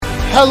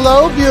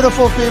Hello,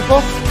 beautiful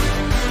people.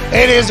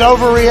 It is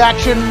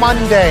Overreaction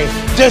Monday,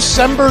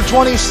 December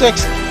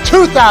 26th,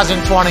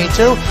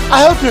 2022.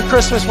 I hope your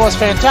Christmas was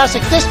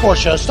fantastic. This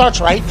sports show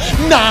starts right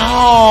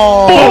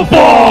now.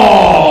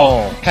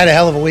 Football! Had a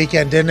hell of a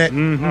weekend, didn't it?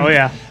 Mm-hmm. Oh,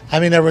 yeah. I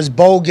mean, there was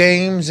bowl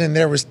games and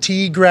there was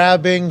tea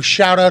grabbing.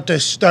 Shout out to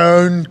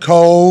Stone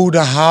Cold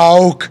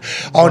Hawk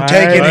on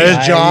taking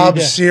his job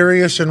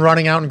serious and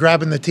running out and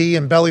grabbing the tea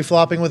and belly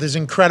flopping with his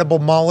incredible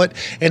mullet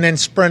and then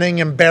sprinting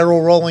and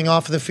barrel rolling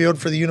off the field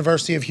for the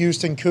University of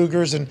Houston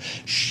Cougars. And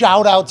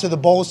shout out to the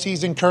bowl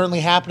season currently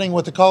happening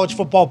with the college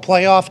football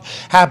playoff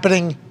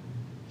happening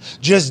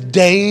just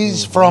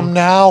days from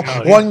now.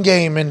 One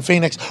game in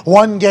Phoenix,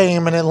 one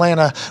game in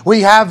Atlanta.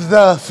 We have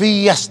the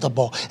Fiesta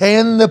Bowl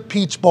and the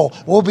Peach Bowl.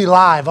 We'll be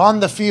live on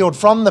the field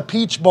from the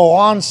Peach Bowl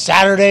on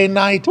Saturday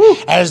night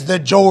as the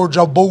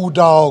Georgia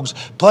Bulldogs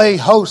play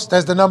host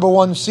as the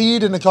 #1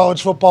 seed in the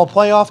college football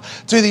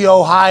playoff to the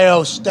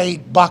Ohio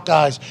State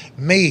Buckeyes.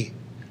 Me,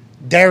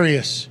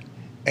 Darius,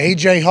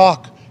 AJ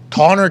Hawk,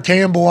 Connor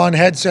Campbell on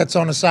headsets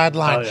on the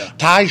sideline.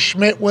 Ty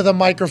Schmidt with a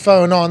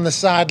microphone on the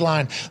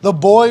sideline. The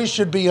boys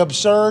should be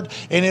absurd,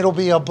 and it'll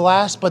be a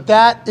blast, but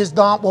that is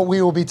not what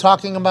we will be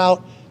talking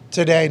about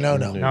today. No.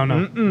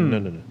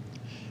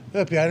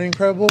 Hope you had an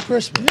incredible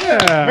Christmas. Yeah.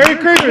 Merry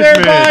Christmas,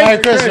 everybody.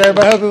 Merry Christmas,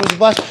 everybody. Hope it was a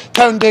blast.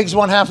 Tone Diggs,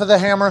 one half of the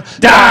hammer.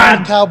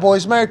 Don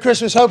Cowboys. Merry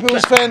Christmas. Hope it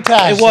was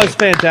fantastic. It was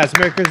fantastic.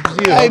 Merry Christmas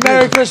to you. Hey,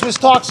 Merry Christmas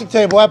Toxic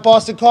Table at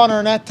Boston Connor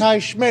and at Ty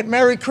Schmidt.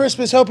 Merry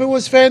Christmas. Hope it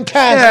was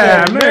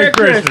fantastic. Yeah, Merry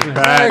Christmas,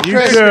 Pat.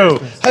 You too.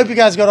 Hope you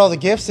guys got all the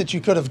gifts that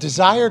you could have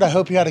desired. I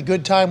hope you had a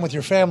good time with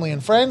your family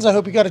and friends. I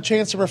hope you got a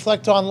chance to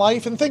reflect on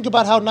life and think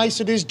about how nice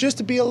it is just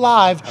to be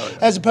alive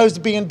as opposed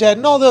to being dead.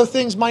 And although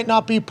things might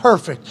not be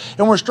perfect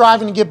and we're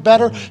striving to get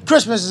better,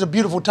 Christmas is a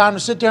beautiful time to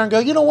sit there and go,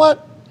 you know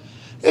what?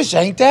 This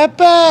ain't that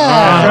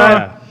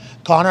bad.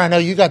 Connor, I know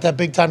you got that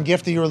big-time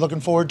gift that you were looking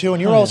forward to,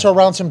 and you're also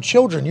around some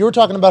children. You were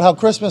talking about how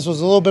Christmas was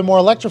a little bit more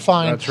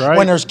electrifying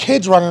when there's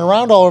kids running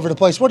around all over the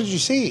place. What did you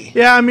see?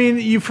 Yeah, I mean,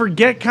 you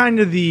forget kind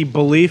of the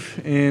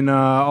belief in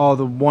all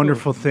the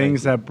wonderful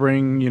things that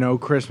bring,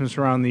 Christmas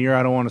around the year.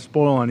 I don't want to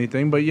spoil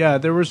anything, but yeah,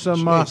 there were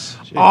some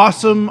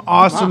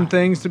awesome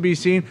things to be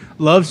seen.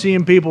 Love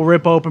seeing people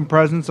rip open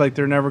presents like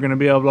they're never going to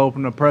be able to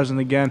open a present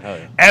again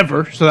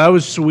ever. So that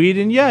was sweet,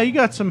 and yeah, you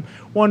got some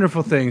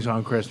wonderful things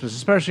on Christmas,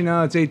 especially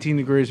now it's 18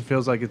 degrees. It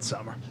feels like it's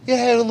summer.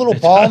 Yeah, a little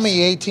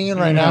balmy 18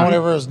 right now,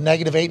 whenever it was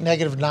 -8,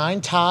 -9.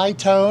 Ty,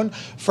 Tone,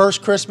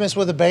 first Christmas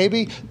with a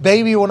baby.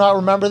 Baby will not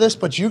remember this,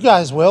 but you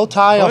guys will.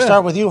 Ty, I'll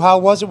start with you. How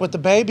was it with the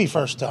baby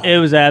first time? It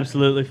was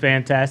absolutely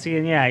fantastic.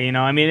 And yeah,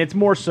 I mean, it's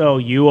more so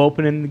you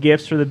opening the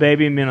gifts for the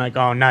baby and being like,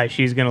 oh, nice,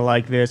 she's going to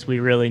like this. We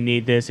really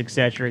need this, et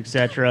cetera, et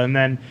cetera. And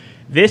then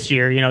this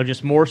year,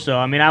 just more so.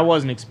 I mean, I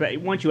wasn't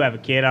expecting. Once you have a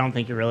kid, I don't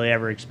think you're really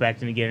ever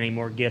expecting to get any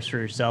more gifts for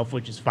yourself,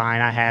 which is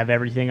fine. I have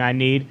everything I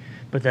need.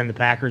 But then the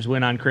Packers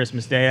win on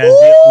Christmas Day. That's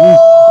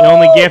the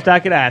only gift I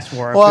could ask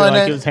for. I feel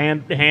like it was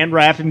hand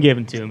wrapped and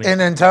given to me. And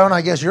then, Tone, I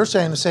guess you're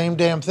saying the same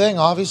damn thing.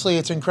 Obviously,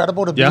 it's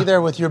incredible to be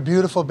there with your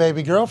beautiful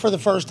baby girl for the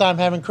first time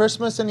having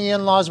Christmas, and the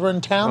in-laws were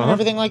in town and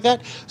everything like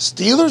that.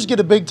 Steelers get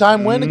a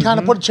big-time win and kind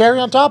of put a cherry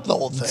on top of the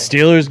whole thing.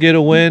 Steelers get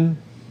a win.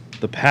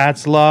 The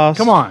Pats lost.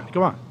 Come on.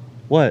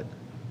 What?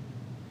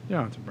 You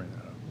don't have to bring that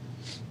up.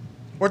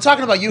 We're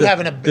talking about you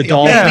having a baby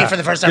Dolphins for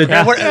the first time. If you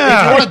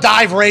want to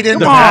dive right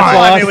into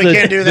we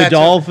can't do that. The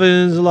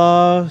Dolphins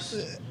lost.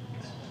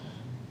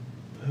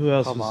 Who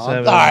else was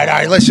 7? All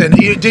right. Listen,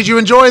 did you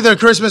enjoy the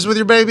Christmas with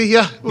your baby?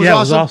 Yeah? It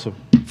was awesome.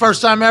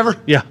 First time ever?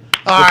 Yeah.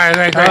 All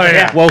right,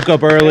 great. Woke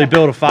up early,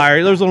 built a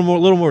fire. There was a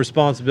little more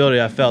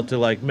responsibility I felt to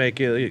make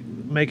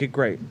it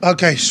great.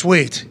 Okay,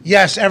 sweet.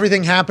 Yes,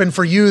 everything happened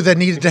for you that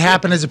needed to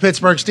happen as a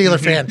Pittsburgh Steelers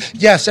fan.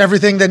 Yes,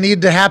 everything that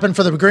needed to happen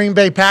for the Green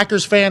Bay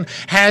Packers fan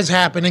has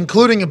happened,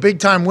 including a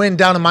big-time win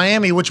down in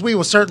Miami, which we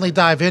will certainly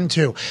dive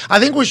into. I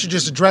think we should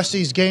just address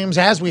these games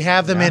as we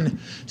have them in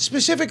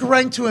specific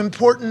rank to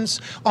importance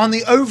on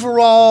the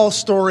overall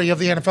story of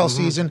the NFL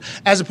season,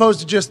 as opposed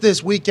to just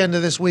this weekend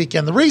to this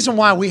weekend. The reason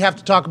why we have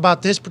to talk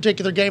about this particular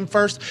game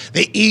first,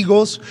 the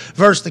Eagles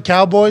versus the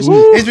Cowboys,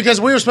 is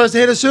because we were supposed to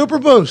hit a super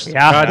boost. We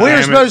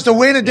were supposed to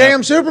win a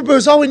damn super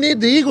boost. All we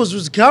needed the Eagles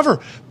was to cover.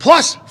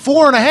 Plus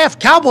 4.5.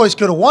 Cowboys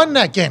could have won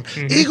that game.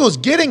 Eagles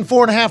getting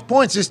 4.5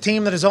 points. This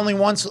team that has only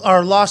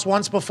lost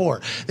once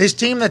before. This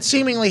team that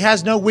seemingly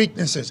has no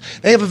weaknesses.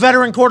 They have a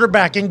veteran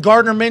quarterback in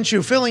Gardner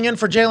Minshew filling in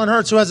for Jalen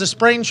Hurts, who has a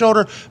sprained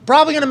shoulder,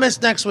 probably going to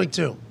miss next week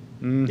too.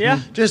 Yeah.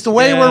 Just the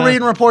way we're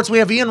reading reports, we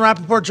have Ian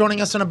Rapoport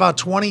joining us in about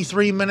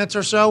 23 minutes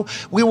or so.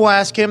 We will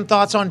ask him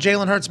thoughts on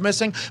Jalen Hurts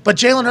missing. But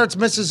Jalen Hurts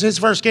misses his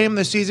first game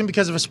this season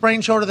because of a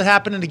sprained shoulder that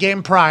happened in the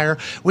game prior.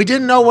 We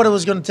didn't know what it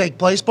was going to take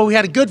place, but we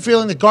had a good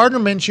feeling that Gardner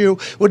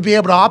Minshew would be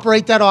able to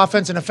operate that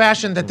offense in a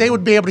fashion that they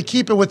would be able to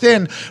keep it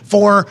within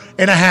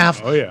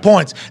 4.5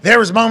 points. There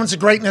was moments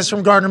of greatness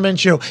from Gardner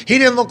Minshew. He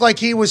didn't look like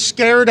he was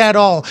scared at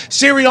all.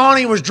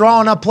 Sirianni was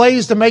drawing up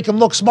plays to make him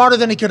look smarter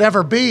than he could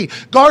ever be.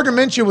 Gardner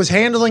Minshew was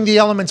handling the the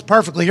elements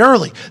perfectly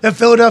early. The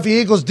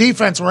Philadelphia Eagles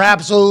defense were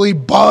absolutely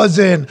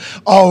buzzing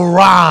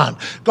around.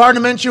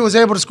 Gardner Minshew was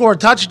able to score a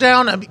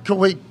touchdown. I mean, can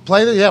we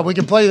play this? Yeah, we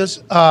can play this.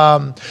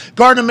 Gardner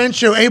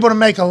Minshew able to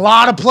make a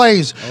lot of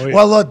plays.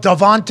 Well, look,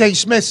 Devontae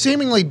Smith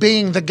seemingly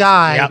being the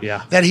guy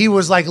that he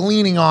was like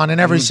leaning on in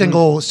every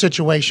single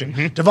situation.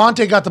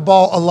 Devontae got the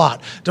ball a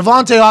lot.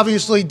 Devontae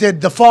obviously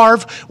did the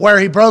Favre where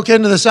he broke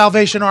into the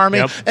Salvation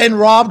Army and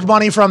robbed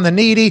money from the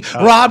needy,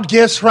 robbed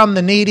gifts from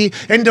the needy.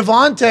 And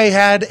Devontae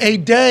had a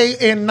day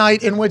and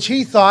night in which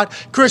he thought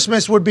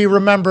Christmas would be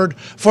remembered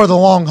for the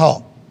long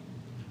haul.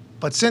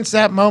 But since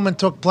that moment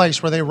took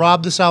place where they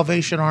robbed the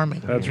Salvation Army,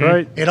 that's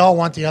right, it all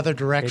went the other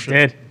direction.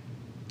 It did.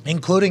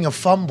 Including a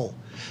fumble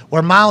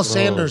where Miles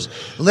Sanders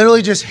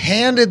literally just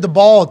handed the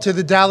ball to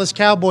the Dallas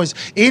Cowboys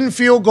in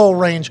field goal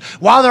range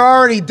while they're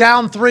already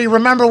down 3.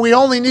 Remember, we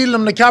only needed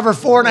them to cover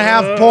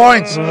 4.5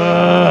 points.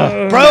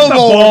 Pro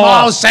Bowl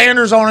Miles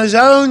Sanders on his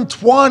own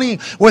 20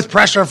 with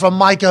pressure from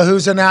Micah,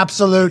 who's an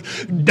absolute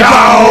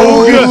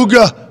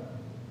dog.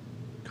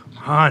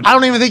 I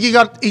don't even think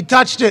he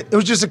touched it. It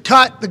was just a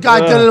cut. The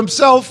guy did it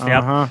himself.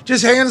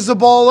 Just hands the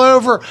ball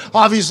over.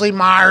 Obviously,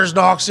 Myers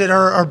knocks it,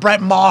 or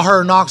Brett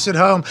Maher knocks it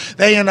home.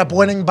 They end up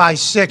winning by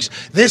 6.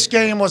 This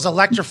game was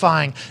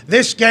electrifying.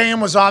 This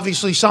game was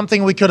obviously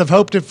something we could have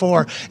hoped it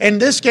for.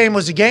 And this game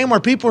was a game where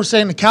people were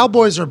saying the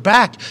Cowboys are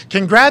back.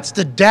 Congrats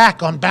to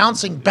Dak on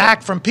bouncing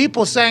back from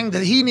people saying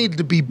that he needed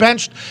to be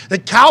benched. The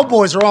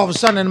Cowboys are all of a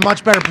sudden in a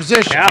much better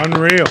position.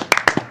 Unreal.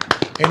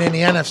 And in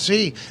the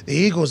NFC, the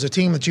Eagles, a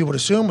team that you would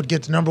assume would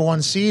get the number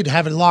 1 seed,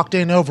 have it locked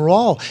in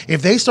overall.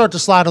 If they start to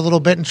slide a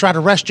little bit and try to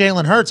rest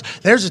Jalen Hurts,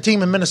 there's a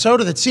team in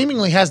Minnesota that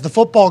seemingly has the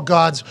football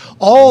gods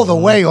all the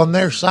way on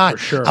their side. For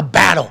sure. A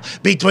battle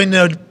between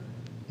the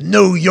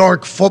New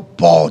York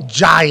Football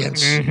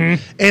Giants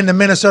and the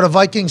Minnesota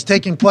Vikings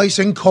taking place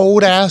in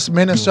cold-ass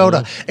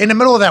Minnesota in the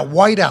middle of that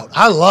whiteout.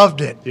 I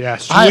loved it. Yeah,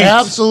 I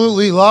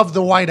absolutely loved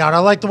the whiteout. I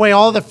liked the way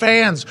all the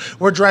fans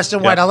were dressed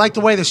in white. I liked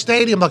the way the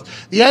stadium looked.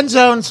 The end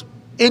zones,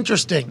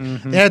 interesting.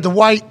 They had the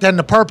white, then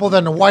the purple,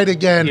 then the white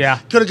again.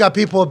 Could have got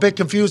people a bit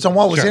confused on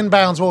what was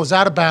inbounds, what was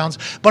out of bounds.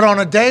 But on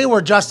a day where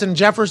Justin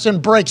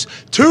Jefferson breaks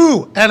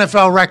 2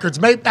 NFL records,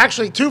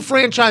 actually 2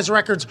 franchise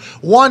records,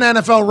 1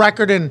 NFL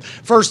record in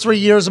first 3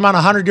 years, amount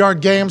of 100-yard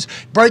games,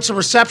 breaks a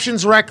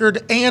receptions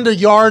record and a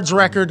yards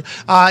record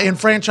in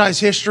franchise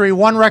history,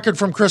 1 record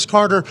from Chris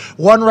Carter,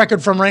 1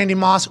 record from Randy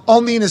Moss,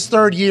 only in his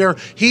 3rd year.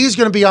 He's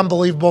going to be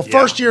unbelievable.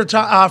 First year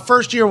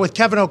with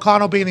Kevin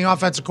O'Connell being the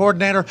offensive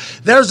coordinator.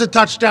 There's a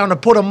touchdown to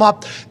put him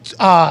up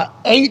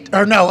 8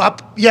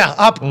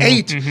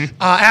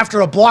 after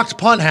a blocked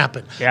punt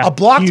happened. A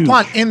blocked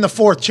punt in the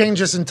 4th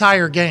changed this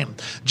entire game.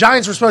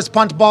 Giants were supposed to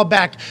punt the ball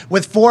back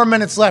with 4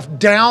 minutes left,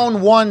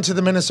 down 1 to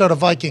the Minnesota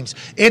Vikings.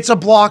 It's a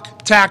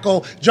block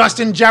tackle.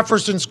 Justin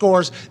Jefferson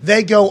scores.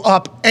 They go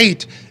up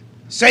 8.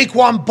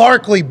 Saquon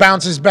Barkley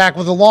bounces back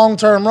with a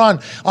long-term run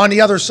on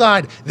the other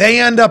side.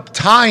 They end up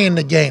tying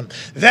the game.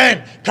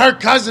 Then Kirk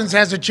Cousins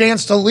has a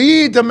chance to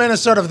lead the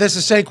Minnesota. This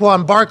is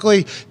Saquon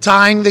Barkley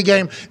tying the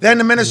game. Then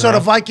the Minnesota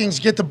Vikings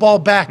get the ball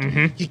back.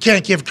 You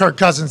can't give Kirk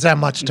Cousins that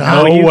much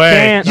time. No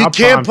way. You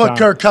can't put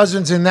Kirk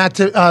Cousins in that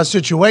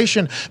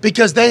situation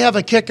because they have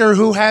a kicker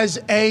who has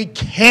a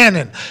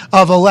cannon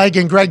of a leg,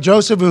 and Greg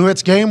Joseph, who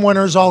hits game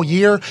winners all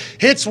year,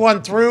 hits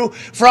one through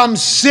from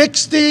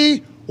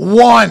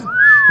 61.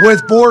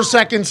 With 4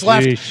 seconds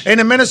left. And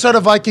the Minnesota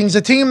Vikings,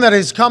 a team that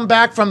has come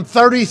back from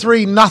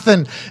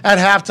 33-0 at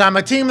halftime,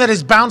 a team that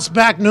has bounced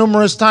back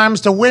numerous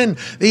times to win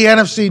the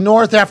NFC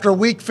North after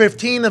Week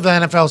 15 of the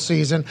NFL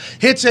season,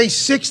 hits a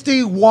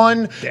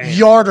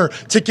 61-yarder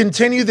to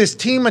continue this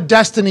team of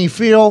destiny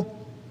feel,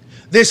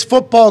 this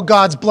football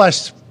God's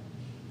blessed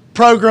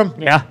program.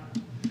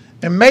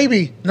 And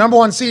maybe number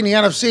 1 seed in the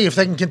NFC if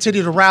they can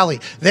continue to rally.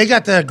 They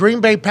got the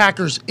Green Bay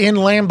Packers in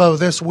Lambeau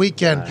this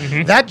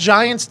weekend. That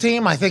Giants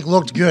team, I think,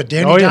 looked good.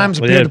 Danny Dimes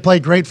appeared to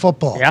play great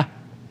football.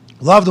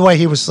 Love the way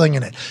he was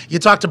slinging it. You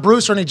talk to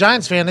Bruce or any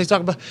Giants fan, they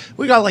talk about,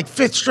 we got like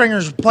 5th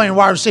stringers playing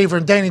wide receiver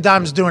and Danny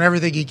Dimes is doing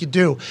everything he could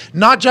do.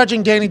 Not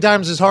judging Danny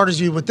Dimes as hard as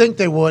you would think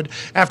they would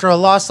after a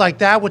loss like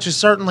that, which is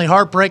certainly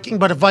heartbreaking,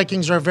 but the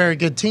Vikings are a very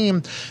good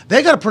team.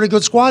 They got a pretty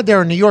good squad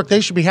there in New York.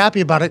 They should be happy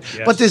about it.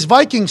 But this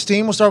Vikings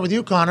team, we'll start with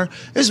you, Connor,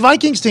 this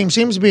Vikings team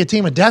seems to be a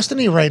team of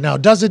destiny right now,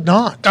 does it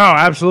not? Oh,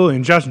 absolutely.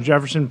 And Justin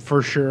Jefferson,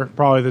 for sure,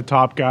 probably the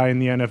top guy in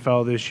the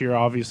NFL this year.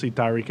 Obviously,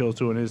 Tyreek Hill's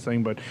doing his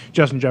thing, but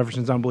Justin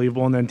Jefferson's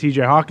unbelievable. And then TJ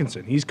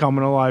Hawkinson, he's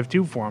coming alive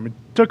too for him. It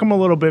took him a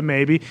little bit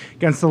maybe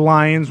against the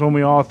Lions when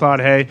we all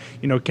thought, hey,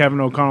 Kevin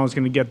O'Connell is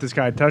going to get this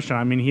guy a touchdown.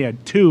 I mean, he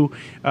had 2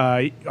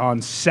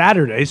 on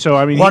Saturday. So,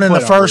 I mean, 1 in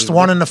the first,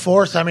 1 in the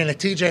 4th. I mean, if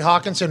TJ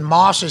Hawkinson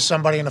mosses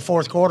somebody in the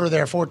 4th quarter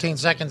there, 14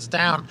 seconds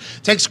down,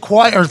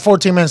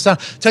 14 minutes down,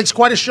 takes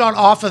quite a shot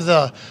off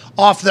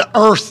the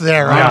earth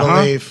there,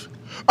 I believe.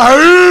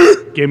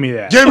 Give me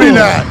that. Give me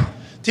that.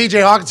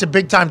 TJ Hawkinson,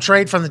 big-time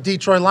trade from the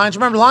Detroit Lions.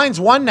 Remember, Lions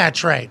won that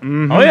trade.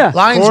 Mm-hmm. Oh, yeah.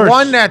 Lions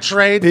won that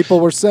trade. People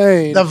were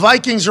saying. The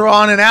Vikings are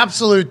on an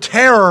absolute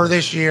terror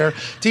this year.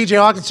 TJ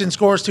Hawkinson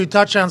scores 2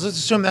 touchdowns. Let's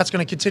assume that's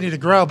going to continue to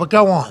grow, but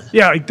go on.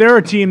 Yeah, like they're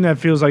a team that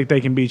feels like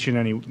they can beat you in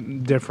any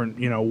different,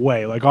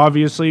 way. Like,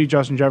 obviously,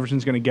 Justin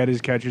Jefferson's going to get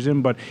his catches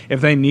in, but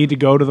if they need to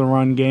go to the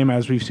run game,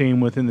 as we've seen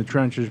within the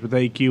trenches with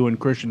AQ and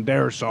Christian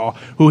Darrisaw,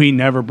 who he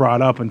never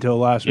brought up until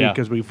last week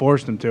because we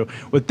forced him to,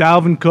 with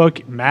Dalvin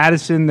Cook,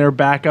 Madison, their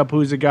backup,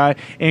 who's a guy,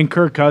 and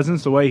Kirk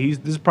Cousins, the way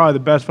this is probably the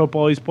best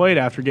football he's played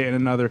after getting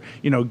another,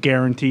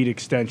 guaranteed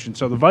extension.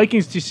 So the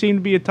Vikings just seem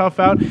to be a tough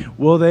out.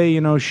 Will they,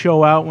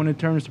 show out when it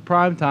turns to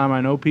prime time?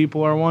 I know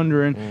people are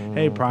wondering,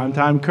 hey,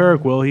 primetime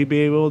Kirk, will he be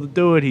able to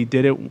do it? He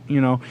did it,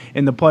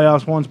 in the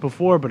playoffs once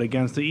before, but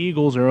against the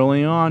Eagles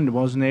early on,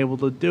 wasn't able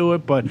to do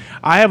it. But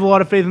I have a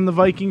lot of faith in the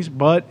Vikings,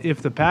 but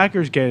if the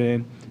Packers get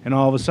in, and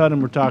all of a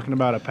sudden we're talking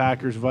about a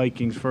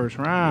Packers-Vikings first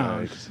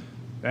round,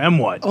 then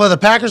what? Well, the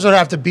Packers would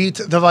have to beat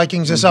the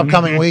Vikings this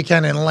upcoming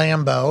weekend in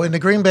Lambeau, and the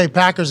Green Bay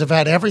Packers have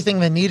had everything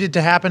that needed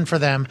to happen for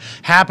them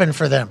happen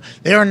for them.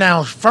 They are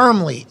now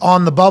firmly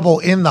on the bubble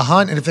in the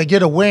hunt, and if they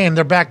get a win,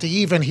 they're back to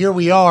even. Here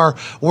we are.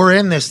 We're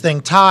in this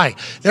thing. Tie.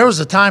 There was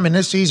a time in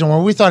this season where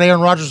we thought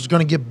Aaron Rodgers was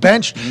going to get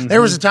benched.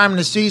 There was a time in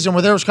this season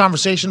where there was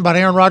conversation about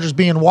Aaron Rodgers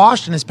being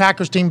washed and his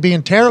Packers team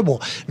being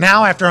terrible.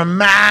 Now, after a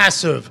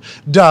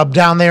massive dub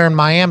down there in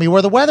Miami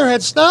where the weather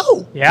had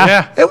snow.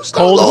 Yeah. It was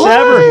cold as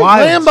ever.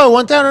 Lambeau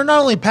went down, and not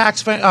only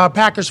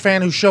Packers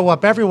fan who show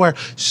up everywhere.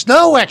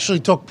 Snow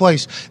actually took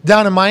place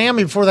down in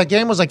Miami before that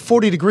game. It was like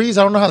 40 degrees.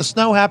 I don't know how the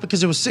snow happened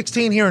because it was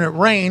 16 here and it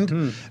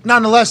rained.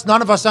 Nonetheless,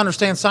 none of us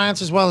understand science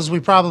as well as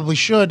we probably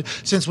should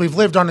since we've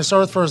lived on this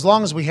earth for as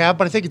long as we have,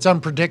 but I think it's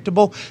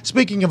unpredictable.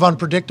 Speaking of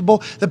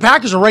unpredictable, the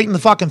Packers are right in the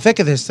fucking thick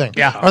of this thing.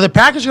 Yeah. Are the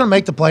Packers going to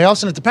make the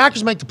playoffs? And if the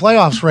Packers make the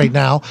playoffs right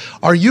now,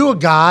 are you a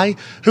guy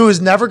who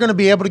is never going to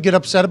be able to get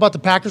upset about the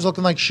Packers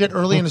looking like shit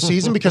early in the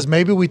season because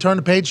maybe we turn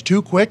the page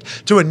too quick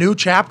to a new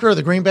chapter of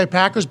the Green Bay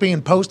Packers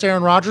being post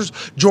Aaron Rodgers,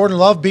 Jordan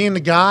Love being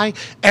the guy,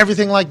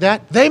 everything like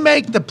that? They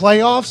make the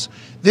playoffs.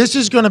 This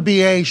is going to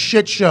be a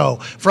shit show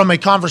from a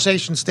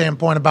conversation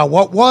standpoint about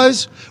what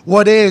was,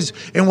 what is,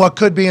 and what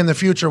could be in the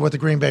future with the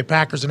Green Bay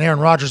Packers and Aaron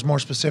Rodgers more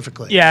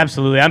specifically. Yeah,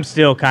 absolutely. I'm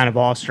still kind of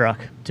awestruck,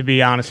 to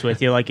be honest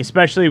with you. Like,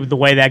 especially with the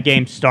way that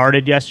game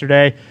started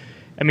yesterday.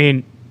 I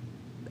mean,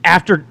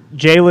 after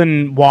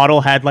Jalen Waddle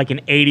had like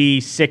an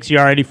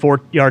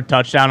 84-yard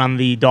touchdown on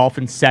the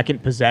Dolphins'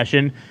 second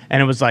possession,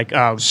 and it was like,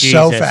 oh, Jesus.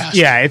 So fast.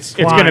 Yeah, it's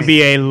going to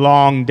be a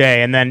long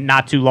day. And then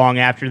not too long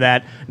after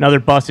that, another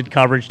busted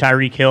coverage.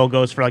 Tyreek Hill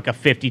goes for like a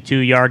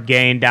 52-yard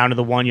gain down to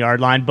the 1-yard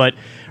line. But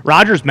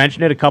Rodgers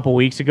mentioned it a couple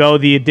weeks ago,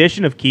 the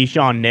addition of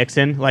Keyshawn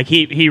Nixon, like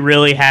he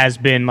really has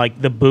been like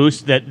the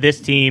boost that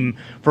this team,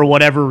 for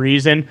whatever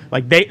reason,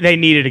 like they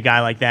needed a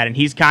guy like that, and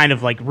he's kind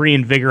of like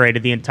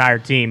reinvigorated the entire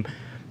team.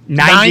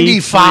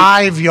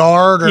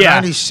 95-yard or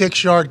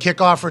 96-yard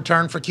kickoff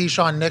return for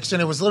Keyshawn Nixon.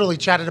 It was literally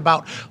chatted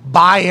about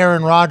by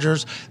Aaron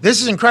Rodgers.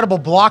 This is incredible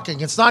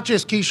blocking. It's not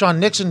just Keyshawn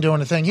Nixon doing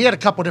the thing. He had a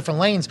couple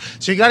different lanes,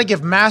 so you got to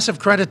give massive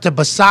credit to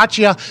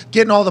Bisaccia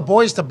getting all the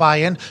boys to buy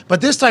in.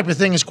 But this type of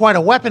thing is quite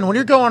a weapon. When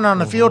you're going on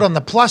the field on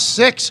the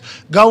 +6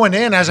 going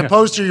in as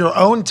opposed to your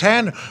own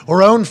 10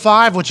 or own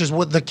 5, which is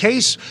the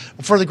case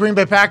for the Green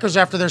Bay Packers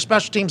after their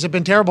special teams have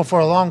been terrible for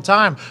a long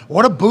time.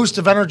 What a boost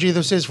of energy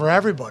this is for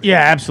everybody. Yeah,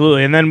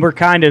 absolutely. And then we're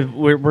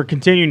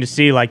continuing to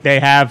see like they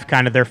have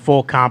kind of their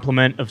full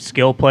complement of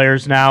skill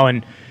players now,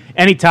 and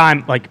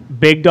anytime like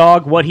Big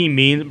Dog, what he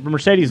means,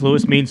 Mercedes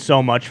Lewis means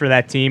so much for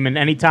that team, and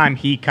anytime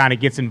he kind of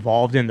gets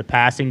involved in the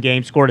passing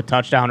game, scored a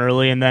touchdown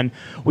early, and then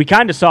we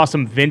kind of saw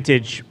some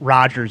vintage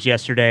Rodgers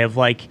yesterday of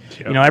like,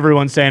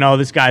 everyone's saying, oh,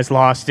 this guy's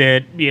lost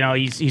it,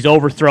 he's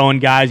overthrowing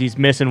guys, he's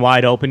missing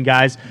wide open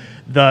guys.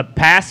 The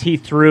pass he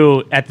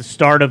threw at the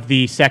start of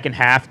the second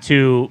half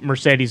to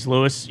Mercedes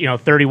Lewis,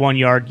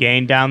 31-yard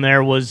gain down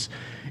there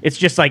it's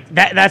just like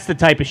that's the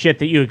type of shit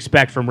that you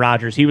expect from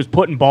Rodgers. He was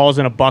putting balls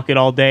in a bucket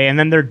all day, and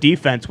then their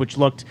defense, which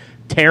looked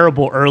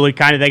terrible early,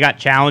 they got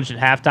challenged at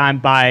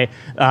halftime by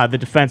the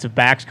defensive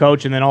backs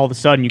coach, and then all of a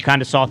sudden you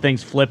kind of saw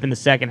things flip in the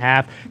second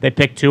half. They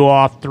picked 2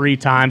 off 3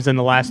 times in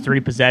the last 3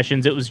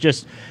 possessions. It was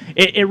just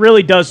it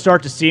really does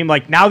start to seem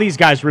like now these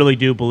guys really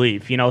do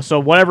believe, so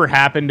whatever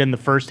happened in the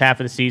first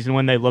half of the season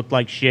when they looked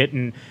like shit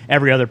and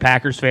every other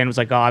Packers fan was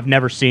like, oh, I've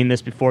never seen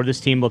this before, this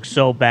team looks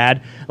so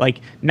bad,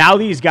 like now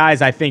these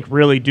guys I think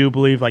really do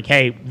believe like,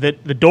 hey, the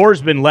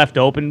door's been left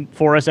open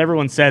for us.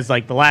 Everyone says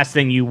like the last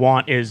thing you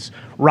want is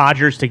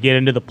Rodgers to get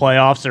into the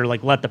playoffs or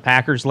like let the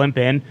Packers limp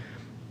in.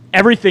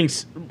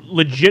 Everything's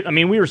legit. I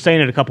mean, we were saying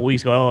it a couple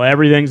weeks ago. Oh,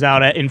 everything's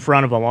out in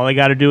front of them. All they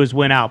got to do is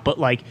win out. But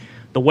like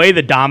the way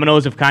the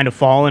dominoes have kind of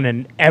fallen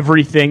and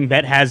everything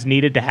that has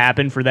needed to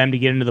happen for them to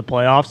get into the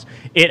playoffs,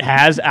 it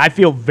has. I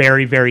feel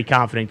very, very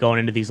confident going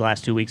into these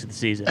last 2 weeks of the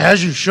season.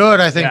 As you should,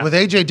 I think, with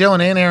A.J.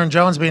 Dillon and Aaron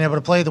Jones being able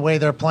to play the way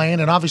they're playing,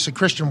 and obviously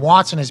Christian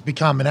Watson has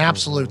become an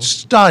absolute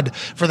stud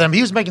for them.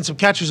 He was making some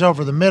catches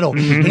over the middle.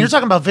 And you're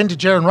talking about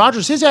vintage Aaron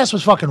Rodgers. His ass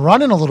was fucking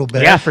running a little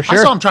bit. Yeah, for sure.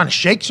 I saw him trying to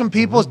shake some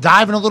people,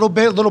 diving a little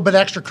bit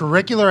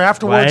extracurricular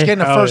afterwards,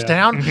 getting a first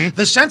down.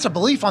 The sense of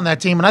belief on that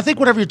team. And I think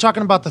whatever you're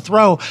talking about, the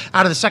throw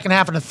out of the second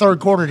half and the third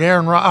quarter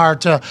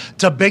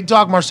to Big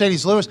Dog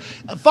Mercedes Lewis,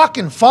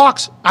 fucking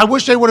Fox, I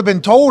wish they would have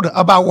been told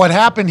about what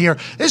happened here.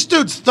 This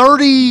dude's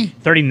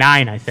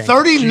 39, I think.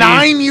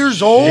 39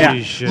 years old.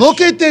 Yeah.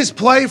 Look at this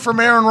play from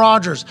Aaron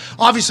Rodgers.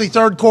 Obviously,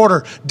 third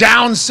quarter,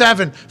 down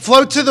 7,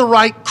 float to the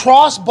right,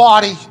 cross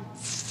body,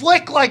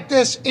 flick like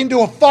this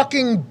into a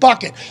fucking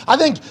bucket. I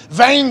think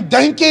Van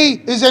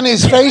Denke is in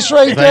his face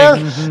right there,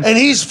 and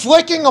he's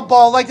flicking a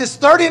ball like this,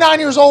 39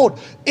 years old,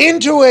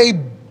 into a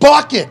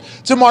bucket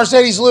to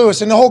Mercedes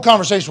Lewis. And the whole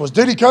conversation was,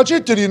 did he catch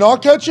it? Did he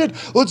not catch it?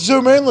 Let's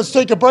zoom in. Let's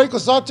take a break.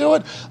 Let's not do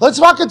it. Let's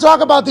fucking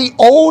talk about the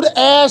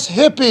old-ass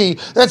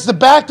hippie that's the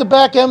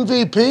back-to-back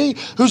MVP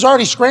who's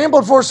already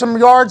scrambled for some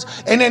yards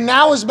and then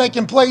now is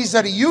making plays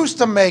that he used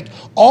to make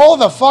all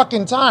the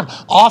fucking time.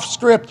 Off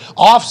script,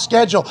 off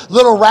schedule,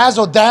 little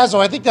razzle-dazzle.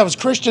 I think that was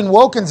Christian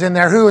Wilkins in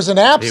there, who is an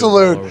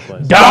absolute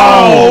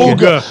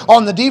dog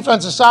on the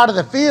defensive side of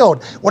the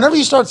field. Whenever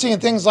you start seeing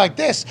things like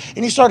this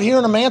and you start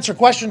hearing him answer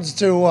questions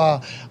to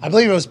I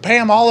believe it was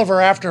Pam Oliver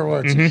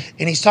afterwards, and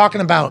he's talking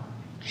about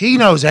he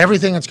knows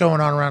everything that's going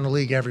on around the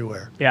league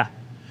everywhere. Yeah.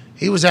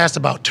 He was asked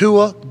about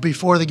Tua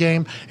before the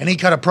game, and he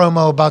cut a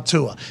promo about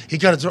Tua. He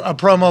cut a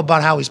promo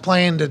about how he's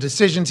playing, the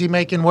decisions he's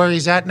making, where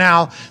he's at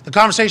now. The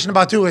conversation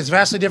about Tua is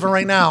vastly different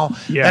right now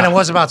than it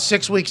was about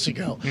 6 weeks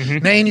ago.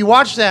 Now, and you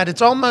watch that,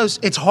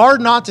 it's hard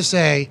not to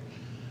say,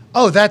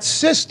 oh, that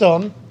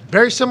system,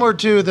 very similar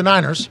to the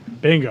Niners.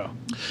 Bingo.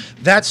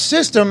 That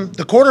system,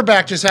 the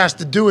quarterback just has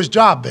to do his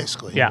job,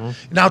 basically. Yeah.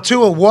 Now,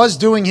 Tua was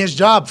doing his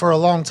job for a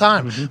long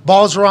time.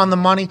 Balls were on the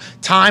money.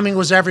 Timing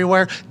was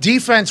everywhere.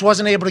 Defense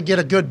wasn't able to get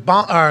a good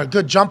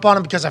jump on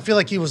him because I feel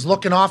like he was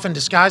looking off and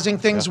disguising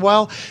things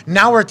well.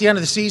 Now we're at the end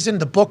of the season.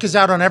 The book is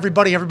out on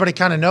everybody. Everybody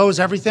kind of knows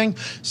everything.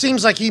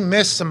 Seems like he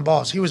missed some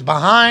balls. He was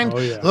behind,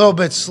 a little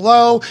bit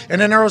slow,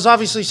 and then there was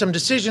obviously some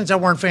decisions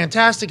that weren't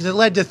fantastic that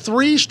led to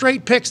 3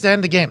 straight picks to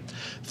end the game.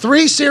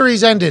 3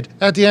 series ended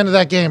at the end of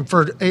that game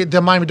for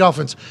the Miami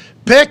Dolphins.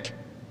 Pick,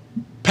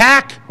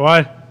 pack,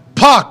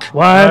 puck.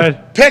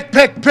 Pick.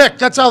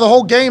 That's how the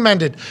whole game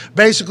ended,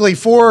 basically,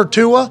 for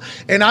Tua.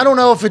 And I don't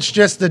know if it's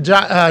just the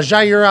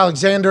Jair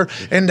Alexander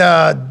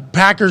and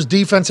Packers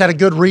defense had a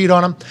good read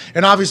on him.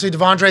 And obviously,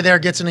 Devondre there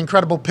gets an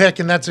incredible pick,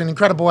 and that's an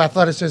incredible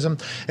athleticism.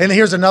 And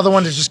here's another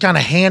one that's just kind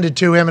of handed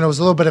to him, and it was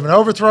a little bit of an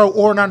overthrow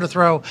or an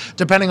underthrow,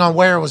 depending on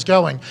where it was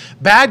going.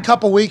 Bad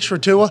couple weeks for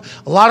Tua.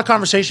 A lot of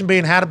conversation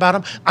being had about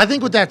him. I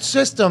think with that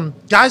system,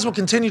 guys will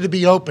continue to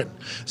be open.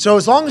 So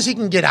as long as he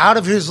can get out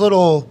of his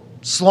little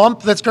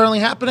slump that's currently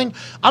happening,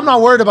 I'm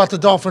not worried about the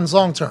Dolphins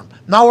long term.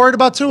 Not worried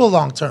about Tua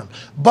long term.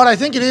 But I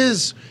think it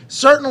is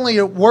certainly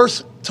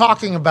worth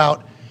talking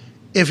about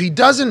if he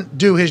doesn't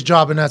do his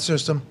job in that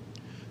system,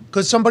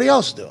 could somebody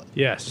else do it?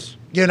 Yes.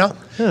 You know?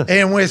 Yeah.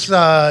 And with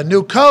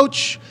new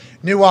coach,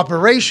 new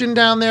operation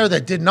down there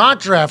that did not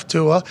draft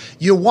Tua,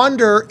 you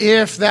wonder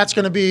if that's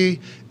going to be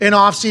an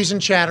off-season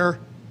chatter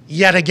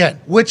yet again,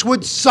 which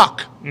would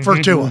suck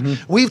for Tua.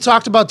 We've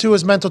talked about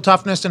Tua's mental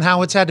toughness and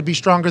how it's had to be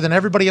stronger than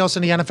everybody else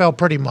in the NFL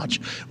pretty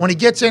much. When he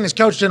gets in, his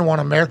coach didn't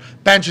want him there,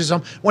 benches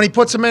him. When he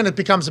puts him in, it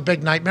becomes a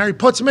big nightmare. He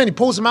puts him in, he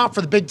pulls him out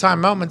for the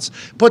big-time moments,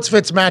 puts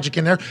Fitzmagic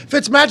in there.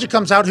 Fitzmagic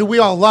comes out, who we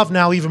all love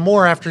now even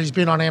more after he's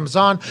been on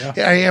Amazon,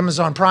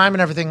 Amazon Prime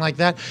and everything like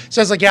that.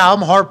 Says like, yeah,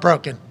 I'm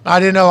heartbroken. I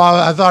didn't know.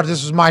 I thought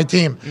this was my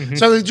team.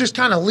 So it just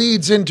kind of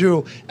leads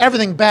into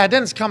everything bad.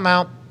 Then it's come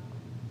out,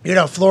 you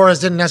know, Flores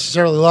didn't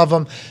necessarily love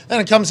him. Then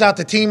it comes out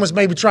the team was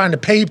maybe trying to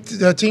pay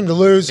the team to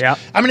lose. I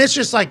mean, it's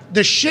just like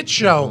the shit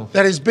show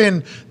that has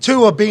been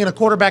Tua being a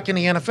quarterback in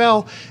the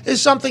NFL is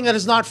something that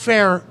is not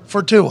fair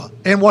for Tua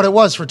and what it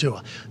was for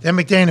Tua. Then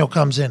McDaniel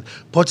comes in,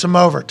 puts him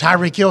over.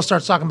 Tyreek Hill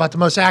starts talking about the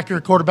most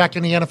accurate quarterback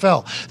in the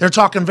NFL. They're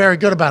talking very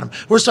good about him.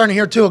 We're starting to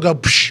hear Tua go,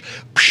 psh,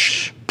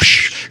 psh,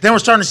 psh. Then we're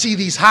starting to see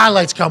these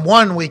highlights come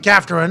one week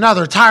after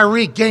another.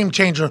 Tyreek, game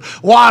changer.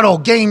 Waddle,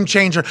 game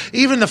changer.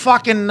 Even the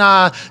fucking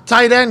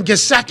tight end,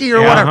 Gesicki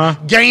or whatever,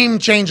 game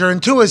changer.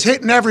 And Tua's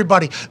hitting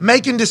everybody,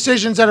 making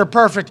decisions that are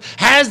perfect.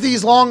 Has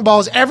these long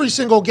balls every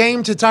single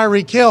game to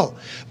Tyreek Hill.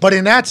 But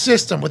in that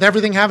system, with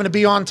everything having to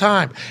be on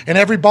time and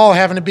every ball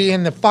having to be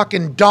in the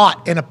fucking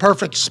dot in a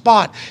perfect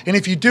spot, and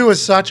if you do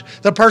as such,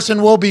 the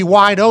person will be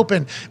wide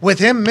open. With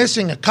him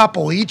missing a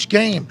couple each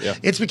game,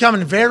 it's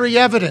becoming very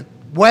evident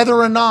whether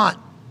or not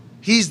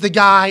he's the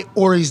guy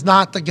or he's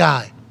not the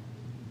guy.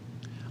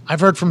 I've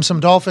heard from some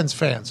Dolphins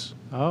fans.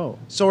 Oh.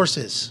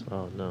 Sources.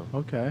 Oh, no.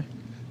 Okay.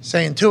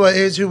 saying Tua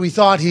is who we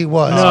thought he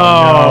was.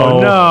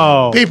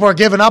 No. People are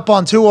giving up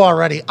on Tua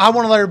already. I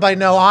want to let everybody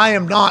know I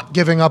am not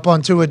giving up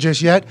on Tua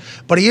just yet,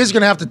 but he is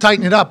going to have to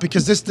tighten it up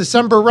because this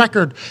December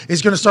record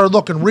is going to start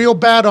looking real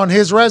bad on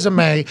his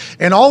resume.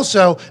 And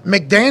also,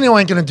 McDaniel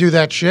ain't going to do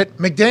that shit.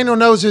 McDaniel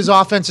knows his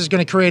offense is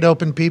going to create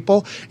open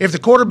people. If the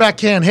quarterback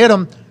can't hit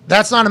him,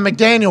 that's not a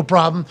McDaniel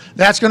problem.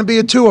 That's going to be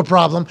a Tua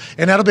problem,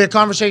 and that'll be a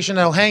conversation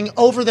that'll hang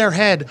over their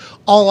head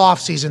all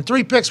offseason.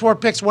 3 picks, 4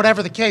 picks,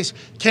 whatever the case,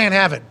 can't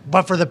have it.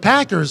 But for the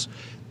Packers,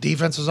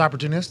 defense was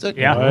opportunistic.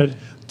 Yeah.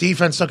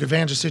 Defense took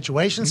advantage of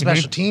situations.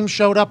 Special teams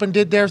showed up and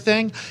did their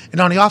thing. And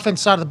on the offense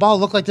side of the ball, it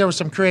looked like there was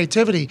some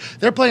creativity.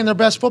 They're playing their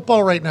best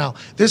football right now.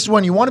 This is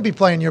when you want to be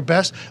playing your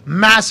best.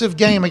 Massive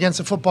game against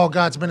the football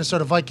gods,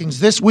 Minnesota Vikings,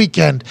 this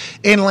weekend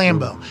in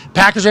Lambeau.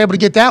 Packers are able to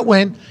get that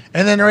win,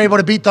 and then they're able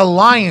to beat the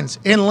Lions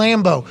in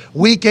Lambeau,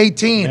 Week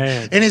 18.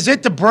 Man. And is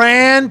it the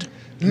brand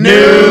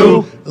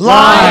new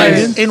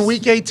Lions in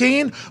Week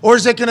 18, or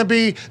is it going to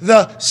be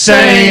the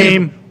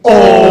same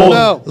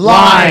old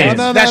Lions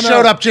that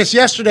showed up just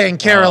yesterday in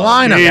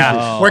Carolina,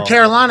 where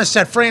Carolina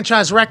set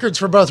franchise records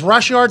for both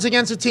rush yards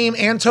against a team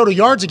and total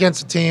yards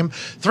against a team.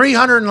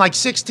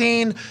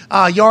 316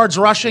 yards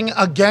rushing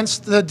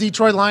against the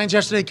Detroit Lions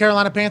yesterday,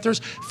 Carolina Panthers.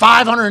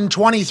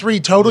 523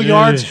 total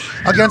yards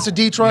against the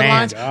Detroit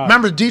Lions.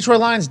 Remember, the Detroit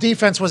Lions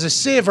defense was a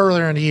sieve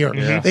earlier in the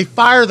year. They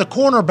fire the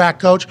cornerback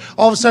coach.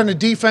 All of a sudden, the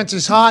defense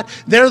is hot.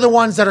 They're the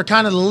ones that are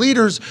kind of the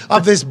leaders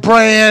of this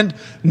brand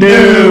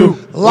new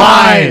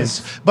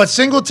Lions. But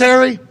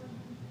Singletary,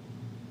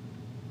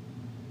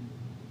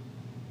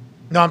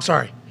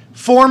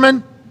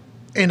 Foreman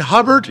and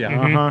Hubbard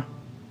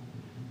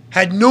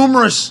had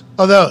numerous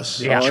of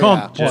those.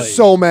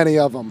 So many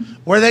of them.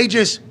 Where they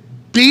just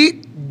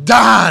beat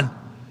down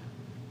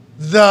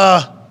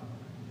the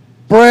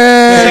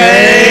brand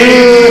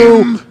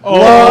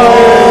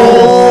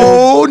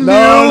old new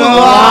Lions.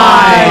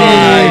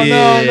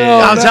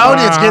 No, I'm telling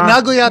you, it's getting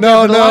ugly out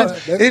there for the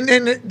Lions. No.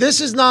 And this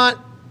is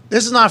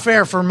not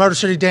fair for Motor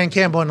City Dan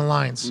Campbell and the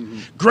Lions.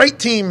 Great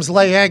teams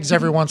lay eggs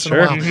every once in a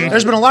while.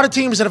 There's been a lot of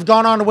teams that have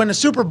gone on to win the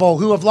Super Bowl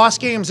who have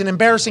lost games in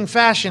embarrassing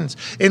fashions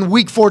in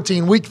Week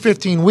 14, Week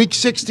 15, Week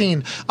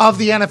 16 of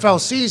the NFL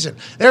season.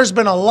 There's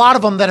been a lot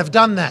of them that have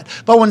done that.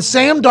 But when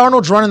Sam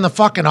Darnold's running the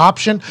fucking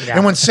option,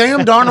 and when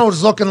Sam Darnold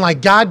is looking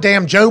like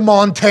goddamn Joe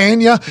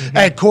Montana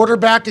at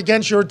quarterback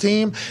against your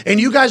team,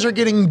 and you guys are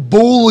getting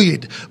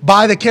bullied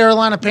by the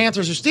Carolina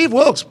Panthers, who Steve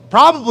Wilkes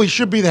probably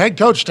should be the head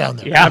coach down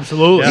there. Yeah,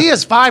 absolutely. He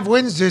has 5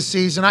 wins this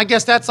season. I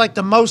guess that's like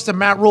the most that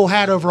Matt Rule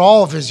had over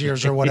all of his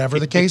years or whatever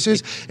the case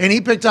is. And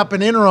he picked up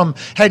an interim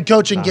head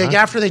coaching gig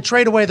after they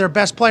trade away their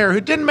best player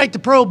who didn't make the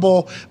Pro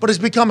Bowl but has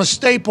become a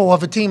staple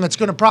of a team that's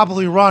going to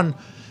probably run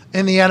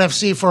in the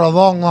NFC for a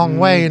long, long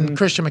way in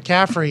Christian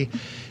McCaffrey.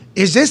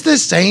 Is this the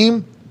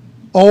same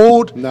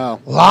old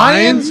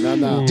Lions?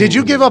 No. Did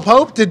you give up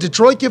hope? Did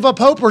Detroit give up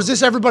hope? Or is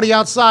this everybody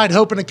outside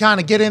hoping to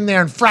kind of get in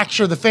there and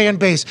fracture the fan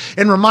base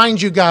and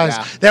remind you guys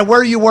that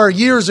where you were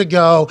years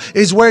ago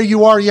is where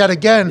you are yet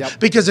again?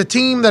 Because a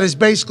team that is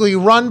basically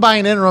run by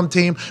an interim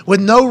team with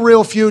no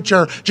real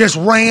future just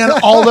ran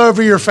all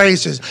over your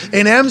faces.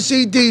 And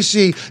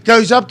MCDC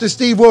goes up to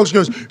Steve Wilkes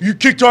and goes, "You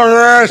kicked our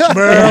ass,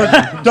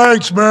 man.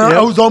 Thanks, man.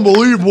 That was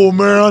unbelievable,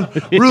 man.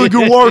 Really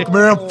good work,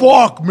 man.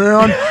 Fuck,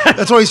 man."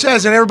 That's what he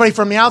says. And everybody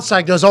from the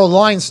outside goes, "Oh, the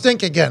Lions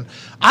stink again."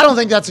 I don't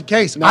think that's the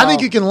case. I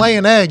think you can lay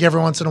an egg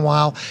every once in a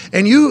while,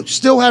 and you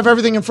still have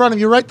everything in front of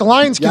you, right? The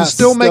Lions can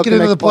still make it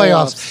into the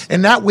playoffs.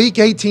 And that Week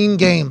 18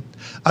 game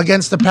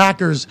against the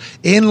Packers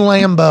in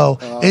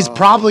Lambeau is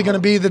probably going to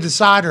be the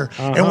decider.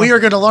 And we are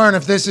going to learn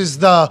if this is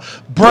the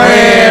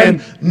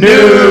brand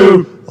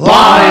new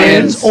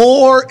Lions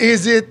or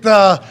is it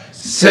the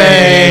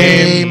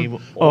same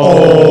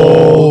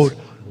old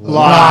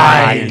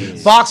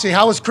Lions. Foxy,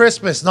 how was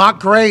Christmas?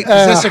 Not great.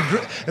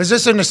 Is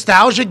this a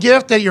nostalgia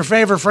gift that your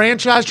favorite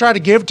franchise tried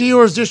to give to you,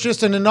 or is this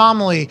just an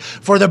anomaly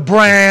for the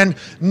brand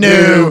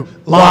new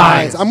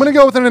Lions? I'm going to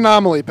go with an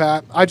anomaly,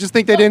 Pat. I just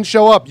think they didn't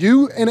show up.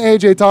 You and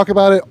AJ talk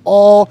about it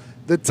all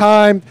the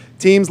time.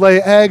 Teams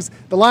lay eggs.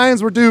 The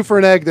Lions were due for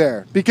an egg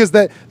there because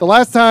the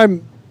last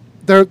time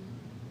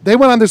they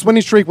went on this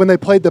winning streak when they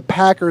played the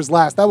Packers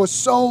last. That was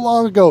so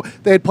long ago.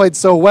 They had played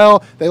so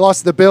well. They lost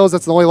to the Bills.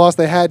 That's the only loss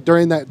they had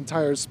during that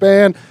entire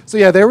span. So,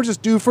 yeah, they were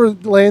just due for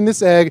laying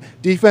this egg.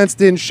 Defense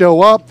didn't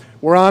show up.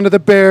 We're on to the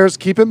Bears.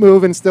 Keep it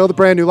moving. Still the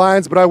brand new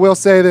Lions. But I will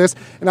say this,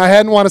 and I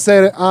hadn't want to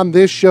say it on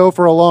this show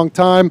for a long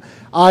time.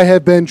 I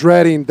have been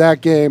dreading that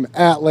game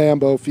at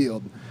Lambeau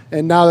Field.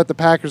 And now that the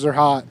Packers are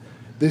hot,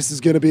 this is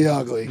going to be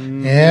ugly.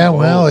 Yeah,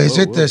 well, is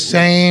it the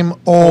same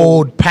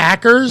old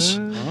Packers?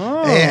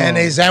 And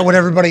is that what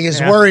everybody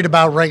is worried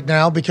about right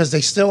now? Because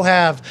they still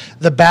have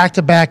the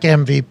back-to-back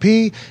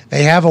MVP.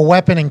 They have a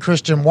weapon in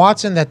Christian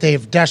Watson that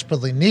they've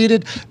desperately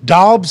needed.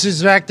 Dobbs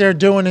is back there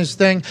doing his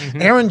thing.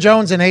 Aaron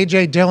Jones and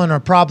A.J. Dillon are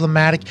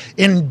problematic.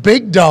 And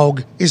Big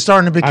Dog is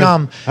starting to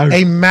become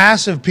a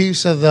massive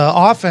piece of the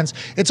offense.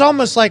 It's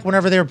almost like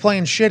whenever they were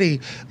playing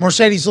shitty,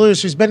 Mercedes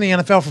Lewis, who's been in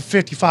the NFL for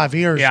 55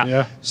 years,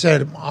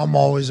 said, I'm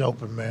always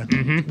open,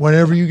 man.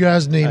 Whenever you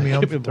guys need me,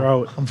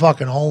 I'm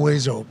fucking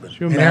always open.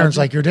 And Aaron's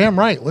like, you're damn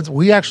right.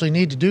 We actually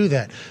need to do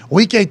that.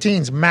 Week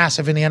 18's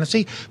massive in the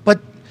NFC, but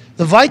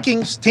the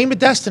Vikings, team of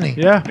destiny.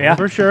 Yeah,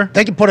 for sure.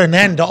 They can put an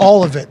end to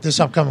all of it this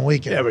upcoming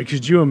weekend. Yeah, but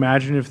could you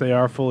imagine if they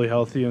are fully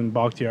healthy and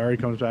Bakhtiari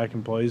comes back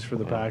and plays for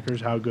the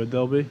Packers, how good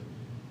they'll be?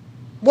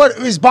 What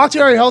is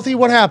Bakhtiari healthy?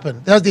 What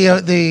happened? That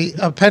was the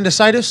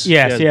appendicitis?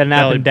 Yes, he had an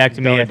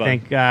appendectomy,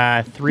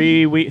 I think,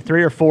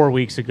 3 or 4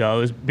 weeks ago.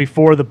 It was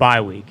before the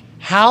bye week.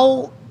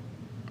 How?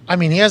 I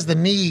mean, he has the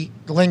knee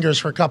lingers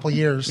for a couple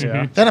years.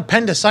 Yeah. Then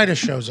appendicitis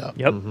shows up.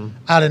 Yep.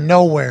 Out of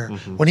nowhere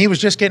when he was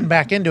just getting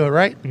back into it,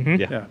 right?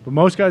 Yeah, but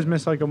most guys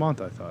miss like a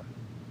month, I thought.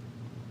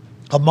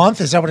 A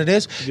month? Is that what it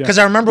is? Because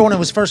I remember when it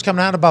was first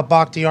coming out about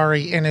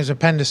Bakhtiari and his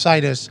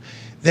appendicitis,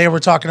 they were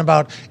talking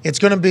about it's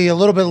going to be a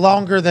little bit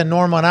longer than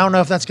normal. And I don't know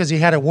if that's because he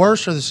had it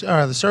worse or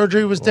the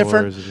surgery was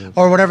different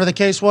or whatever the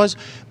case was.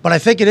 But I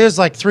think it is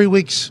like 3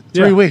 weeks.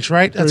 3 weeks,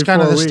 right? That's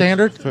kind of the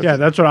standard. Yeah,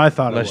 that's what I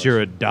thought. Unless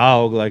you're a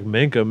dog like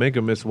Minka.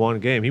 Minka missed one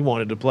game. He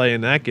wanted to play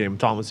in that game.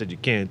 Tomlin said you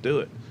can't do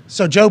it.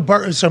 So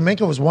so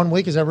Minka was 1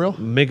 week. Is that real?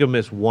 Minka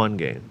missed one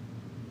game.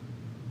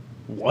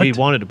 What? He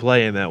wanted to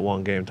play in that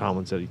one game.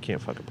 Tomlin said you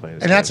can't fucking play in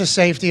this And game. that's a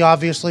safety,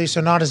 obviously,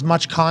 so not as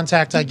much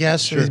contact, I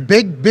guess. There's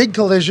big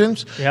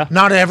collisions. Yeah.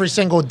 Not every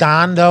single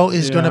Don, though,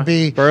 is going to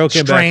be Burrow came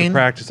back to strained.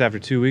 practice after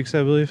 2 weeks,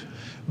 I believe.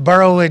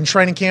 Burrow in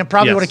training camp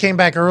probably Yes. would have came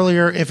back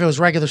earlier if it was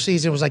regular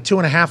season. It was like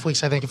 2.5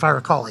 weeks, I think, if I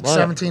recall, like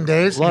 17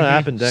 days. A lot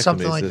of appendectomies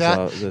something like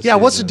that. this Yeah,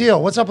 what's the season.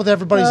 deal? What's up with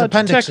everybody's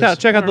appendixes?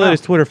 Check out the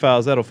latest Twitter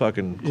files. That'll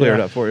fucking clear it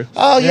up for you.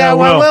 Oh, yeah, Yeah,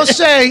 well, I well. will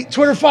say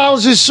Twitter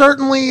Files is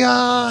certainly,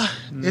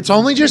 it's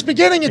only just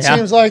beginning, it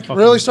seems like.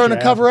 Really starting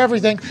to cover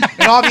everything.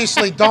 And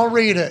obviously, don't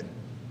read it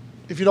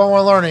if you don't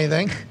want to learn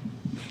anything.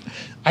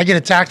 I get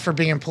attacked for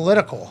being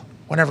political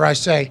whenever I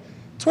say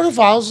Twitter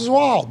Files is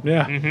wild.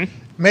 Yeah.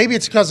 Maybe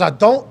it's because I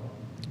don't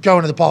go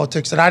into the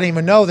politics that I didn't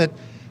even know that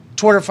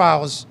Twitter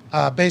Files,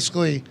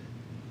 basically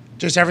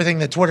just everything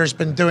that Twitter's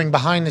been doing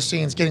behind the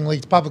scenes, getting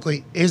leaked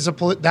publicly, is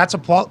that's a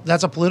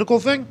political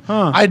thing?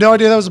 Huh. I had no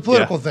idea that was a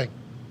political thing.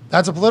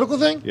 That's a political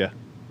thing? Yeah.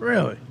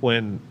 Really?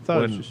 When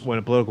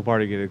a political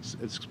party gets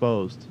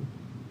exposed.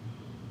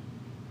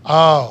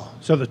 Oh.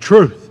 So the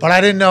truth. But I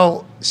didn't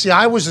know. See,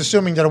 I was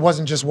assuming that it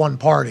wasn't just one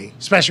party,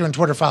 especially when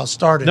Twitter Files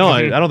started. No,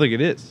 I don't think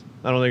it is.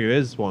 I don't think it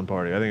is one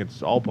party. I think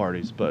it's all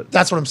parties. But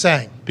That's what I'm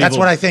saying. That's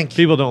what I think.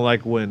 People don't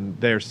like when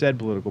their said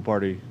political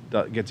party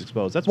gets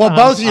exposed. That's Well, fine.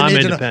 both of you I'm need to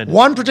know. independent.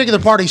 One particular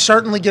party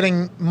certainly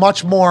getting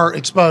much more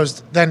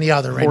exposed than the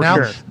other right For now.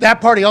 sure. That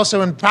party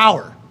also in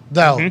power,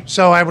 though.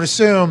 So I would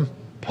assume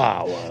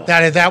Power.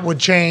 that would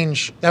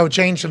change. That would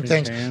change some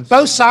things. hands.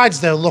 Both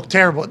sides though look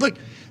terrible. Look,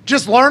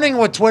 just learning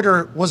what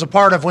Twitter was a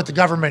part of with the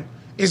government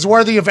is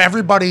worthy of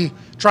everybody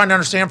trying to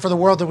understand for the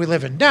world that we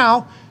live in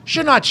now.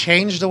 Should not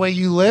change the way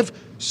you live.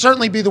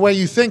 Certainly be the way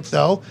you think,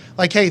 though.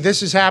 Like, hey,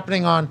 this is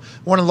happening on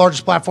one of the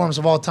largest platforms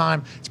of all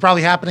time. It's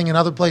probably happening in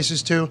other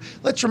places, too.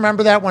 Let's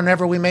remember that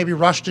whenever we maybe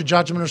rush to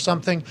judgment or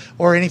something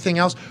or anything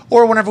else,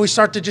 or whenever we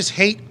start to just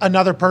hate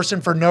another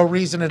person for no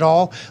reason at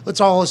all.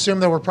 Let's all assume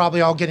that we're probably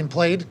all getting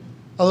played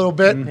a little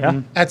bit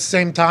at the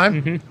same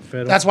time.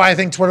 That's why I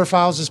think Twitter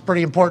Files is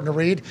pretty important to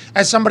read.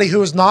 As somebody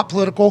who is not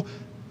political,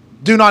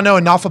 do not know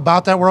enough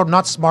about that world,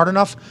 not smart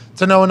enough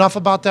to know enough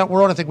about that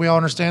world. I think we all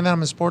understand that. I'm in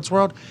the sports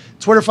world.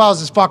 Twitter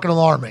Files is fucking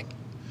alarming.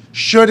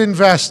 Should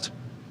invest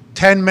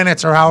 10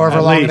 minutes or however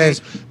At long it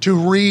least. is to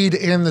read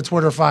in the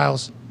Twitter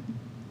Files.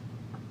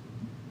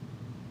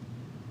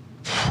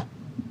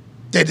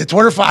 Did the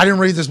Twitter file? I didn't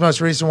read this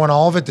most recent one,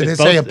 all of it. Did it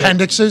It's say both-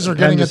 appendixes are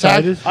getting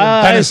attacked?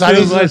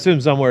 Appendicitis? I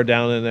assume somewhere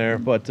down in there,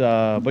 but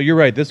you're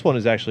right. This one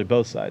is actually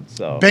both sides.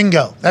 So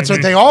Bingo. That's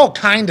what they all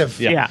kind of.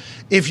 Yeah.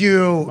 If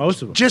you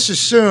Most of them. just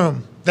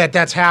assume that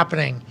that's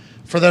happening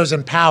for those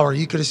in power,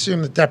 you could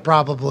assume that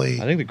probably.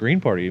 I think the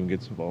Green Party even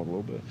gets involved a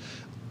little bit.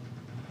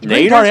 The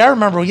Green Party, I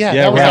remember, Yeah,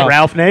 that was Ralph.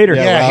 Ralph Nader.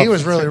 Yeah, Ralph. he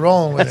was really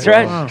rolling with That's it.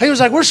 right. Wow. He was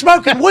like, "We're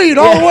smoking weed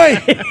all the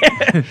way,"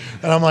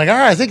 and I'm like, "All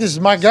right, I think this is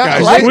my guy.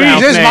 guy's Like, sweet.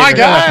 this is my Nader.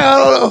 guy. I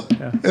don't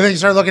know." And then you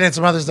start looking at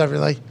some other stuff. You're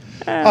like,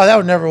 "Oh, that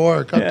would never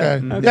work." Okay,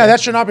 yeah, that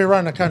should not be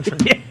running a country.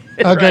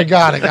 Okay,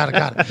 got it.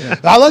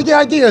 I like the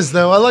ideas,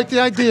 though. I like the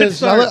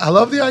ideas. I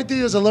love the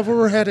ideas. I love where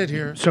we're headed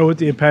here. So with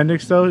the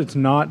appendix, though, it's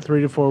not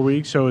 3 to 4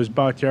 weeks. So is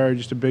Bakhtiari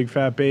just a big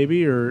fat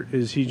baby, or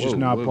is he just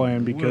not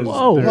playing because?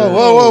 Whoa. they're-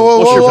 Whoa!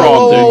 What's your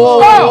problem,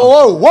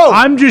 dude? Whoa!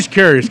 I'm just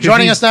curious. 'cause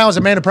Joining he's- us now is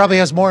a man who probably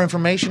has more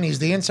information. He's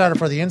the insider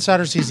for the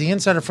insiders. He's the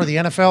insider for the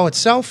NFL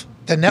itself,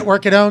 the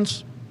network it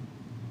owns,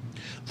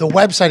 the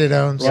website it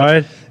owns,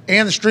 Right.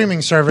 and the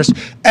streaming service,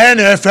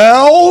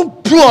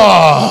 NFL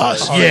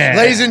Plus. Yeah.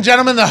 Ladies and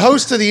gentlemen, the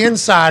host of the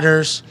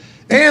Insiders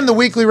And the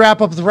weekly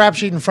wrap-up of the Rap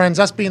Sheet and Friends,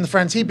 us being the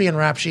friends, he being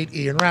Rap Sheet,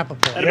 Ian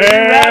Rapoport.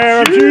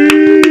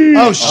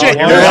 Oh, shit.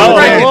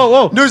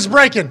 News is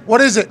breaking.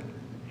 What is it?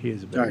 He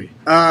is a baby.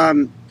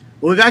 Well,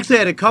 we've actually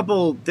had a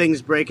couple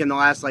things break in the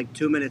last,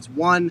 2 minutes.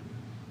 One,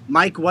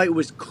 Mike White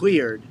was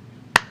cleared,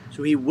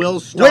 so he will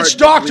start. Which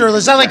doctor?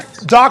 Is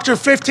that Doctor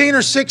 15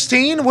 or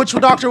 16? Which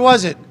doctor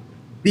was it?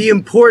 The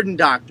important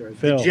doctor,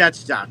 the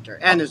Jets doctor,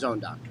 and his own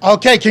doctor.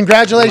 Okay,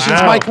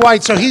 congratulations, Mike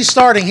White. So he's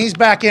starting. He's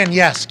back in.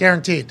 Yes,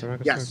 guaranteed.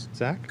 Yes.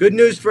 Zach? Good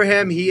news for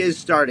him. He is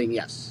starting,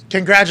 yes.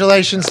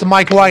 Congratulations to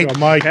Mike White.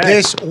 Mike.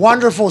 This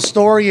wonderful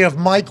story of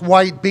Mike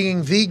White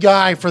being the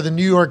guy for the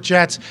New York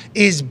Jets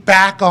is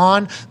back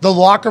on. The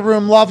locker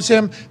room loves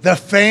him. The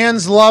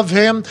fans love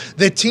him.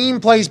 The team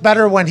plays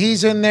better when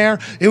he's in there.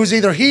 It was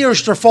either he or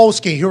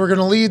Strafolsky who were going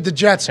to lead the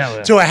Jets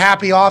to a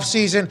happy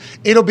offseason.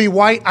 It'll be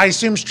White. I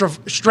assume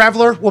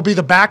Strevler will be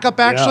the backup,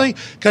 actually,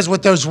 because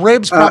with those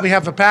ribs, probably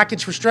have a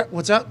package for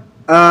What's up?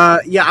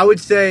 Yeah, I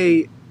would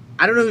say,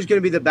 I don't know who's going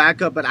to be the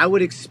backup, but I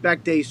would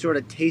expect a sort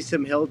of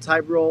Taysom Hill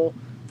type role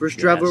for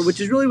Strevler, which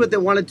is really what they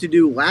wanted to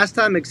do last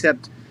time,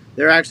 except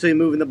they're actually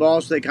moving the ball,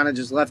 so they kind of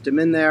just left him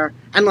in there.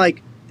 And,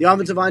 the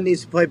offensive line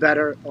needs to play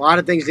better. A lot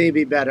of things need to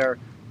be better,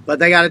 but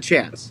they got a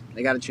chance.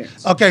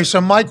 Okay,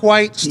 so Mike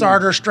White,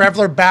 starter,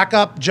 Strevler,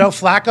 backup, Joe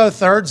Flacco,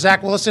 third,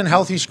 Zach Wilson,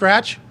 healthy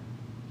scratch?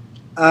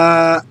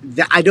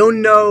 I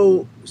don't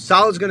know.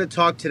 Salah's going to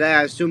talk today.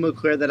 I assume we'll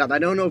clear that up. I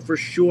don't know for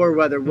sure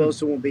whether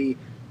Wilson will be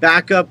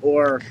backup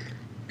or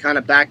kind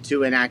of back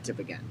to inactive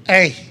again.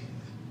 Hey,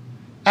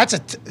 that's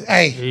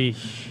they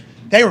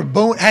were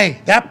booing.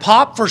 Hey, that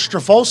pop for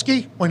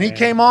Strafolsky when he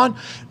came on.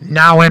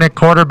 Now in at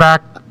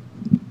quarterback.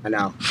 I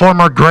know.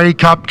 Former Grey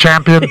Cup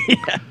champion.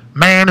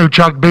 Man who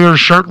chugged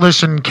beers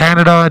shirtless in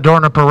Canada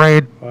during a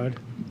parade. What?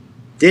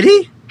 Did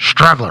he?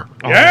 Strevler.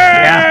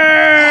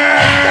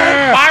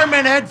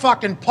 Fireman Ed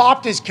fucking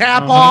popped his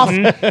cap off.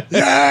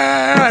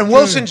 Yeah. And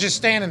Wilson's just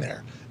standing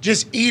there,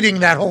 just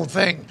eating that whole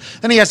thing.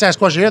 Then he has to ask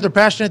questions. Yeah, they're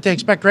passionate. They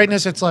expect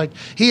greatness. It's like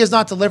he has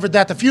not delivered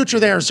that. The future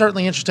there is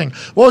certainly interesting.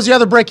 What was the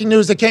other breaking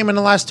news that came in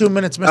the last 2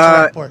 minutes, Mr.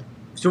 Rapoport?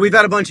 So we've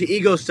had a bunch of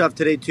ego stuff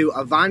today, too.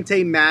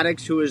 Avante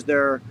Maddox, who is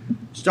their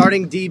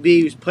starting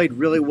DB, who's played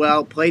really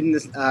well, played in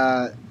this,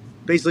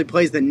 basically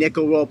plays the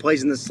nickel role,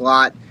 plays in the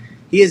slot.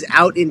 He is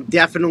out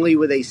indefinitely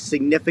with a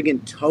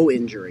significant toe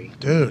injury.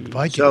 Dude,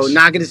 Vikings. So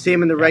not going to see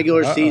him in the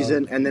regular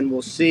season, and then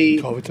we'll see.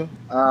 And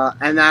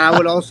then I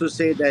would also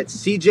say that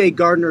C.J.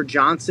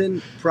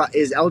 Gardner-Johnson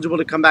is eligible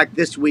to come back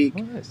this week.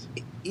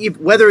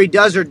 Whether he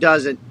does or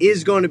doesn't,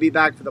 is going to be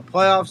back for the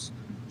playoffs.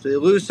 So they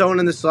lose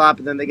someone in the slot,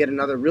 and then they get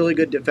another really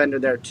good defender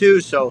there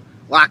too. So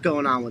a lot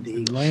going on with the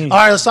Eagles. All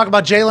right, let's talk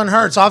about Jalen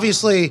Hurts.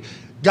 Obviously,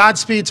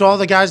 Godspeed to all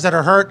the guys that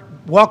are hurt.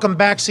 Welcome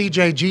back,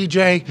 CJ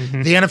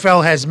GJ. The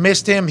NFL has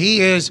missed him.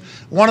 He is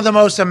one of the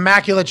most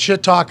immaculate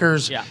shit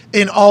talkers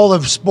in all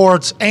of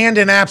sports and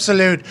an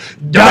absolute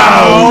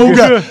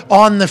dog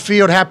on the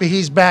field. Happy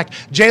he's back.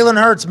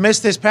 Jalen Hurts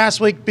missed this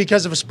past week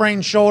because of a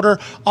sprained shoulder.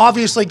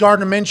 Obviously,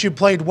 Gardner Minshew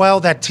played well.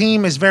 That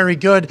team is very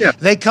good.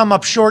 They come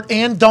up short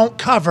and don't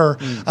cover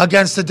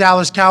against the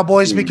Dallas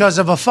Cowboys because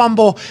of a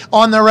fumble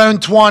on their own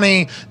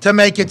 20 to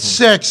make it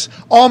 6,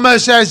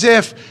 almost as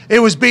if it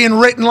was being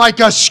written like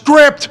a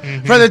script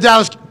for the Dallas.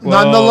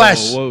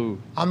 Nonetheless,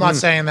 I'm not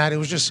saying that. It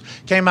was just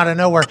came out of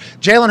nowhere.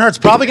 Jalen Hurts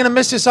probably going to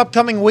miss this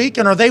upcoming week.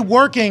 And are they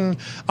going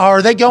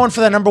for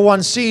the number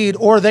 1 seed,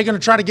 or are they going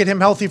to try to get him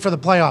healthy for the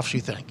playoffs,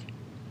 you think?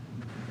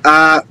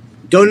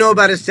 Don't know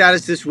about his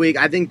status this week.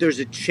 I think there's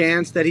a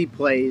chance that he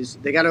plays.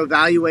 They got to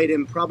evaluate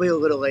him probably a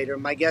little later.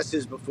 My guess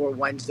is before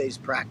Wednesday's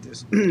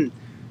practice.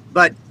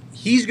 But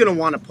he's going to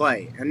want to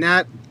play. And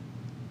that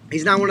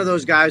he's not one of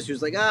those guys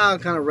who's like, I'll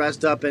kind of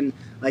rest up. And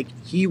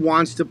he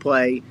wants to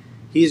play.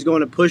 He's going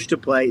to push to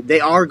play. They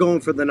are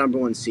going for the number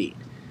 1 seed.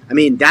 I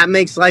mean, that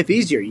makes life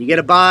easier. You get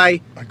a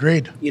bye.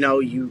 Agreed.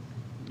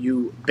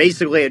 You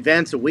basically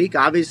advance a week,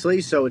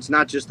 obviously. So it's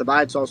not just the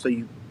bye; it's also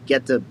you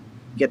get to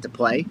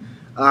play.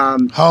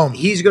 Home.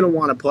 He's going to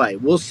want to play.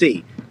 We'll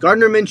see.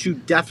 Gardner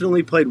Minshew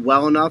definitely played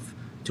well enough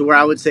to where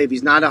I would say if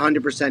he's not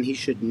 100%, he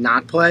should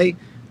not play.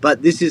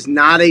 But this is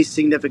not a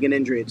significant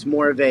injury. It's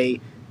more of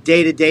a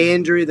day-to-day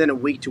injury than a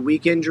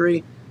week-to-week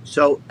injury.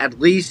 So at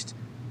least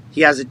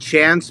he has a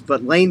chance,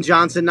 but Lane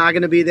Johnson not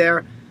going to be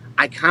there.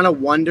 I kind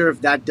of wonder if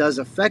that does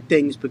affect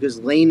things because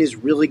Lane is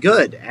really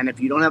good. And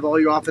if you don't have all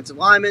your offensive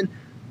linemen,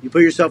 you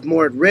put yourself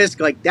more at risk.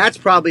 That's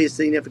probably as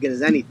significant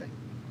as anything.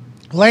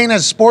 Lane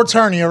has sports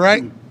hernia,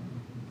 right?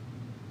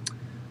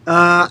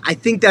 I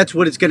think that's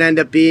what it's going to end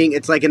up being.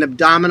 It's like an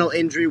abdominal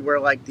injury where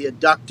the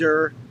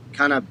adductor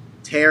kind of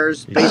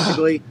tears,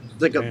 basically.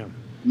 It's like a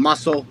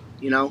muscle,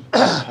 Yeah,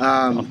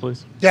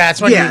 that's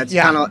when it's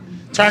kind of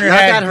turn your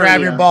head,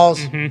 grab your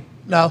balls.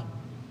 No.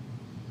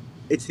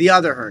 It's the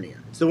other hernia.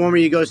 It's the one where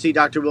you go see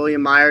Dr.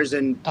 William Myers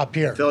in up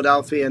here,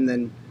 Philadelphia, and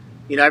then,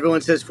 everyone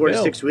says 4 to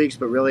 6 weeks,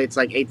 but really it's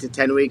 8 to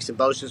 10 weeks, and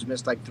Bosa's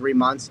missed 3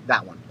 months.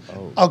 That one.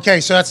 Oh.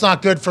 Okay, so that's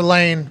not good for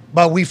Lane,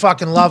 but we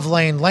fucking love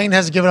Lane. Lane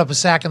hasn't given up a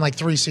sack in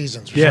 3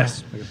 seasons.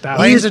 Yes.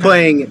 He's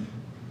playing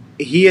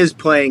he is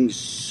playing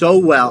so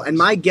well. And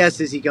my guess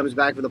is he comes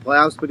back for the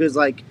playoffs because,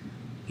 like,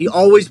 he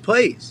always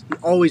plays. He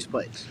always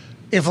plays.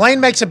 If Lane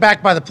makes it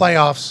back by the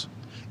playoffs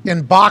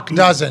and Bach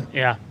doesn't,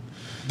 Yeah.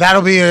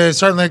 that'll be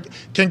certainly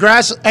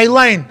congrats. Hey,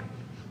 Lane,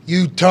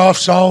 you tough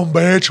son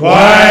bitch.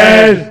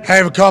 Wade.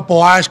 Have a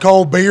couple ice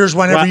cold beers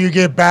whenever you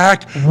get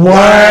back.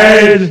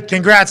 Wade.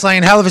 Congrats,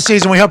 Lane. Hell of a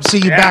season. We hope to see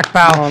you back,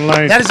 pal. Come on,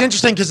 Lane. That is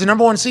interesting because the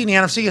number 1 seed in the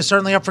NFC is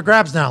certainly up for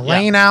grabs now.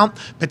 Lane out,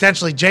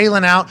 potentially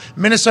Jalen out.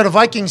 Minnesota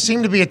Vikings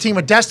seem to be a team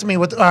of destiny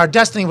with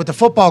the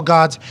football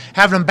gods,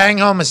 having them bang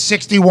home a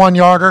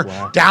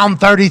 61-yarder, down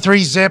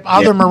 33-zip,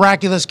 other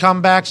miraculous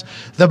comebacks.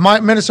 The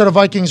Minnesota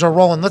Vikings are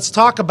rolling. Let's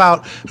talk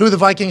about who the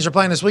Vikings are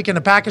playing this weekend.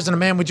 The Packers and a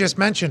man we just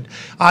mentioned,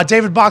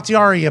 David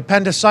Bakhtiari,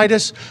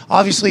 appendicitis,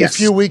 obviously a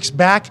few weeks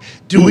back.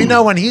 Do we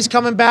know when he's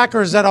coming back,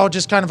 or is that all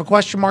just kind of a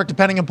question mark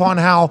depending upon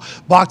how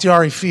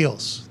Bakhtiari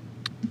feels?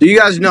 Do you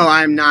guys know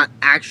I'm not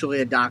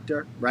actually a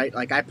doctor, right?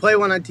 Like, I play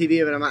one on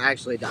TV, but I'm not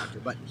actually a doctor.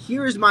 But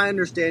here's my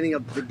understanding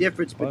of the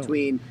difference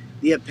between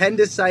the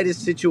appendicitis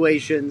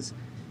situations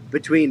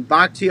between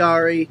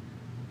Bakhtiari,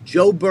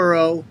 Joe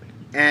Burrow,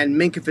 and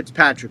Minkah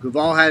Fitzpatrick, who've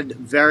all had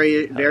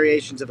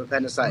variations of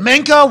appendicitis.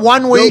 Minkah,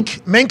 1 week.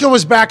 Minkah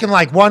was back in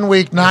like 1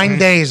 week, 9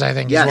 days, I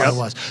think is what it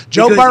was.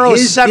 Joe Because Burrow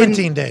his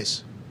 17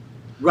 days.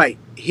 Right.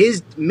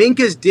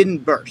 Minkah's didn't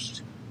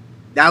burst.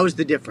 That was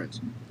the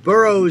difference.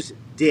 Burrow's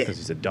did. Because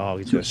he's a dog.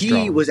 He's So so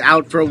strong. he was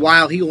out for a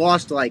while. He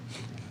lost like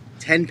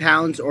 10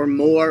 pounds or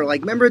more. Like,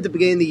 remember at the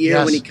beginning of the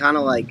year when he kind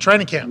of like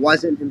training camp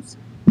wasn't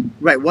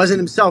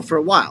himself for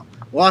a while.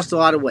 Lost a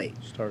lot of weight.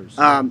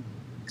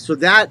 So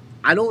that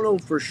I don't know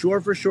for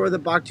sure that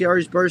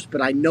Bakhtiari's burst,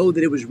 but I know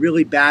that it was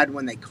really bad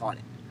when they caught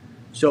it.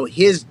 So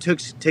his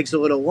takes a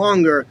little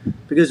longer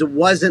because it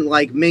wasn't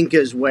like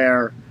Minkah's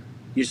where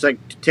you just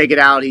like take it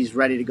out, he's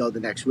ready to go the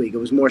next week. It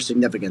was more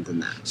significant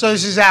than that. So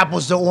this is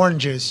apples to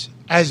oranges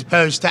as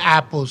opposed to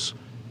apples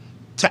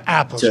to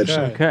apples.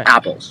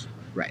 Apples.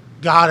 Right.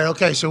 Got it.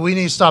 Okay, so we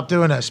need to stop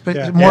doing this.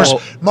 More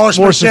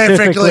specifically,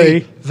 specifically,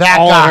 that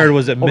all guy. I heard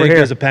was that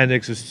Minka's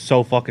appendix is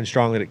so fucking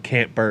strong that it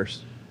can't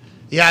burst.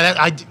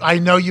 Yeah, I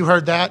know you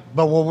heard that,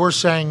 but what we're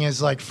saying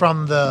is like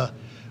from the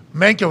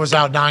Minkah was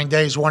out 9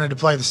 days, wanted to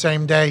play the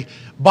same day.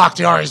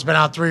 Bakhtiari's been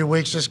out 3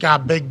 weeks, just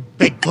got big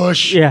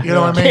push. Yeah, you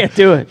know what I mean? Can't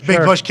do it.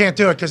 Big push, can't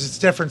do it because it's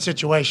different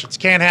situations.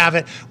 Can't have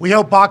it. We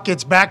hope Bach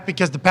gets back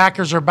because the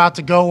Packers are about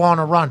to go on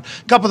a run.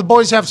 A couple of the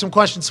boys have some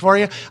questions for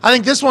you. I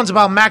think this one's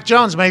about Mac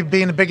Jones maybe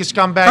being the biggest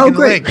scumbag in the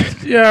league.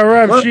 Yeah,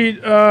 Rap Sheet.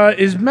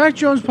 Is Mac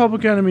Jones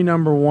public enemy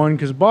number 1?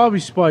 Because Bobby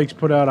Spikes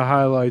put out a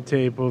highlight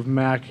tape of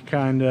Mac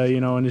kind of,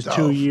 in his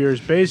 2 years.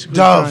 Basically,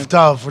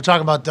 Dove. We're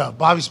talking about Dove.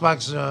 Bobby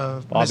Spikes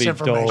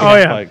misinformation. Oh,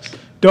 yeah.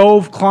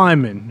 Dove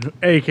Kleiman,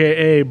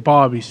 a.k.a.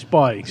 Bobby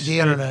Spikes. The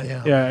internet,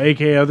 yeah. Yeah,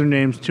 a.k.a. other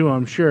names too,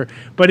 I'm sure.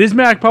 But is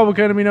Mac public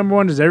enemy number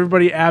 1? Does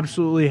everybody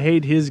absolutely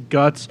hate his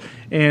guts?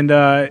 And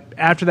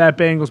after that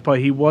Bengals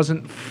play, he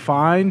wasn't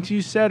fined,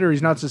 you said, or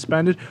he's not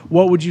suspended?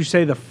 What would you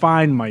say the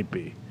fine might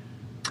be?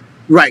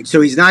 Right, so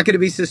he's not going to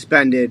be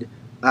suspended.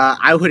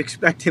 I would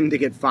expect him to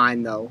get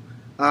fined, though.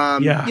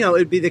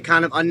 It'd be the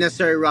kind of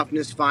unnecessary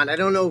roughness fine. I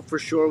don't know for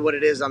sure what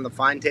it is on the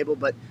fine table,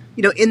 but,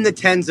 in the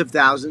tens of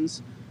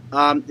thousands.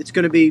 It's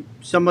going to be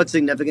somewhat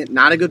significant,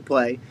 not a good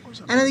play.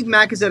 And I think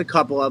Mac has had a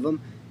couple of them.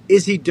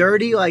 Is he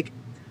dirty? Like,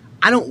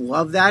 I don't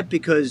love that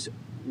because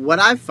what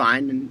I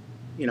find, and,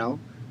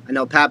 I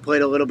know Pat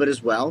played a little bit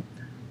as well,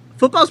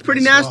 football's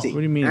pretty nasty. What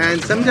do you mean?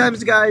 And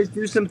sometimes guys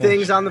do some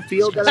things on the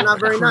field that are not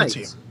very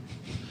nice.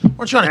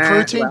 Weren't you on a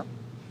crew team?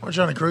 Weren't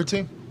you on a crew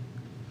team?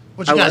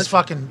 Would you guys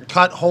fucking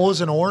cut holes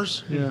in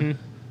oars? Yeah.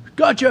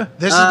 Gotcha.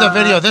 This is the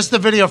video. This is the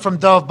video from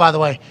Dove, by the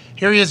way.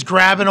 Here he is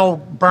grabbing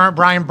old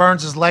Brian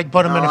Burns' leg,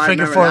 put him in a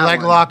figure 4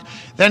 leg lock.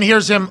 Then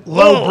here's him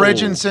low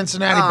bridge in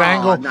Cincinnati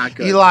Bengal.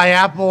 Eli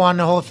Apple on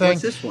the whole thing.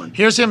 What's this one?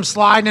 Here's him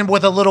sliding in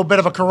with a little bit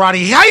of a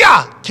karate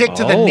kick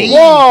to the knee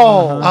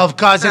of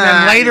Cousin.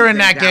 And later in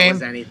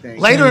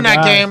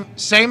that game,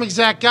 same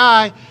exact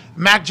guy,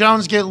 Mac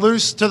Jones get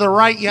loose to the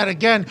right yet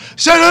again.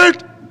 Set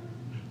it.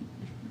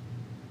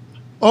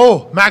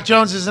 Oh, Mac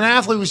Jones is an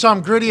athlete. We saw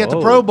him gritty at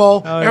the Pro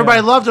Bowl. Everybody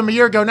loved him a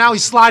year ago. Now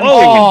he's sliding,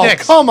 kicking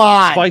dicks. Come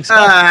on. Spikes Pick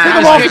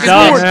him off his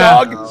forward,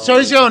 dog. So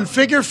he's doing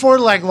figure 4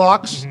 leg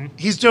locks.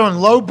 He's doing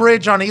low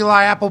bridge on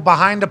Eli Apple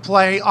behind a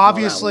play.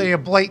 Obviously a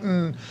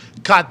blatant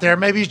cut there.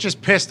 Maybe he's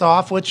just pissed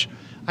off, which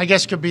I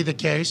guess could be the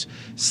case.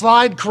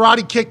 Slide,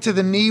 karate kick to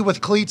the knee with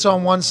cleats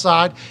on one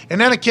side,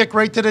 and then a kick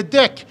right to the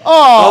dick.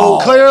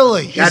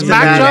 Clearly. Is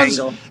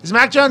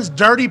Mac Jones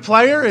dirty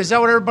player? Is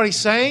that what everybody's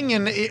saying?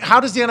 And how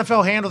does the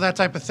NFL handle that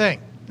type of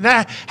thing?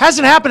 That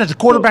hasn't happened at the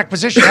quarterback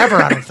position ever,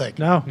 I don't think.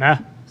 No.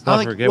 Let's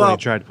not forget when he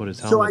tried to put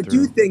his helmet So I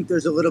do think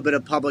there's a little bit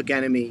of public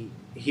enemy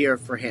here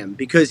for him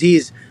because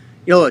he's,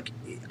 look,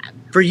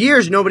 for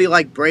years nobody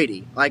liked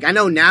Brady. Like, I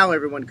know now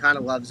everyone kind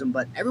of loves him,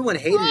 but everyone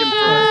hated him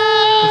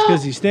for It's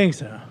because he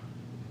stinks now.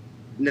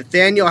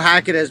 Nathaniel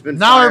Hackett has been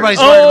now fired. Everybody's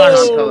worried about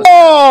his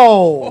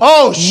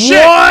Oh,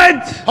 shit.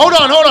 What? Hold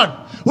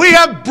on. We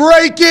have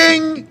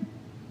breaking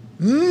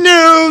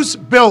news.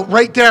 Bill,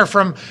 right there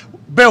from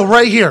Bill,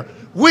 right here.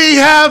 we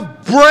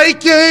have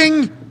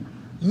breaking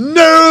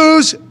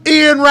news.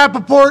 Ian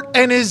Rapoport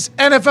and his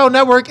NFL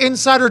Network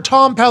insider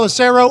Tom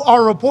Pelissero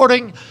are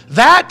reporting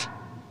that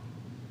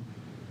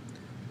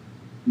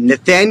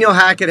Nathaniel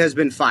Hackett has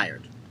been fired.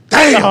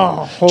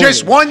 Damn!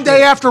 Just one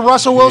day after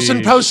Russell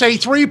Wilson posts a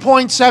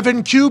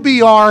 3.7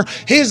 QBR,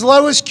 his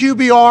lowest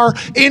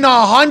QBR in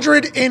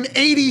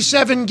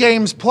 187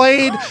 games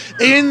played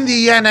in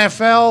the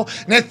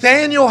NFL.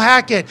 Nathaniel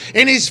Hackett,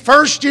 in his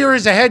first year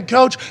as a head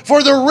coach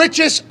for the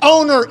richest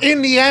owner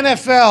in the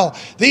NFL,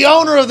 the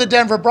owner of the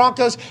Denver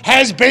Broncos,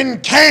 has been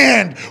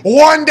canned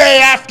one day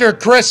after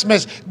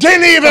Christmas.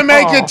 Didn't even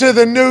make it to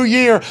the new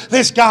year.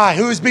 This guy,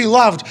 who is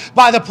beloved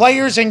by the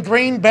players in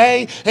Green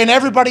Bay and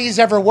everybody he's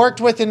ever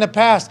worked with in the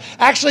past,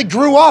 actually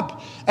grew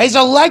up as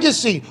a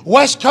legacy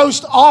West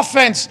Coast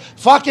offense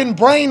fucking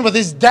brain, with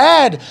his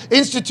dad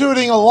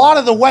instituting a lot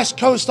of the West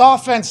Coast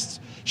offense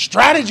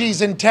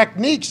strategies and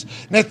techniques.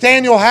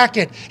 Nathaniel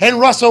Hackett and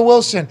Russell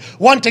Wilson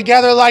went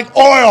together like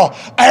oil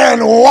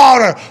and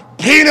water,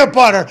 peanut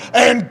butter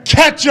and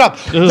ketchup.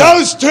 Ugh.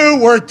 Those two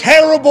were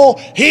terrible.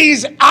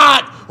 He's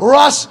out.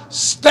 Russ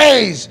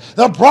stays.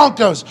 The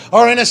Broncos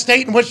are in a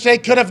state in which they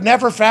could have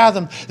never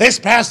fathomed this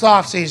past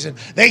offseason.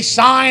 They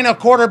sign a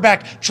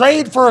quarterback,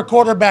 trade for a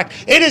quarterback.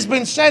 It has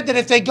been said that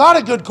if they got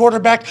a good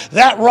quarterback,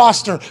 that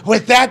roster,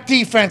 with that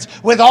defense,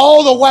 with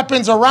all the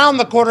weapons around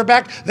the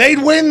quarterback, they'd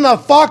win the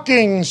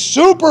fucking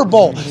Super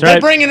Bowl. That's right. They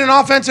bring in an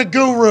offensive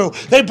guru.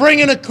 They bring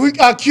in a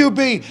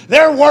QB.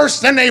 They're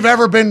worse than they've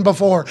ever been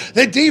before.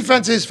 The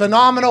defense is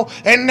phenomenal,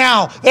 and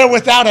now they're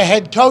without a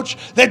head coach.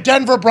 The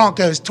Denver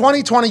Broncos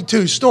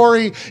 2022 story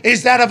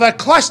is that of a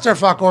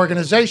clusterfuck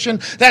organization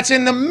that's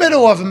in the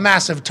middle of a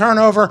massive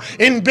turnover,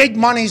 and big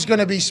money's going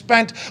to be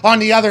spent on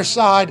the other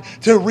side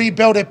to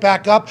rebuild it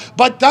back up.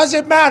 But does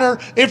it matter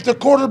if the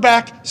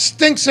quarterback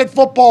stinks at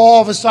football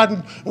all of a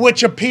sudden,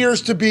 which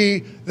appears to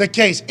be the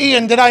case?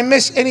 Ian, did I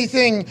miss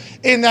anything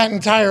in that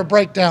entire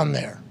breakdown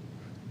there?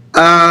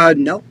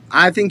 No,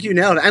 I think you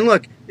nailed it. And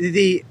look,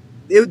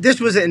 this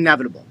was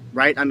inevitable,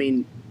 right? I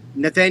mean,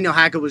 Nathaniel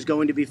Hackett was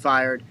going to be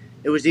fired.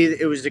 It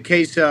was a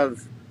case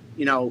of,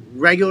 you know,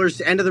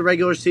 end of the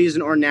regular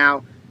season, or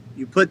now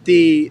you put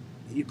the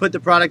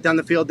product on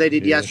the field they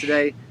did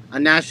yesterday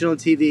on national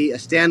TV, a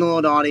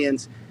standalone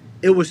audience.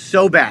 It was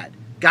so bad.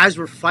 Guys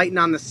were fighting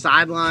on the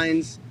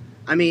sidelines.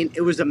 I mean,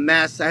 it was a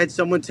mess. I had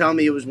someone tell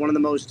me it was one of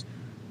the most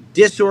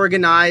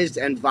disorganized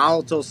and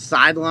volatile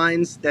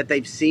sidelines that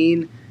they've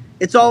seen.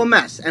 It's all a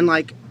mess. And,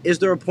 like, is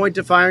there a point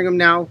to firing him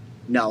now?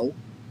 No.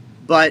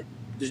 But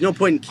there's no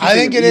point in keeping him. I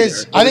think it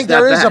is. I think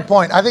there is a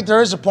point. I think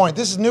there is a point.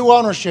 This is new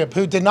ownership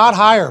who did not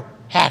hire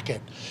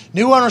Hackett.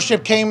 New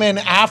ownership came in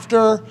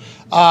after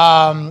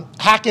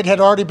Hackett had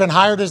already been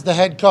hired as the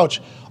head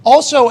coach.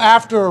 Also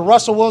after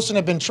Russell Wilson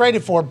had been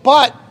traded for,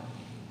 but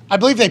I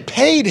believe they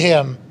paid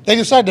him. They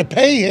decided to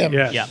pay him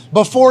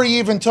before he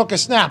even took a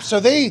snap. So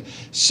they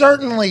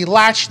certainly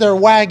latched their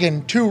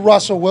wagon to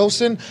Russell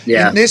Wilson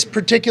in this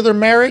particular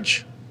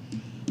marriage.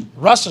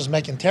 Russell's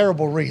making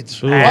terrible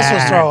reads.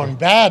 Russell's throwing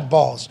bad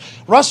balls.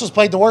 Russell's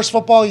played the worst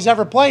football he's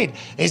ever played.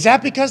 Is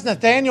that because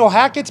Nathaniel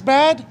Hackett's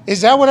bad?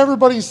 Is that what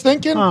everybody's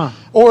thinking?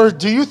 Or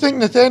do you think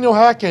Nathaniel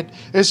Hackett,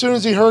 as soon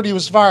as he heard he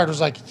was fired, was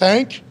like,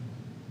 thank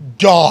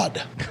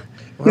God?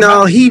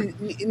 No, he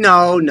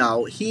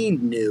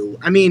knew.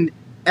 I mean,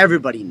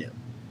 everybody knew,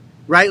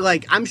 right?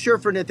 Like, I'm sure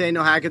for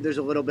Nathaniel Hackett, there's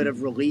a little bit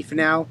of relief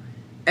now.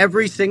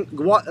 You've seen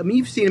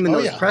him in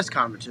those press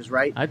conferences,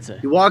 right? I'd say.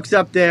 He walks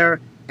up there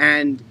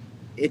and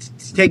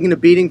it's taking a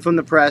beating from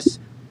the press.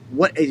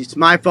 It's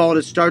my fault.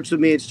 It starts with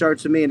me.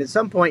 And at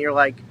some point, you're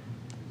like,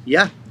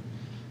 yeah,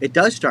 it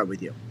does start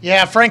with you.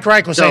 Yeah, Frank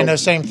Reich was saying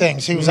those same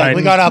things. He was like,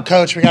 we got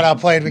out-coached, we got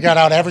outplayed, we got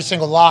out every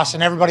single loss,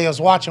 and everybody else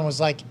watching was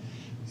like,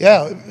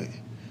 yeah,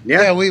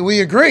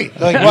 we agree.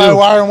 Like,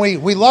 why aren't we?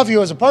 We love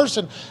you as a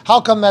person. How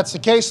come that's the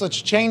case?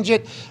 Let's change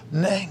it.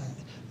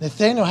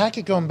 Nathaniel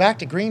Hackett going back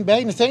to Green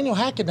Bay. Nathaniel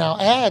Hackett now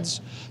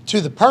adds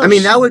to the purse. I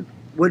mean, that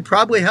would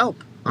probably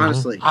help.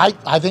 Honestly,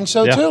 I think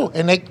so too.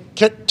 And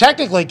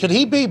could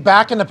he be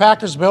back in the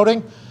Packers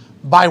building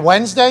by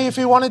Wednesday if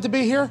he wanted to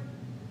be here?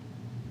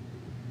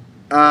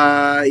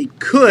 He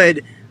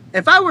could.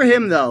 If I were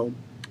him, though,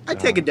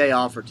 I'd take a day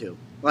off or two.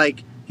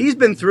 Like, he's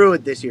been through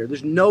it this year.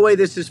 There's no way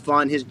this is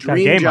fun. His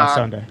dream game job. On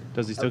Sunday.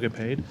 Does he still get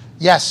paid?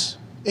 Yes.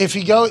 If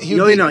he go,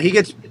 he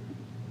gets.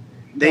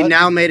 They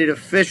now made it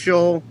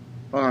official.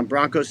 Hold on,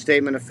 Broncos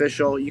statement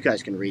official. You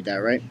guys can read that,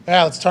 right?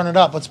 Yeah, let's turn it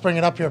up. Let's bring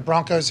it up here.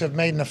 Broncos have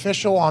made an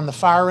official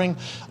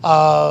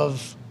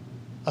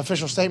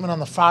statement on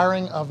the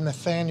firing of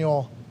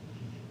Nathaniel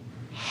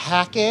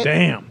Hackett.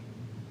 Damn.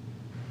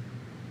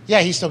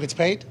 Yeah, he still gets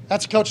paid.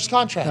 That's a coach's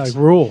contract. Like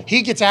rule.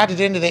 He gets added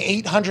into the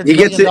 $800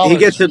 million. He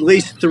gets at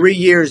least 3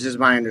 years, is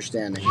my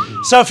understanding.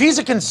 So if he's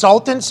a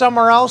consultant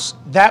somewhere else,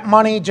 that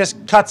money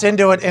just cuts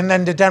into it, and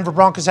then the Denver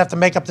Broncos have to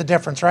make up the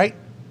difference, right?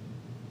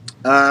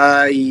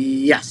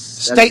 Yes.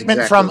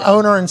 Statement from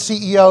owner and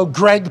CEO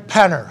Greg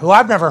Penner, who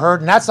I've never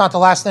heard, and that's not the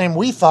last name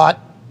we thought.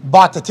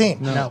 bought the team.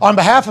 No. On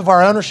behalf of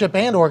our ownership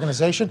and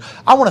organization,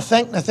 I want to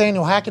thank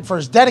Nathaniel Hackett for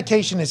his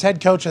dedication as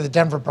head coach of the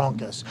Denver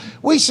Broncos.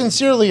 We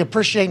sincerely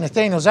appreciate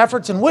Nathaniel's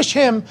efforts and wish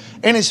him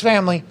and his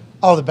family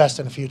all the best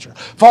in the future.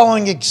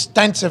 Following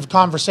extensive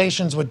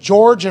conversations with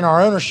George and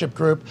our ownership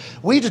group,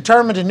 we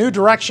determined a new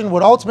direction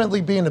would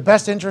ultimately be in the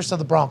best interest of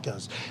the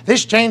Broncos.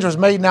 This change was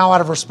made now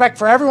out of respect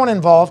for everyone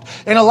involved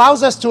and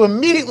allows us to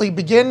immediately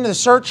begin the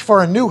search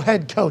for a new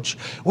head coach.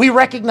 We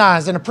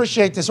recognize and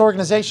appreciate this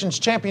organization's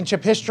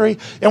championship history,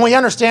 and we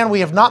understand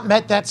we have not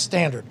met that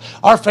standard.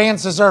 Our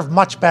fans deserve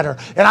much better,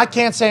 and I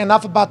can't say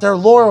enough about their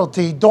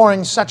loyalty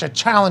during such a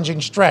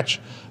challenging stretch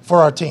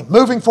for our team.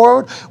 Moving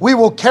forward, we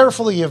will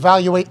carefully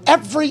evaluate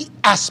every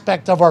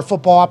aspect of our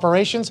football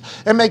operations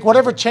and make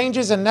whatever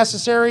changes are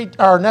necessary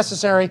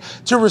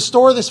to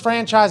restore this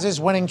franchise's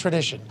winning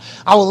tradition.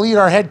 I will lead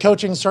our head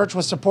coaching search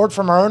with support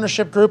from our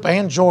ownership group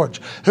and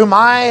George, whom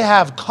I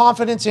have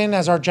confidence in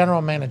as our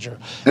general manager.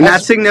 And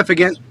that's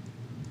significant.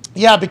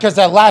 Yeah, because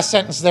that last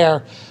sentence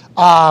there,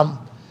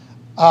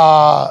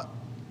 the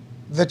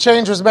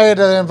change was made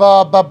to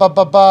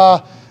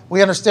involve,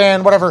 we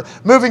understand, whatever.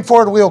 Moving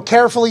forward, we will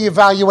carefully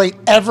evaluate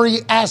every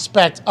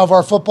aspect of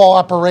our football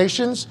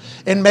operations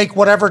and make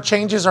whatever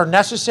changes are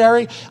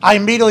necessary. I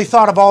immediately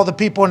thought of all the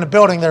people in the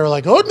building. They were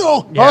like, oh,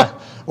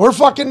 no, we're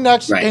fucking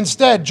next. Right.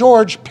 Instead,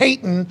 George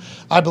Payton,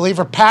 I believe,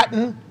 or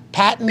Patton,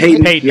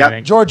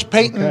 Yep. George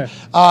Payton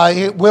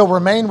will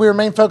remain. We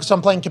remain focused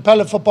on playing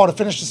competitive football to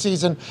finish the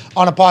season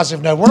on a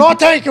positive note. We're not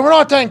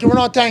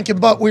tanking,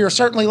 but we are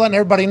certainly letting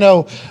everybody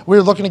know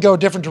we're looking to go a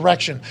different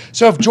direction.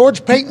 So if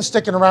George Payton's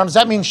sticking around, does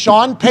that mean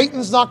Sean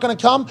Payton's not going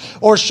to come?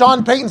 Or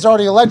Sean Payton's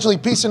already allegedly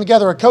piecing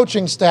together a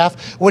coaching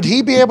staff? Would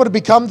he be able to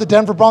become the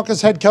Denver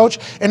Broncos head coach?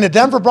 And the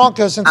Denver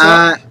Broncos, since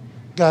go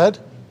ahead.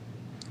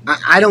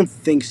 I don't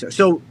think so.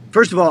 So,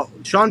 first of all,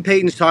 Sean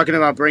Payton's talking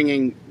about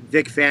bringing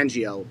Vic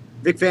Fangio.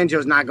 Vic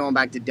Fangio's not going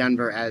back to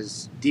Denver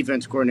as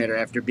defense coordinator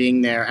after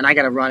being there. And I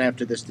got to run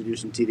after this to do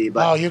some TV.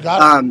 But, you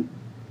got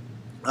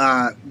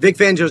it. Vic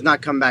Fangio's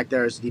not come back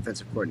there as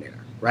defensive coordinator,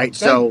 right? Okay.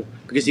 So,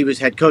 because he was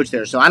head coach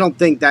there. So, I don't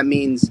think that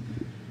means,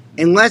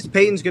 unless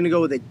Payton's going to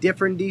go with a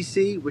different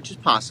DC, which is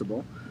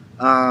possible,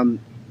 I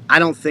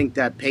don't think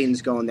that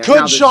Payton's going there.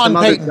 Could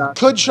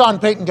Sean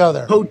Payton go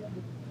there?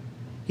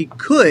 He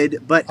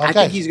could, but I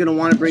think he's going to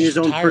want to bring his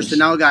own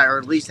personnel guy, or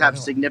at least have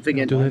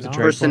significant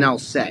personnel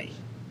say.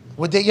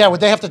 Would they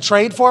have to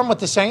trade for him with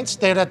the Saints?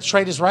 They'd have to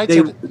trade his rights?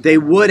 They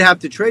would have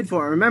to trade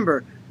for him.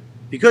 Remember,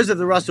 because of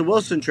the Russell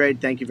Wilson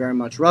trade, thank you very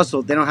much,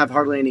 Russell, they don't have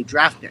hardly any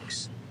draft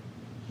picks.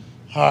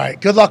 All right.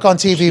 Good luck on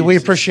TV. Jesus. We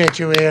appreciate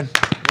you, Ian.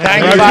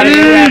 Thank you,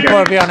 buddy.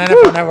 For being on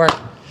NFL Network.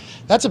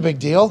 That's a big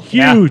deal.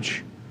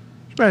 Huge.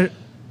 Yeah.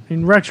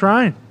 Rex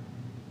Ryan.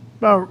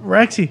 About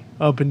Rexy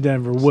up in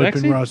Denver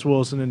whipping Russ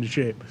Wilson into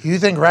shape. You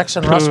think Rex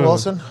and Russ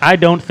Wilson? I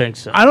don't think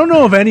so. I don't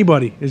know if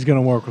anybody is going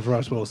to work with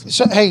Russ Wilson.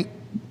 So, hey,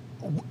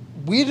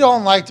 we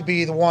don't like to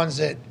be the ones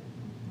that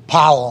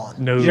pile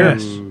on. No.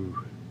 Yes.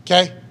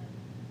 Okay?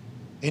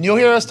 And you'll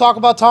hear us talk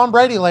about Tom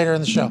Brady later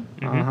in the show.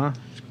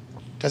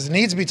 Because it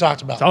needs to be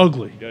talked about. It's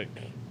ugly.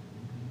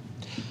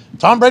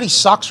 Tom Brady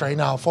sucks right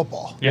now at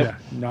football. Yeah.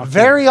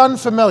 Very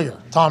unfamiliar,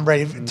 Tom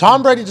Brady.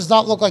 Tom Brady does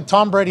not look like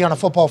Tom Brady on a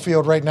football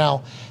field right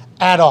now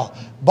at all.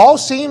 Ball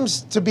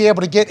seems to be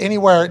able to get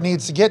anywhere it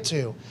needs to get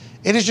to.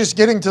 It is just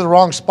getting to the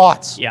wrong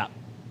spots. Yeah.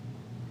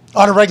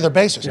 On a regular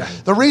basis. Yeah.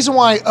 The reason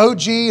why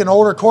OG and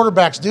older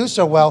quarterbacks do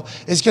so well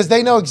is because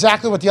they know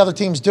exactly what the other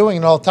team's doing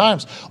at all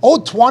times.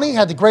 Old 20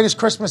 had the greatest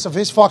Christmas of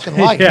his fucking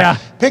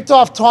life. Picked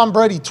off Tom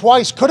Brady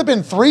twice, could have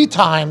been 3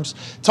 times.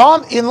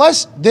 Tom,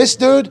 unless this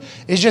dude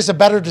is just a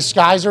better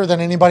disguiser than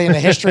anybody in the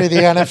history of the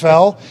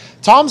NFL,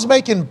 Tom's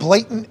making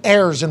blatant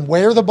errors in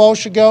where the ball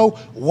should go,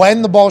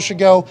 when the ball should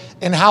go,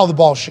 and how the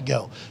ball should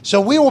go.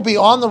 So we will be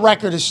on the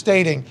record as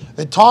stating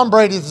that Tom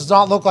Brady does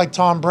not look like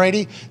Tom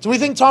Brady. Do we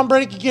think Tom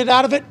Brady could get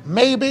out of it?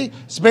 Maybe.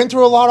 He's been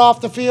through a lot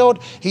off the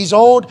field. He's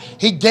old.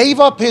 He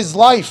gave up his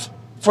life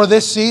for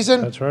this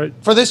season. That's right.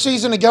 For this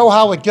season to go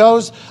how it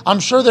goes. I'm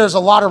sure there's a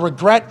lot of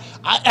regret.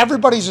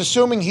 Everybody's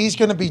assuming he's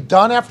going to be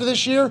done after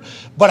this year.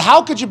 But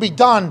how could you be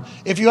done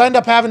if you end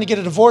up having to get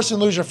a divorce and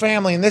lose your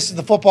family and this is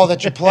the football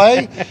that you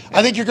play?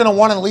 I think you're going to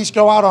want to at least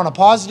go out on a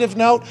positive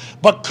note.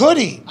 But could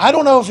he? I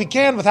don't know if he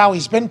can with how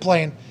he's been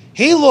playing.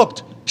 He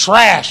looked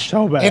trash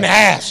and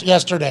ass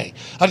yesterday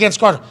against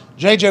Carter.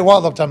 J.J.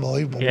 Watt looked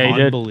unbelievable. Yeah, he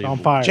did. On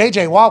fire.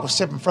 J.J. Watt was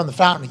sipping from the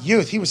fountain of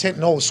youth. He was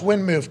hitting old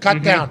swing move,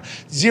 cut down,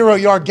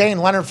 0-yard gain.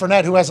 Leonard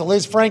Fournette, who has a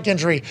Liz Frank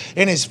injury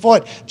in his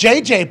foot.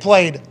 J.J.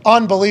 played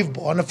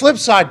unbelievable. On the flip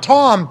side,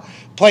 Tom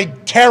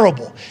played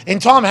terrible.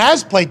 And Tom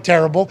has played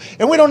terrible.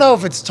 And we don't know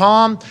if it's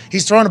Tom.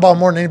 He's throwing the ball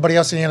more than anybody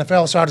else in the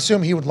NFL, so I'd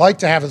assume he would like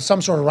to have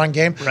some sort of run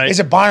game. Right.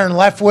 Is it Byron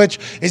Leftwich?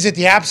 Is it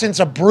the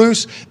absence of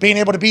Bruce being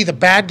able to be the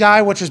bad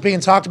guy, which was being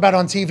talked about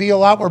on TV a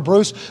lot, where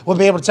Bruce will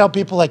be able to tell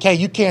people like, hey,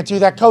 you can't do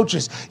that,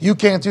 coaches. You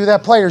can't do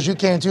that, players. You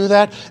can't do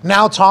that.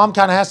 Now Tom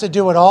kind of has to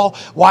do it all.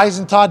 Why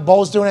isn't Todd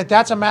Bowles doing it?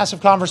 That's a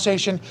massive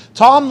conversation.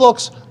 Tom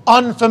looks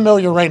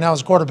unfamiliar right now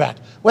as a quarterback.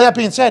 With that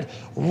being said,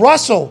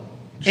 Russell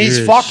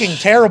He's fucking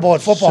terrible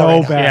at football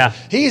right now. bad.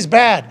 Yeah. He's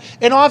bad.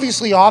 And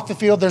obviously off the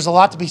field, there's a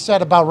lot to be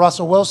said about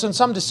Russell Wilson.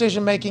 Some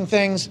decision-making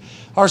things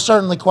are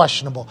certainly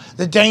questionable.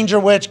 The danger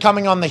witch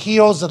coming on the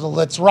heels of the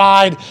let's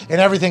ride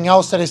and everything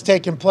else that has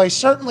taken place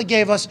certainly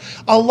gave us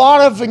a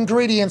lot of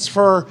ingredients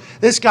for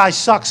this guy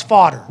sucks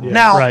fodder.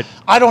 Now,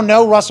 I don't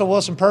know Russell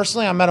Wilson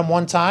personally. I met him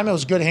one time. It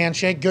was a good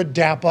handshake, good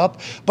dap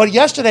up. But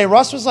yesterday,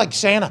 Russ was like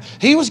Santa.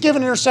 He was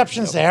giving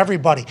interceptions to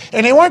everybody.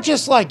 And they weren't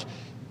just like,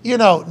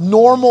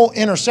 normal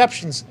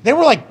interceptions. They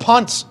were like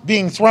punts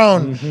being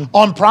thrown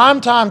on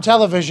primetime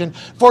television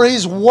for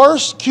his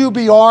worst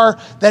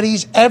QBR that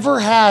he's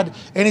ever had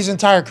in his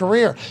entire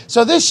career.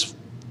 So this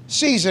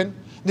season,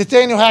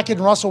 Nathaniel Hackett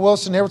and Russell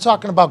Wilson, they were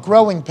talking about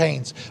growing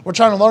pains. We're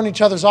trying to learn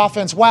each other's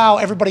offense while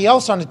everybody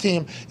else on the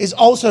team is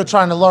also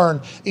trying to learn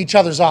each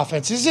other's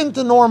offense. This isn't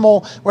the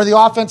normal where the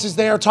offense is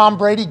there. Tom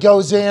Brady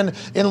goes in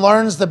and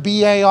learns the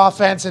BA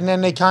offense, and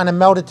then they kind of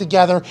meld it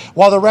together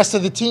while the rest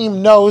of the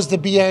team knows the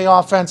BA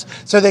offense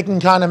so they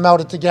can kind of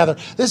meld it together.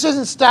 This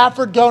isn't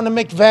Stafford going to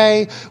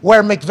McVay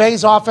where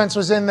McVay's offense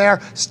was in there.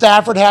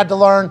 Stafford had to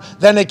learn.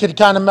 Then they could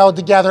kind of meld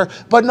together.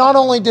 But not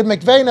only did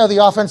McVay know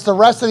the offense, the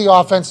rest of the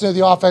offense knew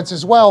the offense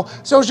as well.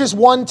 So it was just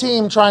one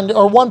team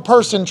one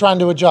person trying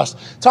to adjust.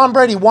 Tom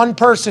Brady, one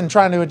person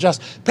trying to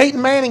adjust.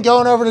 Peyton Manning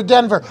going over to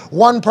Denver,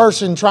 one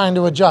person trying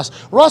to adjust.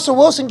 Russell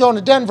Wilson going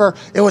to Denver,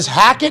 it was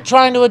Hackett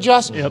trying to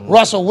adjust,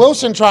 Russell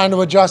Wilson trying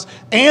to adjust,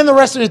 and the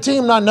rest of the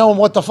team not knowing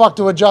what the fuck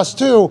to adjust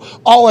to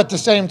all at the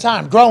same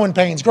time. Growing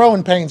pains,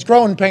 growing pains,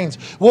 growing pains.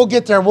 We'll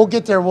get there, we'll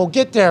get there, we'll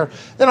get there.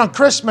 Then on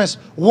Christmas,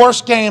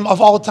 worst game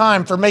of all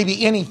time for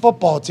maybe any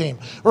football team.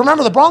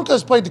 Remember, the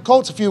Broncos played the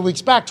Colts a few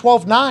weeks back,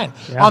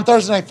 12-9 on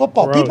Thursday Night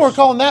Football. Gross. People are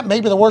calling that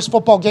maybe the worst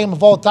football game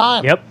of all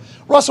time. Yep.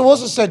 Russell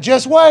Wilson said,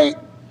 just wait.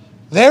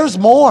 There's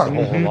more.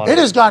 It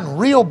has gotten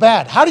real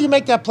bad. How do you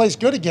make that place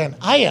good again?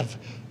 I have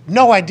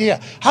no idea.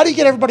 How do you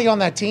get everybody on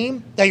that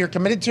team that you're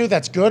committed to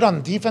that's good on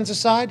the defensive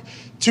side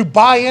to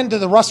buy into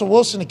the Russell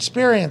Wilson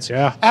experience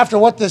after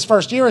what this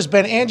first year has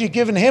been, and you've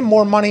given him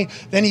more money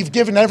than you've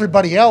given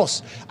everybody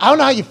else? I don't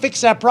know how you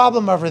fix that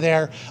problem over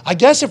there. I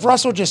guess if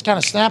Russell just kind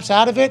of snaps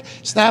out of it,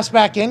 snaps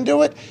back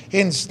into it,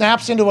 and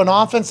snaps into an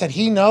offense that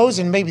he knows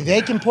and maybe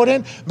they can put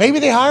in, maybe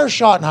they hire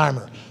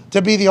Schottenheimer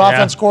to be the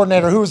offense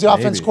coordinator, who was the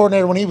offense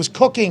coordinator when he was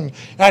cooking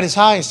at his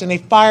highest, and they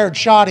fired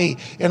Shoddy,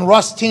 and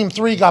Russ Team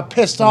 3 got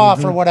pissed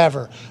off or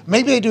whatever.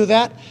 Maybe they do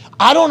that.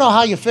 I don't know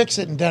how you fix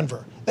it in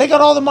Denver. They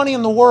got all the money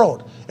in the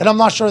world, and I'm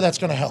not sure that's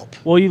going to help.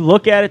 Well, you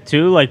look at it,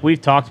 too, like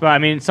we've talked about. I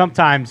mean,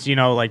 sometimes,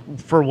 like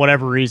for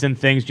whatever reason,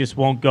 things just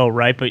won't go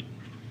right, but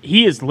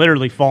he is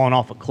literally falling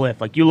off a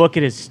cliff. Like, you look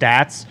at his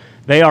stats,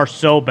 they are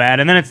so bad.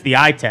 And then it's the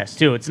eye test,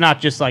 too. It's not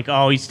just like,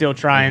 oh, he's still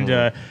trying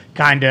to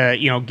kind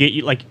of, get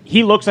you. Like,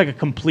 he looks like a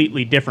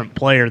completely different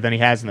player than he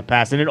has in the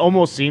past. And it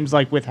almost seems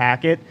like with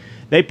Hackett,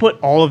 they put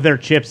all of their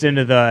chips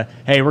into the,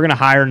 hey, we're going to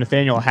hire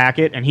Nathaniel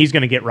Hackett, and he's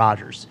going to get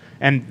Rodgers.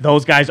 And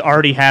those guys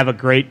already have a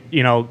great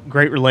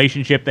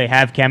relationship. They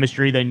have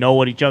chemistry. They know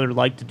what each other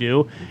like to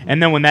do.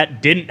 And then when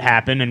that didn't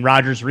happen and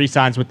Rodgers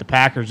re-signs with the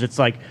Packers, it's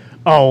like,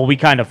 oh, we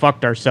kind of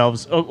fucked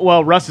ourselves. Oh,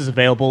 well, Russ is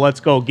available. Let's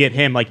go get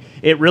him. Like,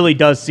 it really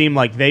does seem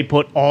like they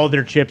put all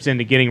their chips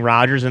into getting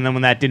Rodgers, and then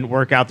when that didn't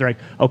work out, they're like,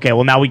 okay,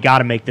 well, now we got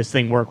to make this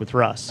thing work with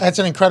Russ. That's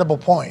an incredible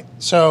point.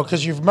 So,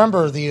 because you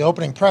remember the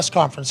opening press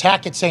conference,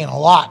 Hackett saying a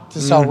lot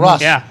to sell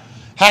Russ. Yeah.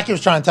 Hackett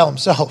was trying to tell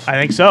himself. I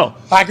think so.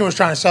 Hackett was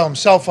trying to sell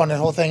himself on that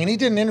whole thing, and he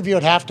did an interview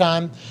at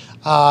halftime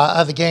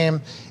of the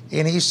game,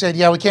 and he said,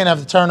 yeah, we can't have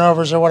the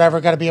turnovers or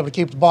whatever. Got to be able to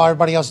keep the ball.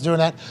 Everybody else is doing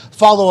that.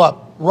 Follow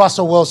up,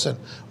 Russell Wilson.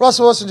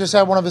 Russell Wilson just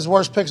had one of his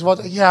worst picks.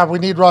 Yeah, we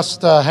need Russ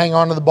to hang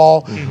on to the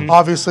ball.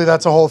 Obviously,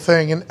 that's a whole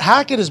thing. And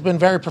Hackett has been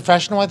very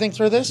professional, I think,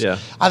 through this. Yeah.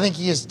 I think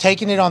he has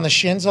taken it on the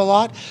shins a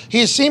lot. He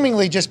has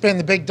seemingly just been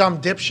the big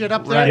dumb dipshit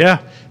up there. Right.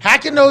 Yeah.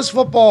 Hackett knows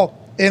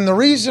football. And the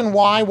reason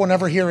why we'll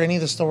never hear any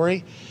of the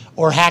story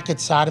or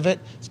Hackett's side of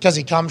it is because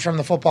he comes from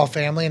the football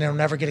family and it'll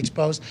never get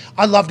exposed.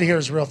 I'd love to hear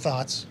his real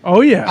thoughts.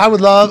 Oh, yeah. I would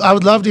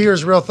love to hear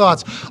his real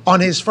thoughts on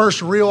his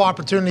first real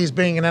opportunities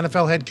being an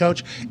NFL head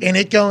coach and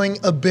it going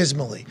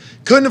abysmally.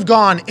 Couldn't have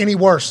gone any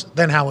worse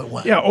than how it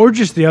went. Yeah, or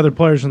just the other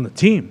players on the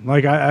team.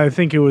 Like, I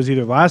think it was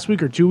either last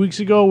week or 2 weeks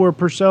ago where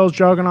Purcell's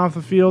jogging off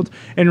the field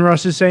and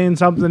Russ is saying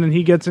something and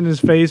he gets in his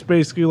face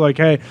basically like,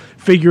 hey,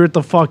 figure it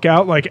the fuck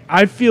out. Like,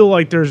 I feel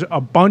like there's a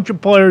bunch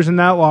of players in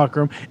that locker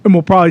room, and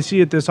we'll probably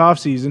see it this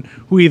offseason,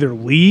 who either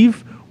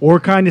leave or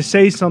kind of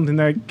say something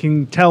that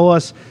can tell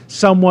us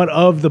somewhat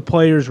of the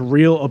player's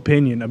real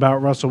opinion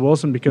about Russell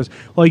Wilson, because,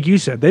 like you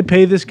said, they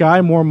pay this guy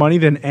more money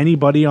than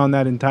anybody on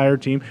that entire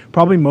team,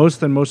 probably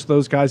most than most of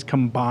those guys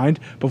combined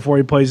before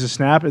he plays a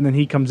snap, and then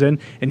he comes in,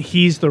 and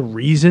he's the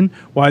reason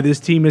why this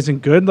team isn't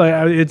good.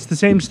 Like, it's the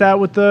same stat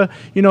with the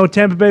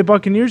Tampa Bay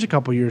Buccaneers a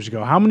couple years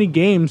ago. How many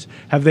games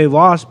have they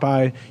lost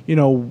by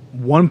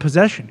one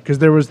possession? Because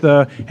there was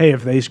the, hey,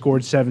 if they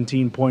scored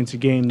 17 points a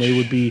game, they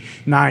would be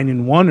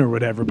 9-1 or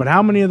whatever. But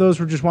how many of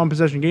those were just one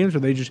possession games where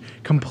they just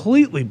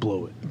completely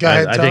blew it? Go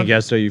ahead, I Tom. think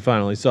yesterday you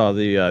finally saw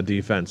the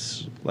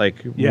defense. Like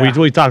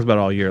we talked about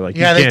all year. Like,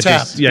 you they can't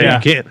tapped. you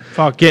can't.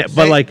 Fuck.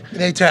 But like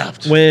they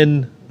tapped.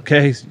 when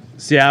okay,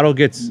 Seattle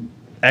gets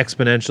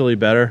exponentially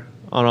better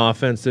on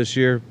offense this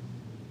year,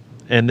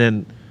 and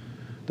then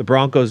the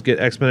Broncos get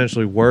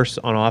exponentially worse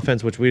on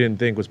offense, which we didn't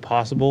think was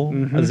possible.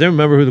 Does anyone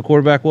remember who the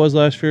quarterback was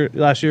last year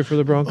for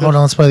the Broncos? Hold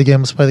on, let's play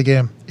the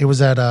game. It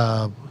was at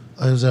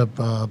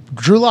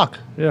Drew Lock.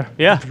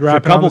 Yeah. For a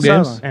couple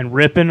games. And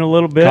ripping a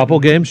little bit. Couple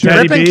games,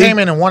 sure. Rippon came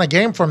in and won a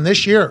game from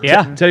this year.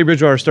 Yeah. Teddy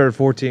Bridgewater started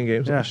 14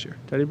 games last year.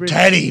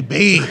 Teddy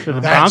B.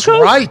 That's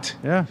Broncos? right.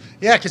 Yeah.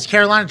 Yeah, because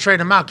Carolina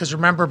traded him out. Because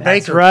remember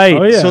That's Baker. right.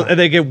 Oh, yeah. So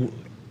they get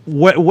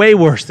way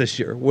worse this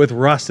year with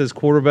Russ as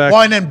quarterback.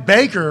 Well, and then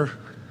Baker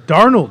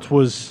Darnold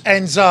was.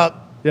 ends up.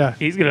 Yeah.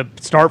 He's going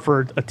to start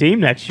for a team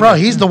next year. Bro,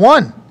 he's the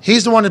one.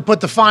 He's the one that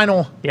put the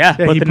final Yeah,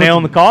 he put the put nail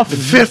in the coffin.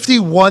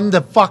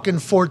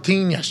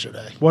 51-14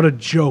 yesterday. What a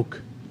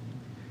joke.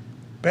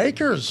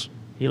 Baker's.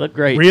 He looked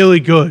great. Really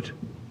good.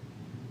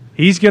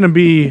 He's going to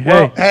be.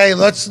 Hey,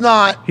 let's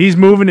not. He's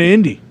moving to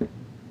Indy.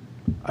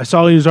 I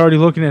saw he was already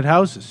looking at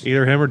houses.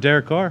 Either him or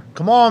Derek Carr.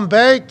 Come on,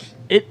 Bake.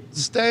 It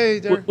Stay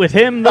there. with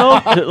him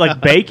though,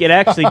 like Bake, it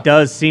actually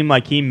does seem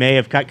like he may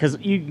have cut, because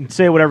you can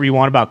say whatever you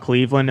want about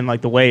Cleveland and like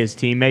the way his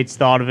teammates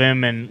thought of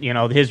him and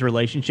his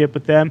relationship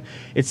with them.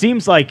 It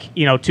seems like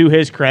to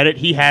his credit,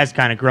 he has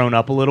kind of grown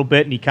up a little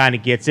bit and he kind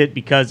of gets it,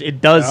 because it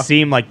does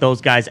seem like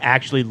those guys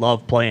actually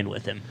love playing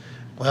with him.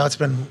 Well, it's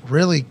been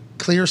really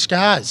clear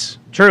skies.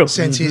 True.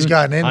 Since he's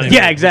gotten in there.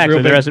 Yeah,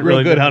 exactly. There hasn't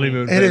really good been-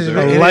 honeymoon. It is.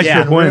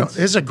 Yeah.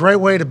 It's a great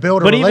way to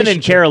build a But even in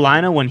relationship.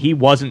 Carolina, when he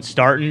wasn't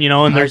starting,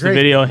 and there's the agree.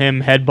 video of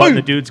him headbutting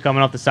the dudes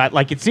coming off the side,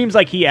 like it seems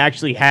like he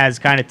actually has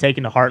kind of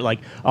taken to heart, like,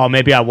 oh,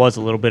 maybe I was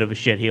a little bit of a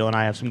shitheel and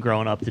I have some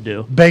growing up to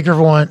do.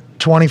 Baker went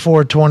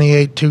 24,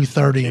 28,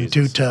 230, and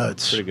 2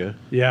 tuds. Pretty good.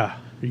 Yeah.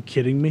 Are you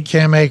kidding me?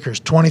 Cam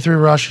Akers, 23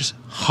 rushes,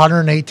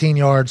 118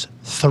 yards,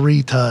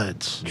 3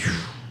 tuds.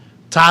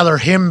 Tyler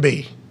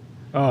Himby,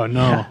 Oh,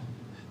 no.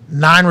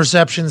 9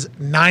 receptions,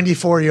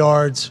 94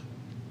 yards,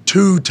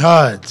 2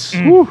 tuds.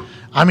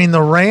 I mean,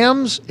 the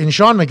Rams, and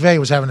Sean McVay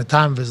was having the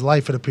time of his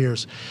life, it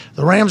appears.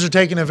 The Rams are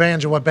taking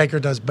advantage of what Baker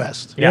does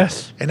best.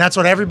 Yes. And that's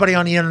what everybody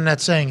on the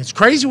internet's saying. It's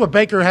crazy what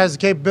Baker has the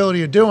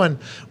capability of doing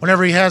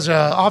whenever he has an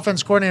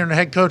offense coordinator and a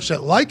head coach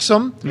that likes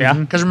him. Yeah.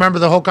 Because remember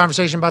the whole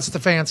conversation about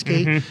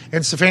Stefanski.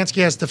 And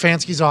Stefanski has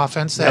Stefanski's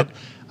offense that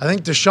I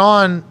think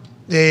Deshaun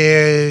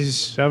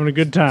is He's having a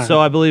good time.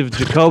 So I believe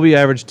Jacoby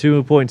averaged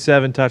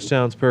 2.7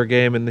 touchdowns per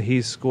game, and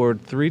he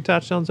scored 3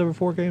 touchdowns over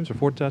 4 games, or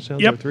 4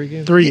 touchdowns over 3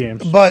 games. 3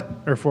 games. But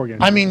Or 4 games.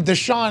 I mean,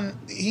 Deshaun,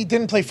 he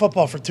didn't play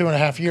football for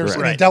 2.5 years,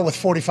 and he Right. dealt with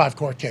 45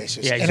 court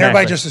cases. Yeah, And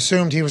everybody exactly. just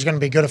assumed he was going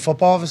to be good at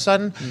football all of a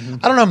sudden.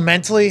 I don't know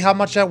mentally how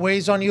much that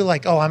weighs on you,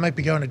 like, oh, I might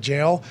be going to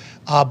jail.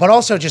 But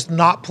also just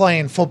not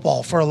playing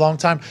football for a long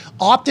time,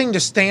 opting to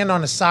stand on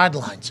the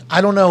sidelines.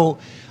 I don't know.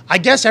 I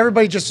guess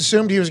everybody just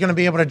assumed he was going to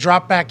be able to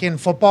drop back in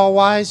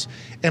football-wise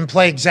and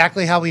play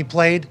exactly how he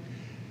played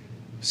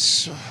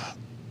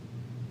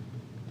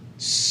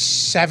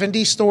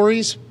 70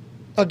 stories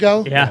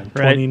ago. Yeah,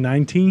 right.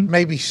 2019?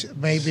 Maybe.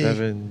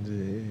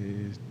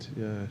 70,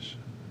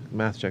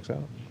 math checks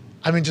out.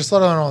 I mean, just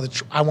let alone all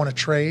the I want to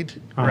trade.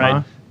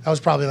 Right. That was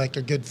probably like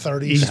a good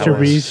 30. Easter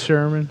Reese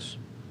sermons.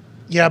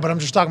 Yeah, but I'm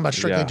just talking about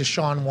strictly Yeah.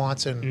 Deshaun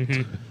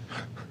Watson.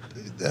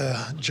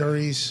 The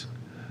juries,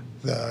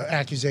 the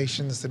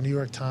accusations, the New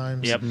York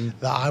Times, Yep.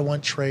 the I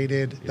want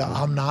traded, the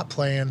I'm not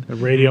playing, The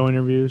radio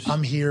interviews.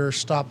 I'm here,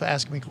 stop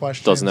asking me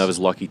questions. Doesn't have his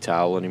lucky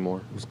towel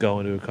anymore. Was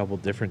going to a couple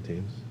different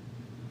teams.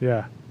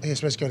 Yeah. He's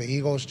supposed to go to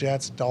Eagles,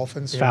 Jets,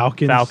 Dolphins.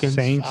 Falcons,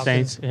 Saints.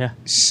 Saints. Yeah.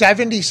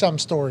 70 some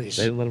stories.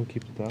 They didn't let him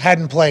keep the dog.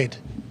 Hadn't played.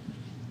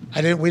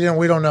 We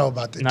don't know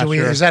about that. Not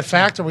sure. Is that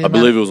fact? Or we I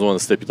believe it was one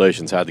of the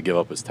stipulations, had to give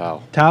up his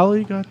towel.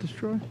 Tally got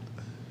destroyed.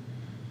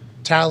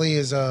 Tally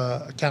is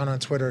a account on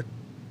Twitter.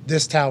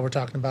 This towel we're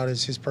talking about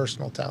is his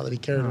personal towel that he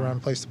carried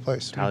around place to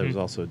place. Tyler was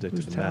also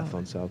addicted Who's to meth Tyler?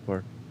 on South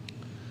Park.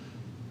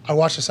 I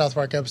watched the South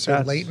Park episode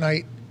That's- late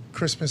night,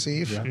 Christmas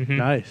Eve.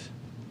 Nice.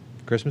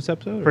 Christmas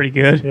episode? Pretty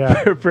good.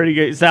 Yeah. Pretty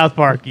good. South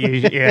Park.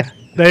 Yeah.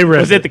 They read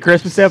Was it the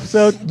Christmas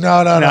episode?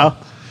 No.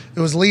 It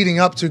was leading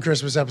up to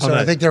Christmas episode.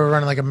 Okay. I think they were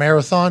running like a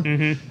marathon,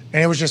 and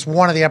it was just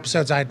one of the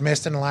episodes I had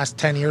missed in the last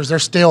 10 years. They're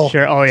still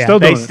Sure. Oh, yeah. Still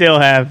They doing it. still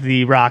have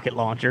the rocket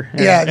launcher.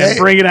 Yeah, And they-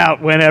 bring it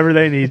out whenever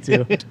they need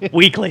to.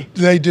 Weekly.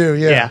 They do,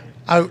 yeah.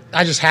 Yeah.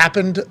 I just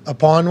happened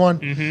upon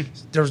one.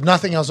 There was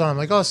nothing else on. I'm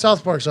like, oh,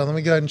 South Park's on. Let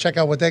me go ahead and check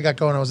out what they got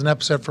going. It was an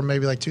episode from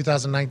maybe like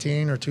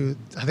 2019 or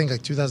I think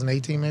like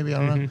 2018 maybe. I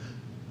don't know.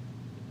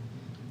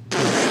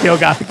 Still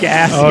got the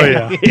gas. Oh,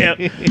 yeah. Yep.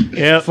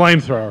 Yep.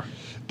 Flamethrower.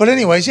 But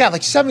anyways, yeah,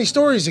 like 70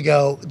 stories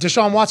ago,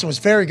 Deshaun Watson was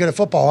very good at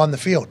football on the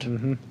field.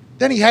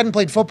 Then he hadn't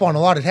played football and a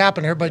lot had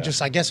happened. Everybody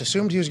just, I guess,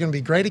 assumed he was going to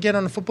be great again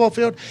on the football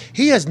field.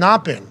 He has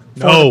not been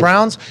for No. the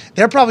Browns.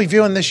 They're probably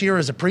viewing this year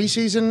as a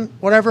preseason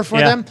whatever for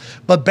Yeah. them.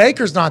 But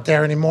Baker's not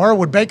there anymore.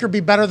 Would Baker be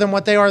better than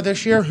what they are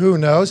this year? Who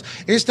knows?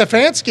 Is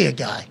Stefanski a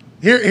guy?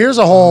 Here's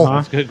a whole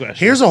Good question.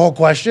 Here's a whole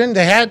question.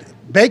 They had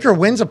Baker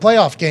wins a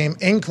playoff game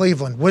in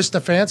Cleveland with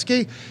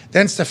Stefanski.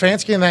 Then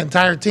Stefanski and that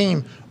entire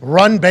team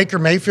run Baker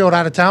Mayfield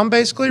out of town,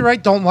 basically,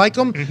 right? Don't like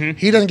him.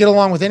 He doesn't get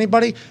along with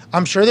anybody.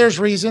 I'm sure there's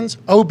reasons.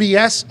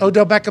 OBS,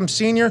 Odell Beckham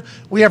Sr.,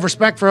 we have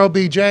respect for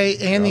OBJ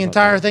and the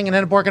entire thing, and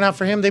ended up working out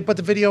for him. They put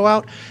the video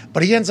out,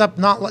 but he ends up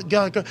not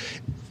like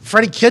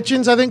Freddie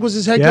Kitchens, I think, was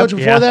his head coach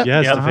before that.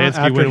 Yeah,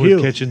 Stefanski went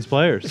with Kitchens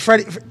players.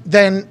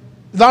 Then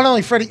not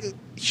only Freddie,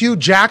 Hugh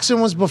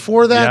Jackson was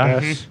before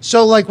that. Yeah.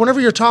 So, like,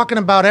 whenever you're talking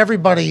about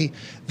everybody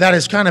that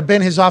has kind of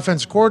been his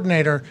offense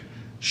coordinator,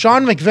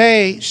 Sean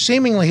McVay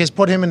seemingly has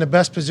put him in the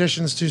best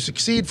positions to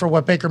succeed for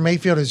what Baker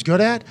Mayfield is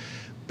good at.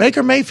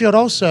 Baker Mayfield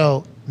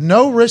also,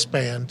 no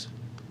wristband,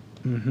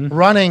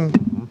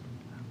 running.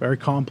 Very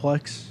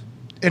complex.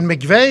 And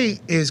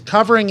McVay is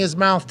covering his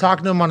mouth,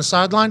 talking to him on the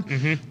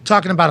sideline,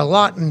 talking about a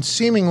lot, and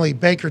seemingly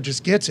Baker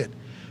just gets it.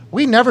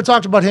 We never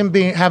talked about him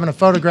having a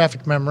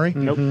photographic memory.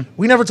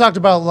 We never talked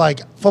about, like,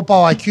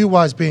 football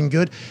IQ-wise being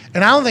good.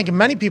 And I don't think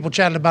many people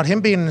chatted about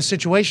him being in a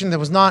situation that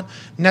was not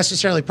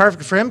necessarily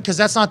perfect for him, because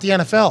that's not the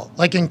NFL.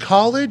 Like, in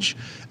college,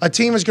 a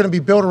team is going to be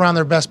built around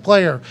their best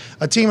player.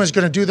 A team is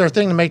going to do their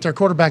thing to make their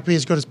quarterback be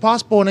as good as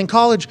possible. And in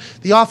college,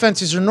 the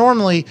offenses are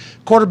normally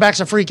quarterback's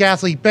a freak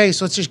athlete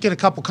base. Let's just get a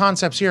couple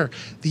concepts here.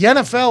 The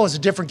NFL is a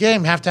different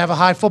game. You have to have a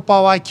high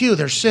football IQ.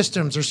 There's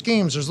systems, there's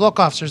schemes, there's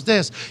look-offs, there's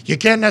this. You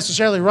can't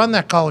necessarily run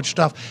that college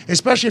stuff,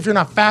 especially if you're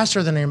not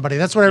faster than anybody.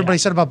 That's what everybody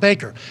said about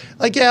Baker.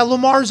 Like, yeah,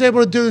 Lamar's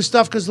able to do this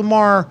stuff because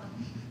Lamar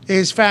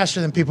is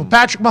faster than people.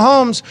 Patrick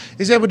Mahomes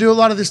is able to do a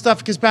lot of this stuff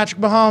because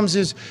Patrick Mahomes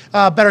is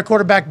better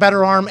quarterback,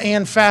 better arm,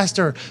 and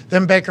faster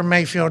than Baker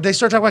Mayfield. They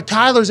start talking about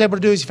Tyler's able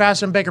to do, he's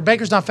faster than Baker.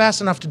 Baker's not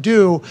fast enough to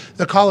do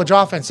the college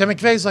offense. And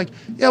McVay's like,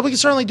 yeah, we can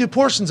certainly do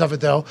portions of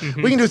it, though.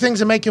 We can do things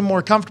that make him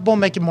more comfortable,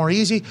 make him more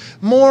easy,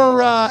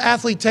 more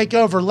athlete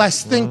takeover,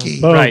 less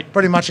thinky,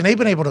 pretty much. And they've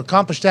been able to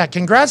accomplish that.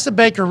 Congrats to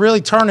Baker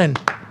really turning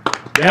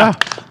a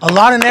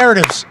lot of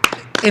narratives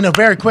in a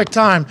very quick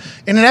time,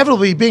 and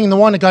inevitably being the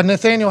one that got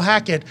Nathaniel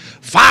Hackett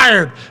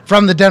fired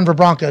from the Denver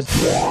Broncos.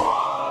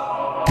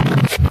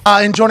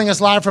 And joining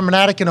us live from an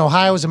attic in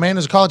Ohio is a man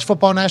who's a college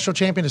football national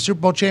champion, a Super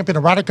Bowl champion,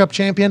 a Ryder Cup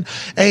champion,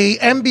 a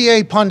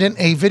NBA pundit,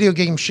 a video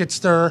game shit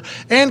stirrer,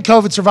 and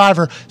COVID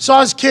survivor. Saw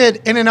his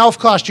kid in an elf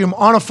costume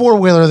on a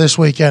four-wheeler this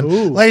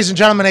weekend. Ladies and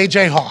gentlemen,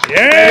 AJ Hawk.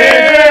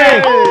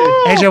 Yeah!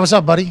 AJ, what's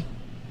up, buddy?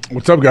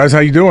 What's up, guys?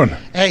 How you doing?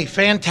 Hey,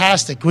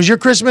 fantastic. Was your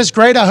Christmas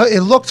great?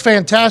 It looked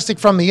fantastic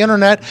from the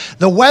internet.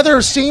 The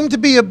weather seemed to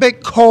be a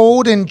bit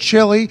cold and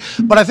chilly,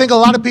 but I think a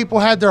lot of people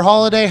had their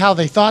holiday how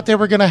they thought they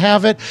were going to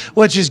have it,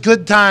 which is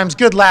good times,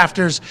 good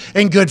laughters,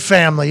 and good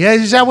family.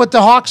 Is that what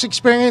the Hawks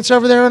experience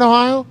over there in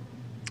Ohio?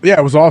 Yeah,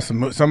 it was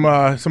awesome.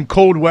 Some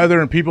cold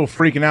weather and people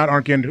freaking out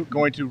aren't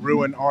going to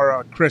ruin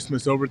our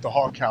Christmas over at the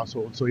Hawk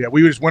household. So, yeah,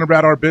 we just went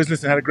about our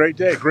business and had a great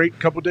day. Great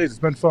couple of days. It's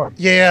been fun.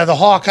 Yeah, the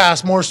Hawk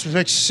house, more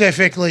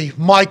specifically,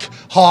 Mike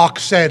Hawk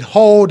said,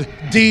 hold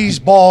these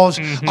balls.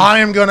 I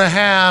am going to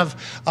have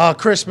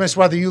Christmas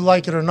whether you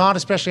like it or not,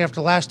 especially after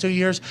the last 2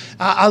 years.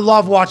 I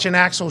love watching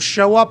Axel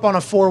show up on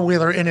a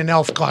four-wheeler in an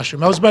elf costume.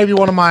 That was maybe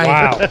one of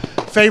my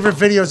favorite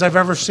videos I've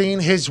ever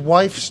seen. His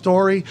wife's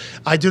story.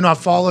 I do not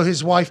follow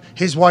his wife.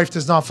 His wife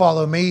does not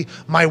follow me.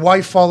 My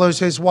wife follows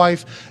his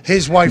wife.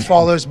 His wife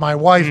follows my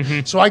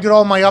wife. So I get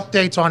all my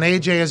updates on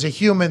AJ as a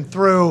human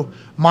through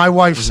my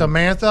wife,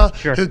 Samantha,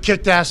 who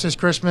kicked ass this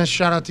Christmas.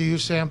 Shout out to you,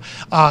 Sam.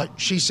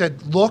 She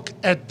said, look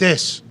at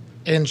this.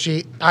 And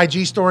she,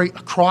 IG story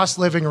across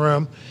living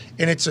room.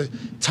 And it's a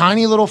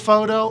tiny little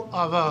photo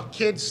of a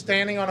kid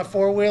standing on a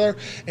four-wheeler.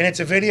 And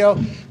it's a video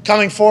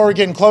coming forward,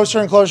 getting closer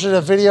and closer to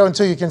the video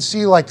until you can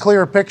see, like,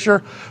 clear picture.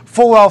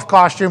 Full elf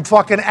costume,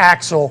 fucking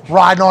Axel,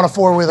 riding on a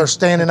four-wheeler,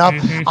 standing up.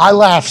 I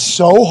laughed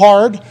so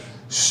hard,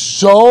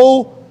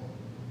 so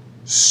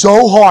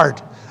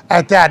hard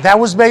at that. That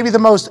was maybe the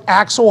most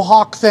Axel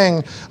Hawk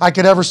thing I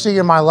could ever see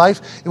in my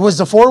life. It was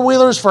the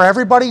four-wheelers for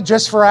everybody,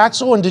 just for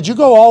Axel. And did you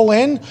go all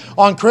in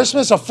on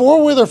Christmas? A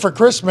four-wheeler for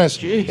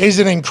Christmas is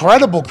an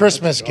incredible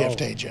Christmas gift,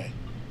 AJ.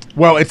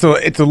 Well, it's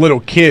a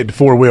little kid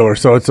four-wheeler,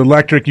 so it's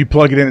electric. You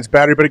plug it in, it's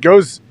battery, but it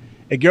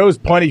goes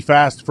plenty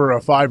fast for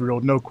a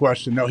 5-year-old, no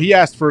question. No, he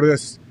asked for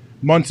this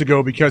months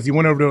ago because he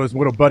went over to his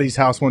little buddy's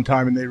house one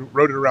time and they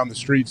rode it around the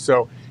street.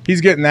 So he's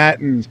getting that,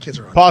 and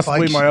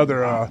possibly my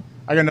other.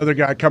 I got another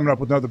guy coming up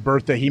with another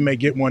birthday. He may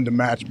get one to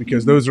match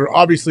because those are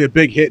obviously a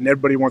big hit and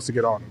everybody wants to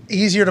get on them.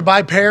 Easier to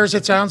buy pairs,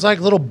 it sounds like.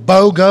 A little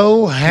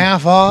BOGO,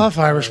 half off.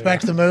 I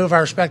respect the move. I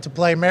respect the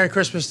play. Merry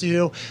Christmas to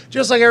you.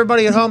 Just like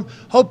everybody at home,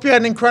 hope you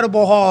had an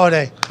incredible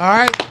holiday. All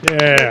right?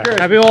 Yeah.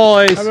 Happy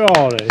holidays. Happy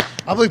holidays.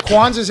 I believe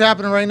Kwanzaa's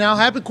happening right now.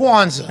 Happy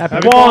Kwanzaa. Happy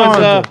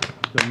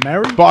Kwanzaa.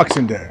 Merry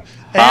Boxing Day.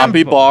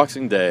 Happy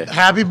Boxing Day.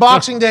 Happy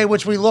Boxing Day,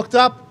 which we looked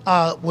up,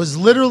 was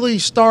literally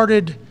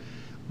started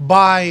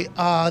by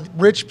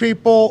rich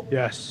people.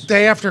 Yes.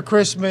 Day after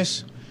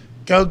Christmas.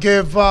 Go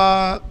give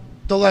the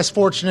less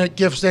fortunate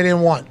gifts they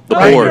didn't want. The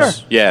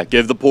poors. Yeah,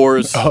 give the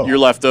poors your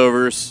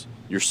leftovers,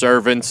 your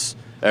servants,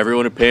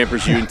 everyone who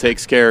pampers you and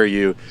takes care of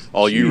you,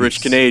 all you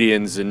rich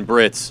Canadians and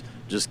Brits.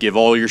 Just give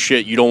all your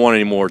shit you don't want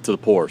anymore to the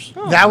Pours.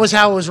 That was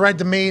how it was read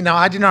to me. Now,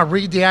 I did not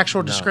read the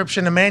actual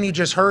description. The man you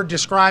just heard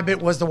describe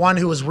it was the one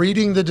who was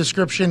reading the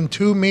description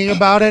to me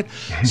about it.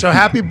 So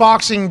happy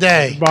Boxing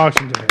Day.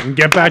 Boxing Day. And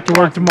get back to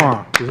work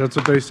tomorrow, because that's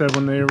what they said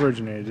when they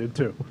originated it,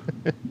 too.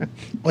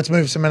 Let's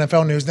move to some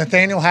NFL news.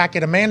 Nathaniel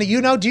Hackett. Amanda,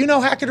 do you know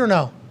Hackett or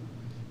no?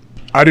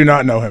 I do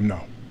not know him,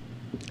 no.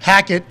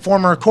 Hackett,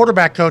 former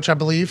quarterback coach, I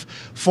believe,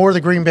 for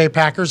the Green Bay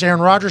Packers. Aaron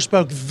Rodgers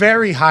spoke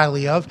very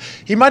highly of.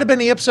 He might have been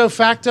the ipso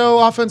facto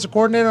offensive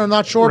coordinator, I'm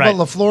not sure, but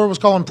LaFleur was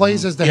calling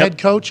plays as the head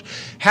coach.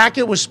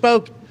 Hackett was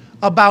spoke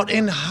about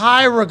in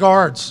high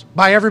regards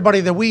by everybody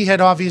that we had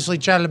obviously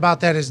chatted about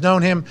that has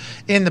known him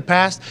in the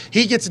past.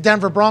 He gets a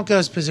Denver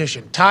Broncos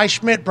position. Ty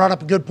Schmidt brought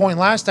up a good point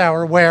last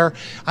hour where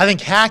I think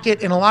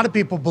Hackett and a lot of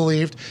people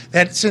believed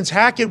that since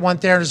Hackett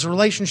went there in his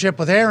relationship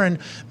with Aaron,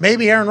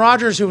 maybe Aaron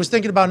Rodgers, who was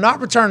thinking about not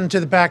returning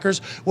to the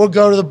Packers, would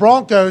go to the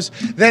Broncos.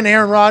 Then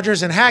Aaron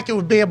Rodgers and Hackett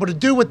would be able to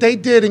do what they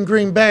did in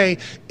Green Bay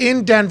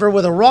in Denver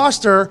with a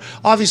roster,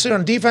 obviously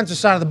on the defensive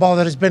side of the ball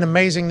that has been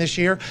amazing this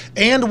year,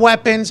 and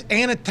weapons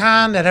and a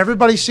ton that everybody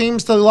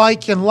seems to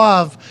like and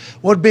love,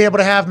 would be able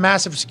to have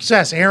massive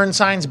success. Aaron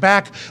signs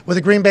back with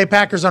the Green Bay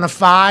Packers on a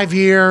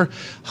 5-year,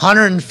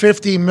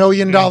 $150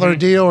 million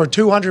deal or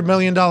 $200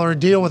 million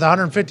deal with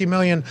 $150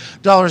 million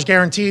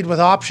guaranteed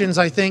with options,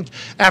 I think,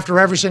 after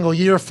every single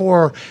year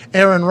for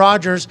Aaron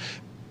Rodgers.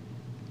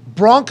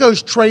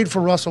 Broncos trade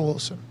for Russell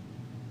Wilson.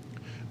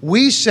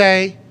 We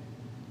say,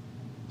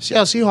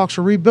 Seattle Seahawks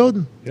are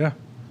rebuilding. Yeah.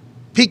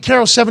 Pete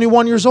Carroll's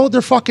 71 years old.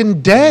 They're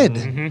fucking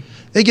dead.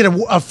 They get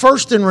a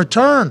first in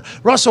return.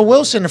 Russell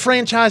Wilson, a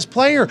franchise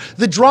player.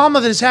 The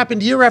drama that has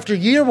happened year after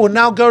year will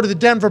now go to the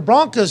Denver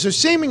Broncos. So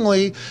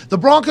seemingly, the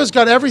Broncos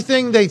got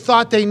everything they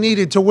thought they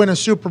needed to win a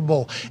Super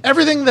Bowl.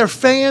 Everything their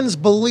fans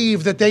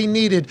believed that they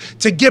needed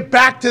to get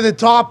back to the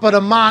top of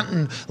the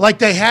mountain like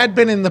they had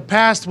been in the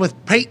past with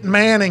Peyton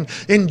Manning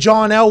and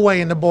John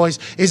Elway and the boys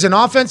is an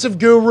offensive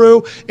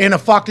guru and a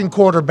fucking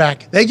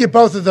quarterback. They get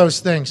both of those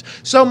things.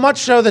 So much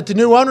so that the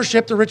new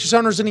ownership, the richest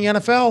owners in the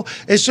NFL,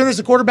 as soon as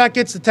the quarterback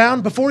gets to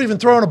town, before even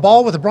throwing a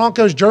ball with a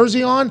Broncos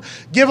jersey on,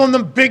 give them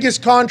the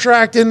biggest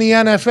contract in the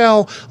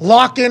NFL,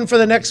 lock in for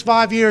the next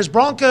 5 years.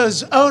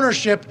 Broncos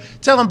ownership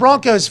telling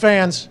Broncos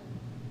fans,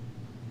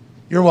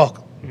 you're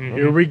welcome.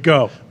 Here we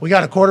go. We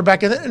got a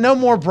quarterback. No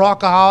more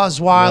Brock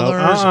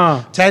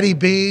Osweilers, Teddy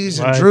B's,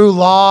 and Drew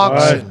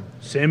Locks.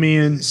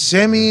 And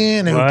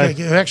Simeon, who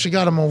actually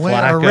got him a win.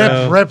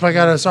 Or Rip.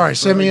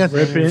 Simeon.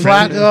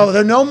 Flacco.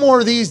 There are no more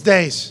of these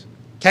days.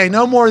 Okay,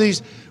 no more of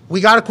these. We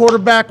got a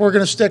quarterback, we're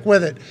going to stick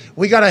with it.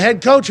 We got a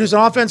head coach who's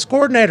an offense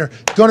coordinator,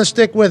 going to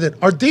stick with it.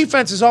 Our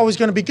defense is always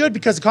going to be good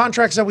because the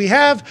contracts that we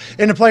have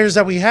and the players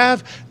that we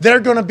have, they're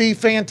going to be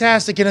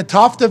fantastic in a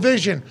tough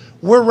division.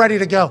 We're ready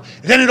to go.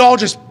 And then it all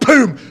just,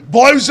 boom,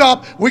 blows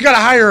up. We got to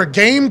hire a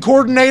game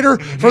coordinator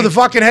for the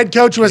fucking head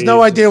coach who has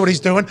no idea what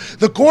he's doing.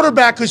 The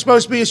quarterback who's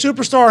supposed to be a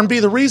superstar and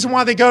be the reason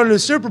why they go to the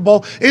Super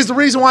Bowl is the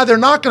reason why they're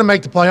not going to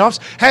make the playoffs,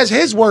 has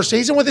his worst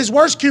season with his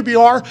worst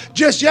QBR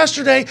just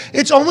yesterday.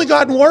 It's only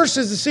gotten worse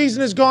as the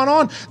season has gone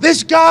on.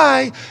 This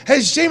guy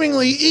has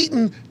seemingly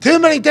eaten too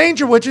many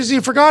danger witches. He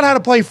forgot how to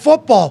play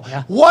football.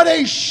 Yeah. What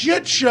a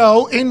shit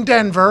show in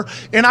Denver.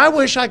 And I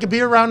wish I could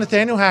be around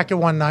Nathaniel Hackett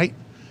one night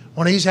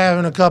when he's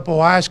having a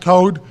couple ice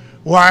cold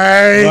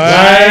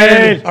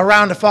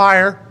around the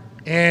fire.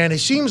 And it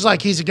seems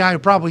like he's a guy who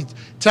probably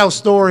tells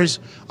stories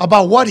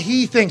about what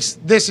he thinks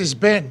this has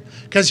been.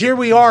 Because here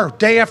we are,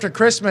 day after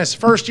Christmas,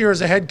 first year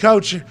as a head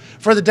coach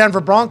for the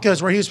Denver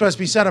Broncos, where he was supposed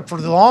to be set up for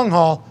the long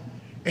haul.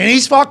 And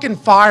he's fucking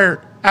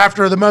fired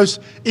after the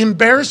most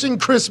embarrassing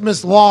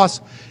Christmas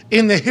loss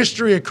in the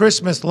history of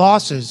Christmas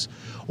losses.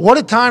 What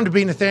a time to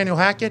be Nathaniel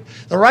Hackett.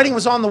 The writing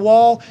was on the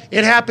wall.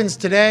 It happens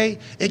today.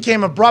 It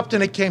came abrupt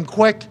and it came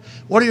quick.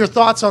 What are your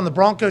thoughts on the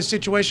Broncos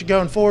situation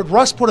going forward?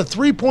 Russ put a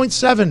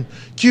 3.7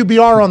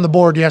 QBR on the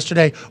board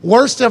yesterday,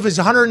 worst of his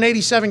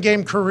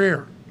 187-game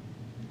career.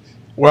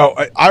 Well,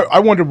 I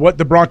wonder what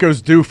the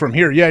Broncos do from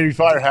here. Yeah, you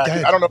fire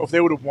Hackett. I don't know if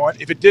they would have won.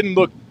 If it didn't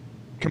look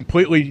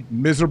completely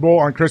miserable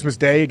on Christmas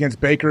Day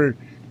against Baker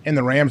and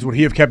the Rams, would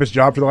he have kept his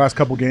job for the last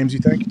couple games, you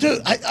think?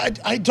 Dude,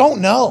 I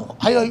don't know.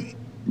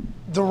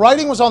 The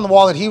writing was on the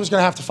wall that he was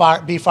going to have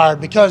to be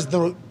fired because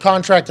the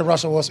contract of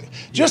Russell Wilson.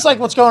 Just like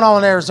what's going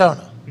on in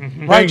Arizona.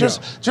 Right?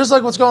 Just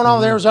like what's going on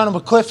with Arizona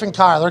with Cliff and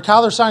Kyler.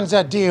 Kyler signs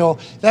that deal.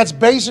 That's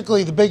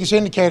basically the biggest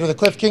indicator that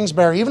Cliff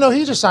Kingsbury, even though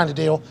he just signed a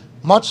deal,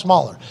 much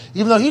smaller.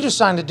 Even though he just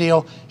signed a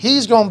deal,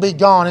 he's going to be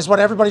gone, is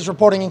what everybody's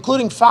reporting,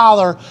 including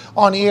Fowler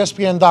on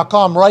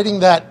ESPN.com,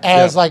 writing that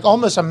as like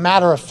almost a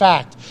matter of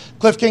fact.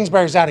 Cliff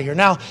Kingsbury's out of here.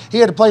 Now, he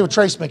had to play with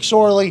Trace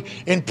McSorley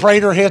in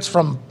Prater hits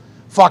from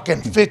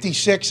fucking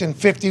 56 and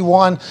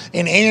 51,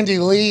 and Andy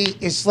Lee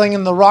is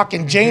slinging the rock,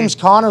 and James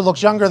Conner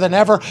looks younger than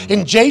ever,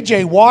 and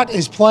J.J. Watt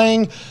is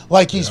playing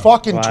like he's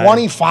fucking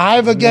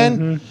 25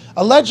 again.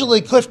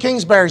 Allegedly, Cliff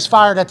Kingsbury's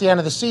fired at the end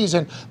of the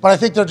season, but I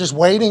think they're just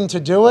waiting to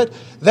do it.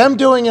 Them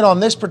doing it on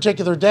this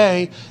particular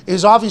day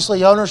is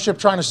obviously ownership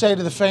trying to say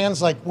to the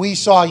fans, like we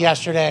saw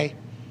yesterday,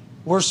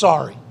 we're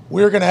sorry.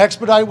 We're going to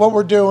expedite what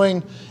we're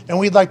doing, and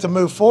we'd like to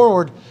move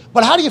forward.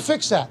 But how do you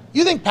fix that?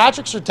 You think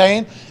Patrick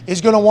Surtain is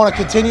going to want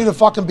to continue to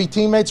fucking be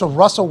teammates with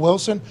Russell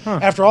Wilson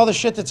after all the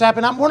shit that's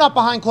happened? We're not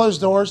behind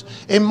closed doors,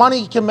 and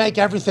money can make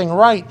everything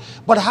right.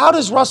 But how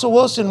does Russell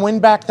Wilson win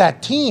back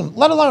that team,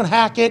 let alone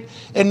Hackett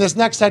and this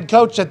next head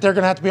coach that they're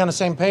going to have to be on the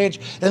same page,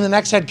 and the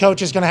next head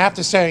coach is going to have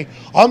to say,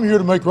 I'm here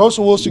to make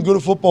Russell Wilson good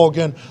at football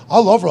again. I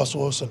love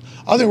Russell Wilson.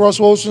 I think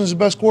Russell Wilson is the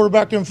best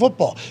quarterback in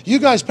football. You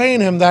guys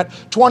paying him that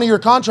 20-year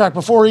contract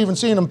before even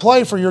seeing him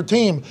play for your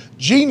team.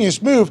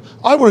 Genius move.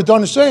 I would have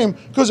done the same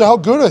because of how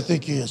good I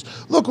think he is.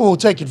 Look what we'll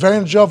take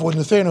advantage of what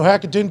Nathaniel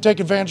Hackett didn't take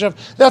advantage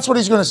of. That's what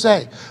he's going to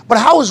say. But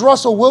how is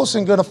Russell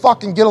Wilson going to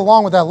fucking get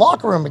along with that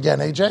locker room again,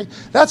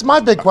 AJ? That's my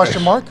big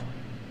question mark.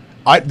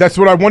 That's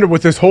what I wondered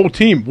with this whole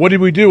team. What did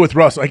we do with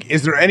Russ? Like,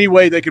 is there any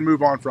way they can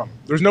move on from him?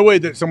 There's no way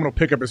that someone will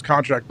pick up his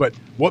contract, but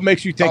what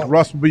makes you think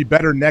Russ will be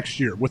better next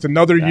year with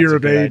another year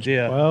of age?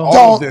 Well,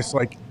 all of this,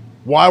 like,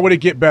 why would it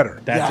get better?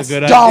 That's a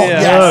good idea.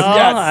 Yes.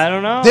 I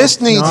don't know.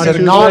 This needs to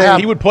not happen.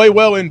 He would play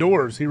well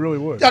indoors. He really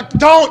would.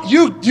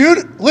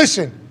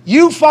 Listen,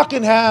 you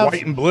fucking have.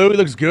 White and blue, he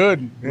looks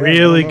good.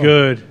 Really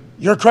good.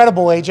 You're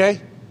credible, AJ.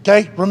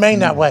 Okay? Remain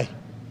that way.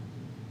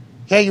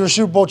 Okay? You're a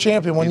Super Bowl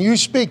champion. When you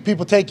speak,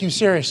 people take you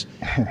serious.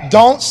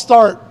 Don't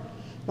start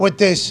with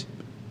this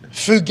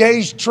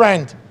fugazi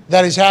trend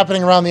that is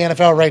happening around the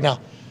NFL right now.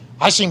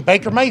 I seen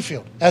Baker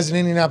Mayfield as an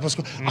Indianapolis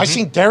Colt. I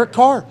seen Derek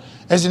Carr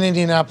as an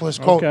Indianapolis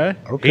Colt.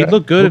 Okay. He'd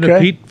look good in a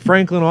Pete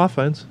Franklin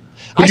offense.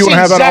 Who do you want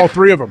to have out all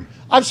three of them?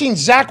 I've seen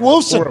Zach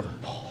Wilson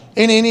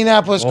in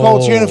Indianapolis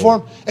Colts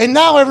uniform, and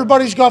now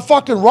everybody's got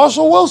fucking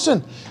Russell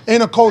Wilson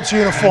in a Colts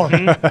uniform.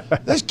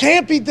 This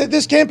can't be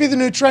the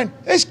new trend.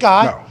 This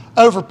guy,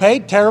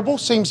 overpaid, terrible,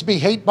 seems to be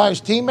hated by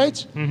his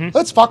teammates.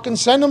 Let's fucking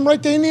send him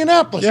right to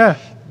Indianapolis. Yeah.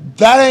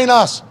 That ain't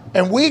us.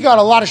 And we got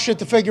a lot of shit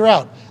to figure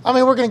out. I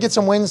mean, we're going to get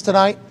some wins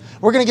tonight.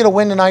 We're going to get a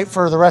win tonight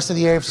for the rest of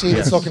the AFC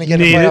that's looking to get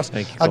in the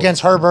playoffs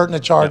against Herbert and the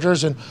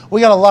Chargers. And we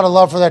got a lot of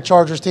love for that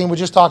Chargers team. We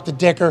just talked to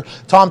Dicker.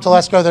 Tom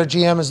Telesco, their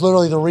GM, is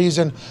literally the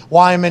reason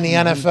why I'm in the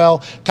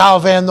NFL.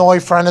 Kyle Van Noy,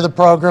 friend of the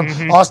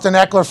program. Austin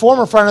Eckler,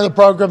 former friend of the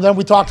program. Then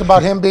we talked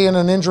about him being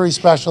an injury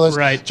specialist.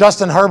 Right.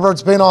 Justin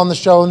Herbert's been on the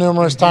show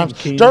numerous times.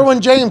 Derwin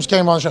James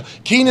came on the show.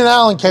 Keenan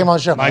Allen came on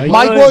the show.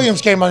 Mike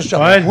Williams came on the show.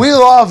 We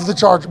love the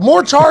Chargers.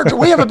 More Chargers.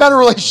 We have a better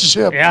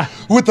relationship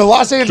with the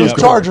Los Angeles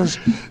Chargers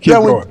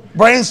than we.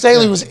 Brandon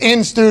Staley was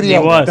in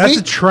studio. That's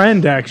a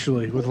trend,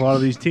 actually, with a lot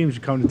of these teams who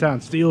come to town.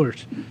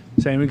 Steelers,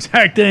 same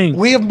exact thing.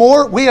 We have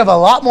a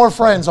lot more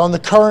friends on the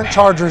current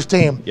Chargers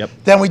team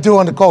than we do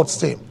on the Colts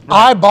team.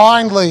 I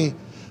blindly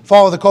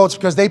follow the Colts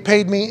because they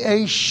paid me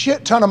a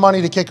shit ton of money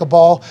to kick a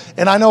ball,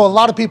 and I know a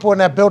lot of people in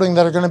that building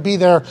that are going to be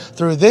there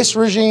through this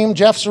regime,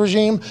 Jeff's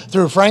regime,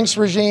 through Frank's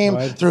regime,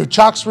 through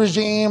Chuck's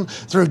regime,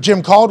 through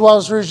Jim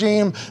Caldwell's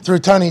regime, through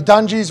Tony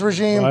Dungy's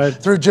regime,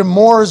 through Jim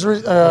Moore's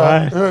through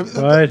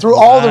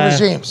all the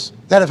regimes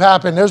that have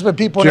happened. There's been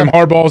people Jim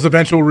Harbaugh's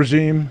eventual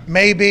regime.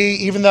 Maybe,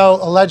 even though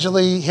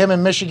allegedly him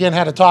and Michigan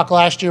had a talk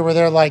last year where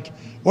they're like,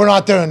 we're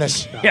not doing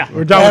this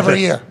we're done every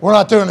year. We're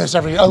not doing this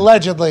every year.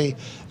 Allegedly,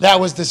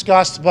 that was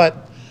discussed,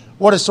 but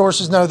what do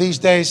sources know these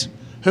days?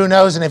 Who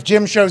knows? And if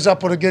Jim shows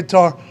up with a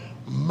guitar,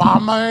 my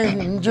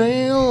man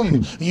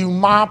Jim, you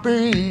might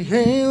be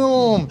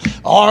him.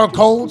 Our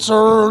Colts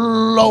are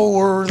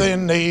lower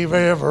than they've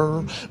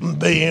ever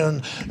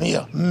been.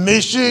 Yeah,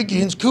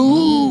 Michigan's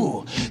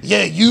cool.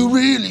 Yeah, you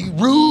really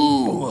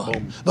rule.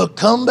 But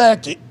come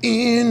back to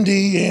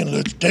Indy and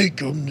let's take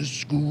them to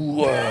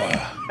school.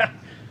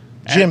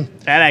 Jim.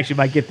 That actually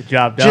might get the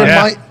job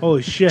done.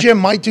 Holy shit. Jim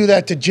might do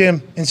that to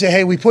Jim and say,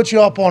 hey, we put you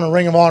up on a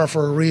Ring of Honor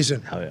for a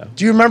reason. Hell yeah.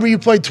 Do you remember you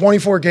played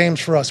 24 games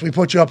for us? We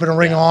put you up in a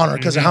Ring of Honor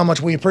because of how much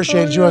we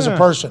appreciated you as a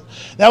person.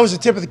 That was the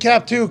tip of the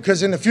cap, too,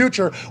 because in the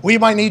future, we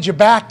might need you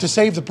back to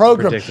save the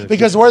program.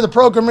 Because where the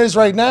program is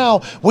right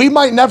now, we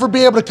might never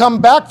be able to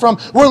come back from.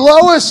 We're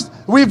lowest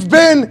we've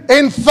been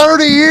in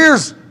 30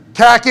 years,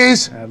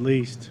 khakis. At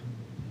least.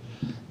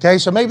 Okay,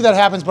 so maybe that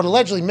happens, but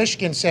allegedly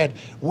Michigan said,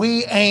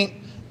 we ain't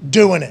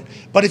doing it.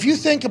 But if you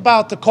think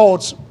about the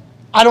Colts,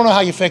 I don't know how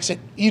you fix it.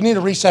 You need a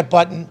reset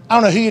button. I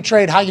don't know who you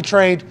trade, how you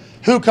trade,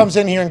 who comes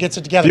in here and gets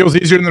it together. Feels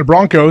easier than the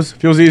Broncos.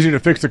 Feels easier to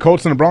fix the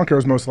Colts than the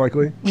Broncos, most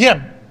likely.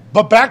 Yeah,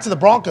 but back to the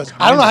Broncos.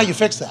 I don't know how you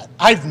fix that.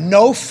 I have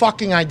no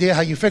fucking idea how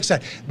you fix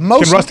that. Can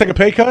Russ take a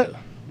pay cut?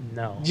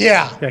 No.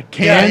 Yeah,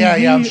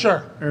 I'm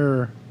sure.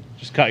 Or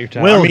just cut your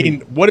time. I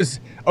mean, what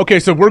is – okay,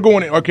 so we're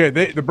going – okay,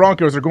 the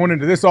Broncos are going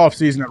into this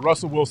offseason that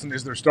Russell Wilson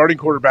is their starting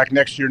quarterback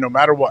next year no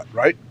matter what,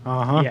 right?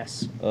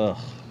 Yes. Ugh.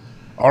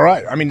 All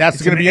right. I mean,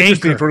 that's going to be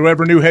interesting for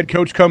whoever new head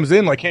coach comes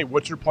in. Like, hey,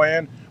 what's your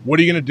plan? What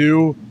are you going to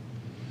do?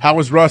 How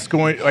is Russ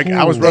going? Like,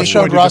 how is Russ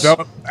going to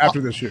develop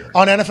after this year?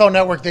 On NFL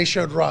Network, they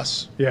showed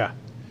Russ. Yeah.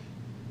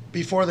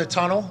 Before the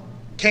tunnel,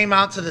 came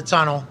out to the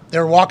tunnel. They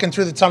were walking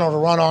through the tunnel to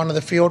run onto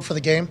the field for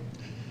the game.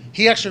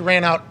 He actually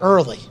ran out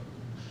early.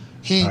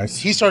 He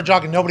started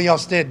jogging. Nobody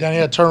else did. Then he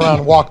had to turn around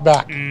and walk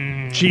back.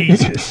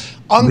 Jesus.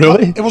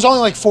 Really? It was only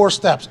like 4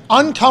 steps.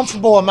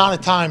 Uncomfortable amount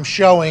of time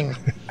showing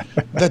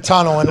the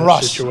tunnel and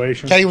Russ.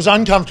 Situation. Okay, he was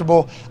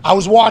uncomfortable. I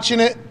was watching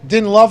it.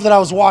 Didn't love that I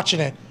was watching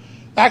it.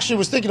 actually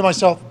was thinking to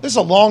myself, this is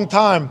a long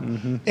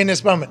time in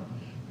this moment.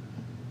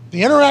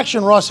 The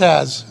interaction Russ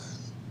has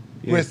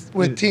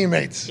with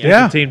teammates.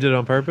 The team did it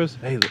on purpose.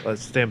 Hey,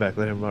 let's stand back.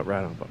 Let him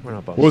ride on. We're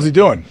not. What was he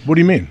doing? What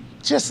do you mean?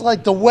 Just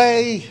like the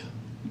way.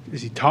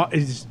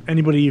 Is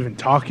anybody even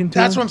talking to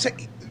him? That's what I'm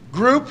saying.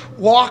 Group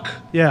walk.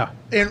 Yeah.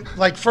 And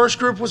like first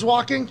group was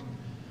walking,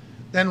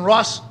 then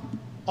Russ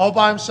all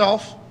by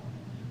himself,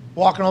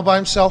 walking all by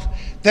himself.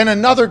 Then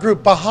another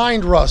group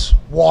behind Russ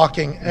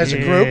walking as a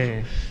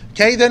group.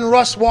 Okay, then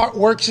Russ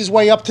works his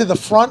way up to the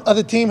front of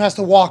the team, has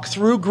to walk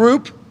through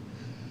group.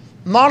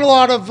 Not a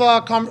lot of,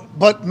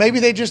 but maybe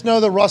they just know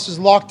that Russ is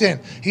locked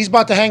in. He's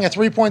about to hang a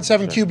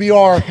 3.7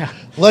 QBR.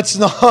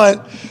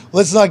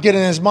 Let's not get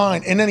in his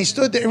mind. And then he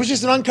stood there. It was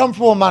just an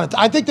uncomfortable amount of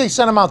time. I think they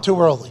sent him out too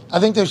early. I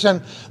think they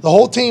sent the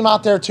whole team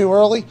out there too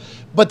early.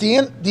 But the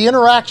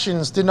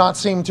interactions did not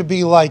seem to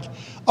be like,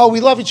 oh,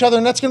 we love each other,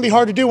 and that's going to be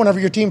hard to do whenever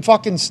your team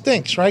fucking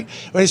stinks, right?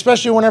 But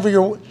especially whenever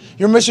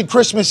you're missing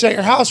Christmas at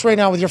your house right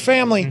now with your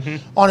family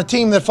on a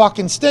team that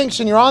fucking stinks,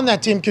 and you're on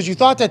that team because you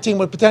thought that team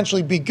would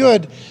potentially be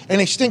good, and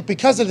they stink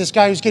because of this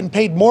guy who's getting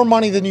paid more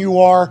money than you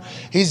are.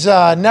 He's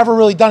never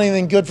really done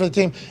anything good for the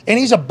team, and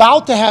he's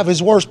about to have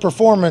his worst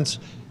performance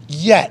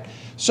yet.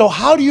 So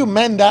how do you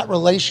mend that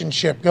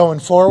relationship going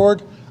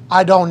forward?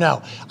 I don't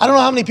know. I don't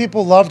know how many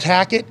people loved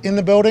Hackett in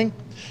the building.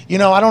 You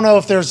know, I don't know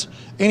if there's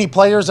any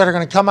players that are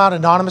going to come out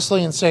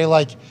anonymously and say,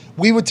 like,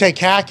 we would take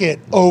Hackett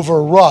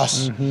over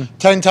Russ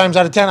 10 times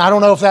out of 10. I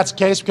don't know if that's the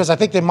case because I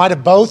think they might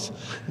have both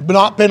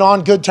not been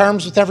on good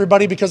terms with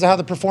everybody because of how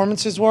the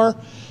performances were.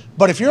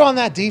 But if you're on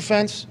that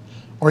defense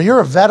or you're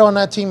a vet on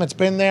that team that's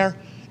been there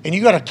and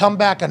you got to come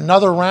back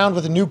another round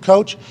with a new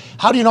coach,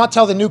 how do you not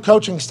tell the new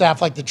coaching staff,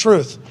 like, the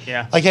truth?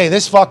 Yeah. Like, hey,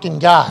 this fucking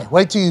guy,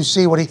 wait till you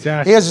see what he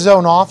has his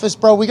own office,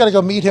 bro. We got to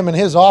go meet him in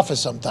his office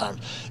sometime.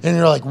 And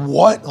you're like,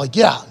 what? Like,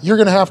 yeah, you're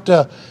going to have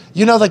to,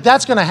 you know, like,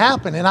 that's going to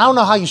happen. And I don't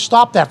know how you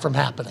stop that from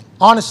happening,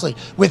 honestly.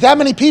 With that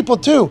many people,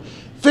 too.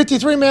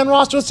 53-man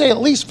roster, let's say at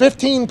least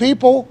 15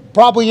 people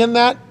probably in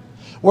that,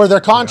 where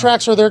their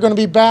contracts are they're going to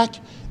be back.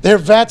 They're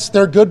vets.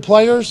 They're good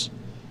players.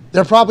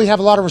 They probably have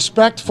a lot of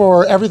respect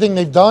for everything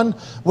they've done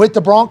with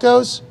the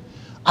Broncos.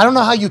 I don't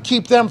know how you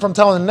keep them from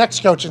telling the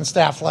next coaching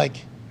staff,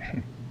 like,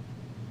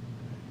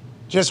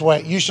 just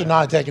wait, you should not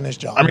have taken this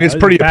job. I mean, it's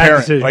pretty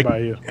apparent. Like, by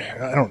you.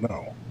 I don't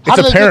know.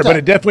 It's apparent, but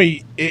it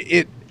definitely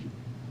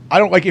I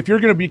don't like if you're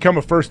going to become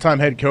a first-time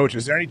head coach.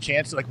 Is there any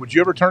chance? Like, would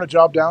you ever turn a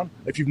job down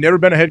if you've never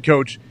been a head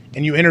coach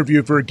and you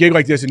interview for a gig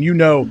like this and you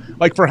know,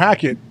 like for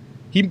Hackett,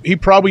 he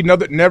probably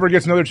never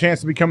gets another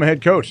chance to become a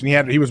head coach,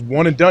 and he was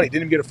one and done. He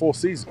didn't even get a full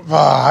season.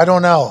 I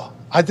don't know.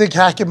 I think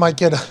Hackett might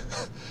get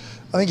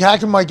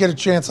a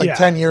chance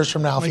 10 years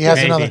from now if he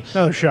has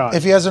another shot.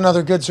 If he has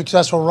another good,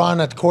 successful run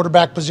at the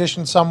quarterback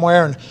position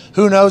somewhere, and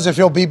who knows if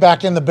he'll be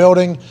back in the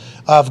building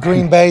of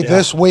Green Bay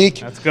this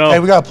week. Let's go. Hey,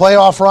 we got a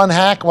playoff run,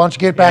 Hack. Why don't you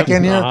get back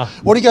in here?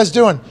 What are you guys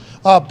doing?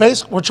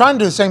 Basically, we're trying to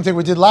do the same thing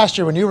we did last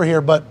year when you were here,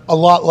 but a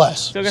lot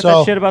less. Still got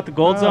that shit about the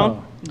gold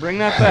zone? Bring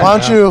that back. Why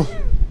don't you?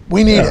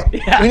 We need it.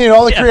 We need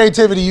all the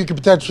creativity you could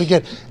potentially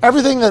get.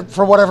 Everything that,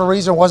 for whatever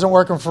reason, wasn't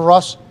working for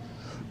us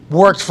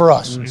worked for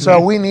us. So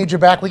we need you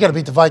back. We got to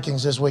beat the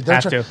Vikings this week.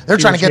 They're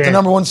trying to get the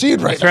number 1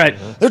 seed right now. That's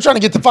right. They're trying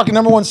to get the fucking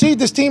number 1 seed.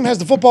 This team has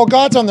the football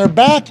gods on their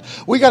back.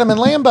 We got them in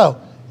Lambeau.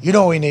 You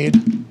know what we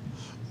need?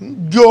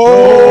 Gold!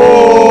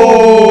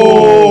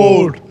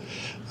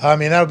 I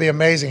mean, that would be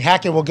amazing.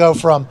 Hackett will go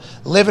from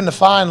living the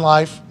fine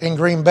life in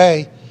Green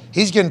Bay.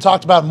 He's getting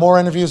talked about in more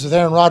interviews with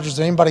Aaron Rodgers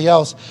than anybody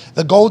else.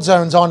 The gold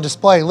zone's on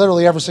display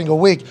literally every single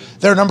week.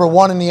 They're number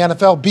 1 in the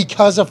NFL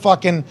because of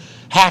fucking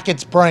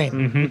Hackett's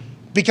brain.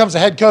 Becomes a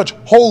head coach.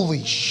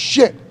 Holy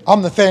shit.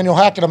 I'm Nathaniel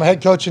Hackett. I'm a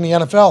head coach in the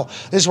NFL.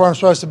 This is where I'm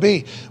supposed to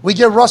be. We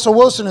get Russell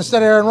Wilson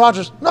instead of Aaron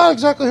Rodgers. Not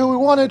exactly who we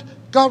wanted.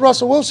 Got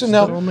Russell Wilson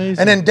now. And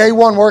then day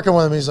 1 working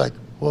with him, he's like,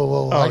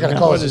 whoa, I got to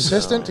call his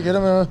assistant to get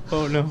him a...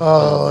 Oh, no.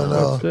 Oh,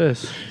 no. What's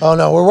this? Oh,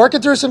 no. We're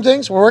working through some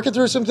things. Working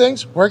through some.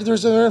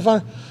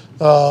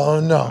 Oh,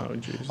 no.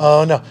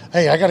 Oh, no.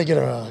 Hey, I got to get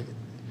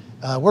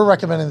we're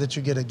recommending that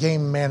you get a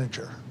game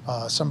manager.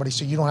 Somebody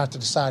so you don't have to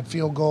decide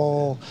field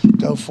goal,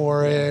 go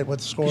for it, what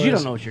the score is. You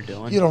don't know what you're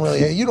doing. You don't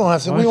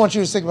have to. What? We want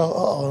you to think about,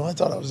 I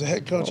thought I was a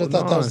head coach. I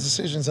thought that was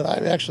decisions that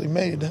I actually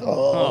made.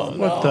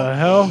 What the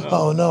hell?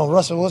 Oh, no.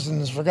 Russell Wilson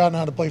has forgotten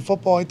how to play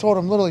football. I told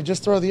him literally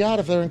just throw the out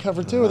if they're in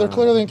cover 2. They're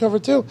clearly in cover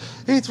 2.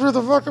 He threw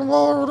the fucking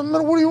ball over the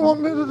middle. What do you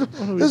want me to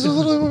do? This is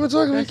literally what we're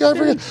talking about. You can't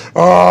forget.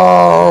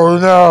 Oh,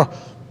 no.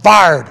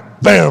 Fired.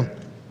 Boom.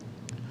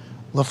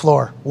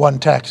 LaFleur, 1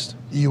 text.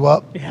 You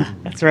up? Yeah,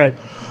 that's right.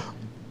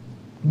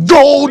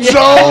 Gold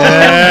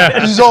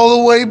zone! He's all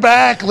the way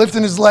back,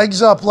 lifting his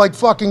legs up like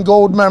fucking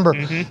gold member.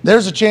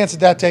 There's a chance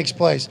that takes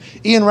place.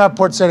 Ian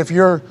Rapoport said if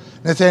you're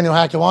Nathaniel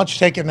Hackett, why don't you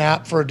take a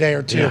nap for a day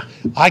or 2? Yeah.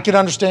 I could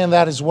understand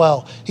that as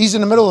well. He's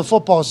in the middle of the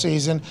football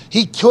season.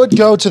 He could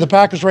go to the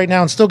Packers right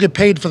now and still get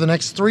paid for the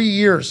next 3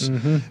 years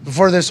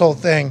before this whole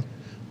thing.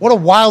 What a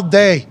wild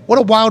day. What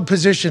a wild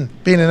position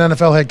being an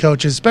NFL head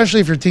coach, especially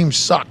if your team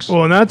sucks.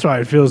 Well, and that's why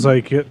it feels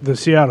like the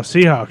Seattle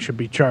Seahawks should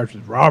be charged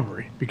with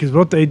robbery. because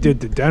what they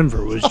did to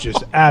Denver was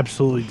just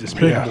absolutely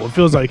despicable. It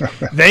feels like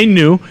they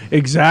knew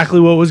exactly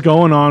what was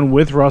going on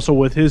with Russell,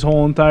 with his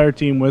whole entire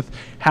team, with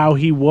how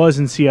he was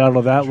in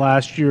Seattle that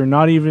last year.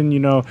 Not even,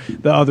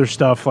 the other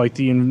stuff like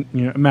the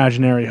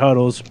imaginary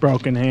huddles,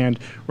 broken hand,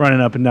 running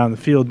up and down the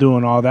field,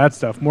 doing all that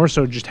stuff. More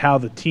so just how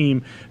the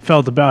team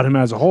felt about him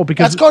as a whole.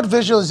 Because that's called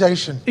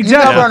visualization. Exactly. You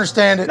never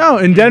understand it. No,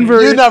 in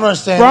Denver, you never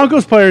understand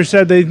Broncos players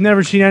said they've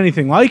never seen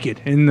anything like it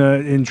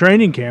in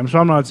training camp. So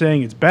I'm not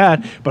saying it's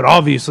bad, but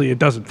obviously it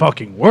doesn't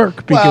fucking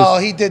work.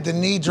 Because he did the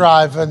knee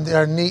drive and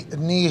their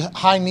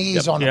high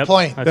knees on the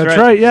plane. That's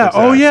right. Yeah.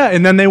 Exactly. Oh yeah.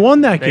 And then they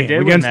won that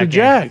game against the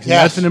Jags.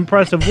 Yes. That's an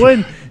impressive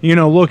win.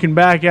 Looking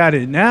back at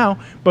it now.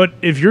 But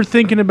if you're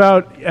thinking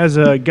about as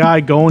a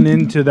guy going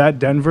into that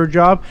Denver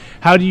job,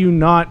 how do you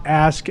not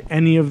ask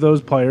any of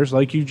those players,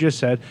 like you just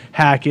said,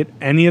 Hackett,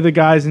 any of the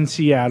guys in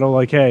Seattle,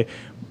 like, hey,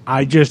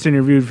 I just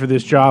interviewed for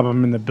this job.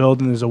 I'm in the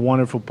building. There's a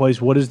wonderful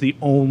place. What is the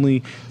only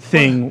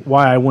thing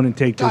why I wouldn't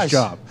take this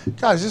job?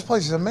 Guys, this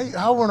place is amazing.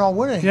 How we're not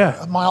winning?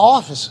 Yeah. My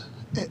office,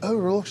 it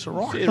overlooks the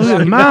rock. Look at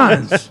the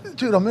mountains.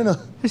 Dude, I'm in a...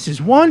 This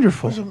is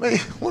wonderful. It's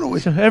amazing. What are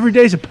we... Every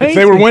day's a pain. If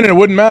they were winning, it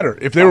wouldn't matter.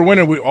 If they were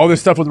winning, all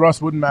this stuff with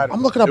Russ wouldn't matter.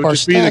 I'm looking up it would our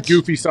just stats. be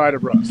the goofy side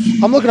of Russ.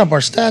 I'm looking up our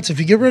stats. If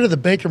you get rid of the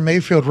Baker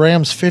Mayfield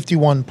Rams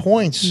 51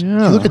 points, you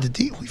look at the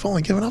deal. We've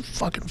only given up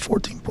fucking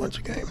 14 points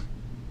a game.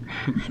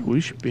 So we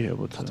should be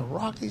able to. Got the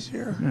Rockies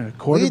here. Yeah,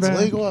 quarterback.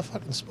 Leads legal. I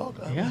fucking spoke.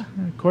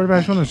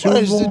 Quarterback's won the Super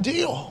Bowl. What is the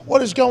deal?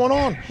 What is going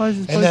on? Why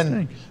is this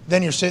and place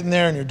then you're sitting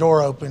there and your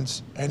door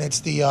opens and it's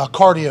the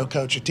cardio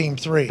coach of Team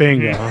 3.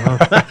 Bingo.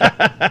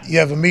 You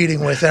have a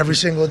meeting with every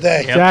single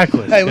day.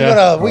 Exactly. Hey, we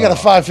got a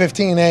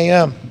 5:15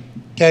 a.m.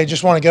 Okay,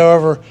 just want to go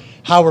over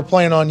how we're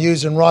planning on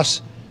using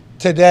Russ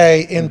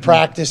today in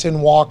practice and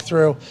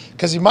walkthrough,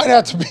 because he might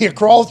have to be a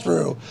crawl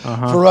through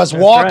for us.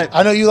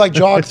 I know you like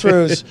jog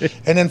throughs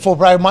and then full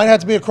practice. Might have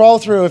to be a crawl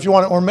through if you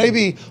want, or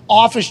maybe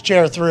office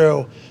chair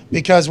through,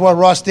 because what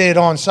Russ did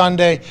on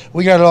Sunday,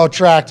 we got it all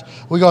tracked.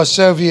 We got a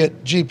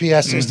Soviet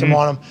GPS system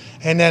on him,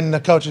 and then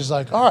the coach is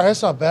like, all right,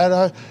 that's not bad.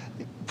 I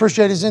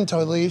appreciate his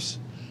intel. Leaves.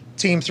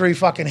 Team 3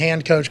 fucking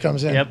hand coach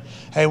comes in.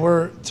 Hey,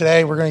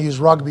 today we're going to use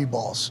rugby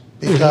balls.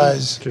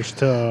 Because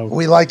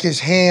we like his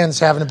hands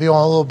having to be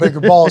on a little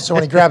bigger ball, so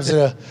when he grabs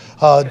a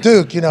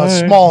Duke, it's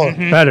smaller.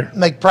 Better.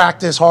 Make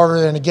practice harder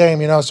than a game,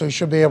 so he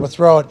should be able to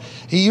throw it.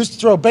 He used to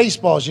throw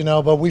baseballs,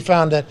 but we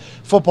found that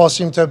football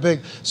seemed too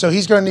big. So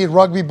he's going to need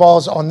rugby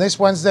balls on this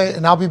Wednesday,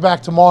 and I'll be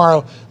back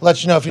tomorrow,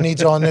 let you know if he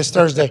needs it on this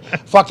Thursday.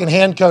 Fucking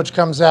hand coach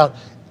comes out.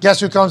 Guess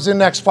who comes in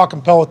next?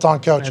 Fucking Peloton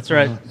coach. That's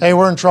right. Hey,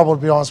 we're in trouble,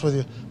 to be honest with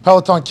you.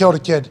 Peloton killed a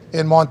kid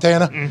in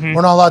Montana.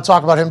 We're not allowed to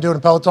talk about him doing a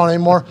Peloton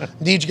anymore.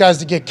 Need you guys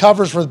to get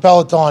covers for the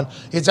Peloton.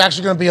 It's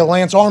actually going to be a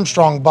Lance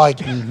Armstrong bike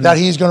that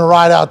he's going to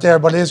ride out there,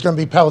 but it is going to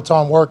be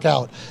Peloton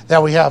workout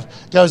that we have.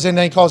 Goes in,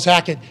 then he calls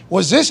Hackett.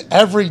 Was this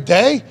every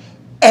day?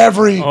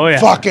 Every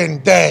fucking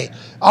day.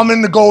 I'm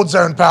in the gold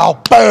zone,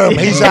 pal. Boom,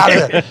 he's out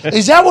of there.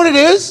 Is that what it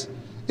is?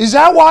 Is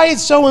that why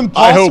it's so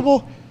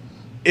impossible?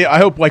 I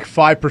hope like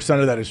 5%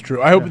 of that is true.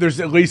 I hope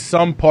there's at least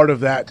some part of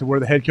that to where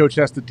the head coach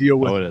has to deal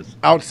with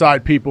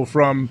outside people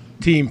from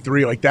Team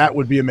 3. Like, that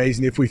would be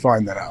amazing if we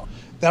find that out.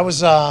 That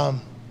was,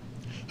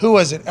 who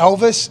was it?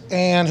 Elvis,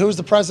 and who was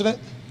the president?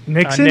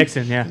 Nixon?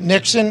 Nixon, yeah.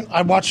 Nixon.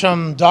 I watched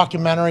some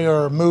documentary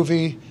or a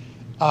movie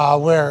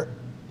where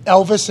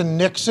Elvis and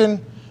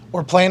Nixon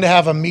were planning to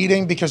have a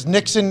meeting because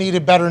Nixon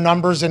needed better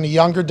numbers in the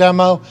younger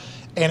demo,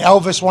 and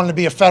Elvis wanted to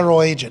be a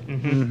federal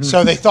agent.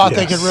 So they thought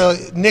they could really...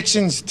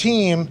 Nixon's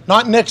team,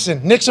 not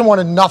Nixon. Nixon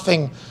wanted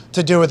nothing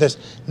to do with this.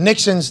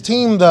 Nixon's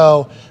team,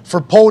 though, for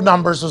poll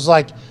numbers was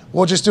like,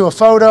 we'll just do a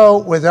photo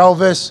with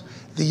Elvis.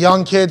 The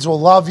young kids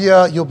will love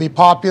you. You'll be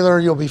popular.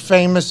 You'll be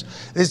famous.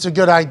 This is a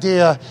good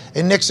idea.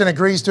 And Nixon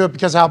agrees to it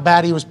because how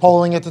bad he was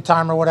polling at the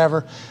time or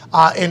whatever.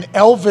 And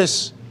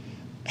Elvis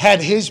had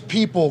his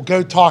people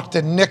go talk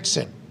to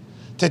Nixon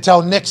to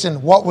tell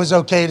Nixon what was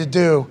okay to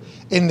do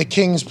in the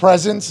king's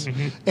presence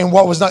and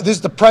what was not. This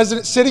is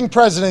the sitting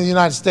president of the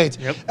United States.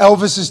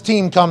 Elvis's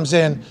team comes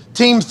in,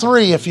 Team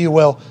 3, if you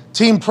will.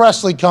 Team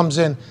Presley comes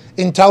in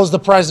and tells the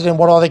president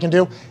what all they can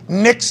do.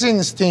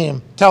 Nixon's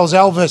team tells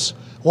Elvis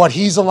what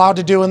he's allowed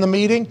to do in the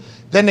meeting.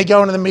 Then they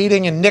go into the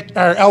meeting and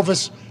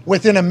Elvis,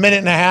 within a minute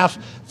and a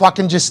half,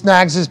 fucking just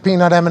snags his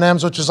peanut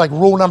M&Ms, which is like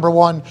rule number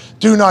 1.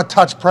 Do not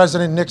touch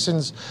President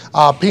Nixon's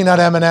peanut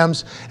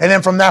M&Ms. And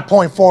then from that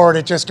point forward,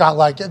 it just got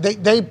like,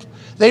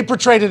 they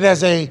portrayed it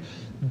as a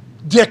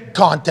dick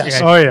contest.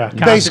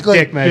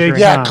 Basically,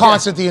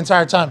 constant the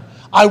entire time.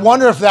 I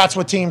wonder if that's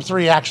what Team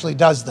 3 actually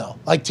does, though.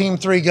 Like, Team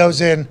 3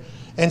 goes in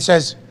and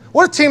says,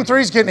 what if Team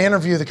 3's getting to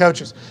interview the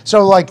coaches?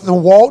 So, like, the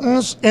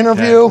Waltons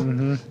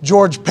interview,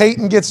 George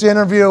Payton gets the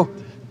interview,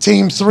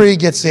 Team 3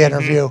 gets the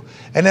interview,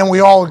 and then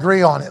we all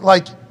agree on it.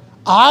 Like,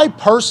 I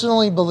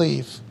personally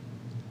believe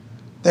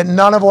that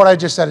none of what I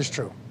just said is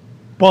true.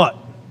 But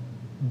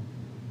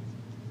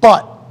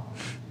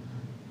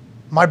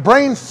my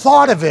brain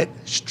thought of it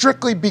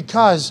strictly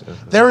because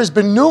there has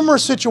been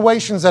numerous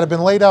situations that have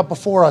been laid out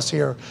before us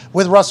here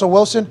with Russell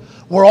Wilson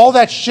where all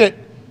that shit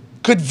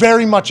could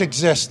very much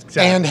exist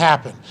and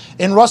happen.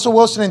 And Russell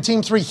Wilson and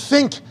Team 3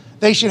 think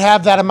they should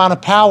have that amount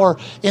of power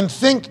and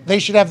think they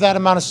should have that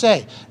amount of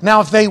say.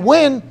 Now, if they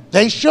win,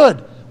 they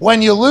should.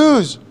 When you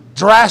lose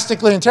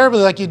drastically and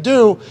terribly like you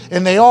do,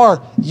 and they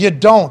are, you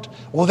don't.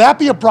 Will that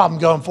be a problem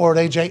going forward,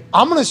 AJ?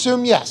 I'm going to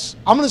assume yes.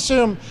 I'm going to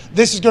assume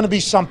this is going to be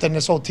something,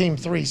 this whole Team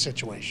 3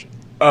 situation.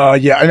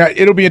 Yeah, and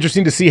it'll be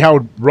interesting to see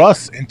how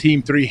Russ and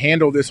Team 3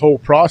 handle this whole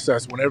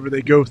process whenever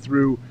they go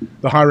through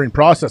the hiring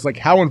process. Like,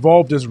 how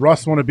involved does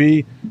Russ want to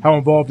be? How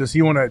involved does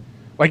he want to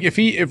 – like,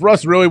 if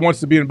Russ really wants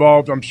to be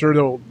involved, I'm sure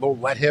they'll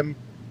let him.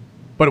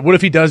 But what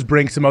if he does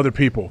bring some other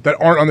people that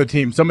aren't on the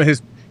team, some of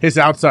his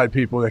outside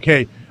people, like,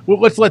 hey, well,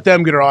 let's let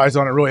them get our eyes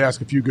on it, really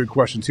ask a few good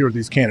questions here with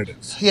these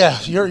candidates.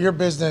 Yeah, your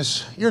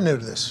business, you're new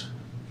to this.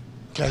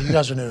 Okay, you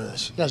guys are new to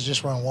this. You guys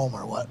just run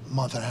Walmart, a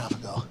month and a half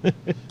ago.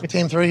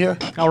 Team 3 here?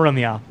 I'll run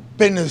the aisle.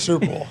 Been to the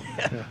Super Bowl.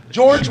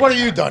 George, what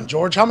have you done,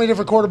 George? How many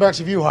different quarterbacks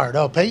have you hired?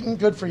 Oh, Peyton,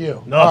 good for you.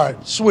 Nothing. All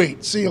right,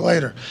 sweet. See you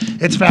later.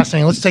 It's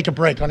fascinating. Let's take a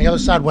break. On the other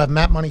side, we have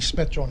Matt Money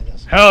Smith joining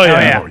us. Hell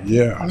yeah. Oh,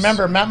 yeah.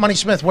 Remember, Matt Money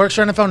Smith works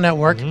for NFL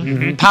Network,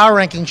 Power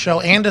Ranking Show,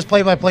 and does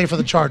play-by-play for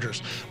the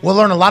Chargers. We'll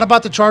learn a lot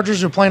about the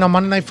Chargers who are playing on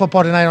Monday Night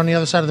Football tonight on the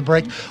other side of the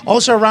break.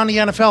 Also around the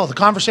NFL, the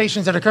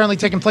conversations that are currently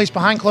taking place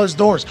behind closed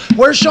doors.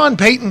 Where's Sean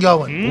Payton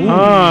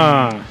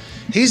going?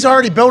 He's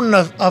already building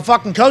a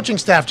fucking coaching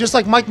staff, just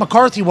like Mike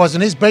McCarthy was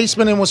in his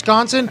basement in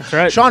Wisconsin. That's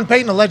right. Sean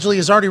Payton allegedly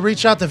has already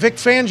reached out to Vic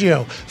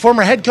Fangio,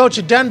 former head coach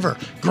at Denver.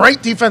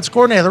 Great defense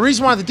coordinator. The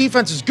reason why the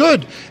defense is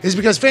good is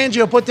because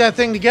Fangio put that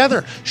thing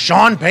together.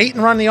 Sean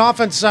Payton run the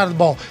offensive side of the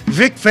ball.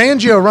 Vic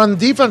Fangio run the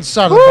defensive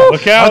side of the ball.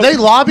 Look out. Are they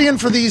lobbying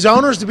for these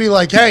owners to be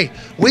like, hey,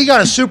 we got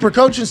a super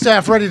coaching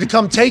staff ready to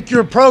come take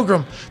your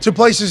program to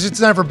places it's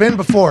never been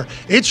before?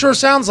 It sure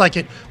sounds like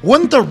it.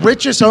 Wouldn't the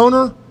richest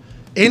owner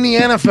in the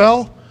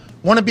NFL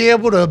want to be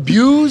able to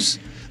abuse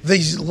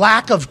the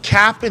lack of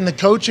cap in the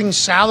coaching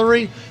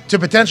salary to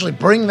potentially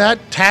bring that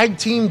tag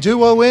team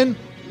duo in?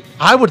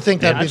 I would think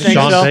that'd be the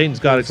Sean case. Payton's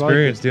got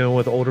experience dealing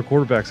with older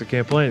quarterbacks that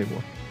can't play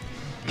anymore.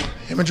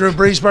 Him and Drew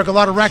Brees broke a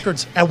lot of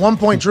records. At one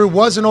point, Drew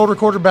was an older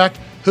quarterback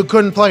who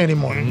couldn't play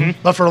anymore.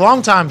 But for a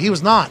long time, he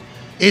was not.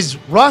 Is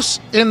Russ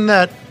in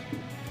that?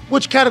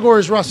 Which category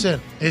is Russ in?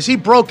 Is he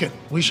broken?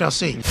 We shall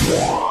see.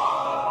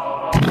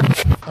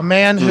 A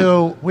man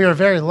who we are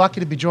very lucky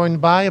to be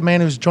joined by, a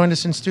man who's joined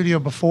us in studio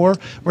before.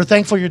 We're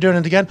thankful you're doing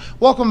it again.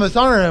 Welcome to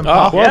ThunderDome.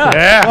 Oh,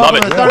 Yeah. Love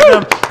Welcome it. to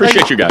ThunderDome.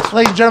 Appreciate you guys.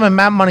 Ladies and gentlemen,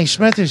 Matt Money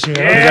Smith is here.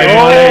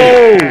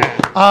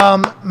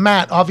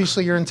 Matt,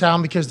 obviously you're in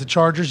town because the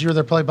Chargers, you're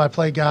their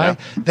play-by-play guy. Yeah.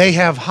 They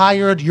have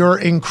hired your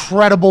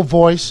incredible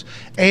voice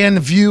and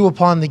view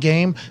upon the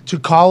game to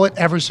call it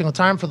every single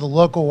time for the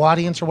local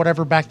audience or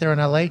whatever back there in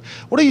LA.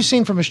 What are you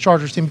seeing from this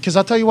Chargers team? Because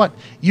I'll tell you what,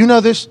 you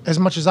know this as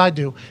much as I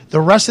do.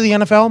 The rest of the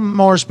NFL,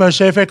 more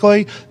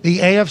specifically, the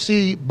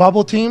AFC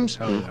bubble teams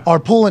are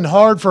pulling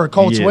hard for a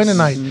Colts win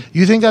tonight.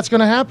 You think that's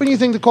going to happen? You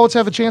think the Colts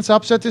have a chance to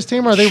upset this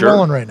team, or are they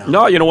rolling right now?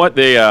 No, you know what?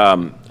 They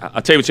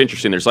I'll tell you what's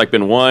interesting. There's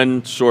been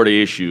one sort of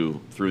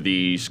issue through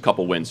these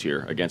couple wins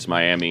here against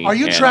Miami. Are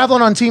you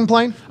traveling on team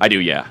plane? I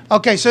do, yeah.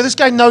 Okay, so this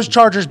guy knows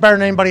Chargers better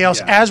than anybody else.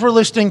 Yeah. As we're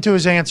listening to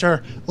his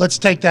answer, let's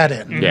take that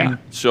in. Yeah.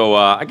 So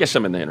I guess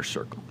I'm in the inner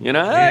circle. You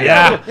know?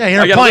 Yeah,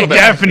 you're in a plane.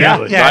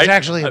 Definitely. Yeah, right?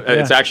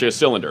 it's actually a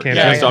cylinder.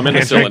 Can't So I'm in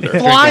the cylinder.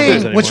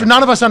 flying, which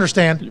none of us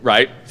understand.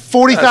 Right.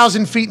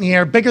 40,000 feet in the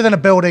air, bigger than a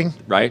building.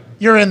 Right.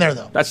 You're in there,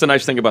 though. That's the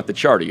nice thing about the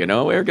charter, you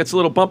know. Air gets a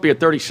little bumpy at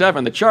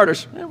 37. The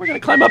charters, we're going to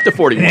climb up to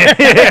 41.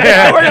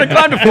 We're going to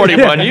climb to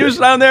 41. You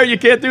down there, you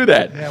can't do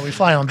that. Yeah, we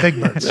fly on big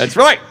birds. That's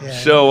right. Yeah.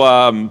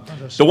 So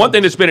the one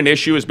thing that's been an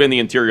issue has been the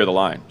interior of the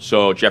line.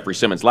 So Jeffrey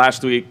Simmons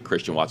last week,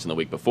 Christian Watson the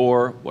week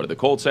before. What do the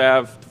Colts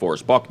have?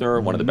 DeForest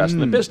Buckner, one of the best in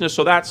the business.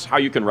 So that's how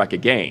you can wreck a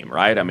game,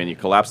 right? I mean, you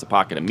collapse the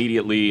pocket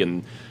immediately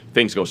and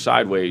things go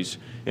sideways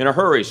in a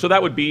hurry. So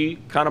that would be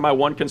kind of my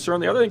one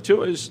concern. The other thing,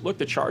 too, is, look,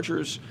 the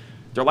Chargers,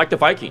 they're like the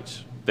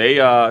Vikings. They,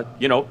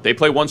 they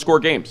play one-score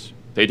games.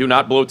 They do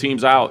not blow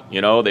teams out.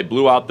 You know, they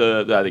blew out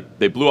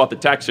the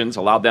Texans,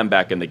 allowed them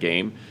back in the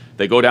game.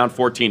 They go down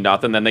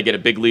 14-0, then they get a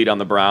big lead on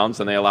the Browns,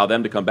 and they allow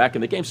them to come back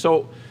in the game.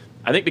 So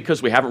I think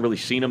because we haven't really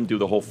seen them do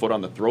the whole foot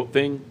on the throat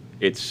thing,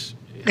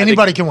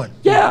 anybody can win.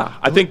 Yeah,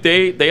 I think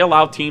they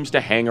allow teams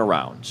to hang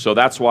around. So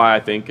that's why I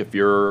think if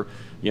you're,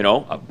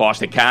 a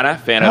Boston Cana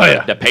fan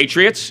of the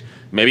Patriots,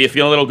 maybe you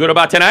feel a little good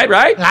about tonight,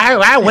 right?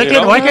 Wicked,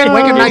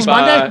 nice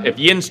Monday. If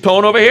Yin's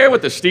tone over here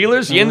with the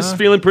Steelers, Yin's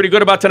feeling pretty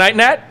good about tonight in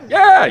that.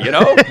 Yeah,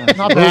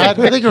 Not bad.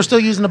 I think you're still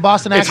using the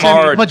Boston accent.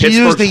 It's hard. But you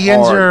use the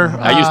Yinzer.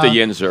 I use the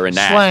Yinzer in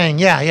that. Slang,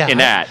 yeah. In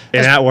that.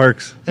 And that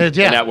works. And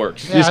that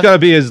works. You just got to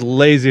be as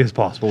lazy as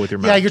possible with your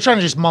mouth. Yeah, you're trying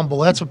to just mumble.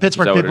 That's what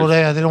Pittsburgh people do.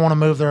 They don't want to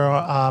move their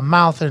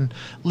mouth and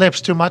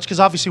lips too much because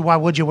obviously why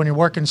would you when you're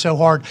working so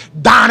hard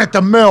down at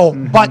the mill?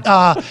 But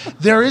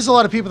there is a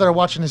lot of people that are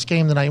watching this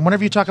game tonight. And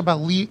whenever you talk about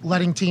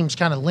letting teams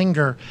kind of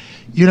linger,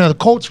 the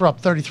Colts were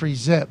up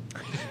 33-0.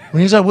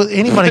 When you say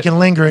anybody can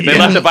linger, they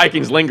let the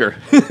Vikings linger.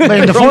 But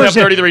they're only up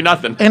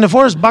 33-0. And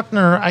DeForest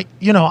Buckner,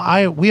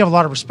 we have a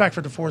lot of respect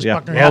for DeForest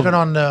Buckner. He's been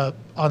on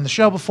the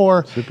show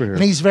before, and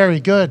he's very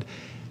good.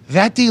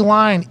 That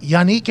D-line,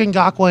 Yannick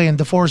Ngakoue and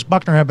DeForest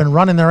Buckner have been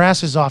running their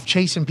asses off,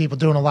 chasing people,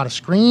 doing a lot of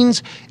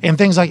screens and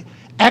things like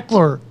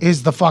Eckler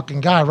is the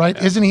fucking guy, right?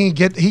 Yeah. Isn't he?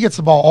 He gets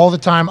the ball all the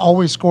time,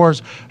 always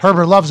scores.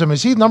 Herbert loves him.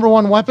 Is he the number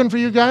one weapon for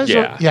you guys?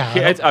 Yeah.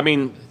 Yeah. I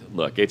mean,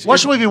 look, what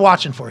should we be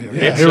watching for here?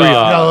 Yeah. Here we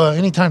go.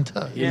 Anytime.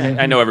 Yeah,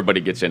 I know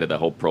everybody gets into the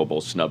whole Pro Bowl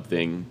snub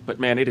thing, but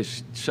man, it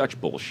is such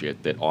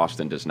bullshit that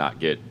Austin does not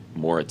get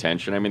more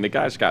attention. I mean, the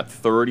guy's got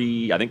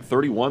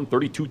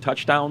 32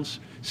 touchdowns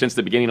since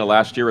the beginning of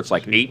last year. It's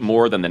like 8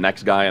 more than the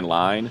next guy in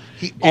line.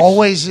 He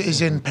always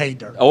is in pay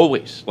dirt.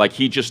 Always. Like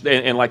he just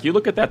and like you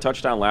look at that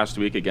touchdown last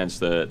week against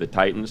the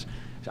Titans.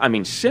 I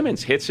mean,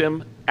 Simmons hits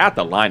him at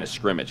the line of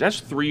scrimmage. That's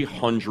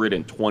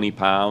 320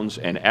 pounds,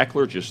 and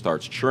Eckler just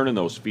starts churning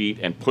those feet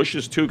and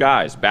pushes 2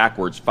 guys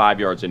backwards 5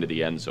 yards into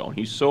the end zone.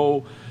 He's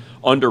so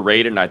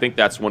underrated, and I think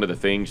that's one of the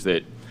things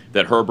that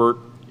Herbert,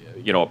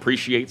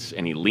 appreciates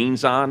and he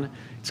leans on.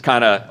 It's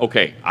kind of,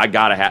 okay,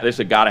 this is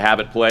a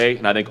gotta-have-it play,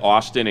 and I think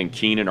Austin and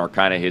Keenan are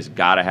kind of his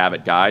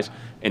gotta-have-it guys.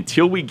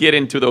 Until we get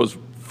into those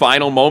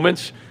final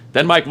moments,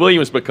 then Mike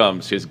Williams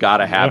becomes his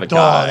gotta-have-it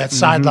guy. That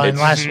sideline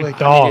last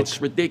week. I mean, it's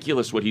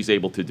ridiculous what he's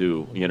able to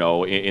do,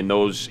 in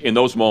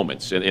those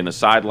moments, in the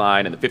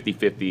sideline, and the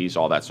 50-50s,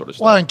 all that sort of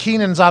stuff. Well, and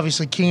Keenan's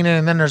obviously Keenan,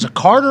 and then there's a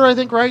Carter, I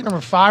think, right?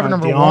 Number 5 or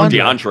number 1?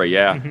 DeAndre,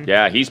 yeah. Mm-hmm.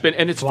 Yeah, he's been,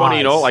 and it's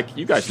funny, like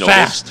you guys know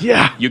fast. This.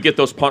 Yeah. You get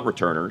those punt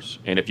returners,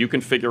 and if you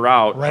can figure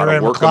out how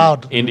to work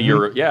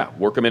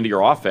them into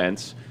your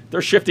offense,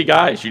 they're shifty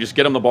guys. You just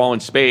get them the ball in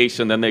space,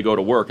 and then they go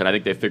to work. And I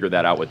think they figured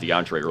that out with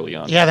DeAndre early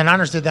on. Yeah, the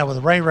Niners did that with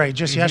Ray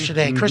just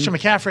yesterday. Christian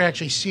McCaffrey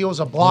actually seals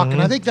a block.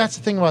 And I think that's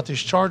the thing about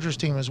this Chargers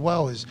team as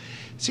well is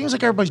it seems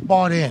like everybody's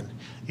bought in.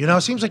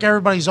 It seems like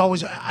everybody's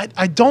always –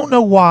 I don't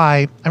know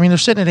why. I mean, they're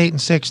sitting at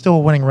 8-6, still a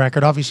winning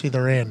record. Obviously,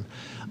 they're in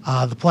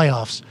the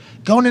playoffs.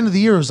 Going into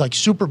the year, it was like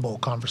Super Bowl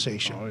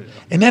conversation. Oh, yeah.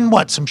 And then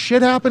what? Some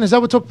shit happened? Is that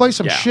what took place?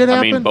 Some shit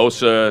happened? I mean,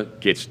 Bosa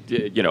gets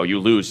you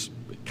lose –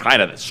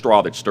 kind of the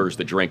straw that stirs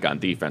the drink on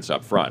defense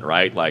up front,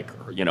 right? Like,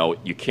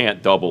 you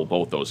can't double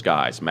both those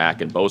guys, Mack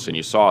and Bosa. And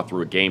you saw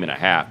through a game and a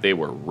half, they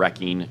were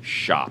wrecking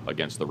shop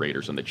against the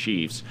Raiders and the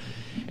Chiefs.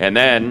 And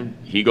then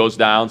he goes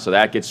down, so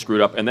that gets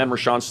screwed up. And then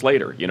Rashawn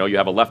Slater, you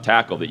have a left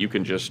tackle that you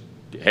can just,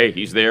 hey,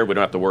 he's there. We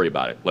don't have to worry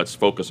about it. Let's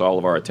focus all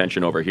of our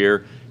attention over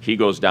here. He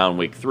goes down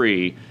week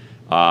 3.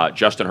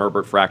 Justin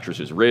Herbert fractures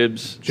his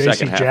ribs.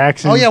 J.C.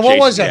 Jackson. Oh, yeah. What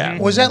was that?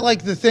 Yeah. Was that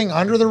like the thing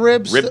under the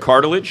ribs? Rib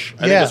cartilage,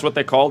 I think that's what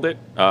they called it.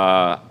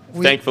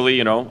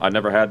 Thankfully, I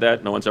never had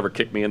that. No one's ever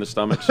kicked me in the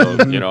stomach. So,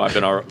 I've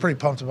been pretty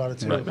pumped about it,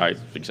 too.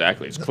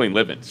 Exactly. It's clean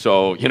living.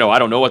 So, I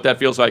don't know what that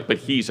feels like, but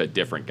he's a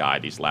different guy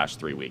these last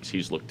 3 weeks.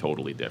 He's looked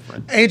totally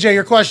different. AJ,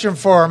 your question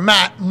for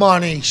Matt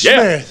Money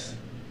Smith.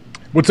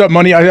 What's up,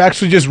 Money? I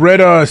actually just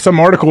read some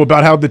article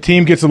about how the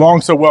team gets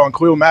along so well, and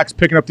Khalil Mack's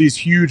picking up these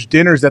huge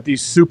dinners at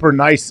these super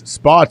nice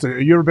spots. Have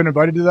you ever been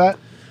invited to that?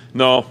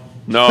 No,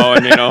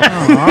 and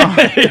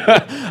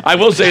I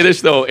will say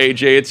this though,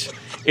 AJ.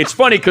 It's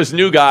funny because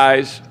new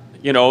guys,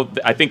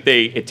 I think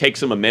it takes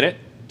them a minute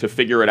to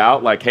figure it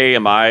out. Like, hey,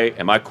 am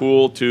I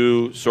cool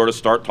to sort of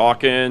start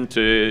talking,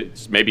 to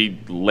maybe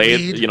lay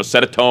it,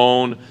 set a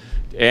tone,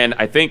 and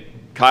I think.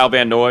 Kyle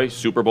Van Noy,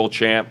 Super Bowl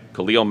champ,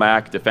 Khalil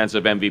Mack,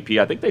 defensive MVP.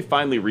 I think they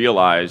finally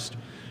realized,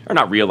 or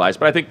not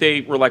realized, but I think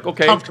they were like,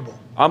 okay, comfortable.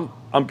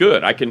 I'm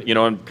good. I can,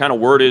 and kind of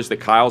word is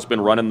that Kyle's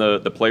been running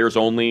the players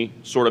only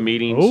sort of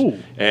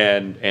meetings,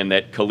 and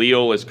that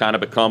Khalil has kind of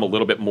become a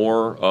little bit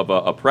more of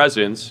a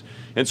presence.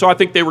 And so I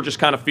think they were just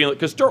kind of feeling,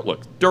 because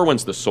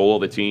Derwin's the soul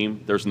of the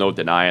team. There's no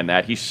denying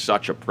that. He's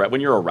such a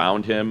when you're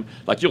around him,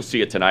 like you'll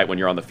see it tonight when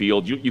you're on the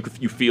field,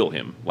 you feel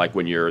him. Like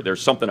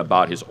there's something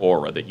about his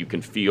aura that you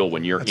can feel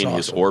when you're in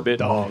his orbit.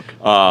 Dog.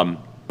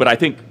 But I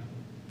think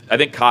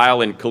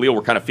Kyle and Khalil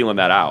were kind of feeling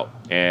that out.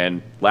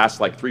 And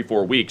last like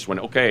 3-4 weeks when,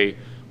 okay,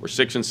 we're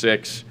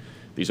 6-6,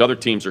 these other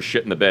teams are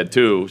shit in the bed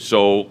too,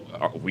 so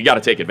we got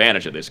to take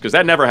advantage of this because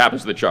that never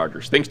happens to the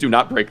Chargers. Things do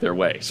not break their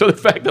way. So the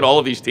fact that all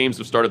of these teams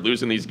have started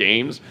losing these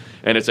games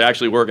and it's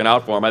actually working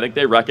out for them, I think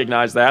they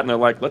recognize that and they're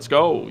like, let's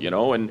go,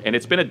 and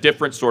it's been a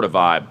different sort of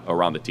vibe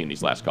around the team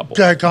these last couple.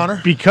 Go ahead,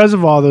 Connor. Because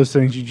of all those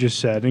things you just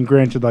said, and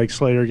granted, like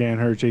Slater getting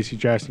hurt, J.C.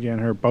 Jackson getting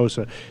hurt,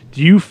 Bosa,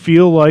 do you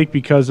feel like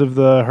because of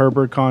the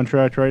Herbert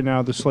contract right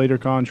now, the Slater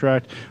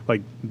contract,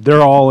 like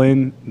they're all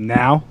in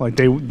now? Like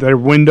their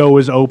window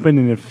is open,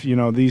 and if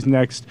these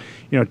next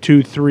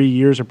 2-3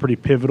 years are pretty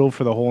pivotal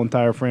for the whole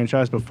entire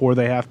franchise before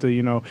they have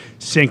to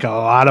sink a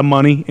lot of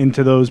money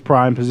into those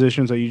prime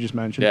positions that you just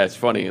mentioned. Yeah, it's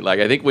funny. Like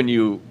I think when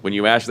you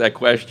ask that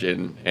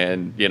question,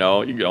 and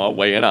I'll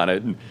weigh in on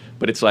it,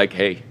 but it's like,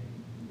 hey,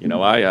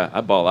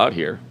 I ball out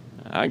here.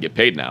 I get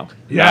paid now.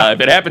 Yeah.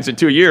 If it happens in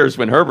 2 years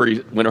when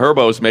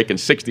Herbo's making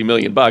 $60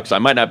 million, I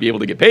might not be able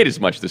to get paid as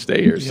much to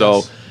stay here. Yes.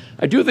 So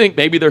I do think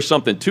maybe there's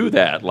something to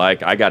that.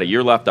 Like, I got a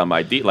year left on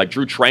my deal. Like,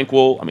 Drew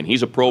Tranquill, I mean,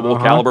 he's a Pro Bowl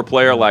caliber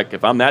player. Like,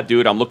 if I'm that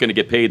dude, I'm looking to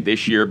get paid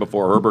this year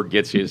before Herbert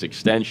gets his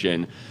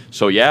extension.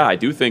 So, yeah, I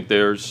do think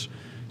there's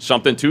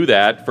something to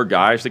that for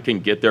guys that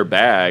can get their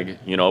bag,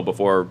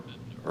 before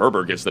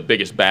Herbert gets the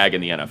biggest bag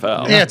in the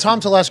NFL. Yeah,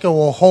 Tom Telesco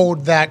will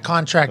hold that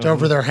contract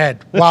over their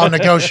head while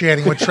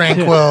negotiating with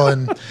Tranquil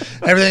and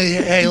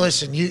everything. Hey,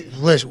 listen, you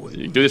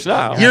do this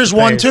now. Years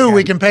 1, 2,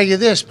 we can pay you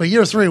this, but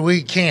year 3,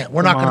 we can't.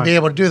 We're not going to be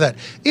able to do that.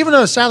 Even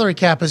though the salary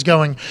cap is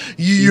going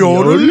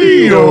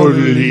yodelly,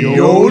 yodelly,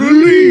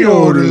 yodelly,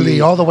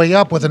 yodelly, all the way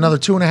up with another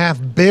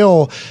 $2.5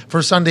 billion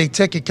for Sunday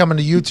Ticket coming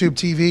to YouTube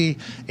TV.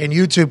 And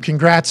YouTube,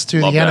 congrats to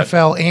the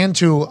NFL and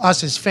to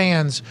us as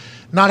fans,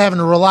 not having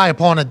to rely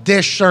upon a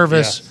dish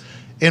service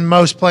in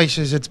most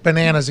places. It's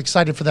bananas.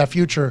 Excited for that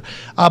future.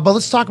 But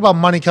let's talk about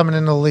money coming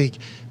into the league.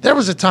 There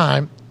was a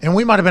time, and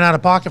we might have been out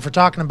of pocket for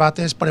talking about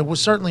this, but it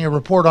was certainly a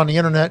report on the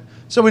internet,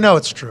 so we know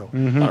it's true.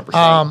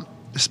 The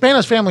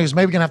Spanos family is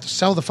maybe going to have to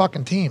sell the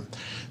fucking team.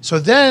 So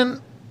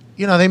then,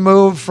 they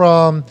moved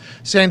from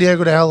San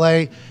Diego to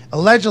L.A.,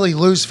 allegedly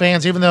lose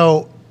fans, even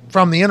though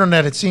from the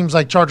internet it seems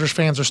like Chargers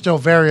fans are still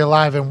very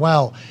alive and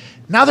well.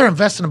 Now they're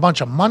investing a bunch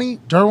of money.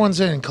 Derwin's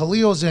in,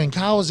 Khalil's in,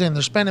 Kyle's in.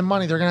 They're spending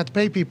money. They're going to have to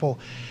pay people.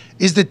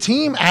 Is the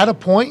team at a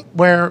point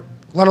where,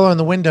 let alone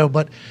the window,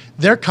 but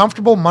they're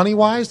comfortable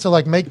money-wise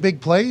to, make big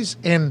plays?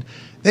 And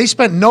they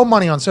spent no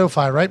money on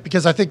SoFi, right?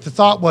 Because I think the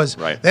thought was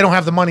they don't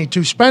have the money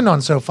to spend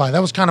on SoFi.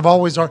 That was kind of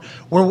always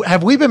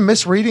have we been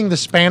misreading the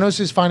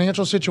Spanos'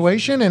 financial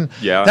situation? And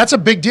that's a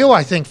big deal,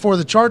 I think, for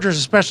the Chargers,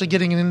 especially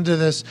getting into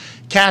this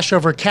cash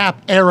over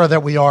cap era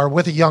that we are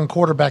with a young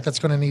quarterback that's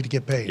going to need to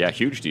get paid. Yeah,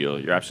 huge deal.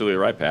 You're absolutely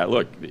right, Pat.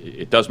 Look,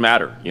 it does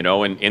matter. In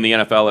the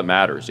NFL, it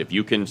matters. If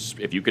you can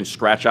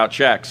scratch out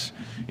checks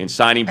in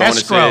signing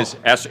bonuses,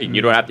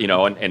 you don't have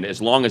to, and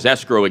as long as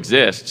escrow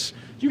exists,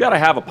 you got to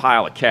have a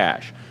pile of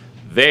cash.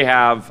 They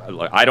have.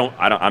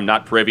 I'm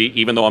not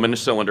privy, even though I'm in the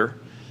cylinder.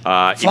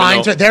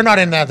 They're not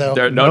in that though.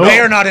 They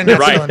are not in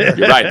that cylinder.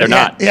 You're right. They're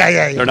not.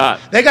 Yeah. They're not.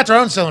 They got their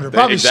own cylinder,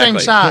 probably same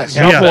size,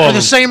 for the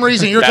same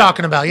reason you're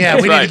talking about.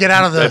 Yeah, we need to get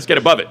out of the. Let's get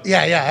above it.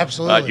 Yeah,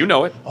 absolutely. You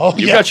know it.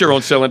 You've got your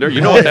own cylinder.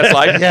 You know what that's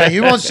like. Yeah,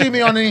 you won't see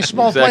me on any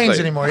small planes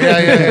anymore.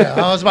 Yeah.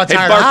 I was about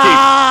tired.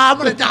 I'm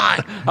gonna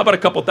die. How about a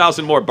couple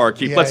thousand more,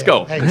 barkeep? Let's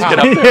go. Let's get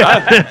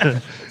up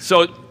there.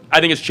 So. I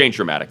think it's changed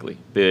dramatically.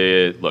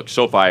 Look,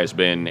 SoFi has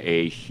been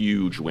a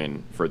huge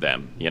win for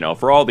them.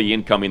 For all the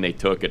incoming they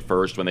took at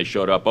first when they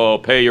showed up,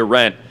 pay your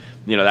rent,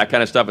 that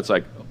kind of stuff. It's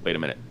like, wait a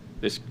minute,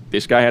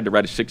 this guy had to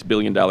write a $6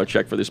 billion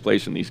check for this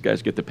place, and these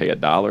guys get to pay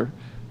 $1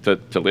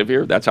 to live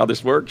here. That's how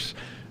this works.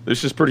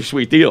 This is a pretty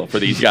sweet deal for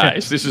these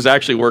guys. This is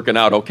actually working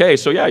out okay.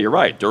 So yeah, you're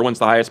right. Derwin's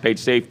the highest paid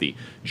safety.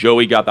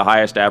 Joey got the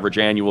highest average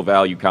annual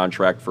value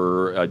contract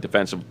for a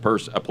defensive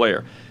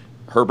player.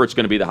 Herbert's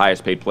going to be the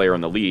highest paid player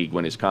in the league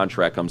when his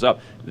contract comes up.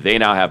 They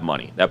now have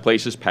money. That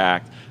place is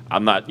packed.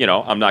 I'm not going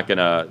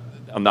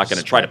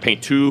to try to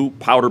paint too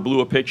powder blue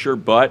a picture,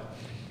 but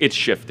it's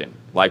shifting.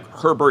 Like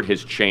Herbert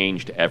has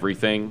changed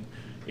everything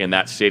in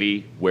that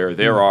city where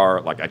there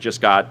are, I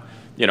just got,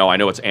 I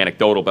know it's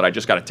anecdotal, but I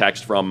just got a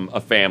text from a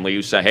family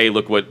who said, hey,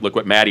 look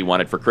what Maddie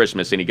wanted for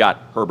Christmas, and he got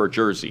Herbert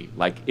jersey.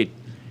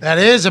 That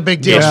is a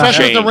big deal,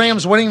 especially with the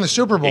Rams winning the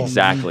Super Bowl.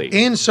 Exactly.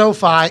 In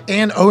SoFi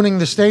and owning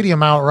the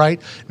stadium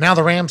outright. Now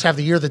the Rams have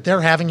the year that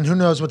they're having, and who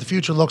knows what the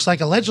future looks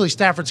like. Allegedly,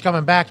 Stafford's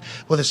coming back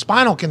with a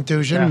spinal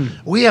contusion. Yeah.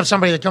 We have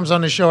somebody that comes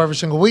on this show every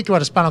single week who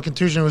had a spinal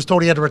contusion who was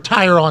told he had to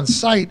retire on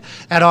site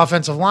at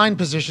offensive line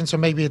position, so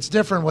maybe it's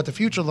different what the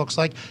future looks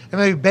like. And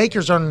maybe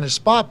Baker's earning his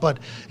spot, but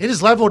it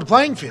has leveled the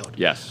playing field.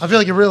 Yes. I feel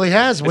like it really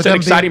has. It's an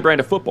exciting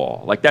brand of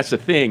football. That's the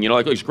thing.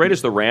 As great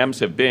as the Rams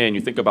have been, you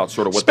think about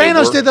sort of what they were.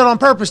 Spanos did that on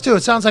purpose, too. It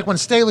sounds like when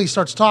Staley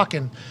starts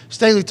talking,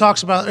 Staley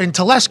talks about, and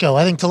Telesco,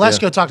 I think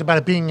Telesco talked about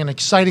it being an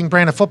exciting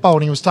brand of football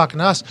when he was talking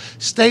to us.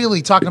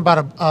 Staley talking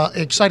about an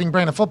exciting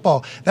brand of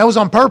football. That was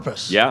on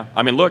purpose. Yeah.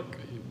 I mean, look,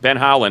 Ben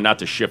Howland, not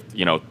to shift,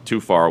 too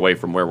far away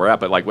from where we're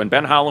at, but when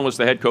Ben Howland was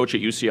the head coach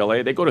at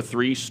UCLA, they go to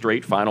 3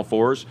 straight Final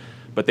Fours,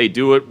 but they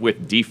do it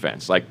with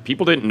defense.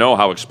 People didn't know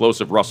how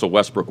explosive Russell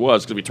Westbrook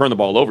was because if he turned the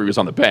ball over, he was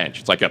on the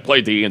bench. It's like,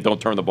 play D and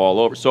don't turn the ball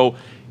over. So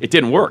it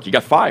didn't work. He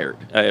got fired.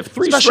 3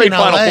 Especially straight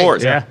Final LA.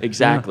 Fours. Yeah.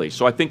 Exactly.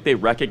 So I think they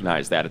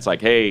recognize that. It's like,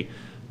 hey,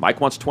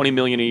 Mike wants $20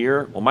 million a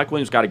year. Well, Mike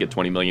Williams got to get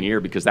 $20 million a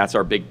year because that's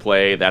our big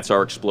play. That's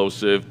our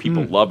explosive.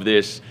 People love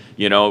this.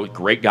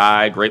 Great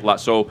guy, great lot.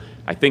 So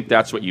I think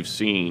that's what you've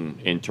seen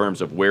in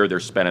terms of where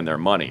they're spending their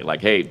money.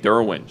 Hey,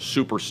 Derwin,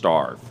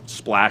 superstar,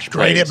 splash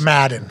plays. Great at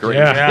Madden. Great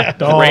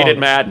at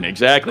Madden,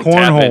 exactly.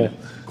 Cornhole.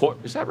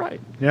 Is that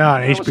right? Yeah,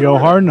 on HBO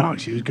Hard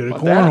Knocks, he was good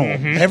at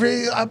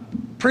cornhole.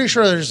 I'm pretty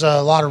sure there's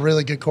a lot of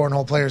really good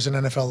cornhole players in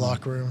NFL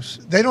locker rooms.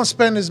 They don't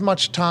spend as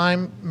much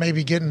time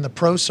maybe getting the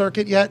pro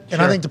circuit yet,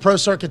 and I think the pro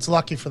circuit's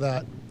lucky for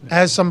that.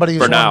 As somebody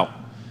who's now.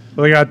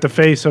 Well, they got the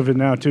face of it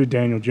now too,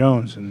 Daniel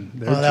Jones, and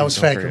that was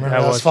fake. Remember,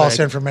 that was false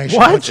information.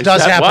 What? Which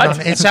does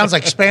happen. It sounds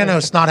like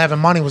Spanos not having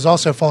money was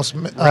also false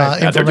information.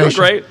 Yeah, they're doing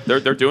great.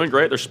 They're doing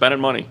great. They're spending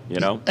money.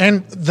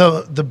 And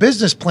the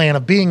business plan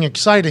of being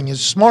exciting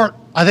is smart.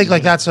 I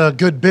think that's a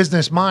good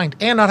business mind,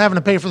 and not having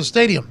to pay for the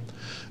stadium.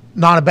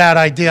 not a bad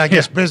idea, I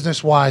guess,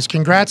 business-wise.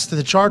 Congrats to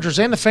the Chargers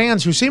and the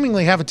fans who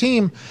seemingly have a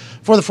team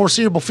for the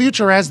foreseeable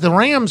future, as the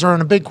Rams are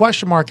in a big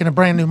question mark in a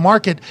brand new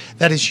market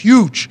that is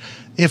huge.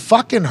 If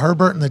fucking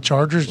Herbert and the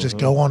Chargers just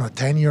go on a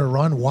 10-year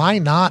run, why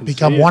not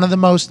become one of the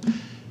most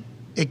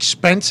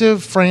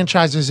expensive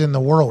franchises in the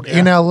world?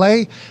 In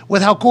LA,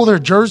 with how cool their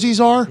jerseys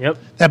are,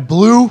 that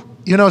blue,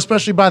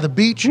 especially by the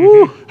beach.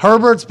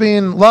 Herbert's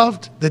being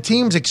loved. The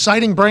team's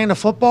exciting brand of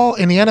football,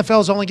 and the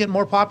NFL is only getting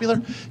more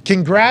popular.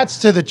 Congrats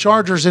to the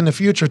Chargers in the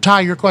future.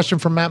 Ty, your question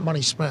from Matt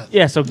Money Smith.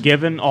 Yeah, so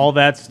given all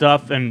that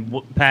stuff, and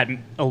Pat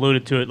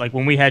alluded to it, like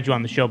when we had you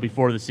on the show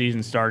before the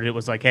season started, it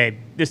was like, hey,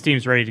 this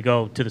team's ready to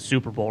go to the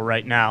Super Bowl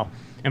right now.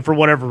 And for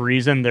whatever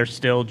reason, they're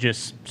still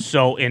just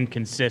so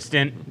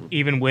inconsistent,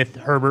 even with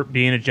Herbert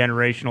being a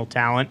generational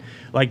talent.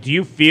 Like, do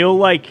you feel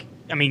like,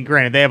 I mean,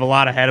 granted, they have a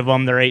lot ahead of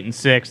them. They're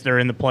 8-6. They're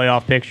in the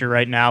playoff picture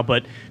right now.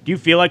 But do you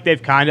feel like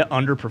they've kind of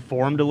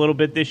underperformed a little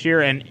bit this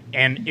year? And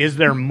is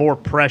there more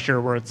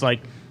pressure where it's like,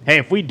 hey,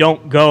 if we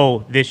don't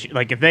go this year,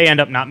 like if they end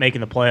up not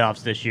making the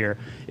playoffs this year,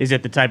 is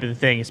it the type of the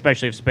thing,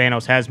 especially if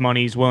Spanos has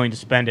money, he's willing to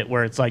spend it,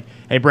 where it's like,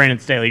 hey, Brandon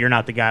Staley, you're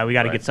not the guy. We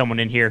got to get someone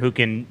in here who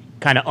can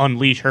kind of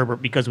unleash Herbert,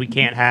 because we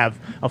can't have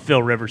a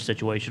Phil Rivers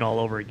situation all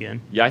over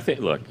again. Yeah, I think,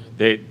 look,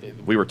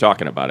 we were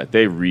talking about it.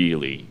 They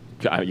really,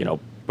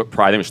 but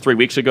probably it was 3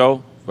 weeks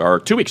ago or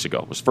 2 weeks ago.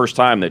 It was the first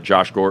time that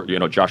Josh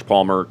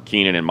Palmer,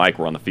 Keenan, and Mike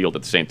were on the field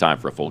at the same time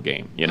for a full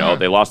game.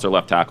 They lost their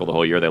left tackle the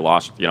whole year. They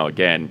lost,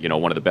 again,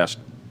 one of the best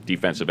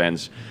defensive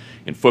ends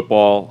in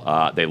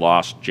football. They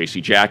lost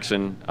J.C.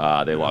 Jackson.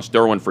 They lost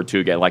Derwin for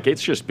 2 games. Like,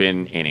 it's just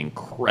been an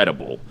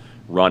incredible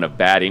run of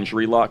bad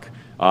injury luck.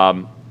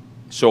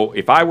 So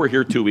if I were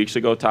here 2 weeks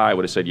ago, Ty, I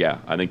would have said, yeah,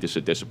 I think this is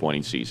a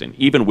disappointing season.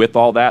 Even with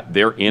all that,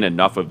 they're in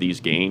enough of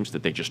these games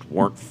that they just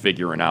weren't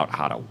figuring out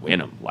how to win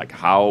them. Like,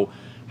 how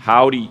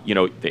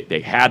do they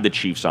had the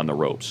Chiefs on the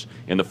ropes.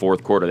 In the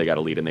fourth quarter, they got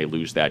a lead and they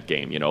lose that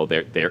game.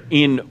 They're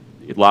in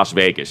Las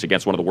Vegas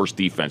against one of the worst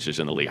defenses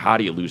in the league. How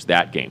do you lose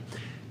that game?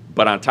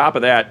 But on top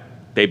of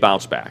that, they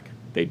bounce back.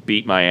 They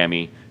beat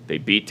Miami. They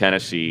beat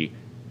Tennessee.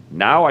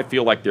 Now I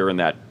feel like they're in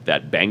that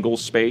Bengals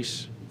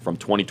space from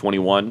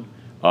 2021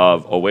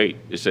 of, oh, wait,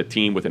 it's a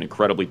team with an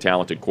incredibly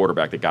talented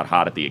quarterback that got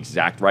hot at the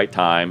exact right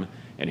time.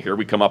 And here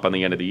we come up on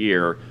the end of the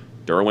year.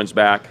 Derwin's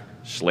back.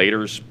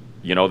 Slater's,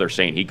 they're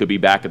saying he could be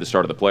back at the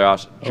start of the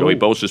playoffs. Joey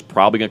Bosa's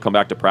probably going to come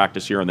back to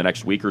practice here in the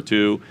next week or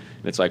two.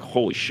 And it's like,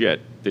 holy shit,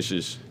 this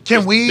is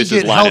Can we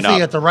get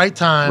healthy at the right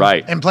time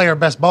and play our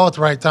best ball at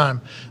the right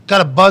time?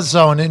 Got a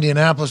buzzsaw in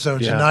Indianapolis, though,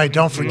 tonight.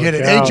 Don't forget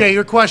it. AJ,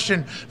 your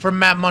question from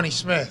Matt Money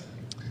Smith.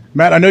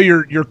 Matt, I know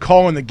you're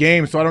calling the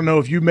game, so I don't know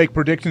if you make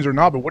predictions or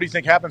not, but what do you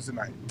think happens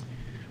tonight?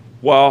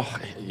 Well,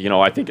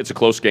 I think it's a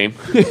close game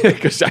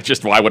because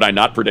why would I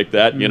not predict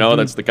that?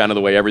 That's the kind of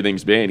the way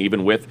everything's been,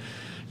 even with,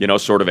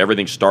 sort of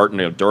everything starting,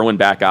 Derwin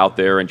back out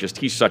there, and just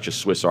he's such a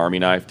Swiss Army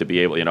knife to be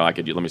able, let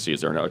me see,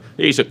 is there no,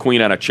 he's a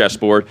queen on a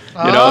chessboard,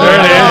 there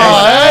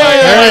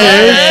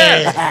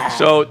it is.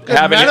 So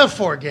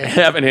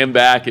having him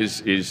back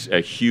is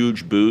a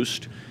huge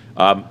boost.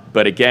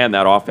 But again,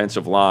 that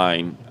offensive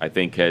line, I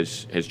think,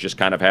 has just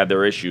kind of had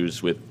their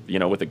issues with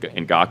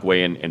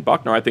Ngakoue and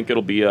Buckner. I think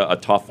it'll be a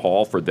tough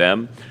haul for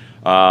them.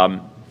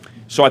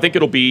 So I think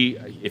it'll be,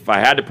 if I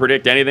had to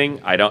predict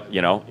anything,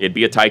 it'd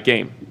be a tight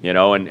game,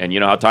 and you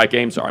know how tight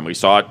games are. I mean, we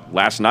saw it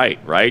last night,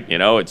 right?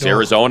 It's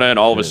Arizona, and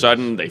all of a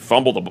sudden they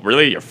fumble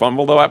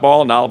that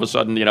ball, and all of a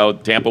sudden,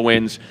 Tampa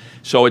wins.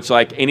 So it's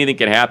like anything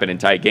can happen in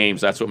tight games.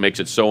 That's what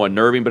makes it so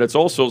unnerving, but it's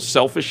also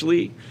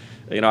selfishly,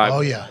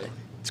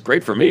 it's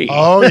great for me.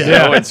 Oh,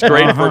 yeah. It's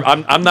great for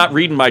I'm not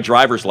reading my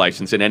driver's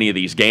license in any of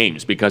these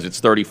games because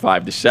it's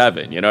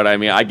 35-7. You know what I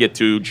mean? I get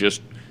to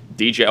just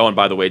DJ. Oh, and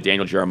by the way,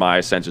 Daniel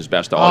Jeremiah sends his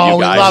best to all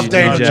you guys. We love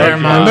Daniel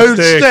Jeremiah. Mood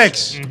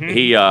sticks.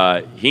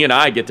 Mm-hmm. He and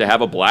I get to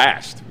have a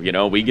blast.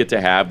 We get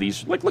to have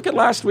these. Look at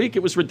last week.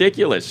 It was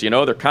ridiculous.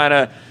 They're kind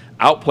of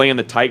outplaying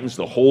the Titans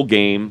the whole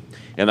game,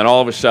 and then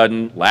all of a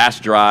sudden,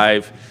 last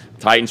drive,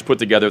 Titans put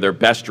together their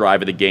best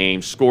drive of the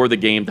game, score the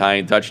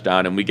game-tying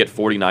touchdown, and we get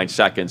 49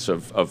 seconds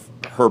of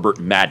Herbert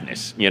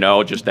madness,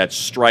 just that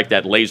strike,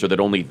 that laser that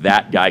only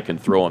that guy can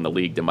throw on the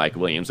league to Mike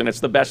Williams, and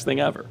it's the best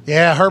thing ever.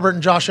 Yeah, Herbert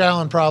and Josh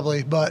Allen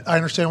probably, but I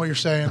understand what you're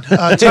saying. Tone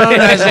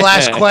has the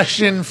last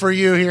question for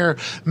you here,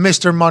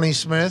 Mr. Money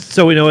Smith.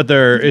 So we know what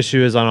their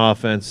issue is on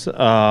offense.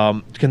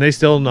 Can they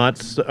still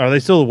not? Are they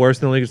still the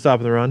worst in the league at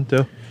stopping the run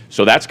too?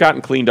 So that's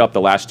gotten cleaned up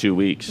the last 2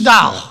 weeks.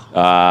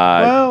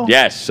 No.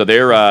 Yes. So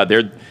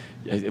they're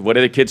what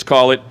do the kids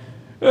call it?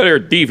 Their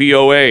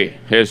DVOA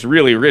has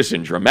really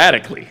risen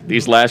dramatically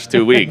these last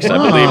 2 weeks. I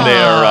believe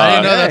they are. I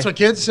didn't know that's what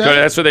kids say.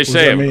 That's what they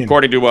say,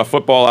 according to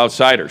Football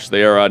Outsiders.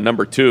 They are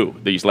number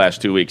 2 these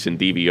last 2 weeks in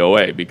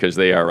DVOA because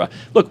they are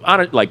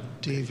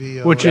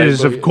DVOA, which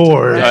is of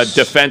course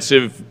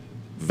defensive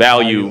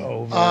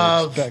value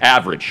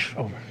average.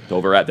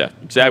 Over at that.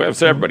 Exactly.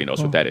 So everybody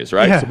knows what that is,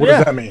 right? So what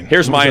does that mean?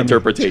 Here's my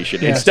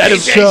interpretation. Instead of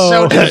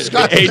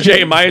disgusting.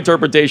 AJ, my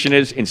interpretation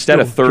is instead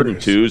of 3rd and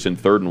 2s and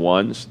 3rd and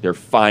 1s, they're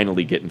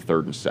finally getting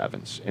 3rd and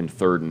 7s and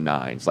 3rd and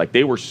 9s. Like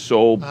they were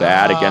so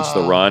bad against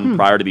the run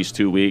prior to these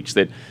 2 weeks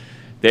that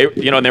they,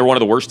 and they were one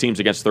of the worst teams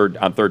against on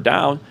 3rd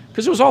down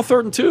because it was all 3rd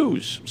and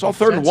 2s. It was all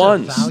 3rd and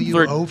 1s. Value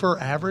over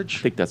average.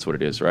 I think that's what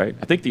it is, right?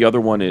 I think the other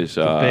one is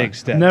Big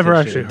stat. Never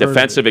actually heard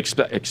defensive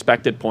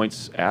expected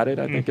points added.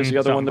 I think is the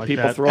other one that like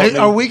people that. throw. At Hey, me.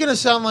 are we going to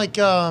sound like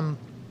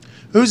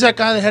who's that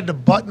guy that had the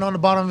button on the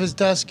bottom of his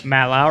desk?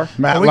 Matt Lauer.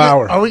 Matt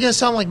Lauer. Are we going to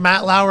sound like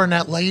Matt Lauer and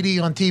that lady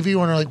on TV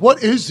when they're like,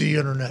 "What is the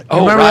internet?" You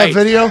Oh, remember right. that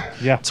video?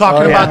 Yeah.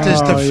 Talking about this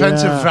Oh,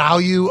 defensive yeah.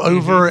 value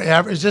over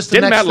average. Is this the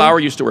Didn't next Matt thing? Lauer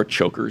used to wear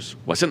chokers?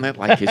 Wasn't that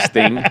like his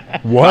thing?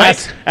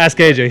 What? Ask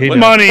AJ. He knows.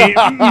 Money.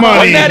 Wasn't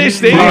that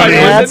his thing? Money.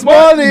 Like, was it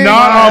what?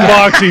 Not on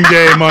Boxing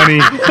Day money.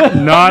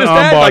 Not Was on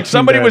that? Boxing Like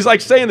somebody Day. was like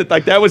saying that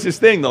like that was his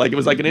thing. Like it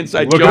was like an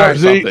inside Look joke at or it.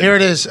 something. Here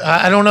it is.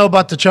 I don't know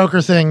about the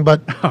choker thing,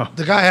 but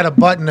the guy had a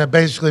button that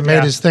basically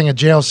made his thing a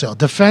jail cell.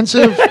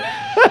 Defensive,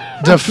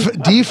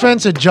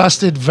 defense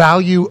adjusted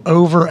value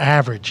over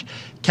average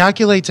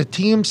calculates a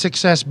team's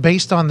success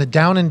based on the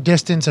down and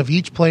distance of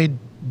each play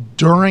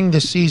during the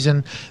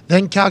season,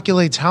 then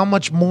calculates how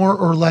much more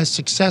or less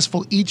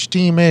successful each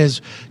team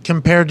is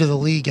compared to the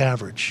league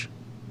average.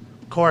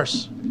 Of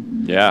course,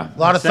 Yeah, a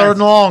lot of 3rd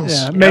and longs.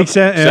 Yeah, makes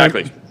sense.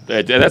 exactly.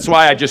 That's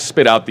why I just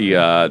spit out the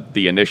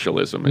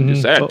initialism and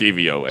just said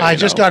DVOA. I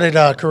just got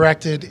it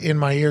corrected in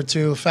my ear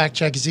too. Fact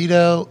check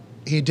Zito.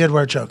 He did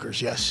wear chokers,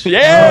 yes.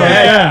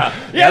 Yeah,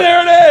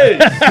 there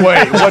it is.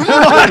 Wait, what?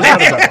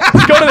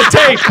 Let's go to the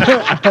tape.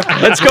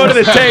 Let's go to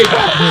the tape.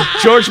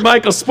 George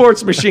Michael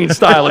sports machine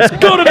style. Let's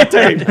go to the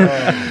tape.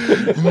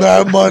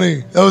 Mad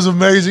money. That was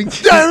amazing.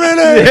 Damn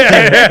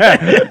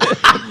it.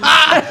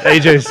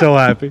 AJ's so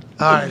happy.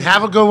 All right,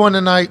 have a good one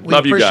tonight. We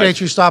Love you appreciate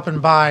guys. you stopping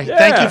by. Yeah.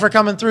 Thank you for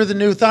coming through the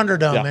new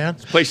ThunderDome, man.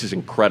 This place is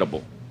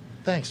incredible.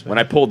 Thanks, man. When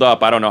I pulled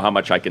up, I don't know how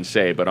much I can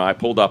say, but when I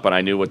pulled up and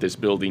I knew what this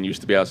building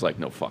used to be, I was like,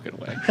 no fucking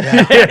way.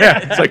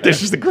 It's like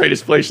this is the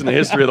greatest place in the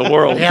history of the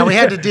world. Yeah, we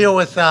had to deal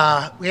with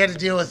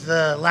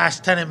the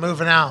last tenant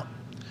moving out.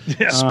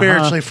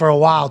 Spiritually for a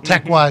while,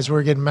 tech wise, we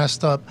were getting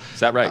messed up. Is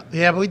that right?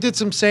 Yeah, but we did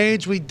some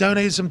sage, we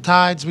donated some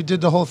tides, we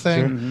did the whole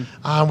thing.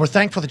 We're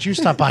thankful that you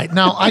stopped by.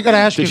 Now I got to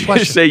ask you Did a you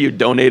question. just say you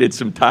donated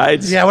some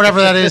tides? Yeah, whatever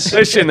that is.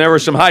 Listen, there were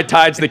some high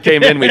tides that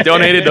came in. We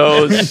donated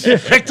those.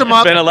 Picked them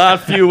up. Been a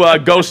fewer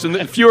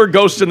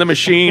ghosts in the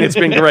machine. It's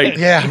been great.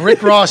 Yeah,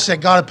 Rick Ross said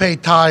gotta pay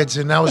tides,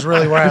 and that was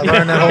really where I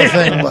learned that whole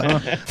thing.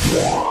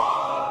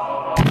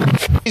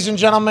 But ladies and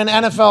gentlemen,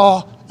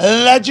 NFL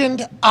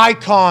legend,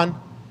 icon,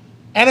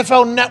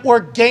 NFL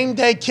Network game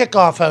day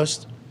kickoff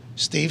host,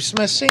 Steve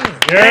Smith Sr.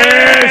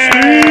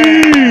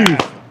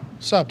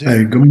 What's up, dude?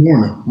 Hey, good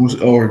morning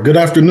or good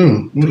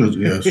afternoon. What is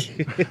yes?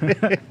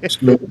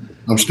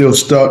 I'm still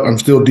stuck. I'm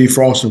still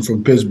defrosting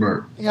from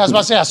Pittsburgh. Yeah, I was about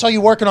to say, I saw you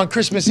working on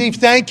Christmas Eve.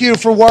 Thank you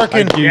for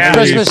working you,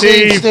 Christmas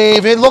Steve. Eve,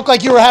 Steve. It looked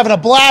like you were having a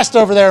blast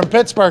over there in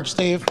Pittsburgh,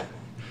 Steve.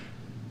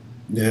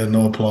 Yeah,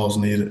 no applause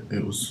needed.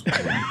 It was.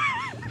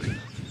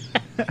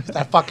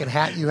 That fucking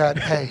hat you had.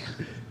 Hey,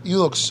 you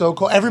look so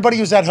cool. Everybody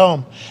who's at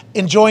home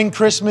enjoying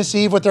Christmas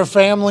Eve with their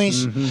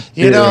families,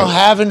 you know,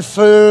 having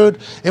food.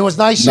 It was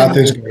nice. Not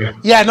this guy.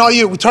 Yeah, no,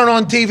 you. We turn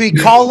on TV.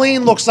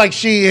 Colleen looks like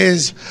she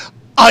is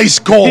ice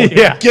cold.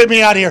 Yeah. Get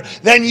me out of here.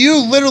 Then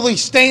you literally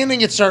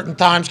standing at certain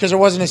times because there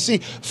wasn't a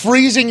seat,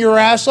 freezing your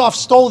ass off,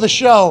 stole the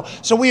show.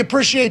 So we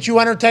appreciate you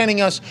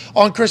entertaining us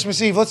on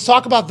Christmas Eve. Let's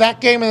talk about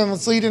that game and then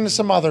let's lead into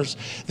some others.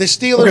 The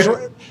Steelers.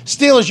 Okay.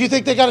 Steelers, you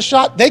think they got a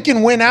shot? They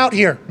can win out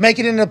here, make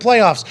it into the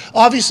playoffs.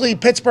 Obviously,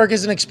 Pittsburgh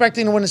isn't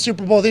expecting to win the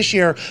Super Bowl this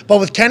year,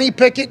 but with Kenny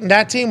Pickett and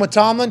that team with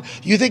Tomlin,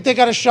 you think they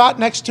got a shot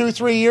next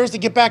 2-3 years to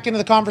get back into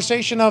the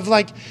conversation of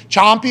like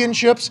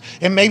championships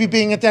and maybe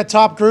being at that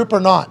top group or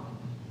not?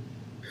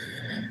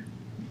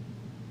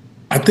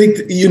 I think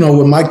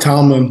with Mike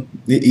Tomlin,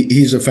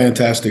 he's a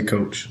fantastic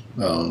coach,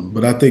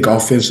 but I think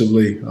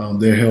offensively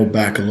they're held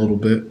back a little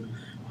bit.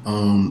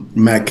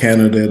 Matt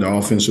Canada, the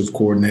offensive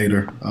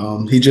coordinator,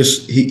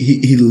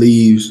 he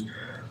leaves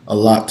a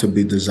lot to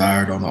be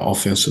desired on the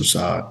offensive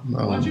side.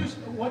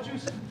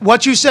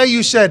 What you say?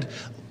 You said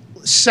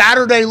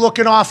Saturday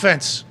looking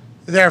offense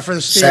there for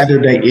the Steelers.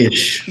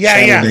 Saturday-ish. Yeah.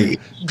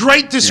 Saturday-ish.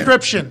 Great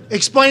description. Yeah.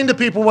 Explain to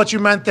people what you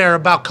meant there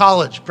about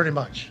college, pretty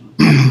much.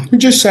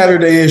 Just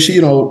Saturday-ish,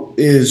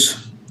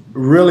 is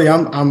really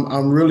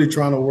I'm really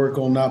trying to work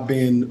on not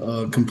being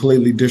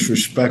completely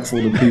disrespectful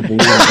to people.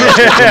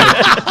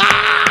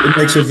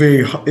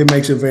 It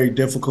makes it very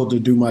difficult to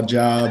do my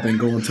job and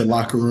go into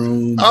locker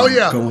rooms. Oh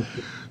yeah.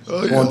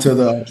 Going to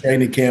the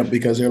training camp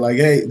because they're like,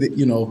 hey,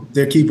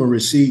 they're keeping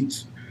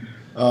receipts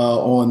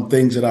on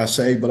things that I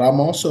say. But I'm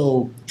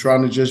also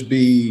trying to just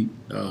be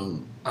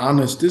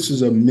honest. This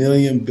is a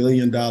 $1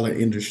 billion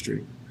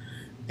industry.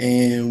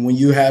 And when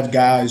you have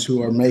guys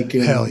who are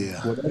making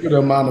whatever the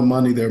amount of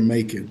money they're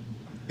making,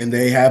 and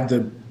they have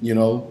the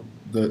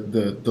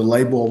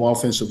label of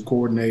offensive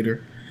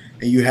coordinator,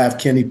 and you have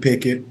Kenny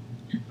Pickett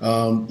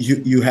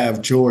You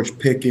have George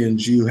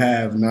Pickens, you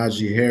have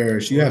Najee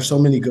Harris, you have so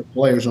many good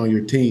players on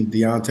your team,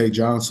 Deontay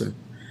Johnson,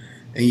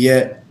 and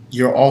yet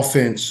your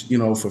offense,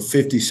 for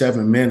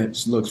 57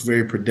 minutes looks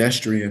very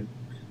pedestrian.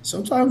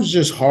 Sometimes it's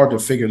just hard to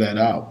figure that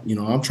out.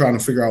 I'm trying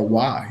to figure out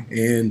why.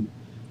 And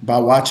by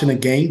watching a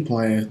game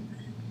plan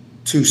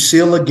to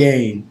seal a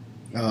game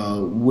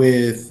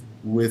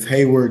with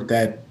Hayward,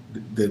 that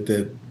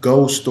the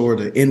ghost or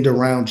the end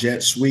around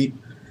jet sweep,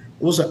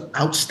 it was an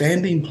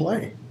outstanding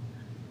play.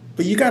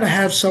 But you got to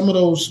have some of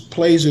those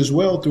plays as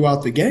well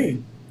throughout the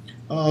game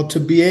to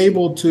be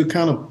able to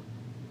kind of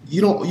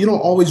you don't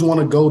always want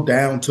to go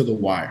down to the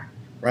wire,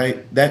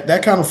 right?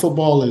 That kind of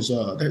football is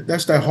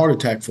that's that heart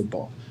attack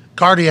football.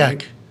 Cardiac.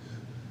 Right?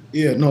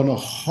 Yeah, no,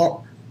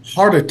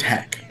 heart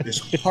attack.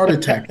 It's heart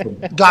attack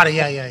football. Got it.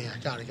 Yeah.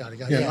 Got it.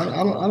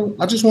 Yeah,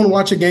 I just want to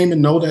watch a game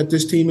and know that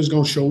this team is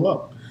going to show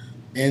up,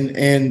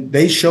 and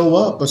they show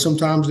up, but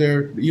sometimes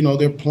they're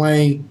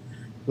playing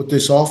with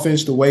this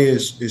offense the way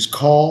it's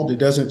called. It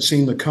doesn't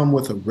seem to come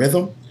with a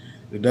rhythm.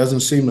 It doesn't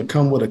seem to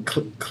come with a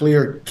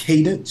clear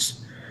cadence.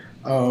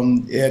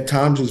 At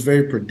times it's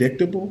very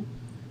predictable.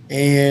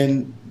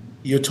 And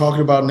you're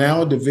talking about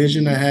now a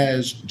division that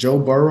has Joe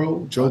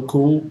Burrow, Joe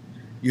Cool.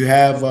 You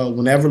have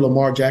whenever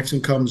Lamar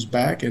Jackson comes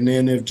back, and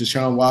then if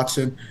Deshaun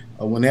Watson,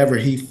 whenever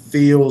he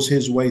feels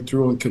his way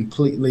through and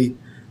completely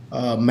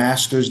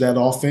masters that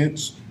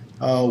offense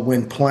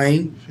when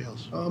playing.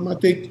 I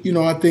think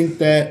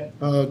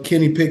that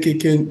Kenny Pickett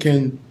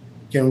can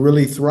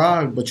really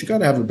thrive, but you got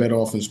to have a better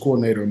offense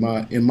coordinator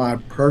in my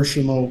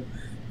personal,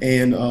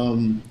 and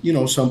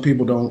some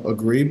people don't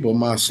agree, but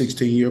my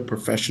 16-year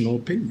professional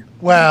opinion.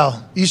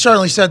 Well, you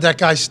certainly said that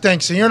guy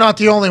stinks, and you're not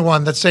the only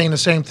one that's saying the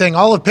same thing.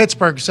 All of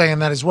Pittsburgh's saying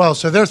that as well.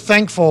 So they're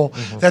thankful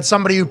that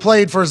somebody who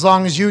played for as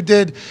long as you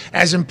did,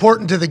 as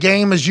important to the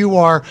game as you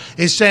are,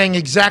 is saying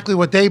exactly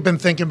what they've been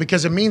thinking,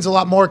 because it means a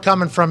lot more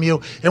coming from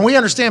you. And we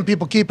understand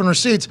people keeping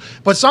receipts,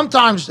 but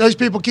sometimes those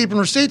people keeping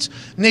receipts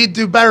need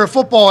to do better at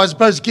football as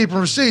opposed to keeping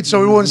receipts. So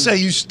we wouldn't say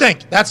you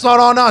stink. That's not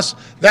on us.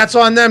 That's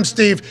on them,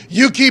 Steve.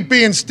 You keep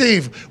being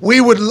Steve.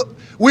 We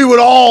would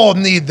all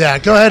need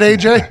that. Go ahead,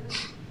 AJ.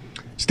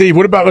 Steve,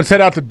 what about let's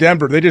head out to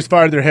Denver? They just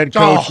fired their head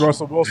coach.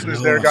 Russell Wilson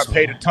is there, got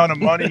paid a ton of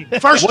money.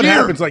 What year.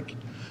 Happens? Like,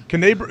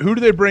 who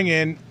do they bring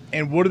in,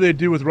 and what do they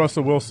do with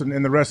Russell Wilson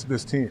and the rest of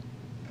this team?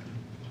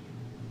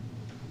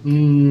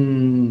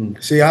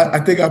 See, I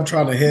think I'm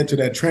trying to head to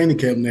that training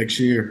camp next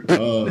year. Cut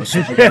to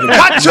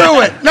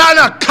it.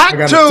 No,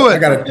 cut to it. I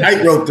got to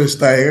tightrope this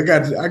thing.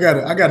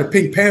 I got a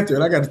Pink Panther,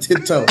 and I got to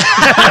tiptoe.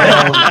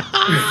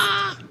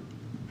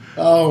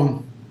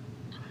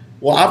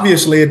 Well,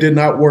 obviously, it did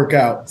not work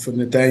out for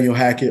Nathaniel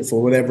Hackett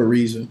for whatever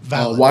reason.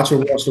 Watching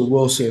Russell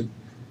Wilson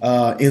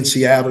in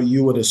Seattle,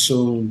 you would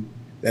assume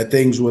that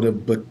things would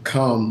have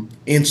become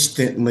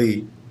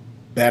instantly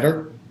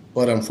better,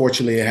 but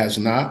unfortunately, it has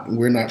not.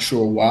 We're not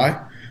sure why.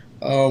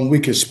 We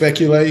could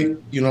speculate.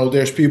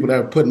 There's people that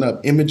are putting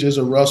up images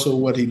of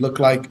Russell, what he looked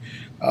like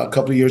a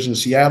couple of years in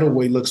Seattle,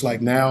 what he looks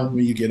like now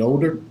when you get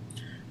older.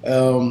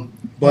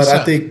 But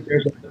I think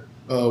there's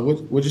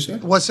what'd you say?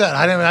 What's that?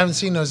 I haven't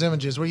seen those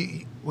images. What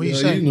are you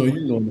saying?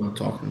 You know what I'm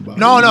talking about.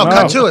 No,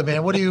 cut to it,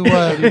 man. What are you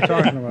talking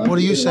about? What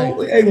are you saying?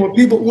 Hey, when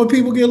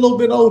people get a little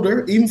bit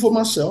older, even for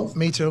myself,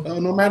 me too.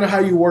 No matter how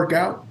you work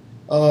out,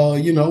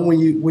 when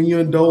you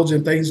indulge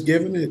in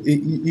Thanksgiving,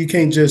 you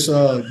can't just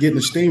get in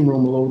the steam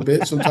room a little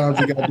bit. Sometimes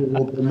you got to do a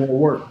little bit more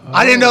work.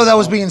 I didn't know that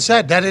was being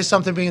said. That is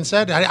something being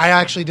said. I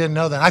actually didn't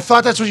know that. I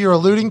thought that's what you were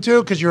alluding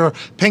to because you're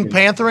Pink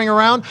Panthering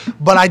around,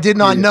 but I did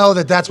not know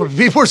that that's what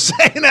people were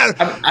saying.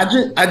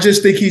 I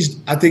just think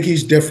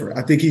he's different.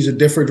 I think he's a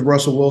different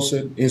Russell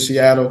Wilson in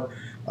Seattle.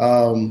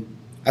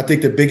 I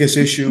think the biggest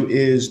issue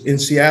is in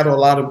Seattle.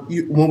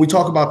 When we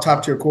talk about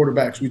top tier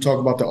quarterbacks, we talk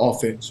about the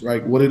offense,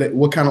 right?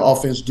 What kind of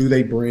offense do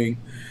they bring?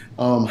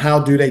 How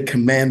do they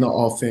command the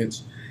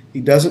offense?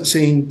 He doesn't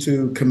seem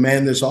to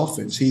command this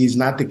offense. He's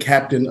not the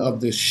captain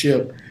of this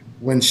ship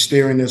when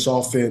steering this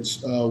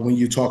offense. When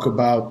you talk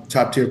about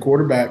top tier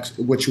quarterbacks,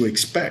 what you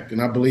expect,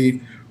 and I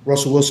believe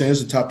Russell Wilson is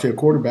a top tier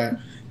quarterback.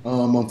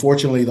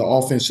 Unfortunately, the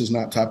offense is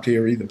not top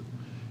tier either.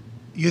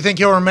 You think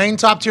he'll remain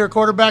top-tier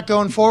quarterback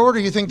going forward, or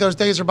you think those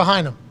days are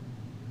behind him?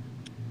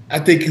 I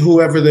think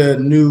whoever the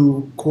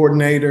new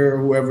coordinator,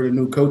 whoever the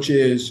new coach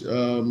is,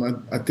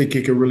 I think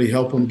it could really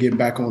help him get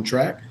back on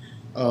track.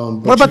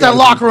 What about that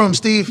locker room,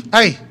 Steve?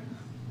 Hey.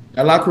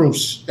 That locker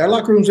room's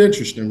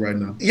interesting right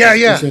now.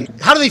 Yeah.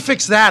 How do they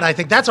fix that? I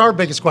think that's our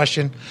biggest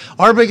question.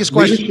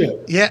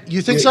 Leadership. Yeah,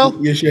 you think so?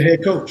 Yes, your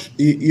head coach.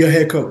 Your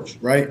head coach,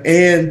 right?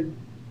 And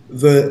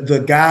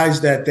the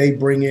guys that they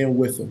bring in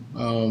with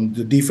them,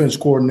 the defense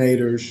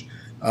coordinators,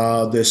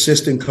 the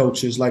assistant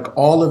coaches, like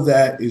all of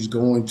that is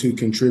going to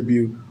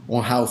contribute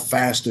on how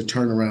fast the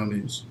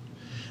turnaround is.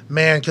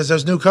 Man, because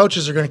those new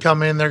coaches are going to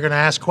come in, they're going to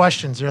ask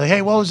questions. They're like,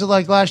 hey, what was it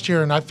like last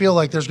year? And I feel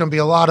like there's going to be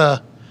a lot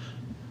of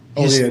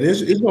Oh yeah,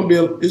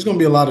 it's gonna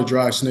be a lot of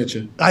dry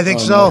snitching. I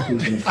think so.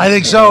 I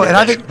think so, and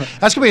I think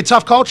that's gonna be a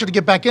tough culture to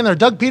get back in there.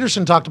 Doug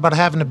Peterson talked about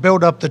having to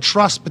build up the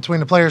trust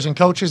between the players and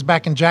coaches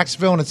back in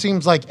Jacksonville, and it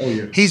seems like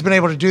he's been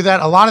able to do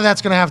that. A lot of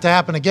that's gonna have to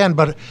happen again,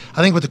 but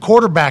I think with the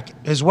quarterback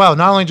as well,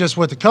 not only just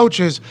with the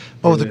coaches,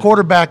 but with the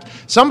quarterback,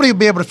 somebody will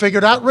be able to figure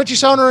it out. Richie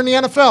Soner in the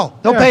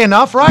NFL, they'll pay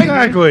enough, right?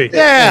 Exactly.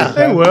 Yeah,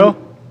 they will.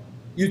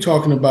 You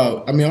talking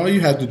about? I mean, all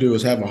you have to do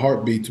is have a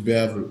heartbeat to be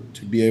able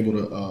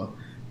to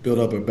build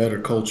up a better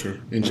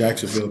culture in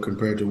Jacksonville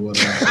compared to what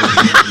it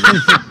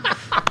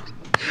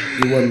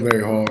wasn't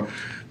very hard.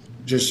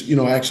 Just,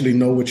 actually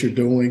know what you're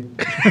doing.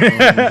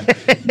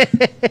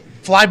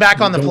 Fly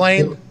back on the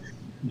plane.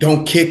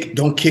 Don't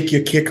kick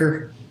your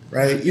kicker,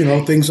 right?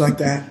 Things like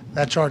that.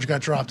 That charge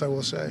got dropped, I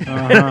will say.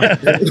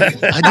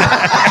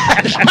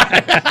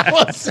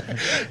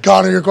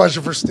 Connor, your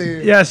question for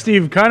Steve. Yeah,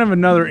 Steve, kind of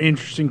another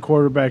interesting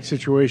quarterback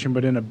situation,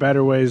 but in a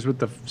better way is with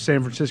the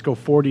San Francisco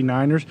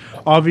 49ers.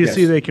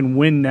 Obviously, they can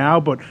win now,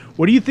 but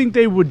what do you think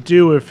they would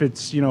do if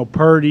it's,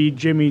 Purdy,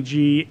 Jimmy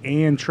G,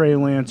 and Trey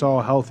Lance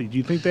all healthy? Do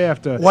you think they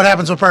have to... What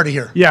happens with Purdy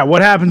here? Yeah,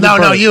 what happens with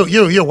Purdy? No,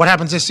 you. What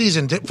happens this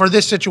season? For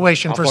this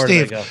situation for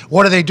Steve,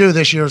 what do they do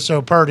this year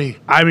so Purdy?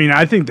 I mean,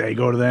 I think they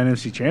go to the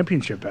NFC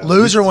Championship.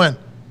 Lose or win?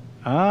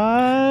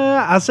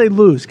 I'll say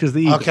lose because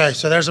the Eagles. Okay,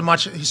 so there's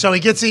so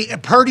he gets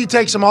Purdy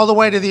takes him all the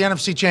way to the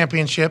NFC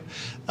Championship.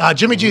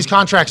 Jimmy G's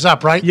contract's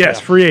up, right? Yes,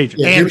 free agent.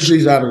 Yeah, Jimmy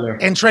G's out of there.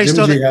 And Trey Jimmy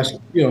still G has,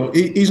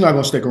 he's not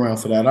going to stick around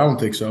for that. I don't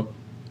think so.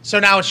 So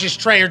now it's just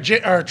Trey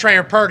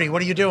or Purdy.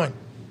 What are you doing?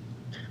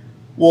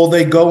 Well,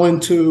 they go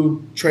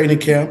into training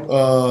camp,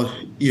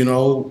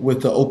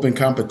 with the open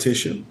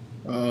competition,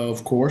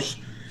 of course.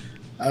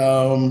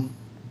 And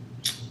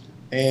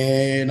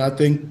I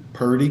think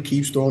Purdy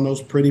keeps throwing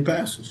those pretty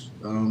passes.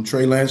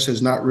 Trey Lance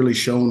has not really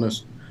shown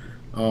us,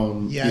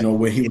 when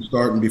he was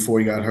starting before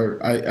he got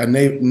hurt. I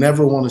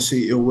never want to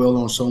see ill will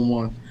on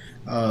someone,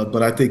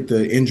 but I think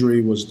the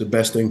injury was the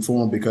best thing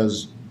for him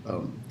because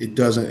it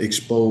doesn't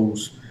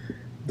expose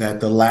that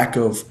the lack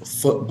of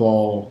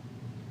football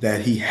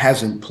that he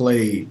hasn't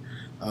played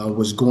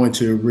was going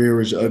to rear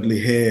his ugly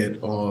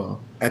head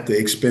at the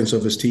expense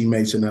of his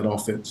teammates in that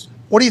offense.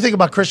 What do you think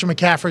about Christian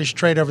McCaffrey's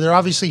trade over there?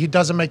 Obviously, he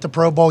doesn't make the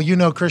Pro Bowl. You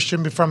know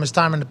Christian from his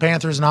time in the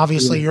Panthers, and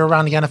obviously you're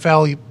around the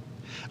NFL.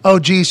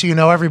 OG, so you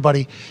know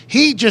everybody.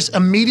 He just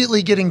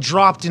immediately getting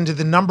dropped into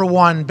the number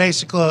one,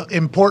 basically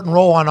important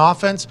role on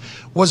offense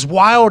was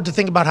wild to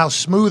think about how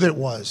smooth it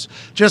was.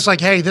 Just like,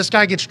 hey, this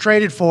guy gets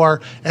traded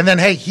for, and then,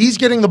 hey, he's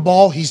getting the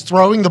ball, he's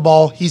throwing the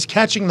ball, he's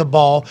catching the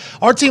ball.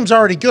 Our team's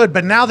already good,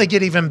 but now they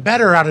get even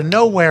better out of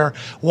nowhere.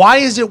 Why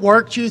has it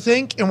worked, you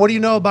think? And what do you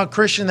know about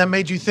Christian that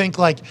made you think,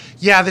 like,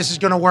 yeah, this is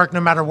going to work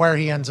no matter where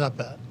he ends up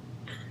at?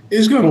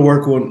 It's going to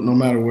work no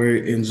matter where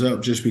it ends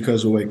up just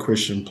because of the way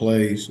Christian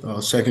plays.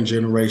 Second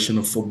generation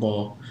of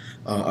football,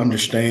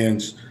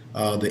 understands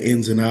the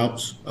ins and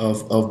outs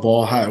of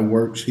ball, how it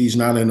works. He's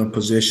not in a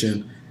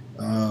position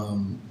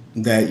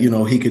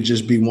that, he could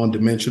just be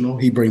one-dimensional.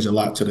 He brings a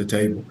lot to the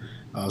table.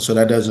 So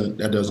that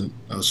doesn't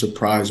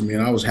surprise me.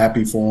 And I was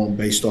happy for him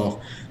based off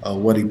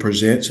what he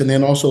presents. And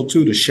then also,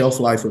 too, the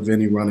shelf life of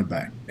any running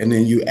back. And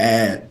then you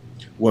add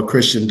what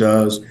Christian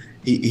does.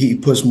 He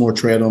puts more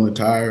tread on the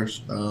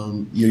tires.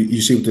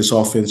 You see what this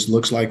offense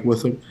looks like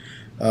with him.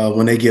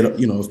 When they get,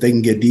 if they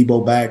can get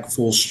Debo back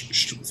full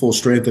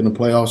strength in the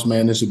playoffs,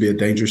 man, this would be a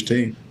dangerous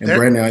team. And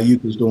Brandon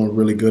Ayuk is doing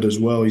really good as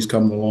well. He's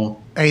coming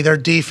along. Hey, their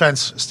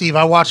defense, Steve,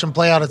 I watched them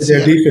play out at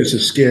Their defense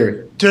is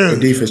scary. Dude. Their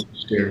defense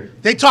is scary.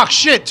 They talk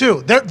shit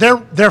too.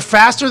 They're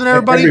faster than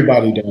everybody.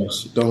 Everybody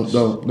does. Don't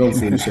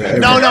fool yourself.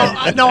 No,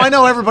 I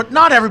know everybody.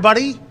 Not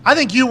everybody. I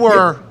think you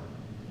were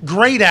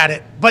great at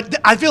it, but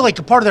I feel like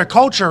a part of their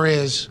culture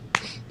is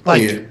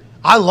like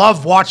I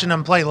love watching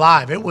them play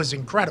live. It was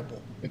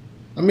incredible.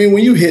 I mean,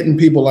 when you hitting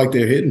people like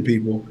they're hitting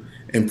people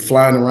and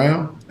flying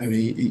around, I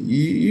mean,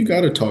 you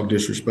got to talk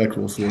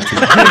disrespectful for it.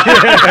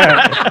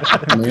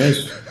 I mean,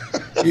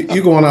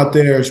 you going out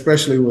there,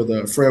 especially with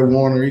Fred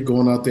Warner, he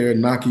going out there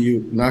knocking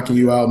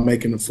you out,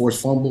 making a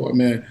forced fumble. I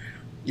mean,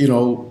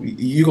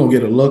 you're gonna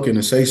get a look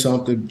and say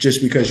something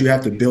just because you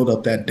have to build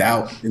up that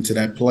doubt into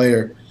that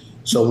player.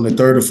 So when the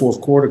third or fourth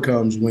quarter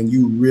comes, when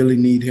you really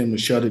need him to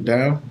shut it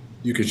down,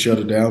 you can shut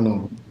it down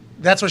on him.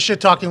 That's what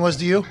shit talking was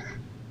to you?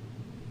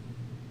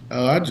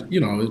 A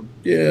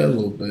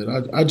little bit.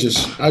 I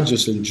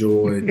just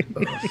enjoyed.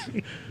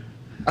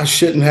 I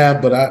shouldn't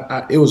have,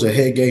 but it was a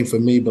head game for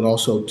me. But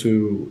also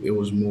too, it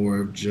was more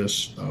of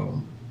just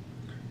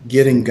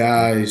getting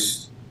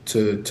guys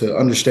to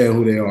understand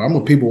who they are. I'm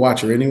a people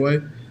watcher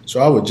anyway, so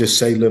I would just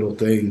say little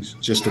things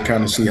just to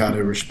kind of see how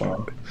they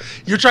respond.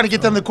 You're trying to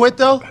get them to quit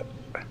though?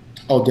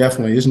 Oh,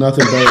 definitely. It's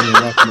nothing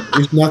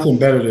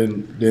better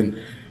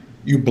than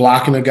you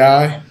blocking a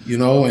guy,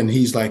 and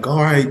he's like,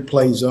 all right,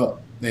 plays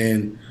up,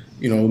 and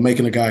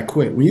making a guy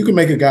quit. When you can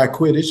make a guy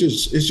quit, it's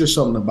just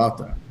something about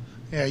that.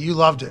 Yeah, you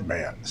loved it,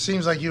 man.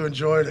 Seems like you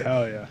enjoyed it.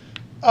 Oh yeah.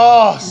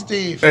 Oh,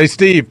 Steve. Hey,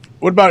 Steve.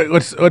 What about it?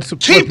 Let's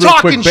keep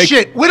talking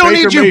shit. We don't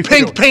need you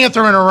Pink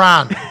Panthering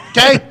around.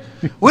 Okay,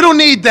 we don't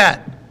need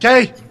that.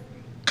 Okay.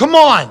 Come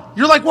on.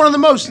 You're like one of the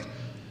most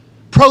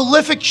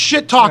prolific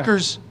shit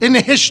talkers in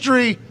the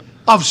history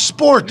of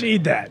sport. We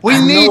need that. We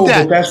need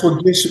that. But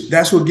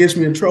that's what gets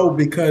me in trouble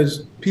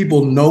because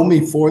people know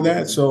me for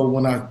that. So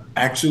when I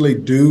actually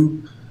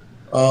do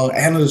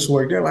analyst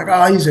work, they're like,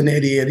 "Oh, he's an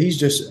idiot. He's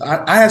just."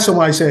 I had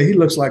somebody say he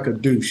looks like a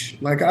douche.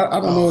 Like I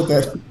don't know what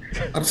that.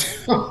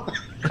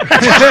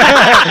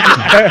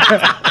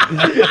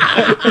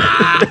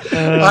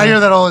 I hear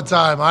that all the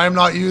time. I am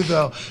not you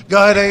though.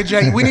 Go ahead,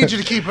 AJ. We need you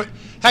to keep it.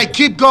 Hey,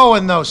 keep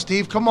going though,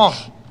 Steve. Come on.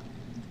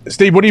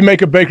 Steve, what do you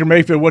make of Baker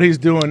Mayfield? What he's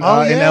doing in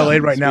LA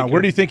right now? Speaker.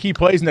 Where do you think he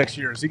plays next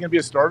year? Is he going to be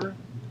a starter?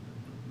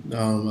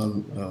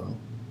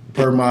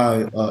 Per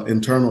my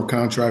internal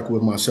contract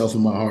with myself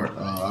in my heart,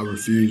 I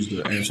refuse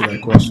to answer that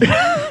question.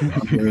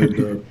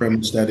 The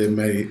premise that it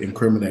may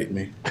incriminate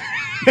me.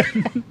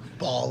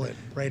 Balling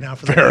right now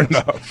for the Fair Rams.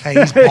 enough. Hey,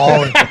 he's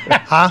balling.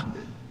 Huh?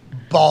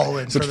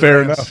 Balling. Is it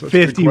fair enough? That's a good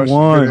 51.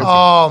 question.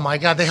 Oh my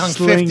God, they hung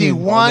Slinging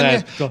 51. on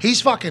that. He's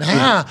fucking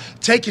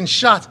taking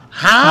shots.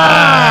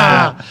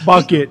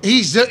 Bucket. He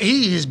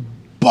is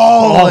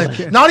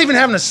balling. Not even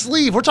having a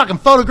sleeve. We're talking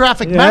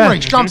photographic memory.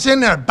 Jumps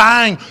in there,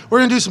 bang. We're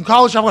gonna do some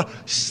college stuff.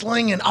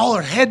 Slinging, all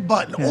her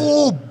headbutting.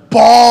 Oh,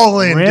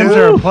 balling, Rams dude.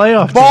 are a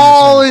playoff team.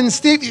 Balling,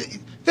 Steve.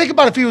 Think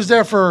about if he was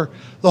there for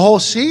the whole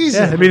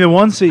season. Yeah, it'd be the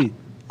 1 seed.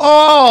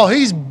 Oh,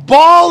 he's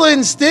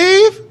balling,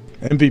 Steve.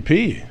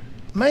 MVP.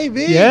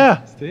 Maybe.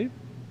 Yeah. Steve?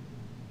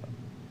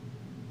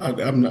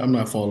 I'm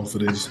not falling for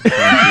this.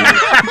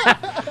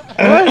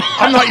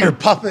 I'm not your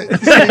puppet.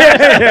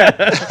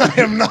 I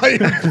am not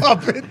your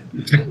puppet.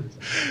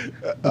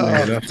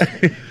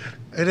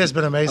 It has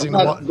been amazing to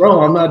watch.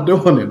 Bro, I'm not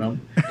doing it.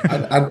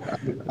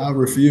 I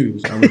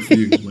refuse. I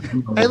refuse.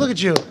 Hey, look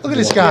at you. Look at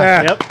this guy.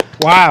 Yeah. Yep.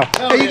 Wow.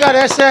 Hey, you got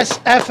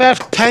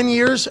SSFF 10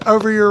 years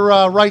over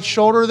your right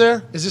shoulder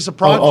there? Is this a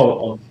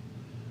project?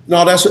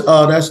 No,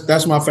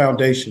 that's my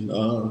foundation.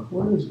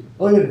 What is it?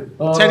 Oh, yeah.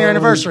 10-year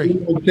anniversary.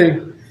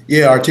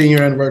 Yeah, our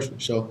 10-year anniversary.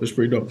 So it's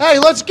pretty dope. Hey,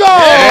 let's go.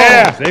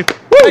 Yeah.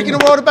 Making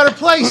the world a better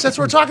place. That's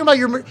what we're talking about.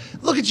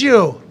 Look at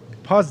you.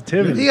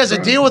 Positivity. He has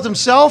a deal with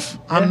himself.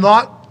 I'm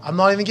not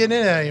even getting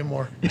into that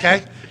anymore.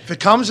 Okay? If it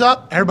comes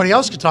up, everybody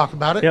else can talk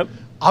about it. Yep.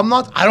 I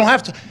don't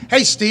have to.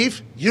 Hey,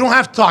 Steve, you don't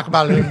have to talk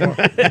about it anymore.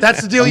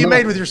 That's the deal you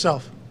made with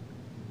yourself.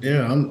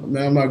 Yeah, I'm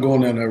not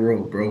going down that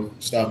road, bro.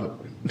 Stop it.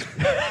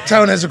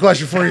 Tone has a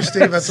question for you,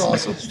 Steve. That's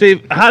awesome.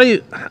 Steve,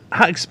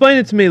 explain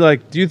it to me?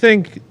 Like, do you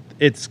think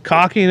it's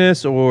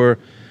cockiness or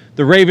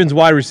the Ravens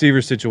wide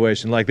receiver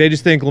situation? Like, they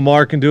just think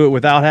Lamar can do it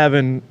without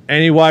having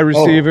any wide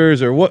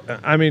receivers, or what?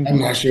 I mean, I'm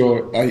not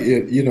sure.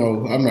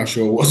 I'm not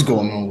sure what's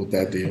going on with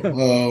that deal.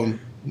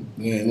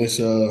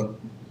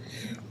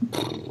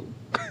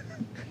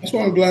 That's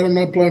why I'm glad I'm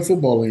not playing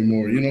football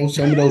anymore. You know,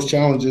 some of those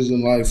challenges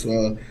in life,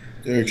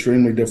 they're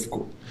extremely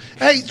difficult.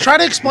 Hey, try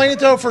to explain it,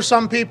 though, for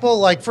some people.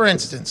 Like, for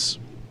instance,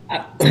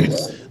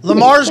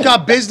 Lamar's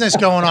got business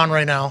going on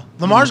right now.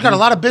 Lamar's got a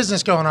lot of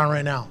business going on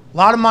right now. A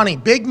lot of money,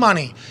 big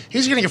money.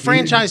 He's going to get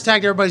franchise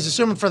tagged, everybody's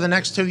assuming, for the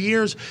next 2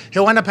 years.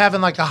 He'll end up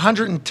having like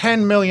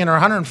 $110 million or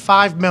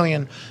 $105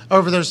 million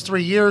over those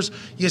 3 years.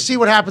 You see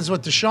what happens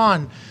with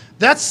Deshaun.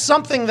 That's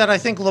something that I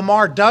think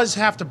Lamar does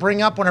have to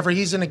bring up whenever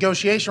he's in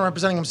negotiation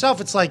representing himself.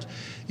 It's like,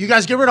 you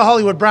guys get rid of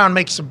Hollywood Brown,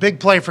 makes a big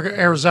play for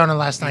Arizona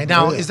last night.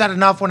 Now, is that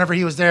enough whenever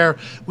he was there?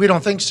 We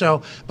don't think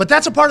so. But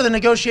that's a part of the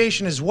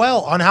negotiation as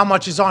well, on how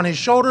much is on his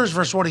shoulders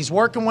versus what he's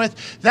working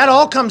with. That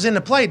all comes into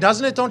play,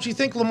 doesn't it? Don't you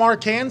think Lamar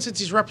can, since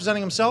he's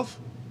representing himself?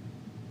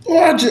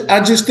 Well,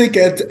 I just think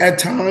at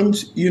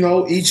times, you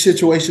know, each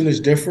situation is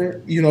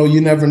different. You know, you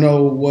never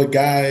know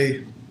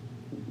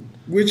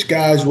which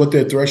guys, what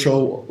their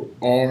threshold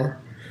are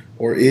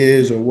or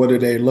is, or what are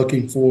they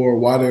looking for,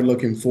 why they're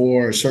looking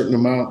for a certain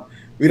amount.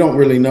 We don't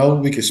really know.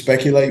 We could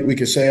speculate. We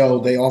could say, oh,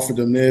 they offered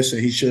him this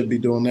and he should be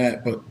doing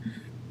that. But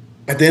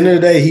at the end of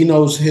the day, he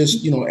knows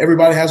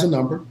everybody has a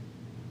number.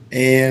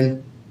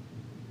 And,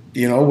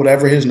 you know,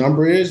 whatever his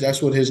number is,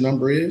 that's what his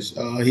number is.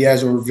 He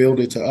hasn't revealed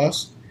it to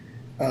us.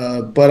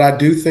 But I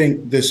do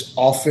think this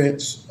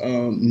offense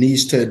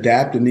needs to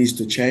adapt and needs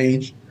to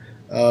change.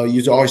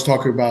 You're always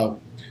talking about,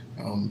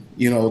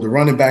 the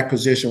running back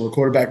position or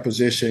quarterback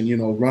position,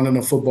 running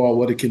the football,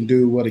 what it can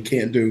do, what it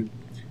can't do.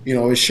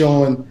 It's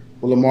showing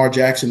with Lamar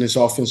Jackson, this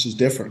offense is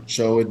different.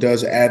 So it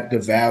does add the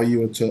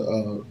value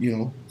to,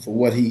 for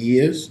what he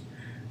is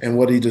and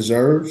what he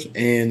deserves.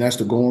 And that's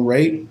the going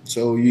rate.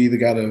 So you either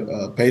got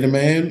to pay the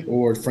man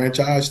or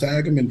franchise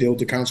tag him and deal with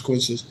the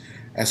consequences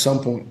at some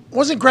point.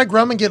 Wasn't Greg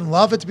Roman getting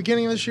love at the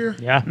beginning of this year?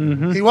 Yeah.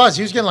 Mm-hmm. He was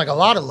getting like a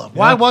lot of love.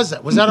 Why was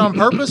that? Was that on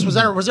purpose? Was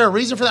there a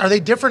reason for that? Are they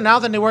different now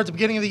than they were at the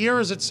beginning of the year, or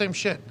is it the same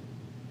shit?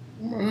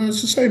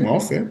 It's the same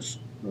offense.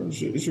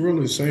 It's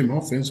really the same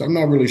offense. I'm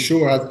not really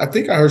sure. I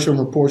think I heard some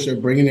reports they're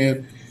bringing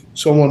in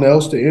someone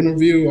else to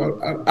interview.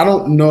 I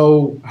don't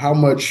know how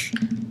much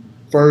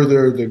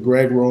further the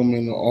Greg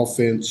Roman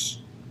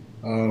offense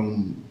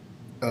can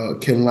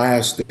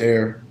last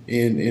there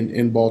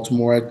in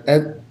Baltimore.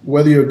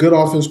 Whether you're a good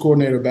offense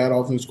coordinator or bad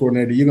offense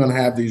coordinator, you're going to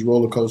have these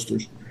roller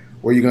coasters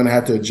where you're going to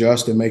have to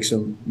adjust and make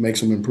some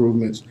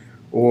improvements.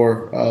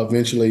 or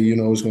eventually,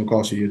 it's going to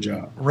cost you your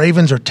job.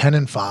 Ravens are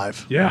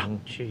 10-5. Yeah.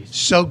 Jeez.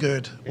 So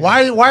good.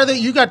 Why are they?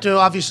 You got to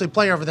obviously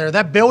play over there.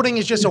 That building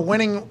is just a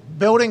winning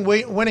building,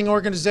 winning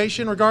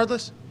organization,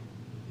 regardless.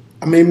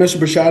 I mean, Mr.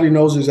 Bisciotti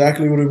knows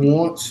exactly what he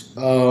wants.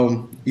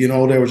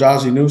 There was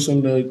Ozzie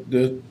Newsome,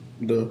 the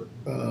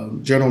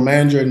general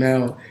manager.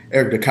 Now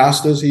Eric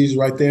DeCostas, he's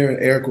right there.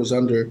 And Eric was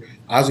under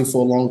Ozzie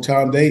for a long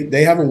time.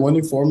 They have a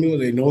winning formula.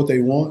 They know what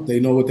they want. They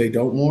know what they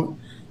don't want.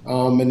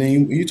 And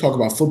then you talk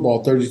about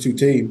football, 32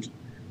 teams.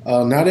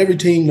 Not every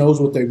team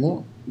knows what they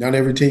want. Not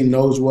every team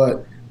knows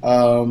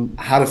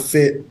how to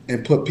fit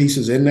and put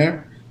pieces in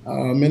there.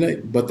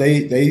 But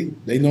they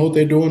know what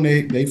they're doing.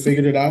 They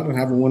figured it out and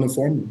have a winning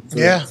formula.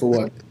 For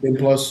what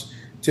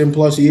 10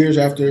 plus years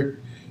after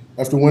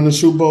winning the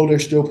Super Bowl, they're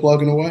still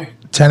plugging away.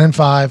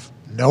 10-5,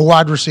 no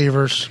wide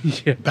receivers,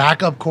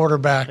 backup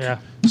quarterback. Yeah.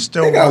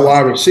 Still they got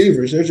wide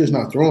receivers. They're just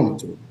not throwing it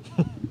to them.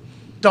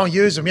 Don't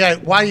use them. Yeah,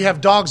 why do you have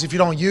dogs if you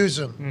don't use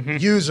them? Mm-hmm.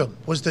 Use them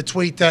was the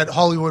tweet that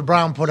Hollywood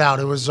Brown put out.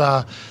 It was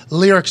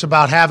lyrics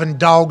about having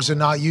dogs and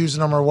not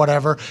using them or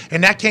whatever.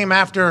 And that came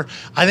after,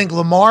 I think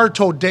Lamar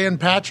told Dan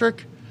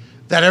Patrick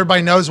that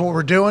everybody knows what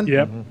we're doing.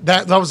 Yep.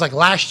 That was like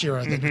last year,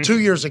 I think,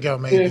 2 years ago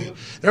maybe. Yeah.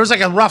 There was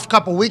like a rough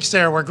couple weeks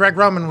there where Greg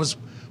Roman was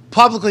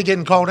publicly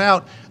getting called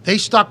out. They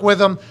stuck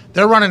with him.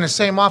 They're running the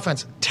same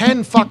offense.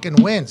 10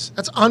 fucking wins.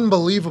 That's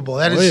unbelievable.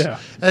 That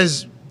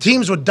is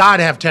teams would die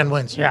to have 10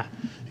 wins. Yeah.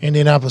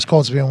 Indianapolis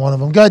Colts being one of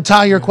them. Go ahead,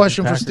 Ty, your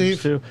question for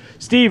Steve. Too.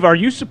 Steve, are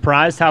you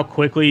surprised how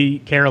quickly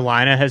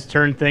Carolina has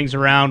turned things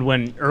around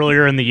when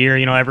earlier in the year,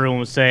 everyone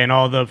was saying,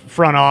 the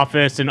front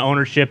office and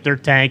ownership, they're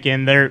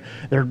tanking. They're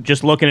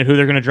just looking at who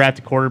they're going to draft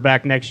a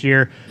quarterback next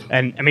year.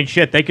 And, I mean,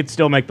 shit, they could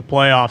still make the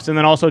playoffs. And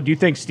then also, do you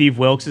think Steve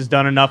Wilkes has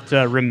done enough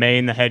to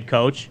remain the head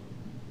coach?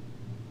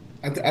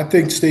 I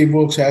think Steve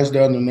Wilkes has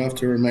done enough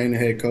to remain the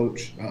head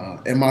coach.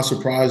 Am I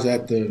surprised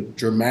at the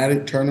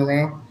dramatic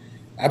turnaround?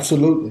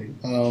 Absolutely.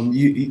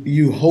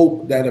 You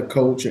hope that a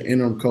coach, an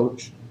interim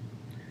coach,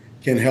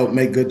 can help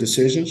make good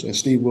decisions, and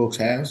Steve Wilkes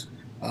has.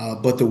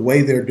 But the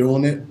way they're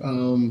doing it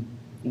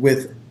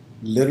with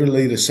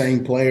literally the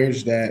same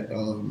players that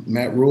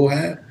Matt Rule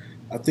had,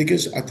 I think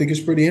it's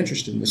pretty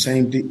interesting.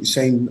 The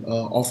same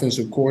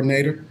offensive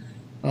coordinator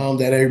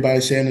that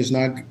everybody's saying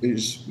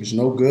is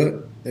no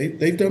good.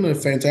 They've done a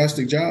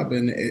fantastic job,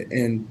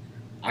 and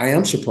I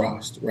am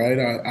surprised, right?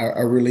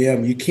 I really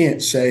am. You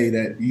can't say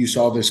that you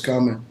saw this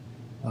coming.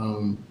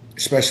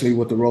 Especially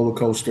with the roller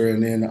coaster,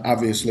 and then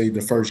obviously the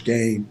first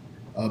game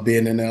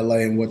being in LA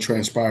and what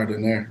transpired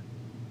in there.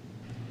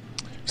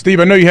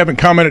 Steve, I know you haven't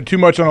commented too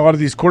much on a lot of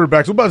these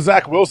quarterbacks. What about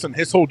Zach Wilson,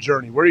 his whole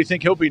journey? Where do you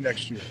think he'll be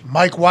next year?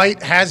 Mike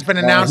White has been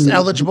announced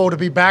eligible to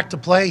be back to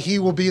play. He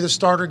will be the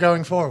starter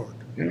going forward.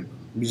 Yeah.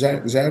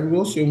 Zach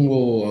Wilson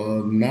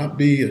will not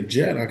be a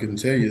Jet, I can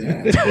tell you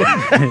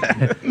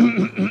that.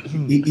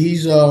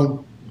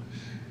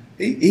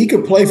 He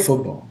could play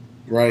football.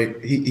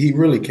 Right, he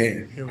really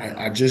can.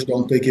 I just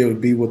don't think it would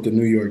be with the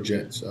New York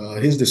Jets.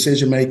 His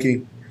decision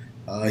making,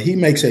 he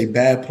makes a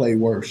bad play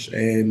worse.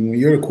 And when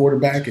you're the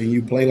quarterback and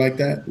you play like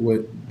that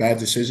with bad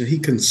decisions, he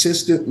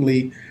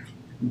consistently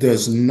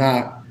does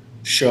not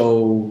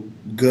show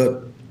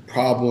good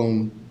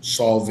problem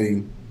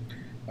solving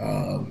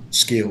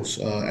skills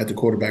at the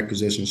quarterback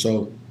position.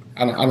 So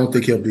I don't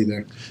think he'll be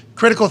there.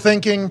 Critical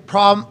thinking,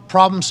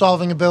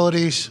 problem-solving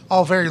abilities,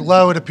 all very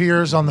low, it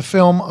appears, on the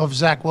film of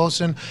Zach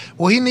Wilson.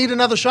 Will he need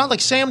another shot?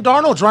 Like Sam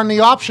Darnold's running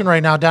the option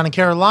right now down in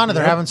Carolina.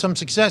 They're having some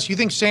success. You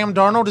think Sam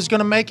Darnold is going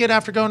to make it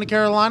after going to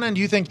Carolina? And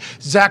do you think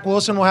Zach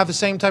Wilson will have the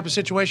same type of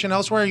situation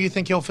elsewhere, or you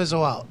think he'll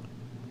fizzle out?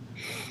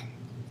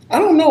 I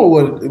don't know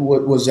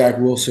what Zach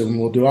Wilson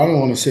will do. I don't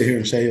want to sit here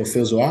and say he'll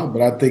fizzle out,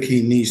 but I think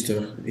he needs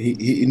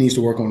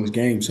to work on his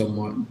game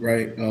somewhat,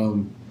 right?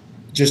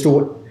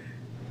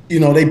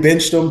 They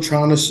benched him,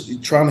 trying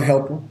to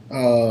help him,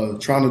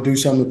 trying to do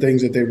some of the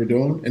things that they were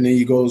doing, and then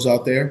he goes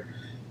out there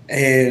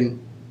and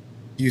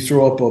you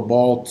throw up a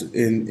ball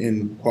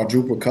in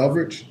quadruple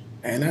coverage,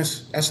 and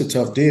that's a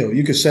tough deal.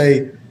 You could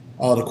say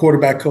the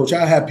quarterback coach.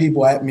 I have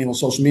people at me on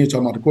social media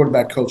talking about the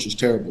quarterback coach is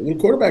terrible. Well, the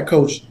quarterback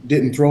coach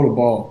didn't throw the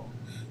ball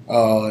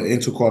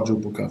into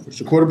quadruple coverage.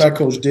 The quarterback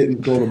coach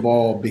didn't throw the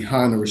ball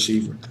behind the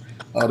receiver.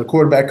 The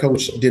quarterback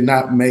coach did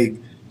not make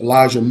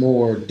Elijah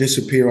Moore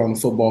disappear on the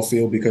football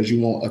field because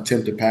you won't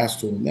attempt to pass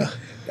to him.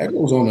 That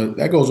goes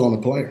on the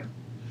player.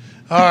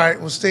 All right.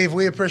 Well, Steve,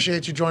 we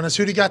appreciate you joining us.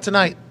 Who do you got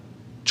tonight?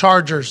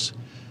 Chargers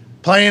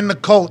playing the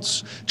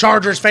Colts.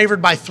 Chargers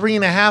favored by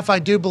 3.5, I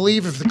do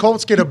believe. If the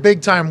Colts get a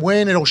big-time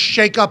win, it'll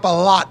shake up a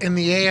lot in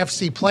the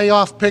AFC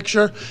playoff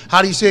picture.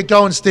 How do you see it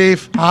going,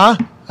 Steve? Huh?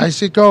 How do you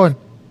see it going?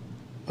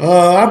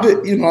 I've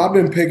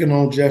been picking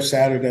on Jeff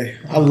Saturday.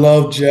 I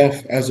love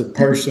Jeff as a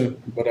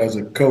person, but as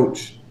a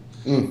coach.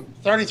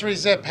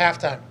 33-zip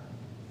halftime.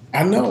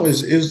 I know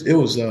it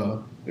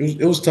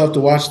was tough to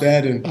watch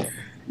that, and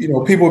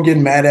people were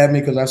getting mad at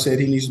me because I said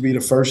he needs to be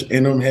the first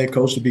interim head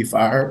coach to be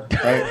fired.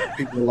 Right?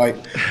 People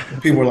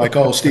were like,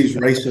 "Oh, Steve's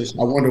racist."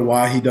 I wonder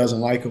why he doesn't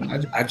like him.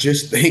 I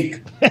just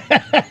think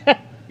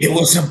it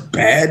was a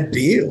bad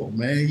deal,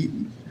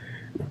 man.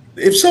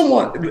 if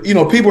someone,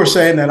 people are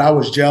saying that I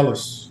was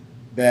jealous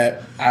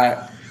that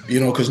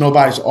because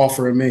nobody's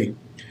offering me.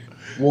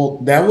 Well,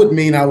 that would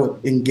mean I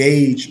would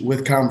engage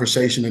with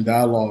conversation and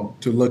dialogue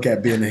to look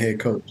at being a head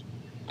coach.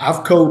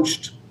 I've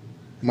coached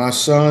my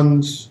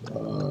sons,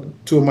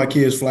 2 of my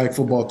kids' flag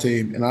football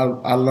team, and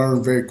I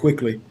learned very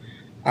quickly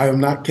I am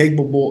not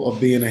capable of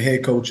being a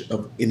head coach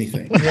of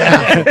anything. I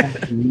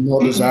have no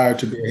desire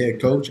to be a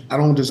head coach. I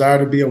don't desire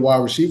to be a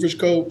wide receivers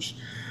coach.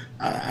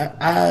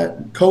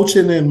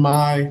 Coaching in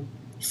my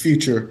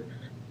future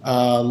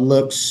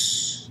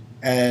looks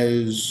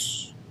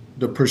as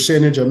the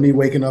percentage of me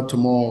waking up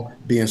tomorrow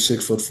being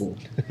 6'4".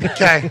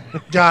 Okay,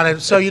 got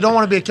it. So you don't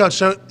want to be a coach.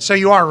 So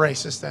you are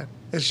racist then?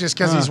 It's just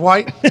because he's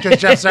white? Because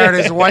Jeff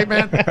Saturday is a white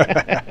man?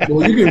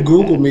 Well, you can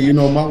Google me.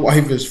 My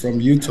wife is from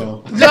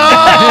Utah. No!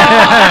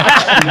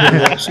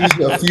 She's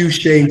a few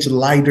shades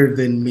lighter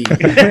than me.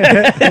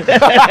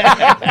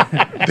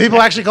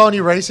 People actually calling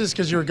you racist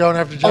because you were going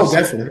after Jeff? Oh,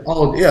 definitely.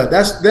 Oh, yeah.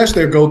 That's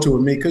their go-to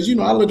with me because,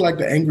 I look like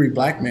the angry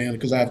black man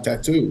because I have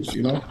tattoos,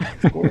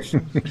 Of course.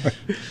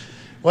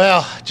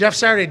 Well, Jeff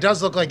Saturday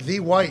does look like the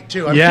white,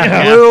 too. I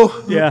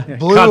mean,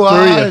 blue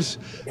eyes.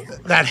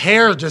 That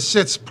hair just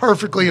sits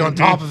perfectly on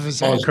top of his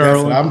head.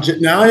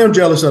 Now I am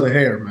jealous of the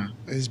hair, man.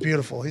 He's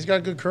beautiful. He's got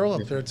a good curl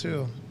up there,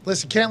 too.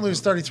 Listen, can't lose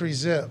 33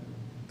 zip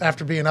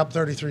after being up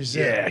 33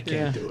 zip. Yeah, I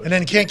can't do it. And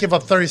then can't give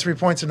up 33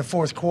 points in the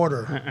fourth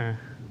quarter.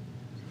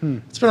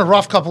 It's been a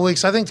rough couple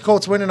weeks. I think the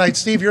Colts win tonight.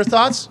 Steve, your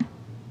thoughts?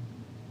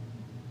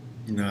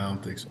 No, I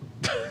don't think so.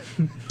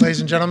 Ladies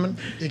and gentlemen,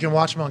 you can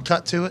watch him on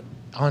Cut To It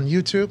on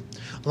YouTube,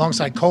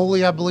 alongside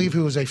Coley, I believe,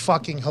 who is a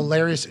fucking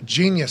hilarious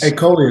genius. Hey,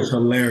 Coley is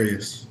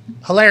hilarious.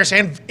 Hilarious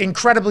and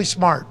incredibly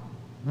smart.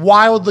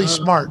 Wildly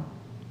smart.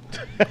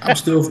 We're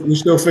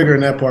still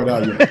figuring that part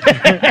out yet.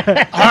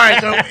 All right,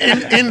 so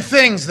in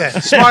things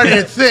then. Smart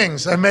at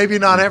things, and maybe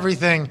not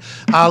everything.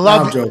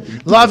 Love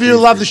you,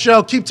 love the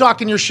show. Keep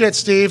talking your shit,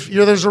 Steve.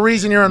 There's a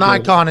reason you're an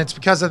icon. It's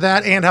because of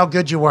that and how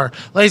good you were.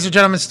 Ladies and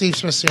gentlemen, Steve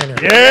Smith Sr.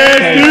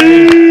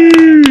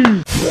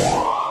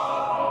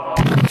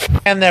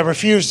 And that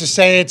refuse to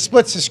say it,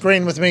 splits the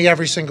screen with me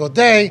every single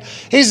day.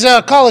 He's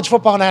a college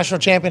football national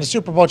champion, a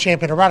Super Bowl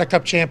champion, a Ryder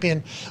Cup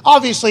champion,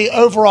 obviously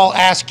overall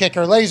ass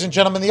kicker. Ladies and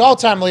gentlemen, the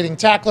all-time leading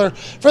tackler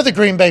for the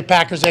Green Bay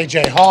Packers,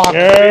 A.J. Hawk.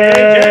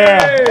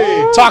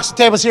 Yeah. Talks the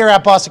tables here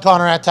at Boston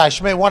Connor, at Ty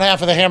Schmidt. One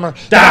half of the hammer,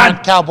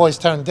 Don Cowboys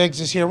Tone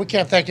Diggs is here. We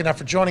can't thank you enough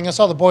for joining us.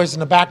 All the boys in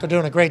the back are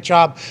doing a great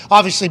job.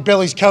 Obviously,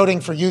 Billy's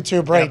coding for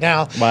YouTube right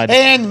now.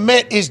 And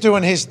Mitt is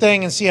doing his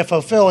thing, and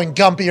CFO Phil and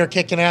Gumpy are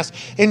kicking ass.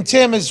 And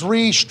Tim is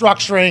restructuring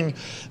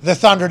the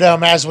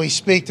ThunderDome as we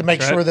speak to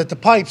make sure that the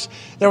pipes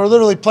that were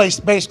literally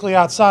placed basically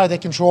outside, they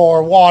control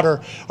our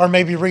water, are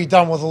maybe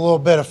redone with a little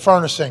bit of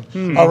furnishing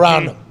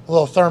around them, a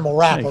little thermal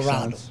wrap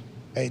around them.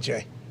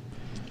 AJ.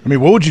 I mean,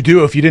 what would you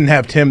do if you didn't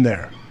have Tim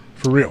there?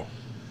 For real.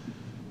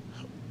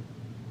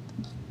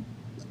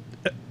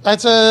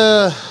 That's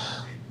I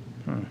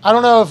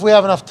don't know if we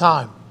have enough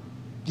time,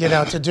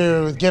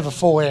 to give a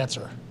full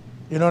answer.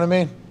 You know what I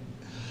mean?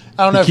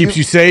 I don't know. He keeps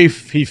you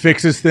safe. He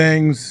fixes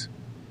things.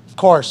 Of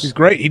course. He's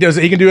great. He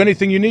can do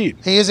anything you need.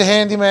 He is a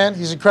handyman.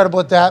 He's incredible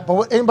at that.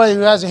 But anybody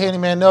who has a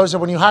handyman knows that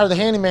when you hire the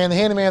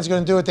handyman's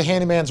going to do it the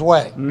handyman's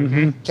way.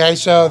 Okay,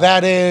 so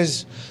that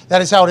is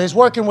how it is.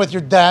 Working with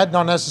your dad,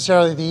 not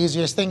necessarily the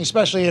easiest thing,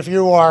 especially if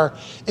you are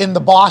in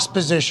the boss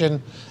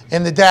position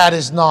and the dad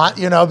is not,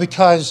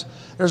 because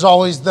there's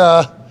always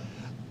the,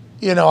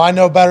 I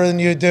know better than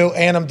you do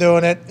and I'm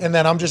doing it. And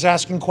then I'm just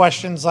asking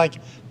questions like,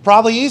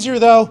 probably easier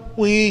though.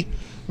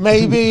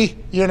 Maybe,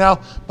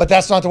 but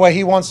that's not the way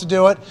he wants to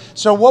do it.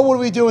 So what would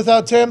we do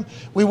without Tim?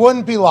 We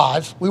wouldn't be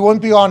live. We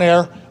wouldn't be on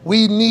air.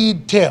 We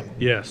need Tim.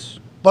 Yes.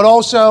 But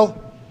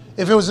also,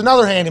 if it was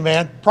another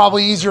handyman,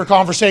 probably easier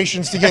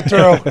conversations to get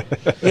through.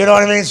 You know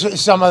what I mean?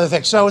 Some other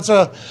things.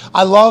 So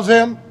I love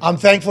him. I'm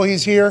thankful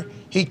he's here.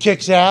 He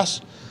kicks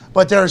ass.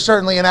 But there is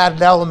certainly an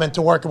added element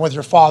to working with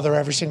your father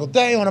every single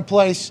day on a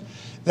place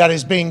that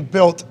is being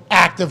built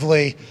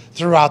actively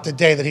throughout the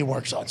day that he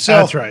works on. So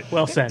that's right.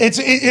 Well said. It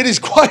is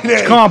quite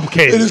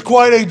complicated. It is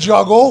quite a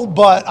juggle,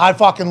 but I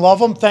fucking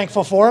love him.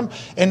 Thankful for him.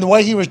 And the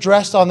way he was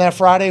dressed on that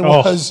Friday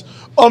was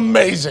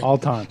amazing. All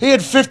time. He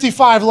had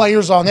 55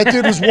 layers on. That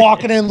dude was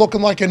walking in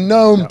looking like a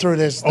gnome through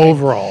this thing.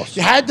 Overalls.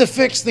 You had to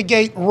fix the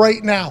gate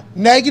right now.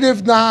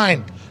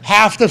 -9.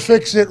 Have to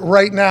fix it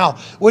right now,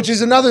 which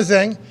is another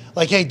thing.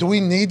 Like, hey, do we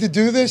need to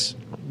do this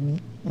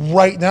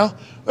right now?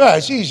 Yeah,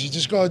 it's easy.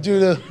 Just go do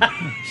the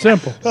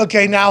simple.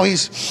 Okay, now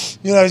he's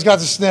got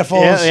the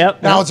sniffles.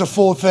 Now it's a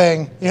full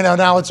thing.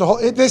 Now it's a whole.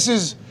 This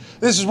is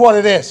what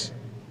it is.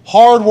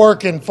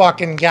 Hard-working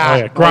fucking guy.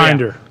 Oh, yeah.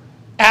 Grinder.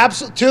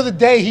 Absolutely. Till the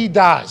day he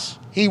dies,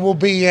 he will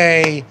be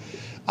a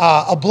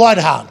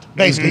bloodhound.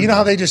 Basically, you know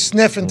how they just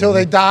sniff until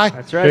they die.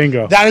 That's right.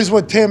 Bingo. That is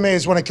what Tim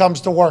is when it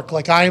comes to work.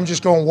 Like, I am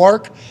just going to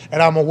work,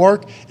 and I'm going to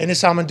work, and this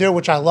is how I'm going to do it,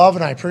 which I love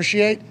and I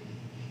appreciate.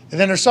 And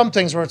then there's some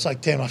things where it's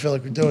like, Tim, I feel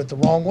like we're doing it the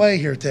wrong way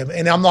here, Tim.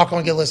 And I'm not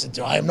going to get listened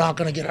to. I am not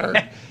going to get hurt.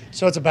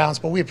 So it's a balance,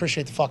 but we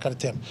appreciate the fuck out of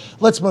Tim.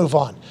 Let's move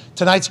on.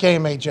 Tonight's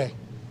game, AJ,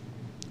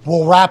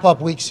 we'll wrap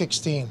up Week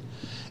 16.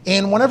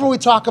 And whenever we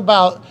talk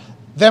about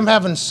them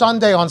having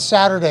Sunday on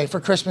Saturday for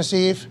Christmas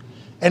Eve,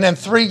 and then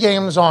 3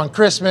 games on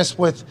Christmas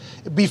with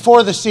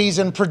before the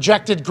season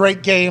projected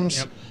great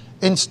games,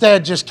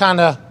 instead just kind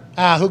of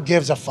who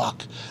gives a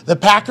fuck? The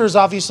Packers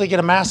obviously get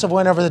a massive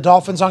win over the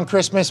Dolphins on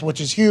Christmas, which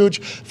is huge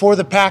for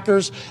the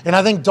Packers. And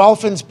I think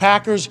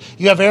Dolphins-Packers,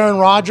 you have Aaron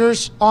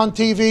Rodgers on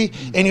TV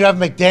and you have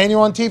McDaniel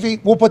on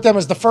TV. We'll put them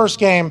as the first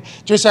game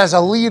just as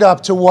a lead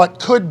up to what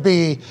could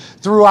be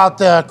throughout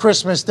the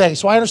Christmas day.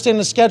 So I understand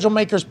the schedule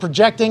makers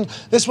projecting.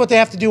 This is what they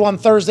have to do on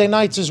Thursday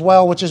nights as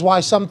well, which is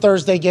why some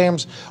Thursday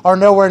games are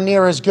nowhere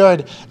near as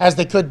good as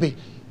they could be.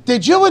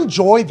 Did you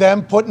enjoy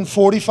them putting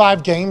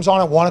 45 games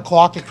on at 1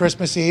 o'clock at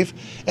Christmas Eve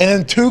and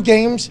then 2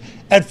 games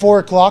at 4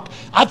 o'clock?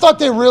 I thought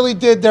they really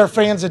did their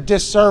fans a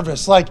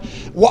disservice. Like,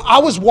 I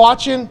was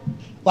watching,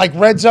 like,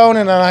 Red Zone,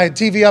 and I had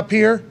TV up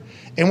here,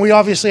 and we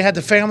obviously had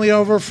the family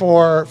over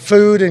for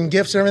food and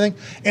gifts and everything.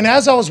 And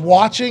as I was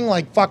watching,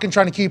 like, fucking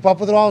trying to keep up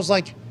with it all, I was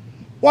like,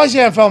 why is the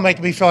NFL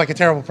making me feel like a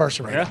terrible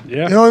person right now?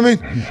 Yeah. You know what I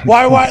mean?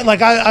 Why?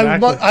 Like,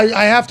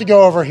 I have to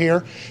go over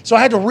here. So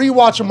I had to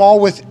rewatch them all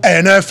with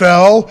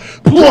NFL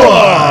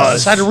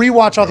Plus. I had to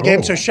rewatch all the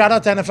games, so shout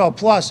out to NFL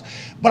Plus.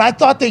 But I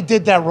thought they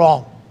did that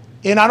wrong.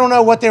 And I don't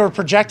know what they were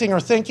projecting or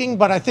thinking,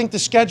 but I think the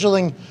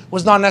scheduling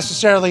was not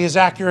necessarily as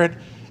accurate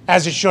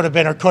as it should have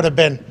been or could have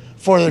been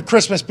for the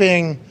Christmas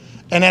being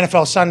an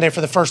NFL Sunday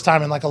for the first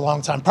time in like a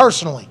long time.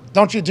 Personally,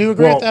 don't you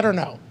agree with that or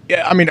no?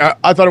 Yeah, I mean,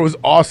 I thought it was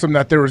awesome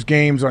that there was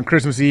games on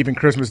Christmas Eve and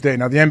Christmas Day.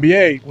 Now, the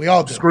NBA, we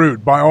all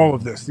screwed by all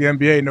of this. The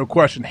NBA, no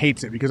question,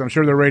 hates it because I'm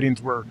sure their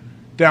ratings were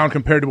down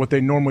compared to what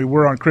they normally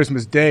were on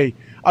Christmas Day.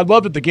 I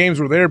love that the games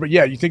were there, but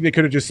yeah, you think they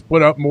could have just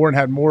split up more and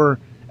had more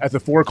at the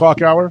 4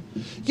 o'clock hour?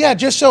 Yeah,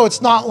 just so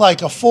it's not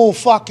like a full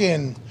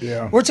fucking,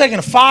 we're taking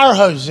a fire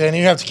hose in and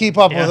you have to keep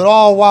up with it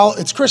all while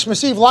it's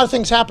Christmas Eve. A lot of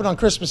things happen on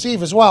Christmas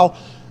Eve as well.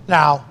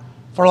 Now,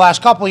 for the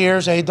last couple of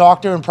years, a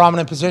doctor in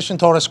prominent position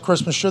told us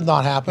Christmas should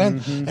not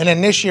happen. And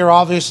then this year,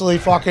 obviously,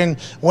 fucking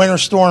Winter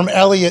Storm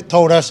Elliott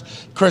told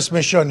us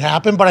Christmas shouldn't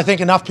happen. But I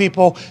think enough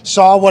people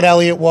saw what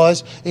Elliott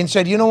was and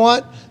said, you know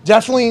what?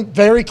 Definitely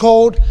very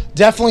cold,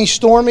 definitely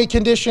stormy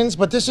conditions,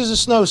 but this is a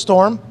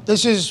snowstorm.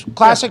 This is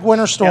classic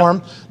winter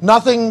storm.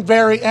 Nothing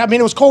very, I mean,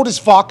 it was cold as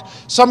fuck.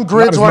 Some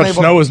grids weren't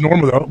able. Snow is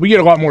normal, though. We get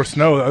a lot more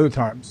snow other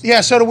times. Yeah,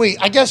 so do we.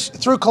 I guess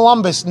through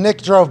Columbus,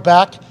 Nick drove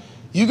back.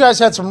 You guys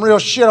had some real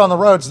shit on the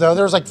roads, though.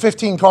 There was like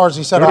 15 cars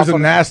he set off.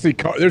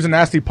 There's a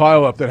nasty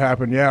pile up that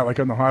happened,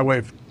 like on the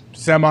highway,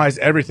 semis,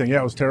 everything.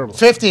 Yeah, it was terrible.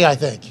 50, I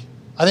think.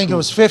 I think it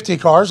was 50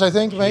 cars, I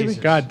think, maybe.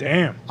 God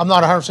damn. I'm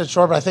not 100%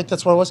 sure, but I think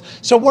that's what it was.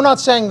 So we're not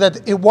saying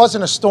that it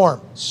wasn't a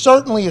storm.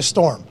 Certainly a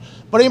storm.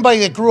 But anybody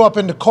that grew up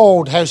in the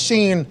cold has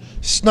seen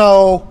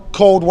snow,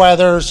 cold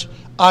weathers,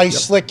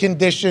 ice, slick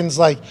conditions.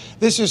 Like,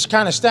 this is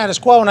kind of status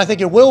quo, and I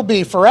think it will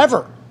be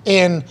forever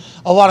in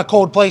a lot of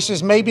cold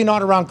places, maybe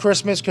not around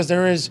Christmas because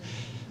there is,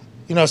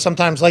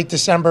 sometimes late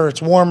December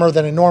it's warmer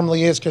than it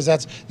normally is because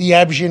that's the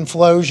ebbs and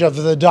flows of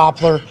the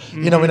Doppler.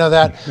 We know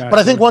that. Exactly. But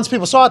I think once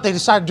people saw it, they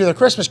decided to do their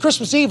Christmas.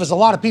 Christmas Eve is a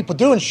lot of people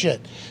doing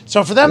shit.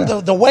 So for them,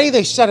 the way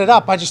they set it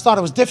up, I just thought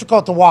it was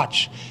difficult to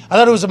watch. I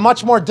thought it was a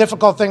much more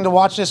difficult thing to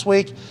watch this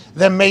week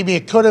than maybe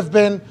it could have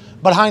been.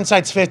 But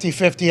hindsight's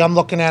 50-50. I'm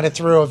looking at it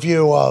through a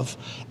view of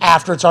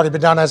after it's already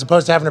been done as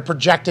opposed to having to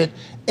project it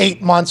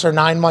 8 months or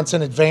 9 months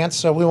in advance,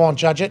 so we won't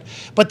judge it.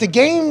 But the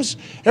games,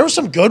 there were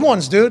some good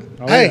ones, dude.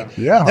 There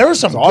were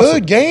some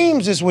good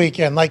games this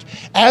weekend. Like,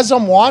 as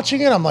I'm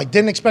watching it, I'm like,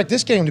 didn't expect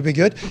this game to be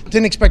good.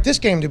 Didn't expect this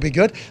game to be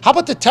good. How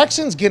about the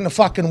Texans getting a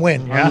fucking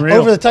win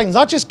over the Titans?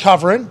 Not just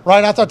covering,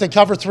 right? I thought they'd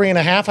cover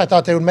 3.5. I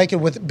thought they would make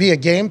it be a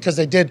game because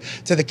they did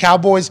to the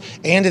Cowboys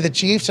and to the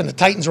Chiefs, and the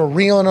Titans were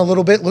reeling a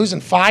little bit, losing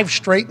 5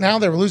 straight now.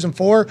 They were losing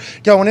 4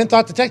 going in.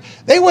 Thought the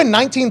Texans, they win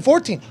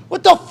 19-14.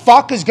 What the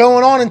fuck is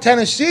going on in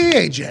Tennessee,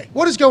 AJ?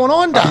 What is going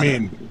on down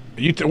there?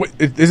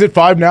 Is it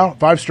 5 now?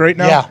 5 straight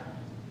now? Yeah,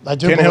 I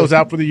do. Tannehill's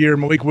out for the year.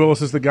 Malik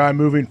Willis is the guy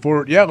moving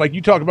forward. Yeah, like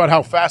you talk about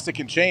how fast it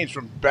can change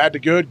from bad to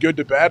good, good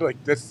to bad. Like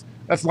that's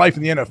life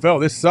in the NFL.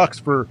 This sucks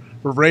for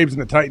Ravens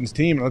and the Titans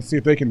team. Let's see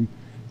if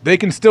they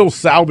can still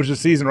salvage the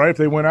season, right? If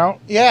they win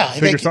out,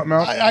 figure something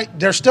out.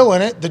 They're still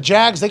in it. The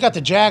Jags, they got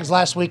the Jags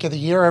last week of the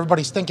year.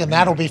 Everybody's thinking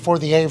that'll be for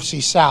the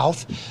AFC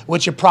South,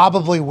 which it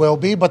probably will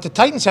be. But the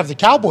Titans have the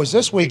Cowboys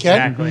this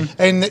weekend,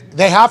 and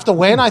they have to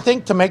win, I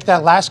think, to make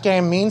that last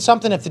game mean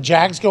something. If the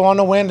Jags go on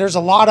to win, there's a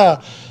lot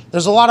of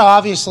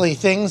obviously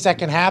things that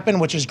can happen,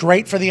 which is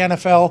great for the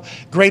NFL,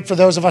 great for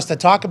those of us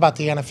that talk about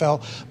the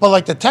NFL. But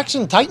like the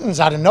Titans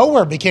out of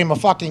nowhere became a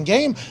fucking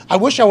game. I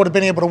wish I would have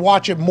been able to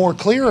watch it more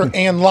clear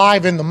and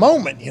live in the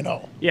moment,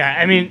 Yeah,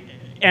 I mean,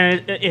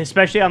 and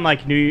especially on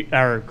like New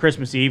or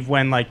Christmas Eve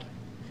when like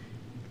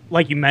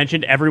you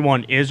mentioned,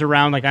 everyone is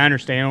around. Like I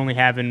understand only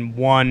having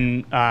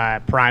one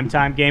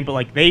primetime game, but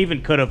like they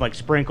even could have like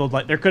sprinkled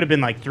there could have been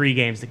like 3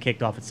 games that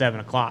kicked off at 7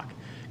 o'clock.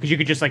 Because you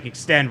could just like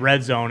extend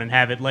Red Zone and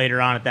have it later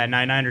on at that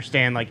night. And I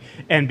understand like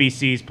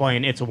NBC's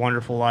playing It's a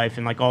Wonderful Life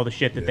and like all the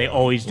shit that they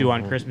always do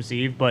on Christmas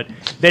Eve, but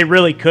they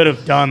really could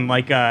have done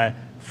like a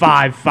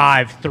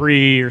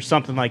 5-5-3 or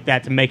something like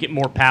that to make it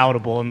more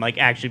palatable and like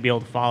actually be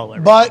able to follow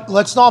it. But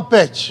let's not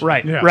bitch.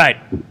 Right, right.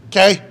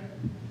 Okay,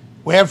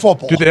 we have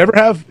football. Do they ever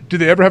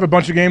have a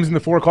bunch of games in the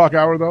 4 o'clock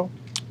hour though?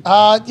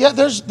 Yeah,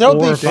 there'll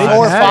be 4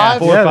 or 5.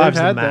 4 or 5's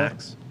the had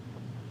max.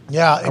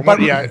 Yeah, But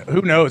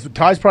who knows?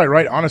 Ty's probably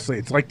right. Honestly,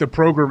 it's like the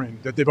programming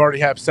that they've already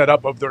have set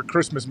up of their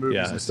Christmas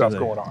movies and stuff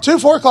going on. 2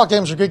 4 o'clock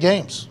games are good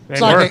games.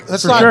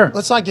 Let's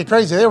not get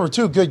crazy. They were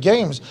 2 good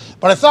games,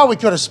 but I thought we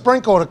could have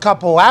sprinkled a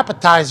couple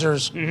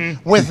appetizers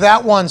with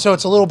that one, so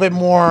it's a little bit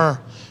more.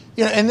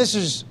 And this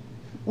is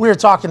we were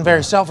talking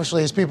very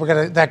selfishly as people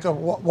that go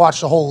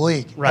watch the whole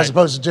league as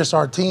opposed to just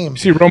our team. You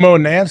see Romo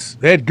and Nance?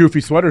 They had goofy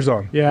sweaters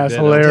on. Yeah, it's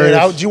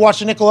hilarious. Did you watch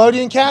the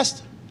Nickelodeon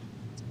cast?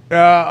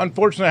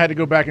 Unfortunately, I had to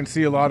go back and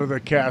see a lot of the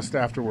cast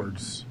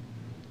afterwards.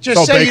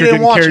 Just say you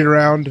didn't watch it. Carried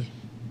around.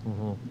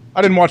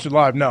 I didn't watch it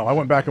live. No, I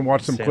went back and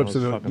watched some clips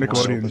of the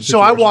Nickelodeon. So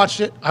I watched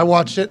it.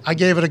 I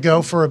gave it a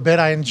go for a bit.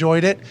 I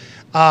enjoyed it.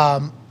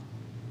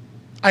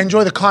 I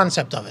enjoy the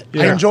concept of it.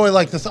 Yeah. I enjoy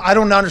I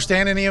don't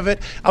understand any of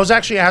it. I was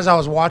actually, as I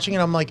was watching it,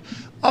 I'm like,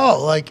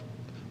 oh, like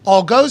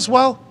all goes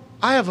well.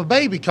 I have a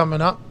baby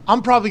coming up.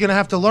 I'm probably going to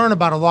have to learn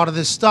about a lot of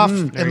this stuff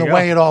and the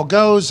way it all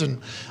goes.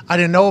 And I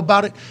didn't know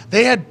about it.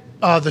 They had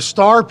the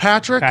star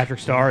Patrick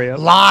Star,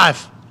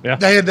 live. Yeah,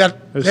 they had that.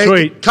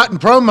 Sweet. Cutting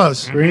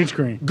promos, green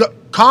screen,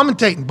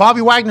 commentating.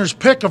 Bobby Wagner's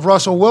pick of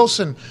Russell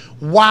Wilson.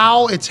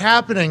 While it's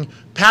happening,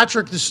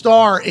 Patrick the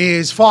Star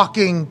is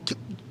fucking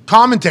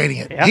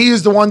commentating it. Yeah. He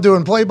is the one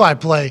doing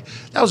play-by-play.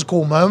 That was a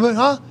cool moment,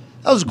 huh?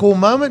 That was a cool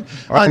moment.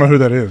 I don't know who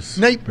that is.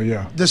 Nate, but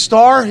yeah. The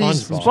Star,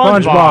 he's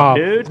SpongeBob,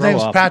 dude. His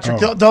name's Patrick.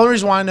 The only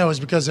reason why I know is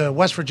because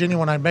West Virginia,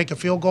 when I'd make a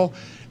field goal,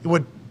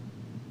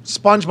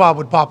 SpongeBob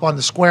would pop on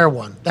the square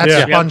one. That's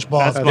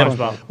SpongeBob. That's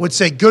SpongeBob. Would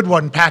say, good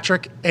one,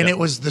 Patrick, and it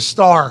was the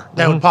Star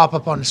that would pop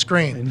up on the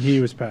screen. And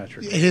he was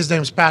Patrick. His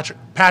name's Patrick.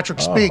 Patrick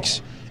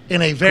speaks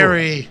in a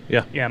very...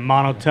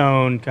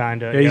 monotone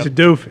kind of. Yeah, he's a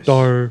doofus.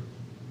 Star.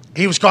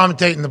 He was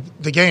commentating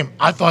the game.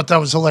 I thought that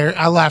was hilarious.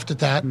 I laughed at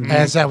that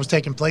as that was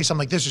taking place. I'm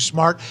like, this is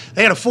smart.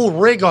 They had a full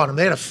rig on him.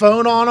 They had a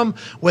phone on him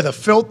with a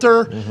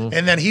filter,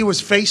 and then he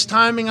was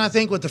FaceTiming, I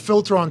think, with the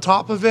filter on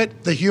top of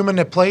it, the human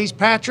that plays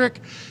Patrick.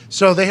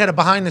 So they had a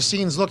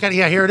behind-the-scenes look at it.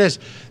 Yeah, here it is.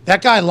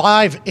 That guy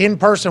live in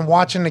person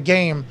watching the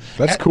game.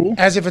 That's cool.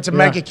 As if it's a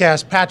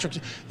megacast. Patrick,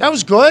 that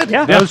was good.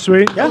 Yeah, that was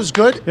sweet. That was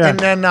good. Yeah. And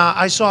then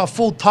I saw a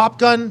full Top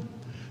Gun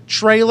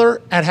trailer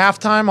at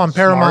halftime on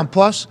Paramount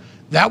Plus.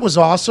 That was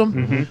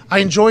awesome. I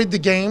enjoyed the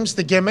games,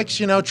 the gimmicks,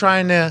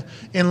 trying to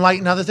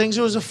enlighten other things.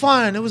 It was a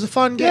fun game.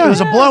 Yeah. It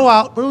was a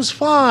blowout, but it was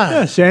fun.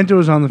 Yeah, Santa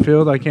was on the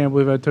field. I can't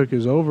believe I took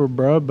his over,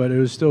 bro, but it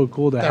was still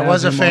cool to have him. That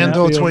was a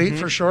FanDuel tweet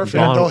for sure.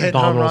 FanDuel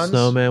hitting home runs.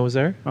 Snowman was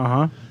there.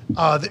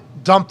 They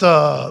dumped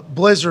a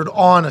blizzard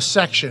on a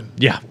section.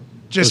 Yeah.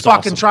 Just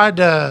fucking tried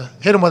to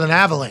hit him with an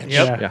avalanche.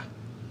 Yeah.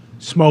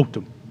 Smoked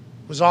him.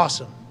 It was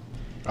awesome.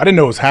 I didn't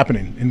know it was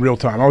happening in real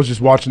time. I was just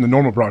watching the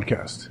normal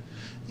broadcast.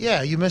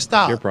 Yeah, you missed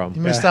out. Your problem.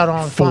 You missed out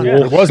on fun.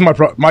 It wasn't my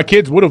problem. My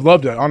kids would have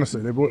loved it, honestly.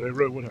 They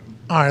really would have.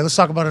 All right, let's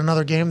talk about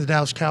another game. The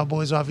Dallas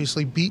Cowboys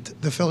obviously beat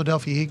the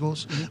Philadelphia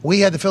Eagles. We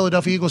had the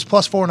Philadelphia Eagles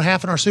plus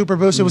 4.5 in our Super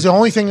Boost. It was the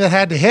only thing that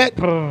had to hit.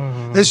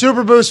 The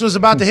Super Boost was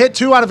about to hit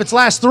 2 out of its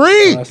last 3.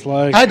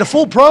 I had the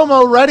full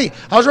promo ready.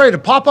 I was ready to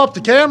pop up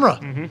the camera,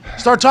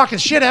 start talking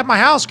shit at my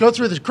house, go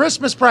through the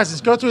Christmas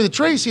presents, go through the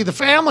tree, see the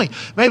family,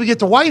 maybe get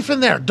the wife in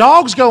there.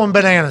 Dogs going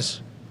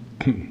bananas.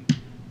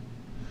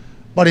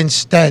 But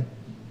instead,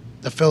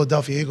 the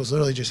Philadelphia Eagles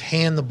literally just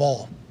hand the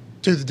ball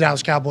to the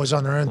Dallas Cowboys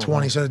on their own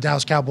 20 so the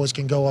Dallas Cowboys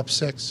can go up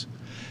 6.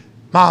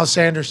 Miles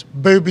Sanders,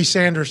 Booby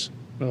Sanders,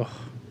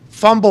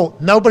 fumble,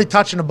 nobody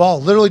touching the ball,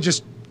 literally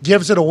just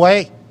gives it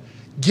away.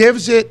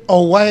 Gives it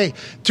away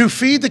to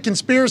feed the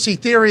conspiracy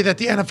theory that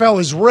the NFL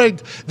is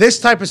rigged. This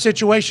type of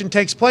situation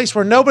takes place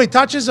where nobody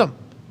touches them.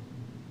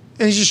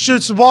 And he just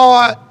shoots the ball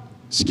out.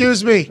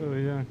 Excuse me. Oh,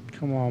 yeah.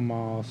 Come on,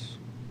 Miles.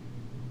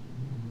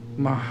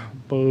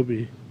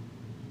 Booby.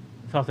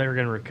 Thought they were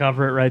going to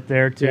recover it right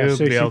there, too.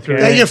 Yeah,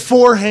 they get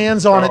 4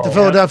 hands on it, the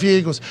Philadelphia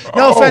Eagles.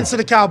 No offense to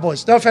the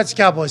Cowboys. No offense to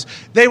the Cowboys.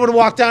 They would have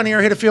walked down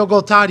here, hit a field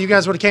goal tied. You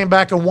guys would have came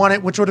back and won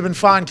it, which would have been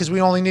fine because we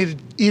only needed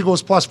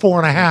Eagles plus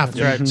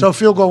 4.5. Right. So a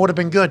field goal would have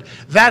been good.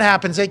 That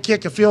happens. They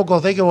kick a field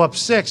goal. They go up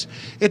 6.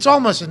 It's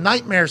almost a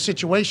nightmare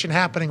situation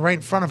happening right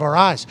in front of our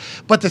eyes.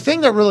 But the thing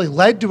that really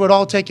led to it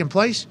all taking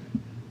place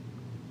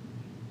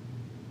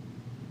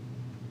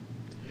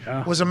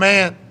was a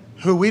man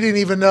who we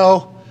didn't even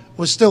know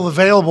was still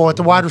available at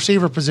the wide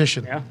receiver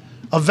position. Yeah.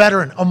 A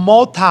veteran, a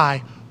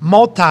multi-time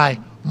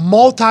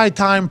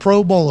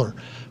Pro Bowler,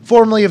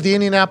 formerly of the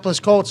Indianapolis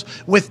Colts,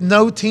 with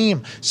no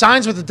team.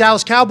 Signs with the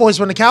Dallas Cowboys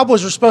when the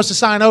Cowboys were supposed to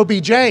sign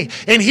OBJ.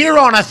 And here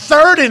on a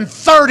 3rd and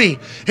 30,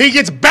 he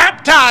gets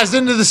baptized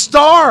into the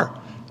Star,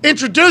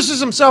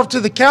 introduces himself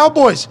to the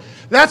Cowboys.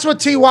 That's what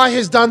T.Y.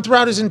 has done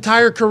throughout his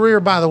entire career,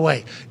 by the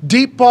way.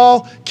 Deep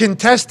ball,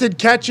 contested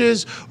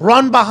catches,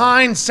 run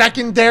behind,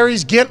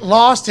 secondaries, get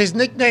lost. His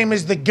nickname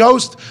is the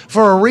Ghost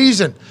for a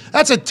reason.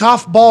 That's a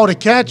tough ball to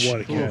catch.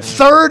 What a catch.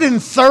 3rd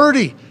and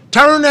 30.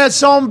 Turn that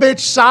son bitch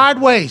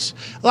sideways.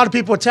 A lot of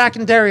people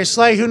attacking Darius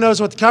Slay. Who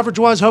knows what the coverage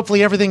was?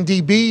 Hopefully everything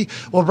DB.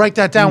 We'll break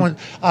that down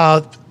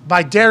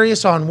by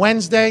Darius on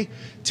Wednesday.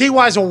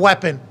 T.Y.'s a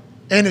weapon.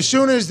 And as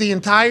soon as the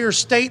entire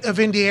state of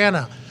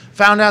Indiana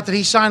found out that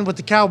he signed with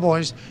the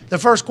Cowboys, the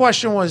first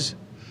question was,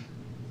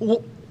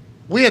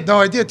 we had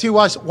no idea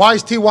why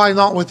is T.Y.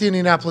 not with the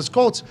Indianapolis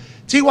Colts?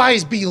 T.Y.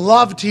 is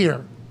beloved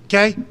here,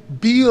 okay?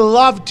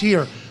 Beloved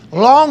here.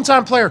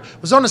 Long-time player,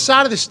 was on the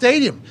side of the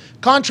stadium.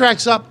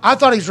 Contract's up. I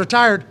thought he was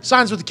retired.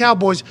 Signs with the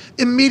Cowboys.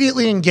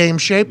 Immediately in game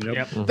shape.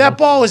 Yep. That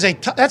ball is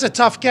that's a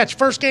tough catch.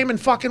 First game in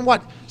fucking,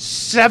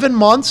 7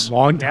 months?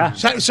 Long time.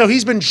 So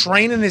he's been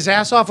training his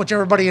ass off, which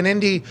everybody in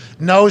Indy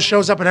knows,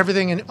 shows up at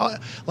everything in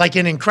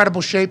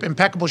incredible shape,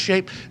 impeccable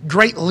shape.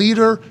 Great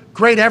leader,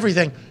 great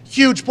everything.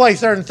 Huge play,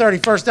 3rd and 30,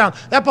 first down.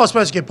 That ball's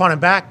supposed to get punted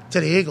back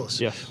to the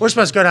Eagles. Yes. We're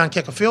supposed to go down and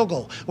kick a field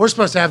goal. We're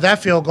supposed to have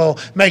that field goal,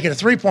 make it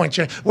a 3-point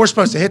change. We're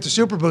supposed to hit the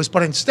Super Boost.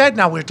 But instead,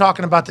 now we're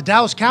talking about the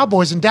Dallas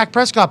Cowboys and Dak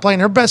Prescott playing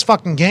their best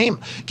fucking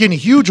game, getting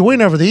a huge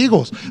win over the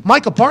Eagles.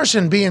 Michael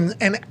Parsons being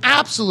an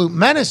absolute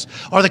menace.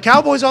 Are the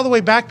Cowboys all the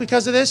way back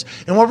because of this?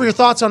 And what were your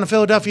thoughts on the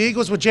Philadelphia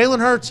Eagles with Jalen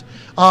Hurts?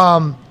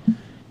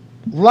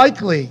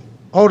 Likely,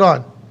 hold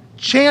on,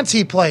 chance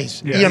he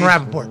plays, Ian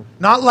Rapoport.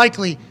 Not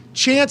likely,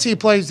 chance he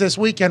plays this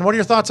weekend. What are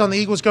your thoughts on the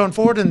Eagles going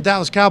forward and the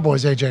Dallas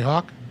Cowboys, AJ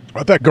Hawk?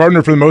 I thought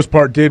Gardner, for the most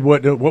part, did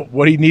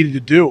what he needed to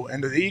do.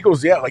 And the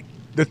Eagles, like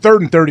the 3rd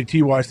and 30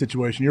 TY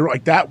situation, you're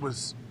like,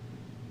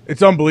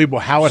 it's unbelievable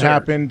how it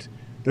happened.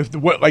 And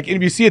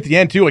if you see at the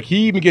end, too,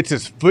 he even gets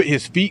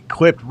his feet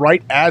clipped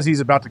right as he's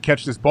about to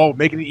catch this ball,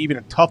 making it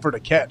even tougher to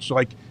catch.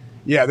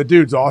 The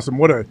dude's awesome.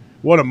 What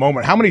a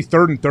moment. How many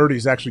 3rd and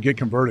 30s actually get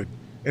converted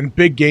in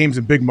big games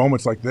and big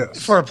moments like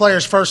this? For a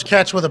player's first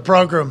catch with a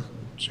program.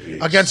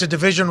 Jeez. Against a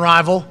division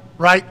rival,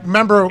 right?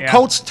 Remember,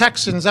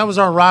 Colts-Texans, that was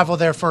our rival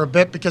there for a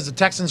bit because the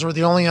Texans were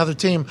the only other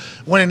team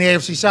winning the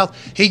AFC South.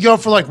 He'd go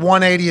for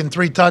 180 and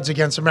 3 tuds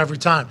against them every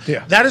time.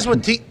 Yeah. That's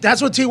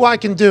what T.Y.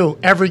 can do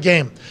every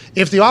game.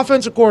 If the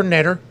offensive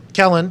coordinator,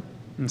 Kellen,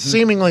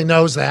 seemingly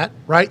knows that,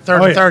 right?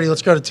 3rd and 30,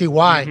 let's go to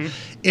T.Y.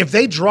 If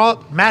they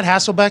draw, Matt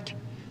Hasselbeck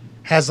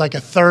has a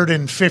 3rd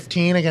and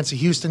 15 against the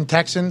Houston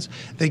Texans,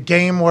 the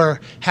game where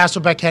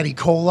Hasselbeck had E.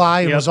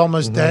 coli and was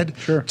almost dead.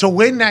 Sure. To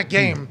win that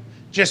game,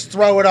 just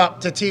throw it up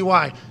to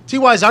T.Y.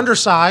 T.Y.'s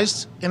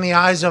undersized in the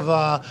eyes of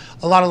a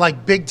lot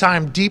of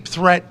big-time, deep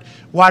threat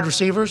wide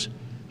receivers.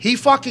 He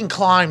fucking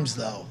climbs,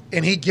 though,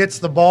 and he gets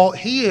the ball.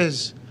 He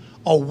is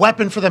a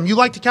weapon for them. You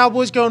like the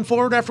Cowboys going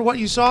forward after what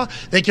you saw?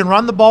 They can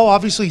run the ball.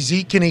 Obviously,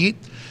 Zeke can eat.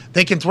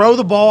 They can throw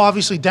the ball.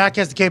 Obviously, Dak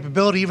has the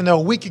capability, even though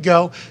a week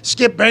ago,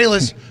 Skip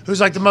Bayless, who's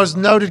the most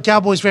noted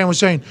Cowboys fan, was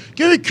saying,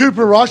 give me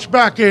Cooper Rush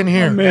back in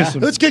here.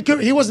 Let's get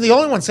Cooper. He wasn't the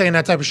only one saying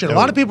that type of shit. A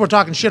lot of people are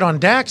talking shit on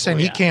Dak, saying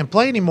he can't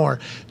play anymore.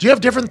 Do you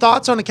have different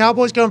thoughts on the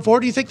Cowboys going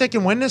forward? Do you think they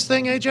can win this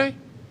thing, AJ?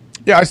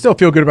 Yeah, I still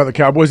feel good about the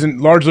Cowboys, and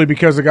largely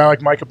because of a guy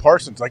like Micah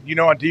Parsons.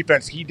 On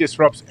defense, he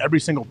disrupts every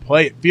single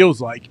play, it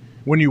feels like,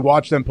 when you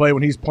watch them play,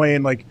 when he's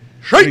playing when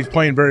he's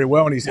playing very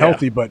well and he's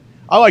healthy. But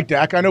I like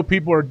Dak. I know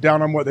people are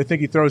down on what they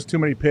think he throws too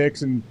many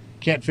picks and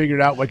can't figure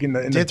it out in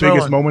the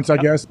biggest moments, I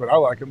guess. But I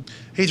like him.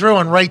 He threw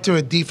one right to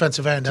a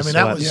defensive end. I mean,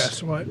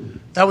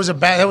 that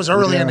was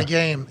early in the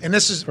game, and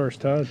this is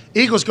first time.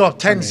 Eagles go up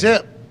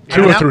 10-zip.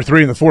 2 through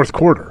 3 in the fourth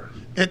quarter.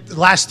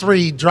 Last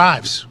 3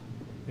 drives.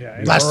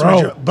 Yeah, last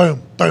 3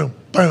 boom, boom,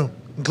 boom,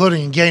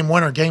 including game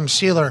winner, game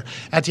sealer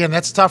at the end.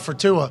 That's tough for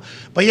Tua.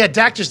 But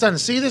Dak just doesn't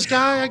see this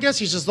guy. I guess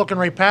he's just looking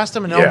right past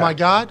him, and oh my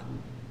God,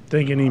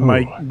 thinking he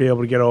might be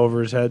able to get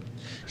over his head.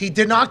 He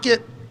did not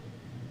get,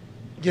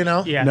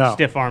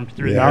 stiff armed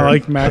through there. I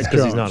like Mac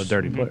because he's not a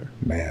dirty player.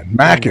 Man,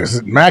 Mac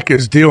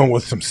is dealing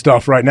with some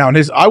stuff right now,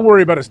 and I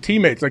worry about his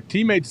teammates.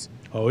 Teammates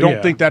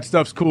don't think that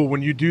stuff's cool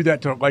when you do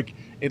that to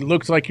it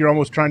looks like you're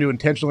almost trying to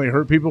intentionally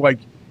hurt people.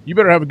 You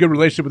better have a good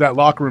relationship with that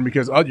locker room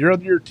because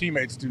your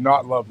teammates do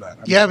not love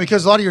that.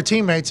 Because a lot of your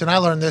teammates, and I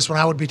learned this when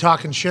I would be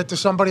talking shit to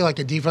somebody like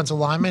a defensive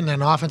lineman,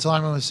 and an offensive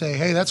lineman would say,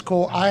 hey, that's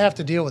cool. I have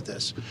to deal with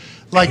this.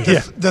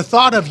 The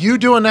thought of you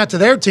doing that to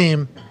their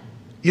team,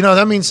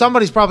 that means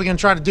somebody's probably going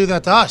to try to do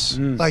that to us.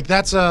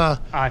 That's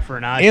a eye for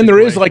an eye. And there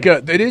is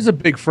it is a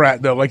big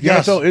frat though. The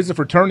NFL is a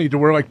fraternity to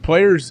where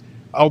players,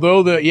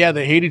 although they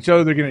hate each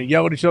other, they're going to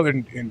yell at each other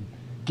and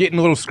get in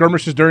little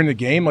skirmishes during the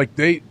game.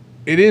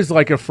 It is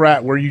like a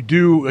frat where you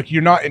do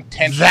you're not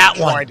intentionally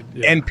trying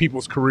to end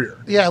people's career.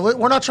 Yeah,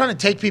 we're not trying to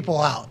take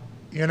people out.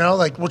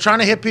 We're trying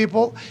to hit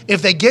people.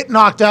 If they get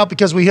knocked out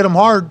because we hit them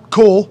hard,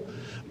 cool.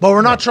 But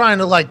we're not trying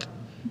to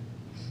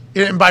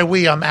and by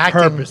we, I'm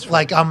acting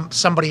like I'm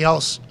somebody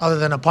else other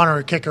than a punter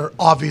or kicker,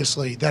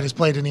 obviously, that has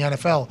played in the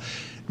NFL.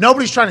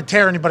 Nobody's trying to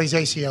tear anybody's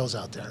ACLs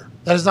out there.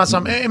 That is not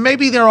something. And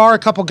maybe there are a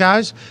couple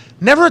guys,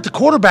 never at the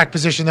quarterback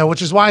position, though,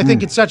 which is why I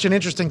think it's such an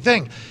interesting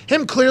thing.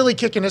 Him clearly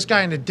kicking this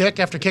guy in the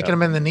dick after kicking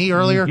him in the knee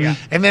earlier,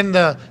 and then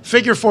the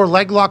figure 4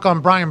 leg lock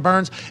on Brian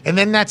Burns, and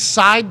then that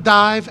side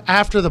dive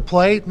after the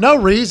play. No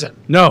reason.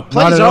 No,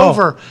 Play's not at all.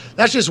 over.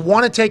 That's just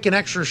want to take an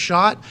extra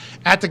shot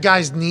at the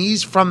guy's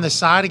knees from the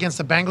side against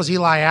the Bengals.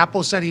 Eli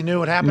Apple said he knew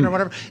what happened or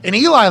whatever. And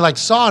Eli,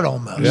 saw it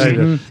almost. Yeah, he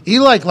did.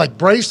 Eli,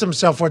 braced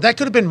himself for it. That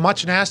could have been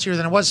much nastier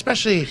than it was,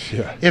 especially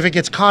if it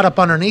gets caught up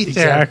underneath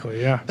Exactly,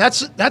 there.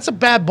 yeah. That's a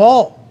bad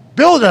ball.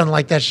 Bill doesn't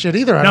like that shit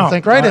either, I No, don't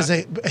think, right? As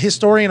a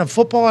historian of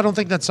football, I don't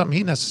think that's something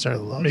he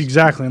necessarily loves.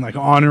 Exactly, and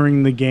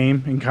honoring the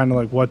game and kind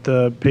of what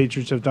the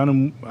Patriots have done.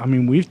 And I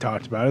mean, we've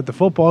talked about it. The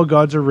football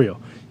gods are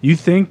real. You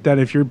think that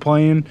if you're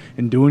playing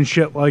and doing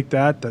shit like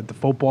that the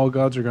football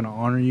gods are going to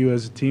honor you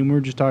as a team? We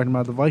were just talking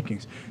about the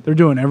Vikings. They're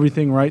doing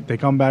everything right. They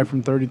come back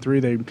from 33.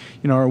 They,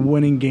 are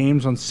winning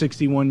games on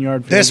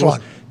 61-yard field goals.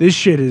 This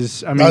shit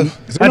is. I mean,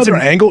 is there another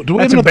angle? Do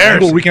we have another angle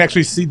embarrassing. we can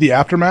actually see the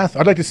aftermath?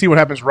 I'd like to see what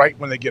happens right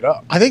when they get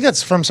up. I think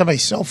that's from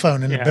somebody's cell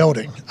phone in the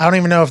building. I don't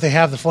even know if they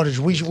have the footage.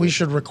 We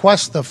should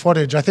request the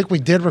footage. I think we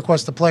did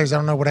request the plays. I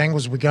don't know what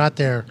angles we got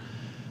there.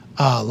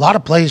 A lot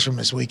of plays from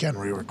this weekend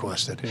we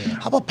requested. Yeah.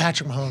 How about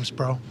Patrick Mahomes,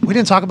 bro? We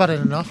didn't talk about it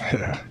enough.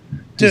 Yeah.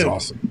 Dude. He's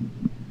awesome.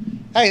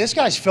 Hey, this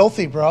guy's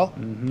filthy, bro.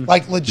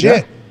 Legit.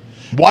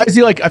 Yeah. Why is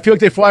he I feel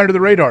like they fly under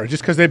the radar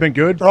just because they've been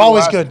good. They're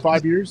always good.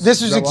 5 years.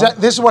 This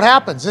is what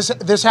happens.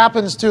 This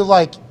happens to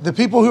the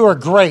people who are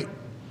great,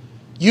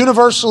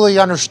 universally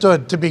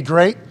understood to be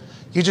great.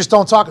 You just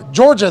don't talk.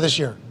 Georgia this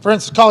year, for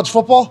instance, college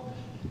football.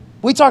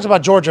 We talked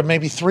about Georgia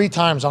maybe 3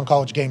 times on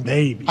College Game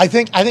Day. Maybe. I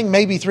think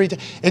maybe 3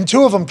 times. And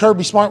 2 of them,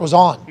 Kirby Smart was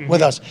on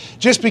with us.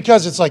 Just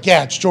because it's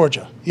it's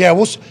Georgia. Yeah,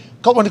 when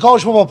the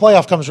college football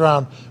playoff comes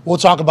around, we'll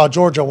talk about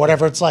Georgia,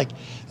 whatever. It's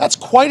that's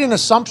quite an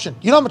assumption.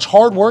 You know how much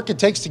hard work it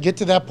takes to get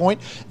to that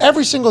point?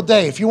 Every single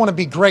day, if you want to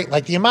be great,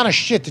 the amount of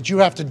shit that you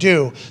have to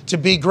do to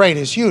be great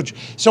is huge.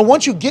 So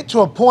once you get to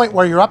a point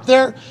where you're up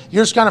there,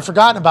 you're just kind of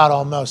forgotten about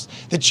almost.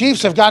 The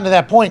Chiefs have gotten to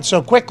that point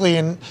so quickly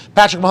in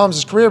Patrick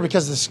Mahomes' career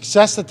because of the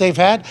success that they've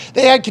had.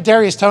 They had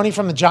Kadarius Toney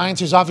from the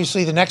Giants, who's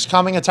obviously the next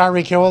coming of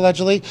Tyreek Hill,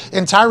 allegedly.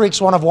 And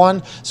Tyreek's one of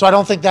one, so I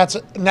don't think that's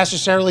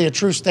necessarily a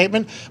true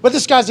statement. But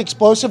this guy's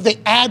explosive. They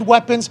add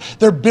weapons.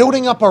 They're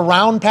building up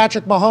around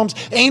Patrick Mahomes.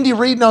 Andy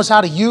Reid knows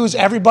how to use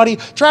everybody.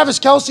 Travis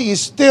Kelce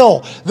is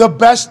still the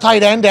best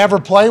tight end to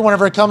ever play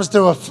whenever it comes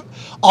to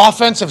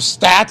offensive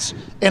stats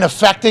in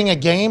affecting a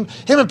game.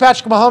 Him and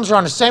Patrick Mahomes are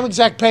on the same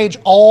exact page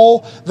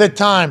all the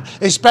time,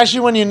 especially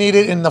when you need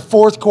it in the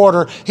fourth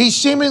quarter. He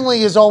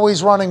seemingly is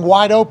always running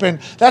wide open.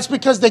 That's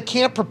because they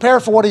can't prepare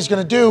for what he's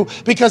going to do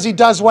because he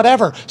does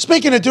whatever.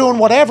 Speaking of doing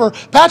whatever,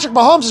 Patrick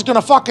Mahomes is going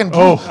to fucking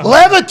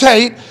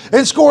levitate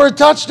and score a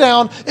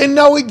touchdown and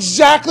know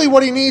exactly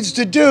what he needs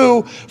to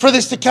do for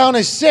this to count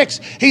as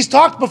 6. He's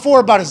talked before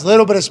about his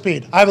little bit of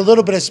speed. I have a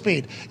little bit of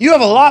speed. You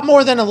have a lot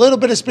more than a little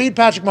bit of speed,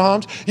 Patrick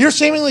Mahomes. You're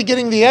seemingly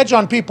getting the edge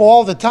on people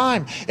all the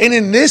time. And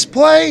in this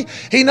play,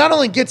 he not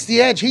only gets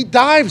the edge, he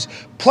dives,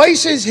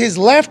 places his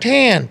left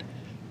hand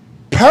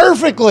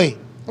perfectly,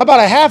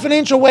 about a half an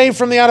inch away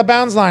from the out of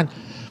bounds line,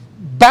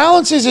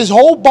 balances his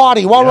whole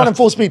body while running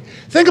full speed.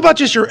 Think about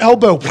just your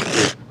elbow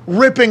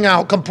ripping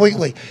out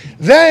completely.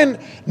 Then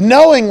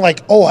knowing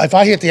if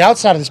I hit the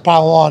outside of this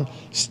pylon,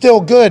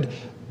 still good.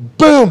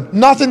 Boom,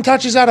 nothing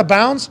touches out of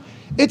bounds.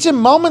 It's in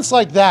moments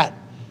like that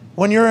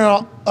when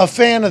you're a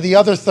fan of the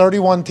other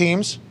 31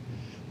 teams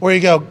where you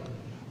go,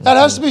 that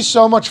has to be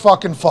so much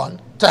fucking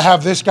fun to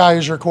have this guy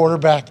as your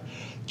quarterback.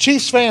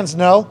 Chiefs fans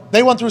know.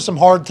 They went through some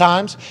hard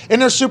times,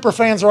 and their super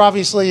fans are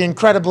obviously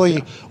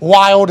incredibly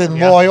wild and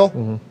loyal.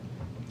 Mm-hmm.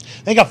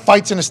 They got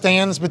fights in the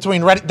stands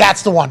between ready.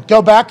 That's the one.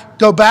 Go back.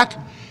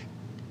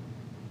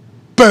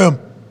 Boom,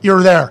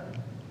 you're there.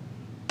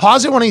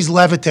 Pause it when he's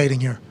levitating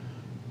here.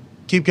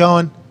 Keep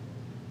going.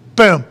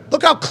 Boom.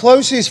 Look how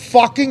close his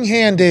fucking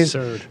hand is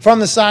from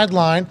the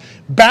sideline,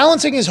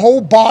 balancing his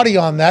whole body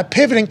on that,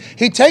 pivoting.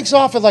 He takes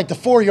off at the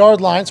 4-yard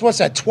line. So what's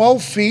that,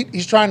 12 feet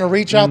he's trying to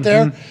reach out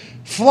there?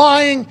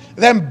 Flying,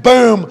 then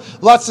boom,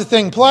 lets the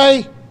thing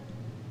play.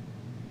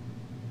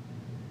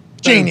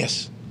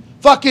 Genius.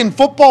 Fucking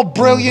football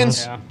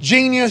brilliance,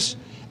 genius.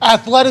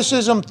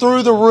 Athleticism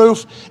through the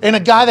roof, and a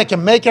guy that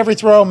can make every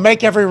throw,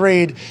 make every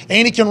read,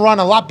 and he can run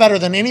a lot better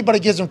than anybody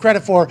gives him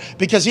credit for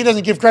because he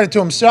doesn't give credit to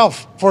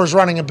himself for his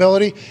running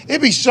ability. It'd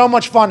be so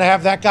much fun to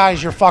have that guy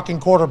as your fucking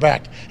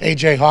quarterback,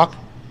 AJ Hawk.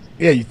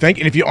 Yeah, you think?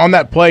 And if you on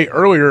that play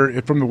earlier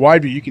from the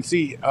wide view, you can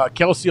see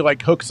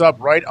Kelce hooks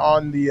up right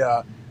on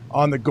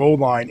the goal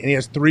line, and he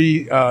has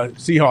 3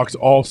 Seahawks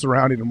all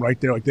surrounding him right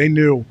there. They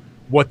knew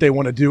what they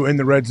want to do in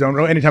the red zone.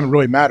 Anytime it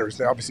really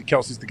matters, obviously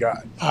Kelce's the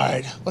guy. All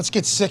right, let's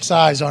get 6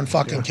 eyes on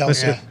fucking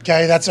Kelce.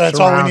 Okay, that's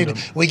all we need.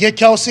 We get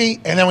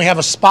Kelce, and then we have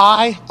a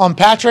spy on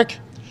Patrick.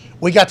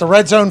 We got the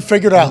red zone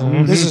figured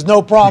out. This is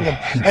no problem.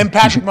 And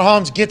Patrick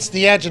Mahomes gets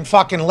the edge and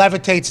fucking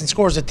levitates and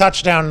scores a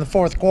touchdown in the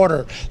fourth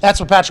quarter. That's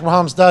what Patrick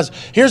Mahomes does.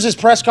 Here's his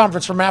press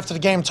conference from after the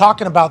game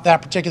talking about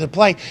that particular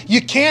play.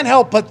 You can't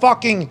help but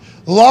fucking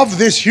love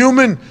this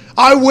human.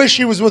 I wish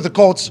he was with the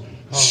Colts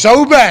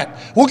So bad.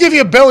 We'll give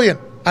you $1 billion.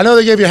 I know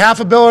they gave you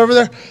 $500 million over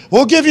there.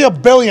 We'll give you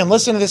 $1 billion.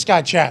 Listen to this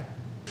guy chat.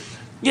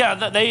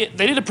 Yeah, they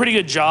did a pretty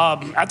good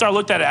job. After I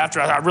looked at it,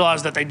 I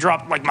realized that they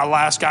dropped, like, my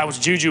last guy was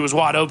Juju was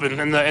wide open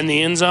in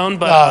the end zone.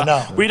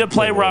 But we did a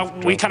play where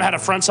we kind of had a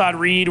front side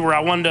read where I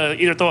wanted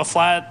to either throw a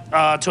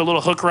flat to a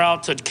little hook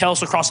route to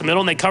Kels across the middle,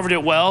 and they covered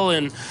it well.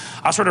 And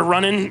I started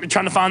running,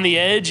 trying to find the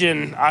edge,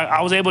 and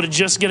I was able to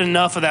just get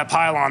enough of that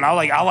pylon.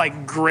 I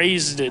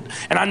grazed it,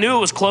 and I knew it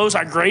was close.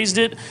 I grazed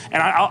it,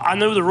 and I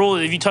knew the rule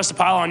that if you touch the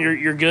pylon,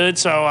 you're good.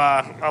 So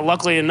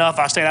luckily enough,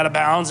 I stayed out of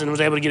bounds and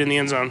was able to get in the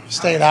end zone.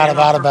 Stayed out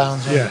of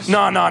bounds. Yes.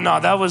 No.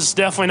 That was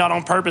definitely not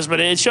on purpose, but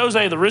it shows,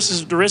 hey, the wrist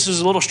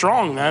is a little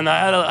strong, man.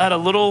 I had a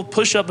little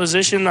push-up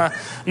position. I'm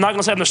not going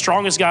to say I'm the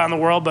strongest guy in the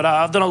world, but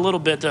I've done a little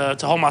bit to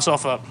hold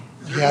myself up.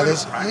 Yeah,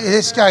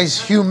 this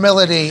guy's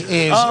humility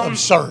is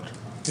absurd.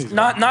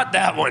 Not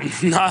that one.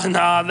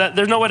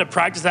 There's no way to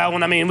practice that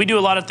one. I mean, we do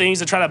a lot of things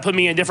to try to put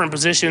me in different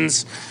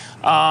positions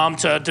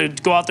to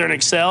go out there and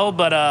excel.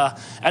 But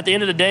at the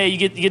end of the day,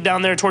 you get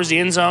down there towards the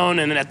end zone,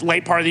 and then at the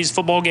late part of these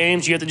football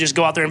games, you have to just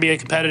go out there and be a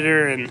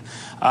competitor. And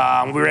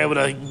we were able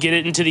to get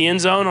it into the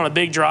end zone on a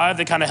big drive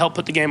that kind of helped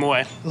put the game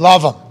away.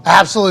 Love him.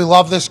 Absolutely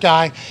love this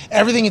guy.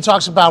 Everything he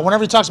talks about,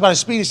 whenever he talks about his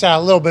speed, he's got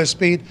a little bit of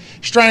speed.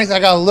 Strength, I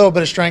got a little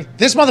bit of strength.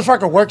 This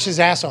motherfucker works his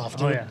ass off,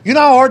 dude. Oh, yeah. You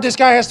know how hard this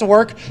guy has to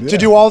work to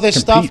do all this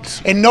stuff?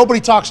 And nobody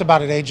talks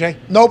about it,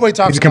 AJ. Nobody talks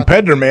about it. He's a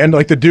competitor, man.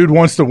 Like, the dude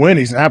wants to win.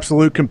 He's an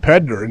absolute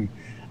competitor. And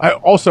I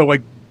also,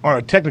 like, on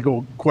a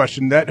technical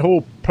question, that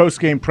whole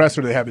post-game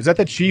presser they have, is that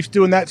the Chiefs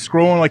doing that,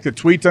 scrolling, like, the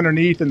tweets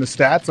underneath and the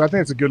stats? I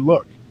think it's a good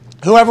look.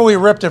 Whoever we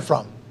ripped it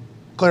from,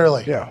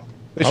 clearly. Yeah.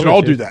 They should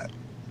all do that.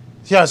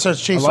 Yeah, so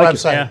it's Chiefs' like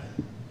website. Yeah.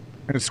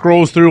 And it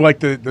scrolls through, like,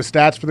 the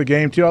stats for the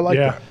game, too. I like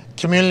that.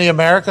 Community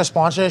America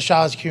sponsor.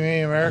 Shout out to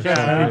Community America.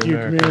 Thank you,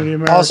 Community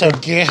America. Also,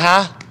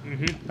 Geha.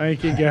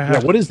 Thank you, Geha. Yeah,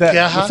 what is that?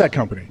 Geha? What's that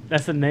company?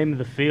 That's the name of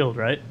the field,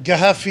 right?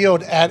 Geha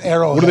Field at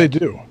Arrowhead. What do they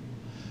do?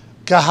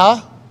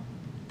 Geha?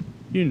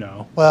 You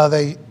know. Well,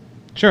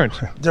 insurance.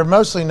 They're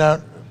mostly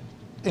known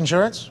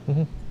insurance.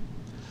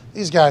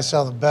 These guys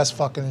sell the best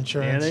fucking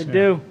insurance. Yeah, they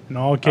do. In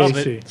all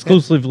cases.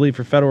 Exclusively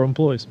for federal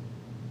employees.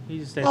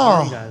 He's a state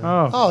guy.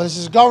 Oh, this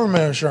is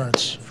government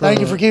insurance.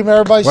 Thank you for keeping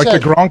everybody like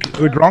safe. the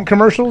Gronk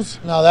commercials?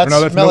 No,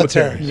 that's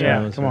military.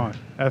 Yeah, come on.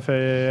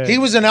 FAA. He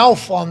was an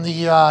elf on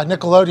the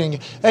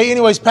Nickelodeon. Hey,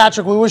 anyways,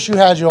 Patrick, we wish you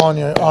had you on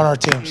our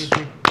teams.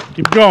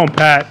 Keep going,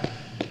 Pat.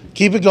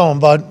 Keep it going,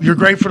 bud. You're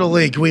great for the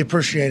league. We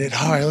appreciate it.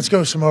 All right, let's go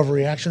with some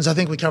overreactions. I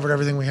think we covered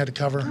everything we had to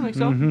cover. I think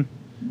so.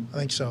 I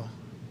think so.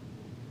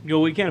 Go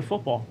weekend of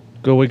football.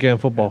 Go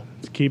weekend football.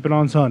 Let's keep it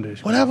on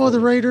Sundays. What happened with the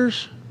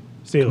Raiders?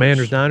 Steelers.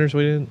 Commanders, Niners,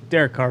 we didn't.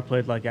 Derek Carr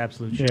played like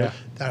absolute shit. Yeah.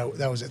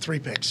 That was it. 3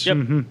 picks. Yep.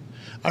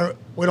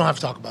 We don't have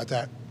to talk about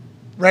that.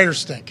 Raiders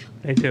stink.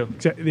 They do.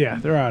 Yeah,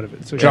 they're out of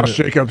it. So Josh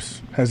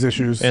Jacobs has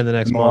issues. And the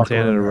next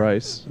Montana to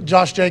Rice.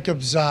 Josh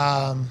Jacobs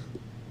had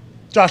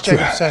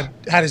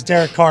his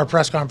Derek Carr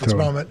press conference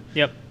moment.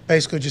 Yep.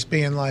 Basically just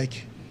being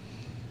like,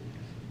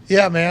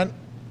 yeah, man,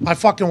 I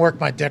fucking work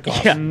my dick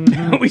off.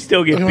 Yeah. We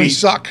still get And beat. we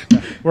suck.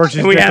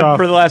 We have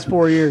for the last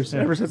 4 years,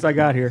 ever since I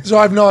got here. So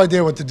I have no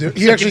idea what to do.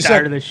 He actually tired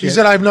said, of this he shit.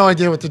 said, I have no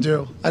idea what to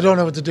do. I don't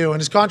know what to do. And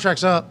his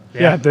contract's up.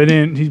 Yeah, they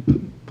didn't. He's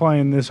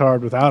playing this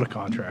hard without a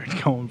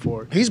contract going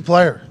for it. He's a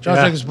player. Josh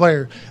Jacobs is a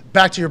player.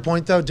 Back to your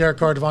point, though, Derek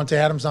Carr, Devontae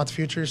Adams, not the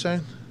future, you're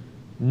saying?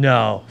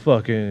 No,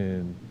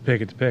 fucking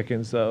Pickett to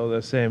Pickens, though.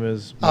 The same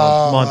as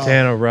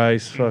Montana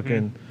Rice,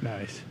 fucking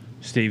Nice.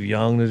 Steve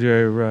Young to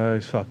Jerry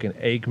Rice, fucking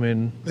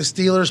Aikman. The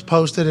Steelers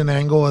posted an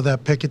angle of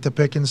that Pickett to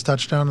Pickens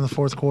touchdown in the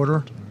fourth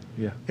quarter.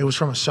 Yeah. It was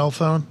from a cell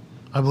phone.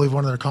 I believe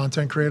one of their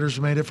content creators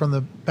made it from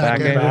the back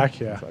end. Back,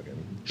 yeah.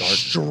 Fucking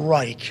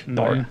Strike.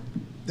 dart.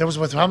 That was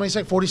with how many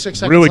seconds? 46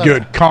 seconds Really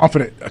left.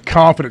 good. A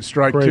confident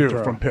strike, Great too,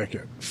 throw. from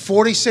Pickett.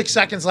 46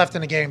 seconds left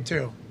in the game,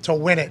 too, to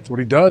win it. That's what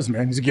he does,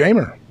 man. He's a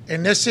gamer.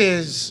 And this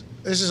is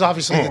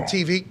obviously the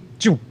TV.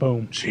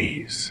 Boom.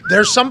 Jeez.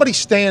 There's somebody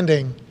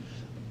standing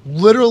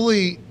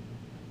literally.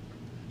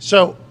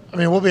 So, I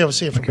mean, we'll be able to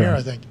see it from here,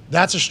 I think.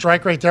 That's a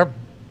strike right there.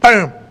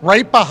 Boom.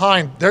 Right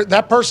behind.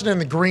 That person in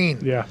the green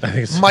Yeah.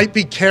 might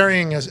be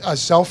carrying a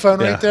cell phone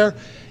right there.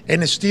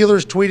 And the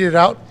Steelers tweeted it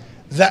out.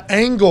 The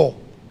angle.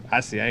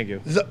 That's the angle.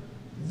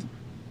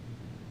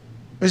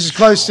 This is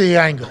close to the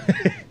angle.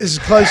 This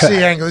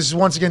is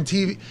once again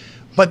TV.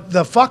 But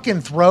the fucking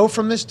throw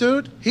from this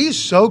dude, he's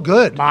so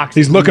good.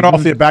 He's looking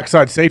off the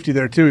backside safety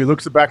there, too. He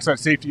looks at backside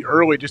safety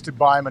early just to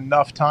buy him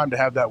enough time to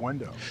have that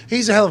window.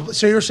 He's a hell of.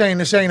 So you're saying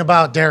this ain't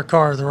about Derek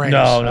Carr or the Raiders?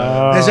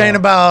 No. This ain't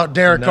about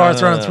Derek Carr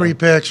throwing 3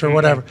 picks or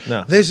whatever.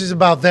 No. This is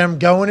about them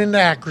going into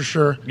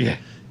Acrisure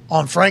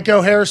on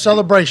Franco Harris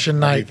celebration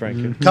night.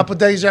 A couple of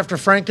days after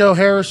Franco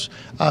Harris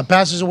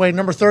passes away,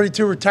 number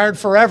 32 retired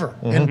forever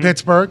in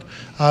Pittsburgh.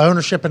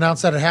 Ownership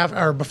announced that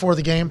at before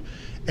the game,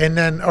 and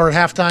then at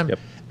halftime. Yep.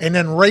 And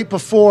then right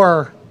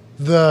before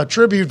the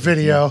tribute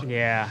video,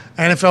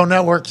 NFL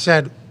Network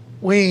said,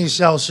 We need to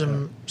sell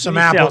some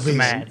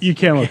Applebee's. You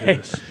can't look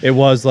at this. It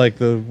was like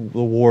the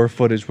war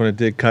footage when it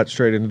did cut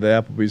straight into the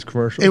Applebee's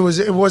commercial. It was.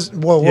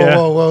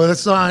 Whoa.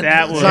 That's not.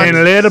 That was And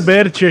a little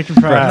bit of chicken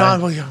fry.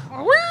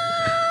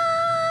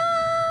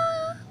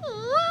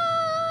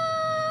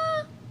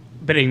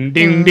 Ding,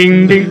 ding,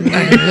 ding, ding.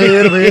 A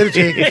little bit of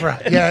chicken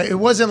fry. Yeah, it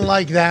wasn't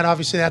like that.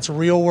 Obviously, that's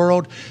real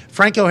world.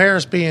 Franco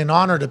Harris being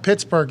honored at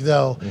Pittsburgh,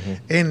 though,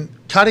 in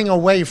cutting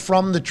away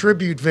from the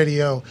tribute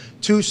video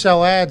to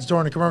sell ads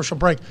during a commercial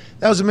break.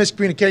 That was a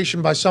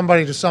miscommunication by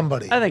somebody to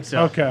somebody. I think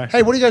so. Okay.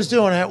 Hey, what are you guys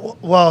doing?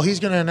 Well, he's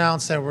going to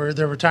announce that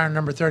they're retiring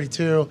number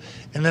 32,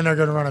 and then they're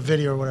going to run a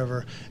video or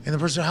whatever. And the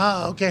person,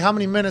 okay, how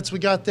many minutes we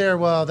got there?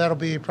 Well, that'll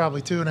be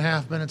probably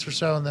 2.5 minutes or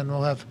so, and then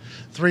we'll have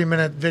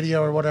 3-minute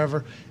video or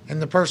whatever.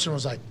 And the person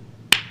was like,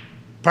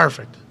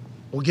 perfect.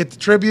 We'll get the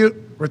tribute,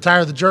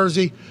 retire the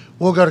jersey,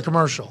 we'll go to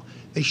commercial.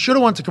 They should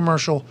have went to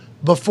commercial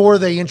before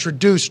they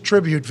introduced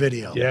tribute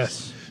video.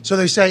 Yes. So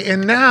they say,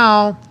 and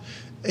now,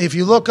 if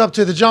you look up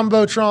to the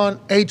Jumbotron,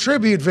 a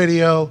tribute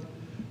video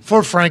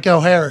for Franco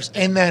Harris,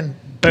 and then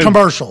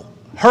commercial.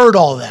 Heard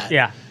all that.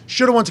 Yeah.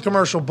 Should have went to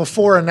commercial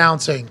before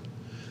announcing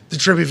the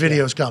tribute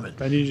video is coming.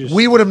 And you just-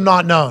 We would have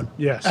not known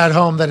Yes. at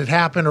home that it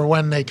happened or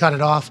when they cut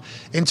it off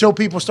until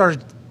people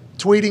started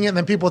tweeting it, and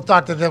then people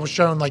thought that was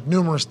shown like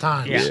numerous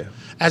times. Yeah.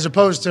 As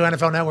opposed to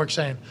NFL Network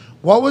saying,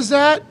 what was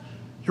that?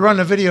 You're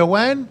running a video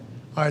when?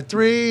 All right,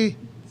 3,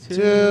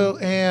 2,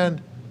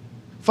 and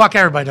fuck,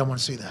 everybody don't want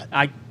to see that.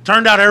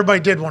 Turned out everybody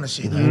did want to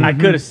see that. I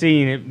could have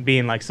seen it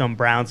being like some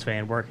Browns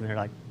fan working there,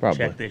 like, Probably.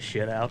 check this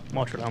shit out.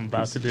 Watch what I'm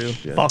about to do.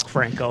 Fuck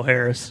Franco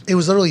Harris. It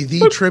was literally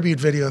the tribute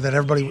video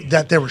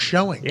that they were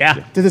showing.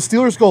 Yeah. Did the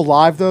Steelers go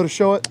live though to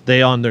show it?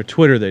 They on their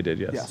Twitter they did,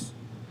 yes. Yes.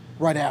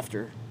 Right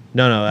after.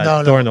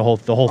 No, during the whole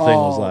thing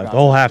was live. gotcha. The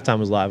whole halftime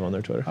was live on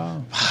their Twitter.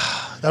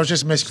 That was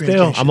just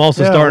miscommunication. I'm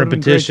also Yeah, starting a would've been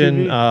great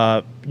petition.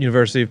 TV.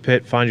 University of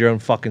Pitt, find your own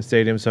fucking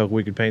stadium so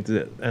we could paint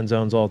the end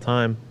zones all the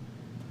time.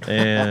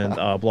 And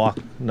block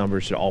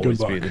numbers should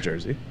always be in the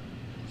jersey.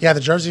 Yeah, the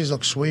jerseys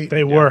look sweet.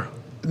 They were.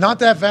 Not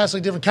that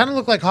vastly different. Kind of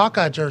look like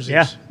Hawkeye jerseys.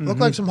 Yeah. Look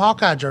like some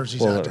Hawkeye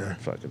jerseys Well, out there.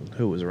 fucking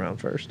who was around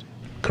first?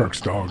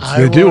 Kirk's dogs.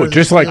 Iowa They do is it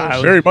just like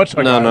Steelers. very much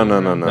like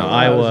No.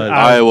 Iowa.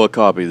 Iowa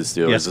copied the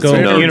Steelers. Yes, It's go-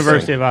 a known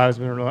University thing. of Iowa's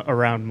been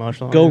around much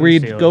longer. Go than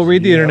read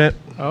Steelers. the internet.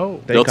 Oh.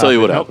 They'll tell you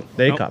what copied it. happened.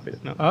 They Nope. copied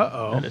it. No.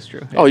 Uh-oh. That is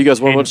true. Oh, you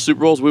guys won a Hayden- bunch of Super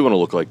Bowls? We want to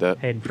look like that.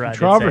 Hayden Fry did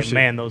Controversy. say,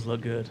 man, those look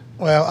good.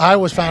 Well, I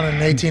was founded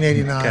in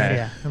 1889, Okay.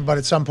 Yeah. but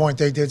at some point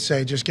they did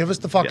say, just give us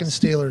the fucking Yes.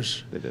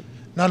 Steelers. They did.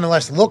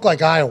 Nonetheless, look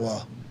like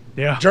Iowa.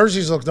 Yeah.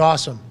 Jerseys looked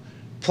awesome.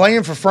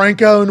 Playing for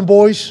Franco and the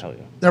boys. Hell yeah.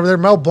 They were there.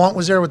 Mel Blount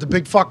was there with the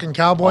big fucking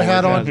cowboy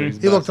hat on. he's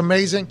the He looked best.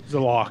 amazing. It's a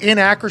lock. In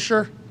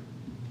Acrisure.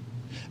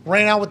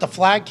 Ran out with the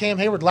flag. Cam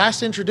Hayward,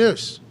 last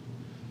introduced.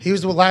 He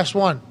was the last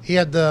one. He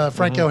had the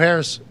Franco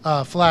Harris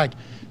flag.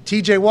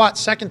 TJ Watt,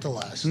 second to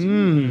last.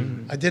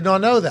 I did not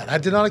know that. I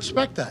did not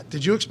expect that.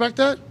 Did you expect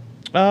that?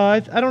 I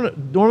don't know.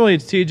 Normally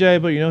it's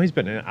TJ, but he's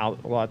been out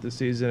a lot this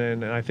season,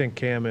 and I think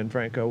Cam and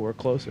Franco were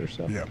closer.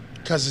 So Yeah.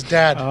 Because his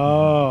dad.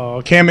 Oh,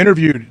 okay.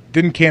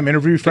 Didn't Cam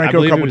interview I Franco a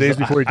believe couple it was days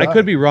before he I died?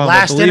 could be wrong.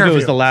 Last I believe it interview.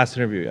 was the last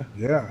interview.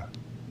 Yeah. Yeah.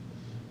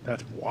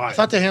 That's I wild.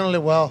 thought they handled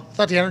it well. I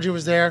thought the energy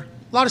was there.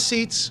 A lot of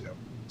seats.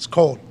 It's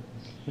cold.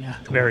 Yeah,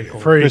 very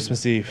cool. Free.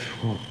 Christmas Eve.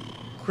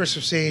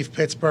 Christmas Eve,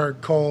 Pittsburgh,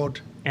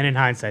 cold. And in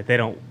hindsight, they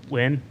don't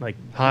win. Like,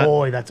 Hot.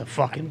 boy, that's a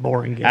fucking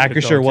boring game. to go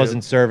Acrisure to.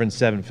 wasn't serving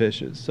 7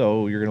 fishes,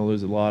 so you're going to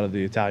lose a lot of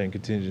the Italian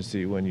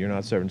contingency when you're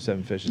not serving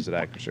 7 fishes at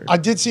Acrisure. I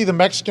did see the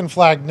Mexican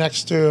flag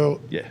next to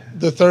Yeah.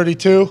 the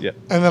 32. Yeah.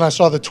 And then I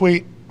saw the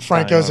tweet,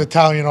 Franco's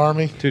Italian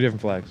Army. 2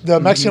 different flags. The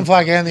Mexican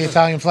flag and the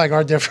Italian flag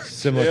are different.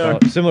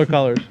 Similar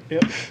colors.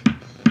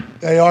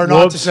 They are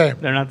not the same.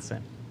 They're not the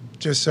same.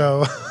 Just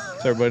so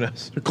So everybody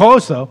knows. They're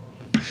close, though.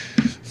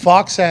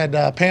 Fox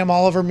had Pam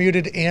Oliver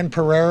muted and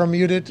Pereira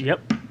muted.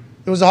 Yep.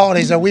 It was the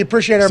holidays, though. We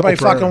appreciate everybody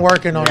Pereira. fucking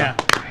working on Yeah.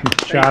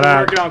 it. Shout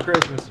out. Working on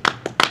Christmas.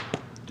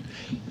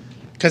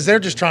 Because they're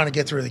just trying to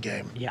get through the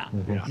game. Yeah.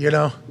 You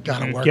know?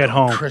 Got to work Get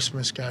on home.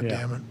 Christmas,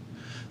 goddammit. It.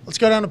 Let's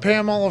go down to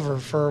Pam Oliver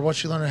for what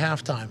she learned at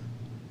halftime.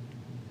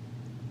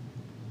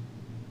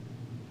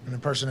 And the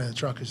person in the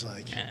truck is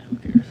like,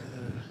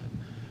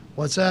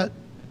 what's that?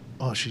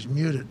 Oh, she's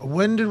muted.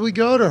 When did we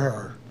go to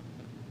her?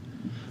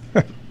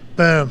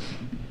 Boom.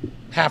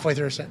 Halfway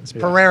through a sentence.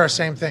 Pereira,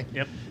 same thing.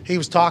 Yep. He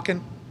was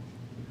talking.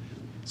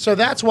 So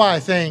that's why I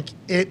think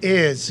it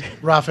is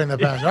rough in the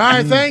past. All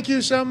right, thank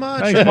you so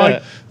much. Thanks,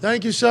 Mike.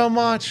 Thank you so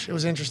much. It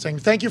was interesting.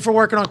 Thank you for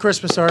working on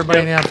Christmas, everybody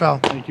in the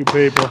NFL. Thank you,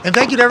 people. And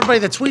thank you to everybody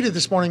that tweeted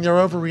this morning their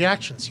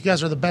overreactions. You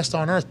guys are the best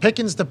on earth.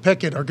 Pickens and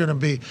Pickett are going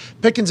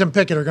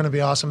to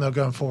be awesome though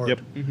going forward.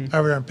 Yep.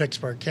 Over there in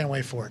Pittsburgh. Can't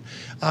wait for it.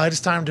 It is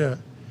time to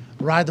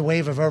ride the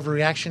wave of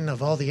overreaction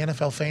of all the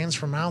NFL fans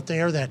from out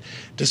there that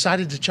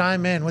decided to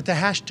chime in with the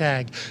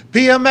hashtag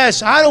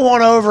PMS. I don't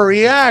want to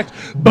overreact,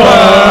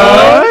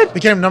 but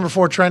became number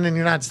 4 trend in the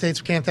United States.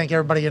 We can't thank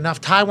everybody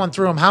enough. Ty went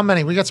through them. How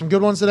many? We got some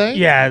good ones today?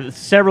 Yeah,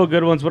 several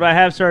good ones. What I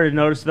have started to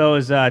notice, though,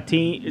 is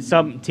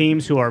some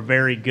teams who are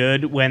very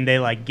good when they,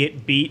 like,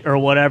 get beat or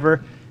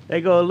whatever, They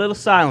go a little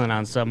silent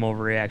on some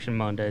overreaction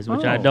Mondays,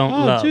 which I don't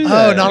love.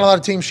 Not a lot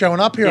of teams showing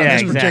up here on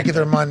this exactly.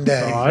 particular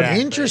Monday.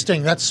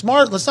 Interesting. That's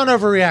smart. Let's not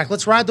overreact.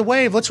 Let's ride the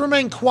wave. Let's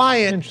remain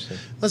quiet.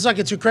 Let's not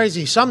get too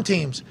crazy. Some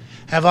teams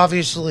have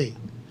obviously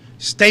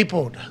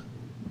stapled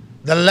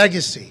the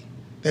legacy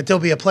that they'll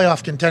be a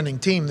playoff contending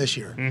team this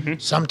year.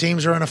 Some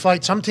teams are in a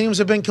fight. Some teams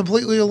have been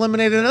completely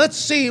eliminated. Let's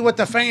see what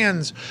the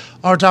fans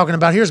are talking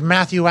about. Here's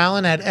Matthew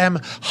Allen at M.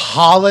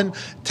 Holland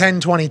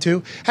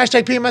 1022.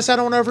 Hashtag PMS, I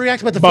don't want to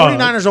overreact, but the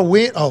 49ers will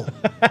win. Oh,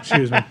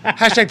 excuse me.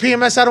 Hashtag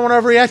PMS, I don't want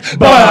to overreact,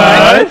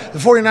 but the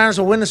 49ers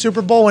will win the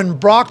Super Bowl, and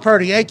Brock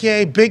Purdy,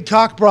 a.k.a. Big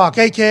Cock Brock,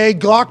 a.k.a.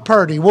 Glock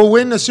Purdy, will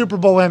win the Super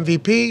Bowl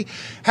MVP.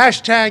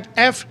 Hashtag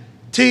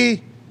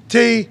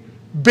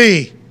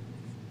FTTB,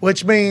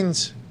 which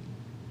means...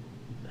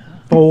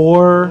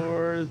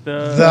 For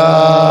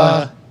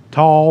the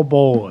tall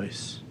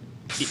boys.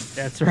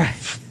 That's right.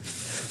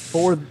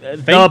 For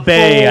the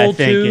Bay, I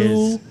think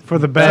is. For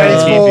the Bay.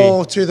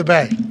 Faithful to the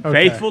Bay. Okay.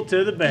 Faithful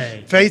to the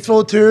Bay.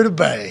 Faithful to the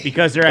Bay.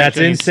 Because they're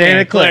actually in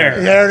Santa Clara.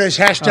 There it is.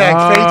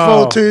 Hashtag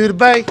faithful to the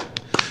Bay.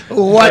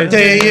 What do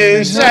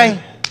you say?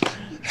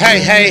 Hey,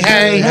 hey,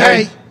 hey,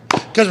 hey.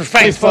 Because we're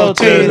faithful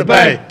to the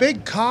Bay.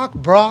 Big Cock,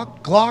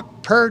 Brock,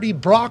 Glock, Purdy,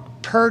 Brock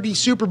Purdy,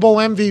 Super Bowl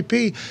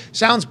MVP.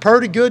 Sounds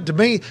pretty good to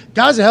me.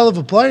 Guy's a hell of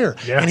a player.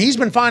 Yeah. And he's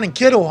been finding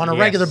Kittle on a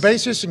regular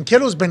basis, and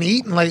Kittle's been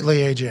eating lately,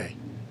 AJ.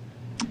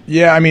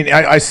 Yeah, I mean,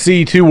 I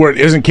see, too, where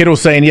isn't Kittle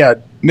saying,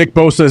 Nick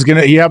Bosa is going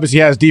to – he obviously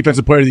has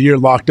Defensive Player of the Year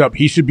locked up.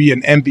 He should be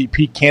an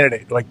MVP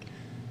candidate. Like,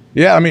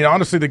 yeah, I mean,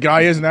 honestly, the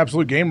guy is an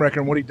absolute game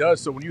wrecker in what he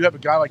does. So when you have a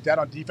guy like that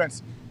on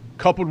defense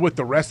coupled with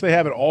the rest they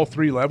have at all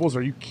three levels,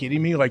 are you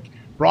kidding me? Like,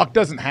 Brock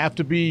doesn't have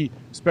to be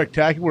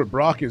spectacular.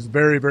 Brock is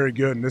very, very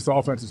good, and this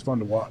offense is fun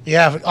to watch.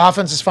 Yeah,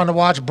 offense is fun to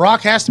watch.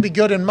 Brock has to be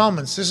good in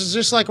moments. This is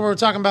just like what we were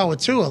talking about with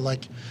Tua.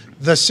 Like,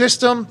 the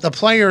system, the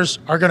players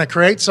are going to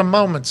create some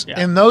moments.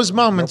 Yeah. In those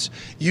moments,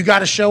 you got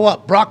to show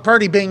up. Brock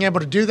Purdy being able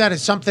to do that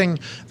is something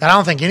that I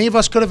don't think any of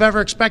us could have ever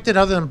expected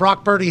other than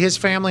Brock Purdy, his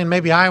family, and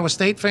maybe Iowa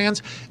State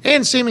fans,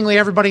 and seemingly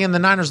everybody in the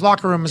Niners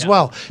locker room as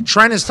well.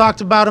 Trent has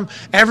talked about him.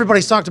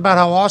 Everybody's talked about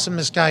how awesome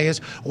this guy is.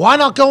 Why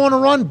not go on a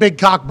run, Big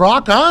Cock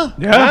Brock, huh?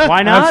 Yeah,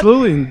 why not?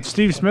 Absolutely. And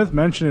Steve Smith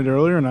mentioned it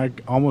earlier, and I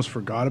almost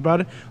forgot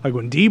about it. Like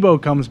when Debo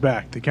comes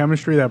back, the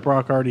chemistry that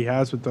Brock already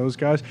has with those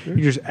guys, you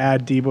just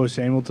add Debo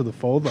Samuel to the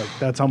fold. Like,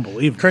 that's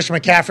unbelievable. Christian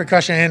McCaffrey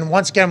crushing. And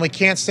once again, we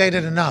can't state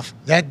it enough.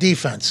 That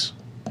defense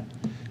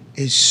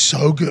is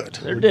so good.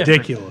 They're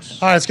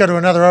ridiculous. All right, let's go to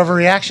another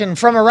overreaction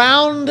from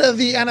around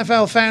the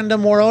NFL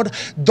fandom world.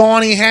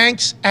 Donnie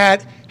Hanks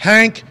at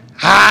Hank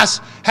Haas.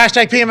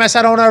 Hashtag PMS,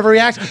 I don't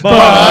overreact.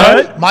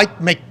 But Mike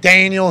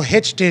McDaniel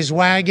hitched his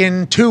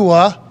wagon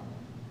to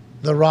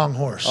the wrong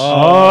horse.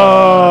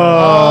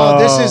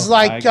 This is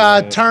like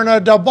turn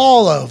the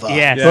ball over.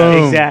 Yes,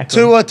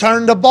 exactly. Tua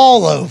turned the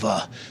ball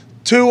over.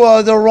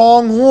 To the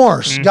wrong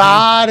horse.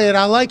 Got it.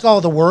 I like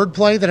all the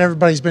wordplay that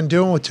everybody's been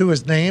doing with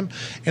Tua's name.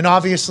 And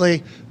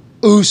obviously,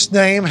 Oos'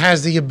 name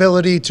has the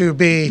ability to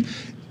be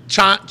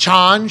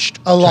changed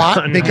a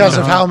lot because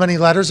of how many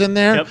letters in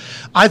there.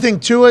 I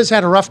think Tua's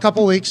had a rough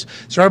couple weeks,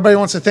 so everybody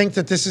wants to think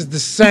that this is the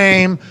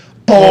same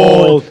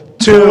old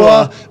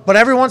Tua. But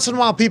every once in a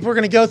while, people are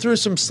going to go through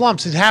some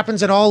slumps. It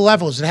happens at all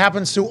levels. It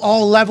happens to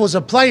all levels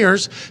of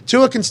players.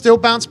 Tua can still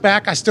bounce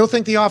back. I still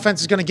think the offense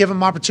is going to give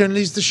him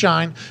opportunities to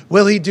shine.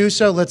 Will he do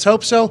so? Let's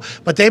hope so.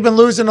 But they've been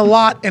losing a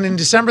lot, and in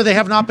December, they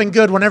have not been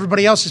good when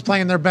everybody else is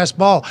playing their best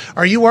ball.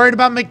 Are you worried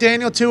about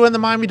McDaniel, Tua, and the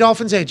Miami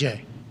Dolphins,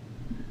 AJ?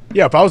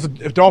 Yeah, if I was a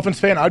Dolphins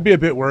fan, I'd be a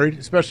bit worried,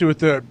 especially with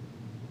the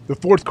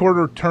fourth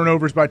quarter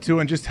turnovers by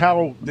Tua and just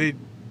how they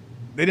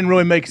didn't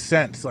really make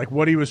sense, like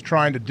what he was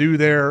trying to do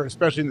there,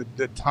 especially in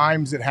the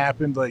times it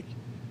happened. Like,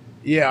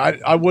 yeah,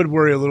 I would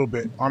worry a little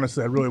bit.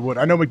 Honestly, I really would.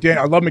 I know McDaniel.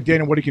 I love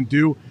McDaniel, what he can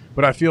do,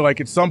 but I feel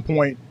like at some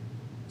point,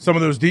 some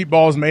of those deep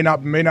balls may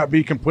not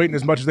be completing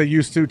as much as they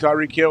used to.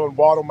 Tyreek Hill and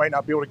Waddle might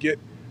not be able to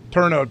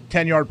turn a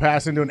 10-yard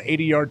pass into an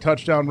 80-yard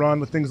touchdown run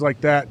with things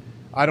like that.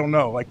 I don't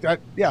know. Like that,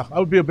 yeah, I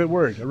would be a bit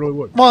worried. I really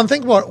would. Well, and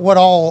think what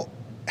all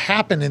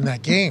happened in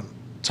that game.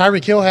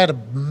 Tyreek Hill had a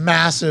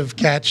massive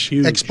catch,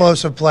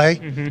 explosive play.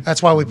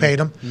 That's why we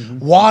paid him.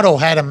 Waddle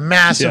had a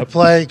massive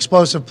play,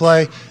 explosive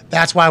play.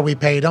 That's why we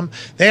paid him.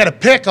 They had a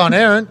pick on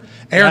Aaron.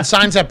 Aaron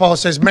signs that ball,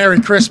 says, "Merry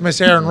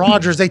Christmas, Aaron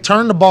Rodgers." They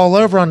turn the ball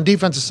over on the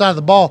defensive side of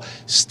the ball,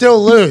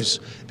 still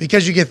lose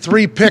because you get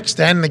 3 picks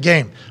to end the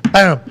game.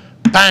 Boom,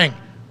 bang,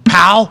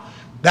 pow.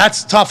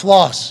 That's a tough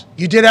loss.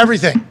 You did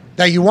everything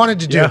that you wanted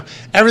to do,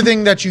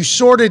 everything that you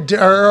sorted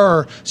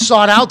or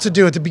sought out to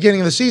do at the beginning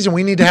of the season.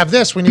 We need to have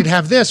this. We need to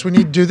have this. We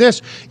need to do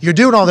this. You're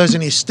doing all those,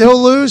 and you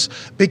still lose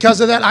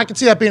because of that. I can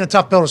see that being a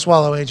tough pill to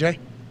swallow, AJ.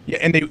 Yeah,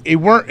 and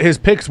his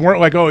picks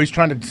weren't like, oh, he's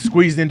trying to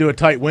squeeze into a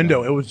tight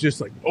window. It was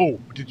just like, oh,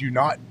 did you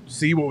not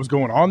see what was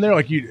going on there?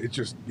 Like, it's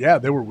just,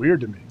 they were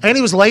weird to me. And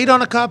he was late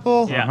on a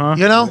couple.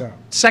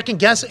 Second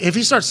guess. If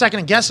he starts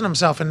second guessing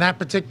himself in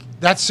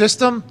that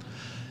system,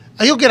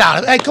 he'll get out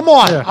of it. Hey, come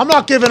on. I'm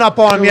not giving up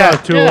on you.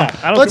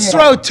 Let's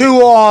throw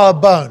Tua a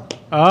bone.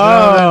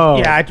 Oh.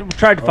 Yeah, I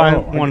tried to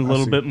find one a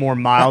little bit more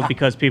mild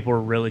because people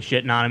were really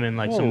shitting on him and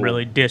like some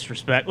really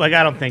disrespect. Like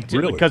I don't think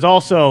because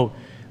also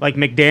like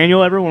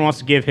McDaniel, everyone wants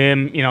to give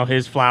him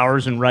his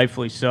flowers and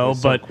rightfully so.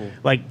 But cool.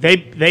 Like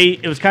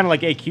it was kind of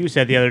like AQ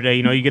said the other day.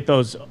 You get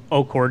those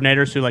O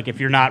coordinators who like if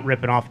you're not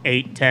ripping off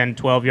 8, 10,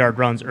 12-yard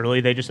runs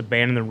early, they just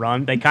abandon the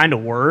run. They kind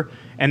of were,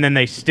 and then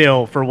they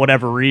still for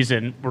whatever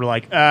reason were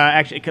like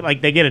actually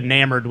like they get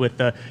enamored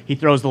with he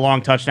throws the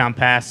long touchdown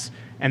pass.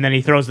 And then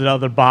he throws the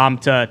other bomb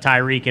to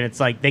Tyreek, and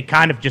it's like they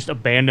kind of just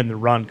abandoned the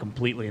run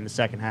completely in the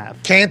second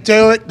half. Can't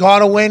do it. Got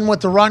to win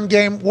with the run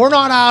game. We're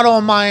not out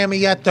on Miami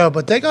yet, though,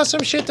 but they got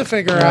some shit to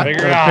figure out.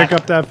 Pick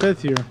up that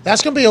 5th year.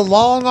 That's going to be a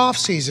long off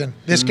season.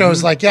 This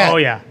goes like Oh,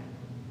 yeah.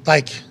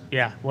 Like.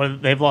 Yeah. Well,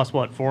 they've lost,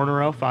 4 in a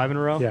row, 5 in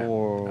a row?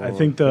 Yeah. I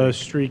think the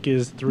streak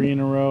is 3 in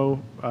a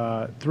row,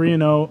 3-0,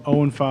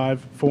 0-5,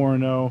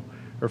 4-0,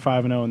 or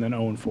 5-0, and then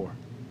 0-4.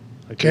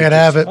 Can't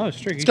have it.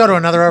 Let's go to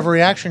another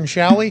overreaction,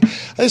 shall we?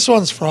 This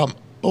one's from,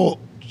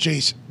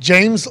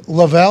 James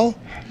Lavelle.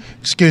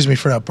 Excuse me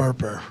for that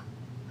burper.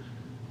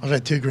 I've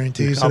had 2 green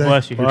teas today. God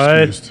bless you.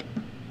 Right.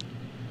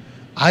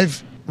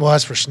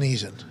 That's for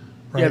sneezing.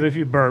 Right? Yeah, but if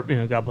you burp,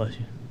 God bless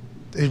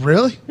you.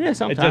 Really? Yeah,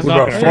 sometimes.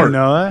 What about fart?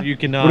 That? You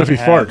cannot What if he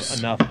have farts?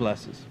 enough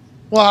blesses.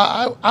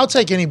 Well, I'll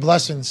take any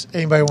blessings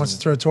anybody wants to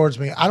throw towards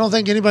me. I don't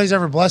think anybody's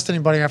ever blessed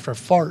anybody after a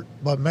fart.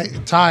 But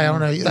Ty, I don't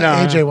know.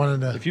 AJ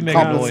wanted to. If you make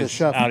a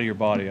noise out of your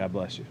body, I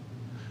bless you.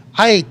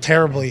 I ate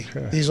terribly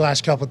these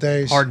last couple of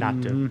days. Hard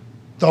not to.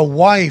 The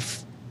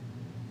wife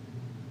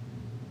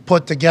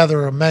put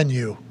together a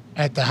menu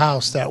at the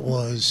house that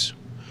was.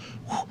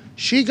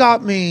 She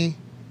got me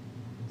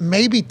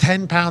maybe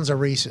 10 pounds of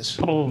Reese's.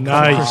 Oh,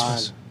 nice.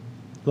 Christmas.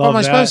 What am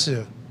I supposed to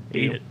do?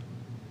 Eat it.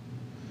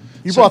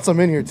 You brought some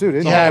in here too,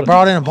 didn't you? Yeah, I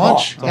brought in a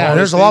bunch.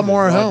 There's a lot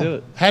more at home.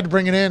 it. Had to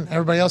bring it in.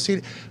 Everybody else eat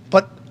it.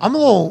 But I'm a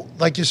little,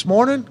 like this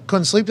morning,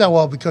 couldn't sleep that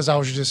well because I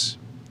was just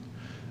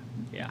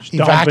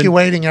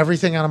evacuating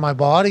everything out of my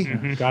body.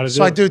 Mm-hmm.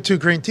 So I do 2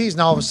 green teas,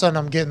 and all of a sudden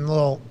I'm getting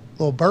little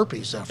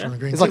burpees from the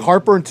green tea. It's like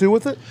heartburn too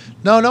with it?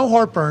 No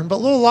heartburn,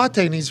 but little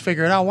latte needs to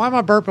figure it out. Why am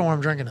I burping when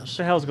I'm drinking this? What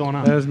the hell's going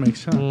on? That does make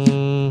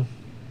sense.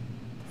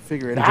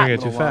 Figure it You out. drink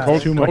it too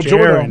fast. Too much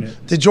air in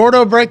it. Did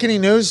Jordo break any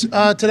news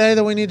today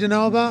that we need to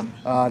know about?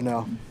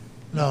 No.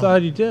 I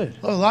thought he did.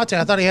 Oh, latte.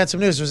 I thought he had some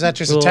news. Was that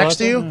just a text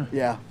to you?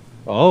 Yeah.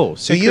 Oh,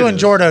 So you and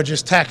Jordo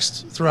just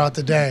text throughout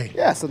the day.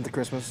 Yeah, sent to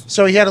Christmas.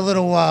 So he had a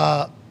little,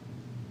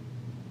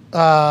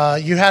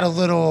 you had a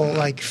little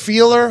like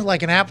feeler,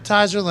 like an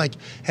appetizer, like,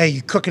 hey,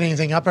 you cooking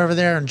anything up over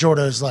there? And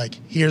Jordo's like,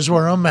 here's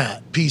where I'm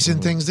at, piecing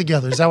things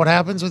together. Is that what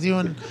happens with you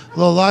and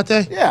Little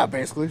Latte? Yeah,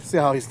 basically. See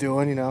how he's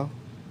doing,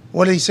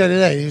 What did he say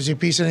today? Was he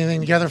piecing anything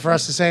together for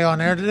us to say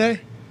on air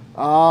today?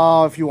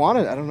 If you want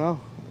it, I don't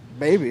know.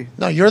 Maybe.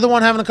 No, you're the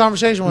one having a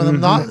conversation with him,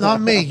 not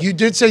me. You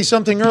did say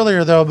something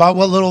earlier, though, about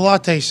what Little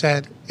Latte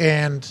said,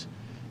 and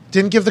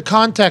didn't give the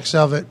context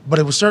of it, but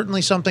it was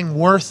certainly something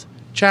worth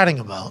chatting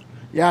about.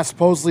 Yeah,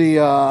 supposedly.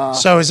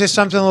 So is this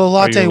something Little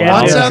Latte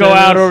wants? Let's go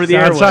out over the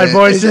outside airwaves.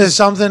 voice. Is this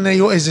something?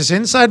 Is this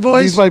inside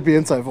voice? These might be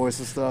inside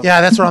voices stuff.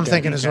 Yeah, that's what I'm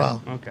thinking as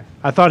well. Okay.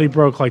 I thought he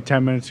broke like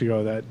 10 minutes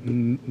ago that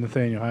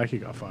Nathaniel Hackey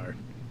got fired.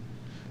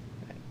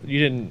 You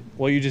didn't.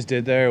 What you just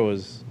did there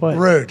was What?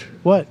 Rude.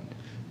 What?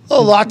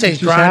 Little Latte's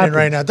just grinding happened.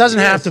 right now. Doesn't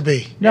have to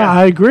be. No,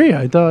 I agree.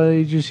 I thought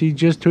he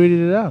just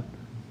tweeted it out.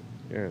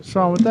 What's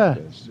wrong with that?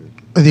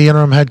 The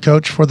interim head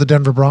coach for the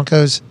Denver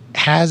Broncos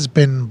has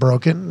been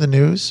broken. The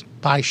news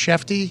by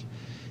Shefty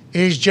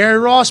is Jerry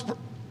Ross.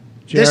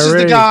 This is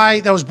the guy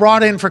that was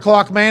brought in for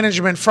clock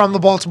management from the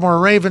Baltimore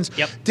Ravens.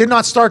 Yep. Did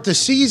not start the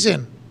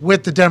season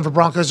with the Denver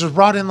Broncos. Was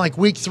brought in like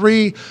week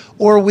 3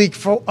 or week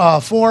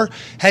 4.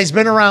 Has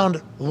been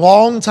around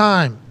long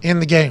time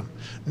in the game.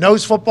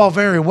 Knows football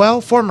very well.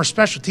 Former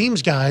special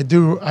teams guy, I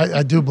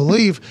do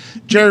believe.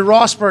 Jerry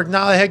Rossberg,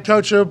 now the head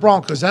coach of the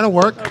Broncos. That'll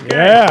work. Okay.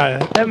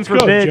 Yeah. Heaven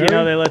forbid,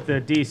 they let the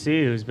DC,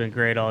 who's been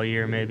great all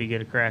year, maybe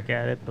get a crack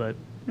at it. But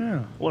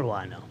what do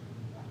I know?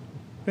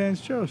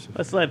 Vance Joseph.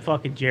 Let's let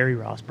fucking Jerry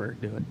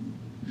Rossberg do it.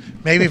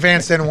 Maybe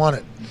Vance didn't want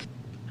it.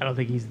 I don't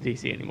think he's the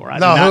DC anymore. I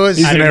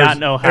He's do not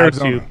know how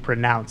Arizona. to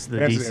pronounce the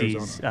Vance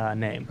DC's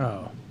name.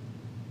 Oh.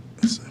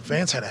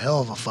 Vance had a hell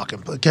of a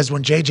fucking... Because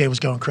when JJ was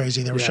going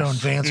crazy, they were showing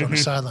Vance on the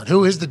sideline.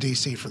 Who is the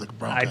DC for the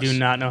Broncos? I do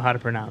not know how to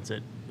pronounce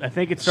it. I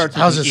think it starts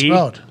How's with it an E.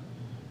 spelled?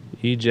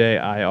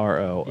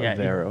 EJIRO Yeah,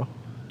 Avero.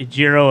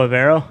 Ejiro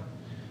Avero?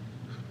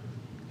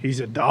 He's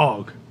a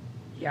dog.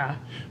 Yeah.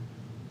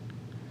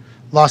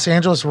 Los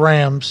Angeles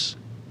Rams,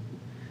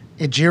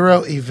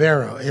 Ejiro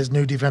Evero, his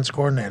new defense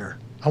coordinator.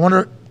 I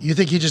wonder, you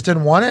think he just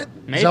didn't want it?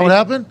 Maybe. Is that what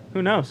happened?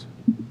 Who knows?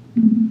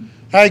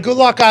 Hey, good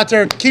luck out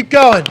there. Keep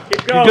going.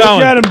 Keep going.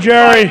 Look at him,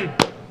 Jerry.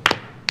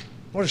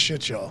 What a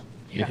shit show.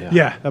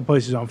 Yeah, that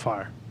place is on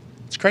fire.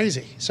 It's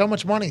crazy. So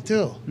much money,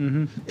 too.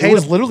 Mm-hmm. It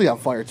was literally on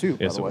fire, too,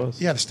 by Yes, the it way. was.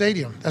 Yeah, the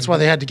stadium. That's why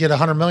they had to get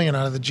 $100 million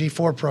out of the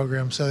G4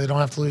 program, so they don't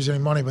have to lose any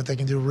money, but they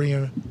can do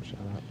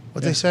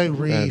they say?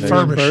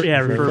 Refurbish. Yeah,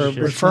 refurbish.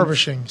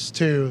 Refurbishings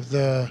to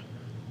the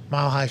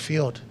Mile High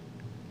Field.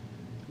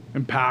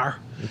 And power.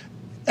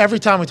 every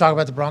time we talk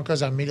about the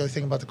Broncos, I immediately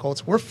think about the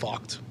Colts. We're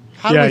fucked.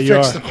 How do we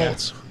fix the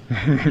Colts?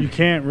 You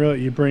can't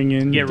really. You bring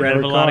in get rid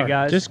of a lot of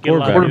guys. Just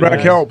quarterback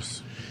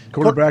helps.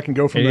 Quarterback can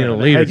go from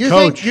there.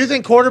 You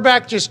think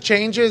quarterback just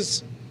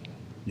changes?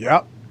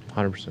 Yep.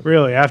 100%.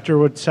 Really, after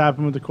what's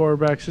happened with the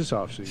quarterbacks this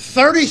offseason.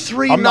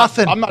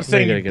 33-0. I'm not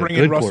saying you bring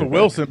in Russell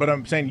Wilson, but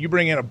I'm saying you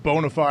bring in a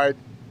bona fide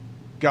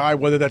guy,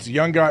 whether that's a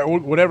young guy or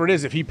whatever it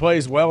is. If he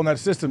plays well in that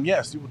system,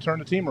 yes, he will turn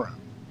the team around.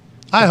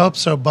 I hope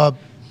so, Bub.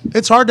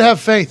 It's hard to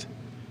have faith.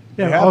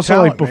 Yeah, also,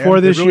 talent, like,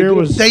 before this year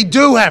was... They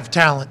do have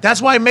talent.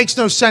 That's why it makes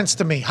no sense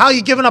to me. How are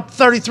you giving up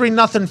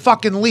 33-0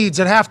 fucking leads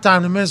at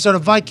halftime to Minnesota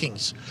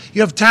Vikings?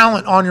 You have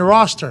talent on your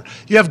roster.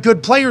 You have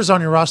good players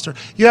on your roster.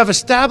 You have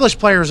established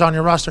players on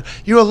your roster.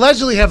 You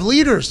allegedly have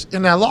leaders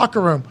in that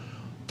locker room.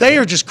 They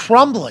are just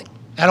crumbling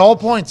at all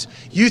points.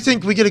 You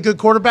think we get a good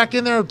quarterback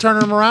in there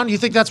turning them around? You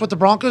think that's what the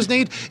Broncos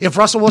need? If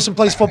Russell Wilson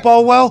plays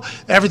football well,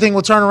 everything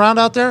will turn around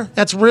out there?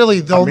 That's really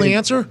the only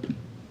answer?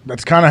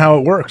 That's kind of how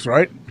it works,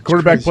 right? The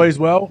quarterback plays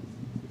well,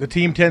 the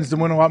team tends to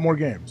win a lot more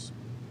games.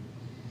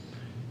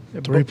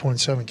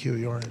 3.7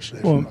 QER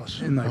yesterday well, from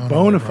us. And like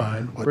bona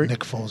fide. What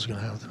Nick Foles is going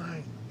to have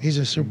tonight. He's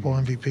a Super Bowl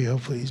MVP.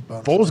 Hopefully he's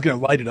bona Foles is going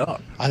to light it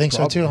up. I think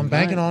so, too. I'm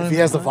banking on him. If he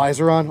has the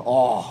visor on,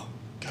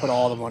 put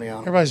all the money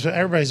on him.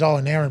 Everybody's all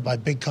enamored by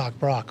Big Cock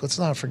Brock. Let's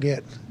not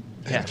forget.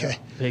 Yeah, okay.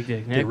 Big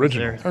Dick Nick. The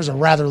original. There's a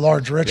rather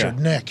large Richard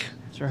Nick.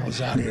 That's right.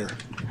 Was out here.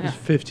 It was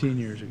 15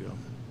 years ago.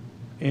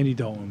 Andy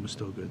Dalton was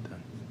still good then.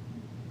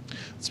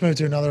 Let's move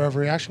to another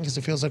overreaction because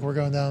it feels like we're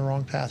going down the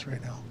wrong path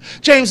right now.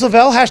 James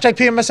Lavelle, hashtag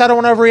PMS, I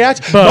don't want to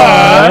overreact,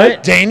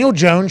 but Daniel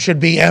Jones should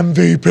be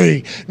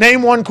MVP.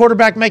 Name one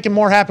quarterback making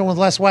more happen with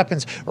less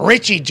weapons.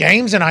 Richie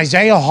James and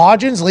Isaiah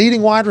Hodgins,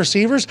 leading wide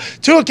receivers.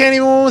 Tua can't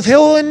even win with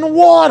Hill and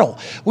Waddle.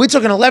 We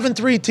took an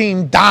 11-3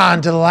 team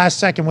down to the last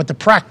second with the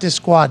practice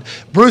squad.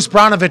 Bruce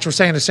Bronovich was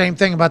saying the same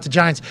thing about the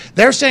Giants.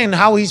 They're saying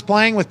how he's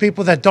playing with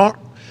people that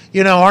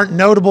aren't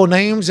notable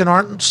names and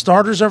aren't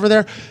starters over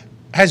there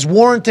has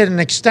warranted an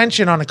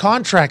extension on a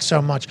contract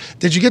so much.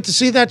 Did you get to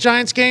see that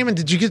Giants game, and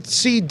did you get to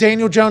see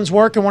Daniel Jones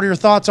work, and what are your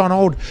thoughts on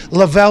old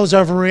Lavelle's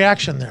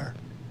overreaction there?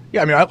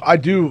 Yeah, I mean, I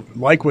do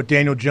like what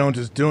Daniel Jones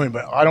is doing,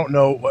 but I don't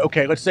know.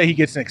 Okay, let's say he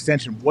gets an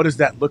extension. What does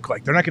that look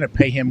like? They're not going to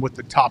pay him with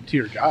the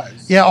top-tier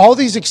guys. Yeah, all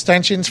these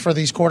extensions for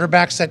these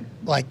quarterbacks that,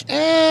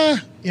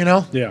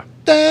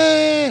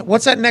 Yeah.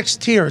 What's that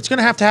next tier? It's going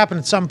to happen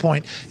at some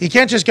point. You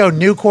can't just go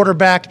new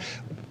quarterback,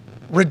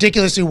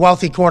 ridiculously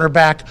wealthy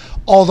quarterback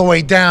all the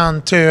way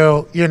down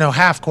to,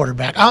 half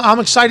quarterback. I'm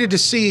excited to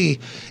see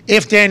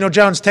if Daniel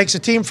Jones takes a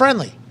team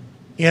friendly,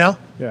 Yeah.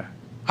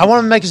 I want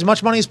him to make as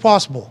much money as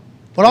possible.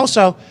 But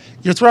also,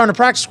 you're throwing a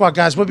practice squad,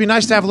 guys. It would be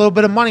nice to have a little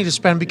bit of money to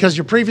spend because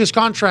your previous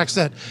contracts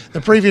that the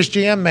previous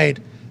GM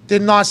made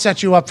did not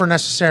set you up for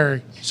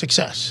necessary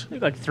success. I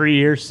think like 3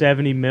 years,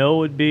 $70 million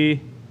would be,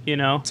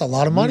 It's a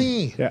lot of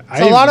money. Yeah,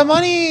 it's a lot of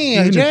money,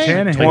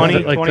 AJ.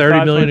 20, like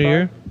 $30 million a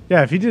year?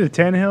 Yeah, if he did a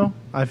Tannehill,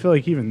 I feel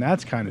like even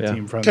that's kind of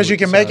team friendly. Because you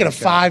can make it a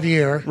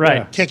 5-year,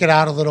 right? Kick it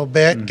out a little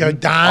bit, go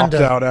down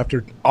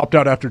opt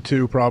out after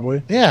 2,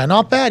 probably. Yeah,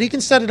 not bad. He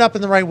can set it up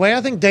in the right way.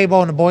 I think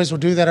Dabo and the boys will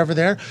do that over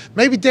there.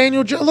 Maybe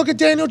look at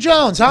Daniel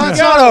Jones. Huh? It's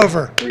not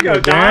over. Here we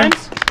go,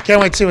 Dimes. Can't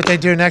wait to see what they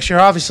do next year.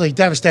 Obviously,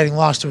 devastating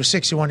loss to a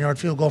 61-yard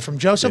field goal from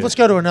Joseph. Yeah. Let's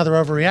go to another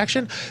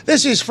overreaction.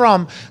 This is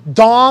from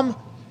Dom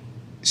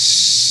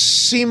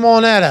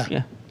Simonetta.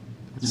 Yeah.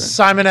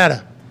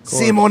 Simonetta.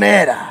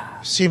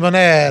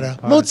 Simonetta.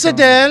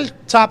 Mozzarella,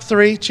 top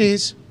 3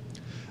 cheese.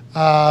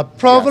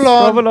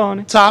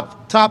 Provolone,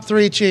 top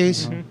 3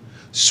 cheese. Mm-hmm.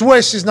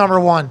 Swiss is number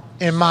 1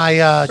 in my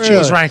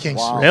cheese rankings.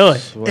 Wow. Really?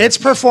 Its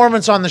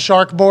performance on the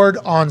Shark board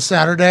on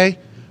Saturday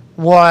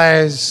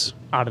was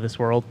out of this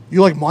world.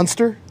 You like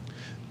Munster?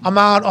 I'm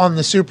out on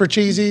the super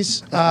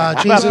cheesies. How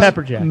about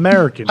pepper jack?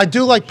 American. I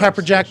do like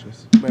pepper jack.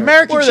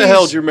 American Where cheese. the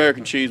hell did your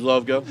American cheese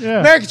love go? Yeah.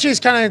 American cheese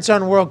kind of in its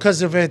own world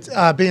because of it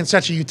being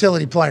such a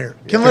utility player.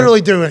 Can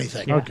literally do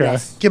anything. Okay.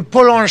 Yes. Can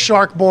put it on a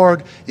Shark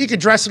board. You can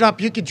dress it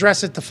up. You can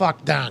dress it the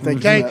fuck down.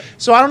 Okay.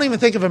 So I don't even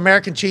think of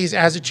American cheese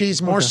as a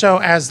cheese, more so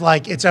as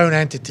like its own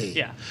entity.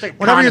 Yeah. It's like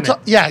Whenever you're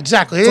condiment. yeah,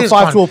 exactly. It's a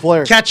 5-tool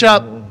player.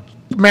 Ketchup,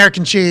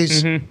 American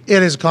cheese. It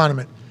is a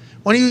condiment.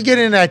 When you get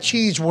in that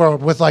cheese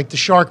world with like the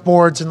Shark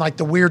boards and like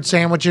the weird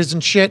sandwiches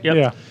and shit, Yep.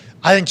 Yeah.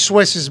 I think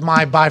Swiss is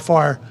by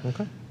far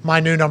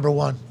my new number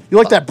 1. You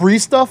like that brie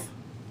stuff?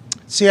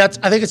 See, I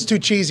think it's too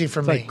cheesy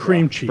for me. Like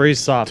cream cheese. Breeze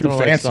soft. Too I don't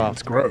like fancy. soft.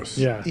 It's gross.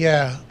 Yeah.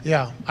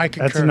 Yeah, I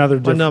concur. That's another My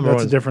different. number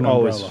That's a one's different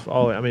always,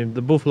 umbrella. I mean,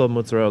 the buffalo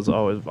mozzarella is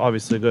always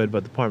obviously good,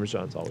 but the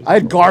parmesan's always. I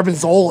had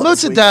Garbanzola.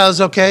 this week. Mozzarella's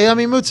okay. I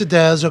mean,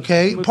 mozzarella's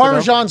okay.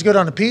 Parmesan's good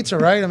on a pizza,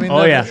 right? I mean,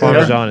 Oh, yeah.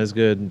 Parmesan is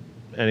good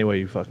any way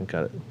you fucking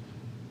cut it.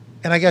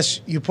 And I guess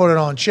you put it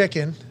on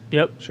chicken.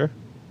 Yep. Sure.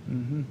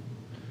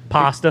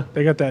 Pasta.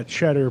 They got that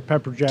cheddar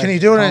pepper jack. Can you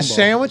do it in a combo.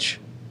 sandwich?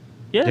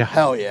 Yeah.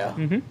 Hell yeah.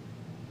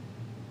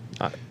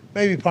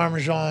 Maybe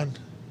Parmesan.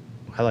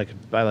 I like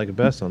it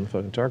best on the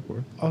fucking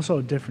chartboard. Also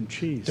a different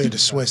cheese. Dude, the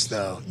Swiss,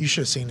 though. You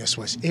should have seen the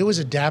Swiss. It was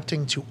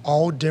adapting to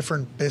all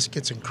different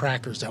biscuits and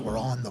crackers that were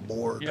on the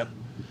board. Yep.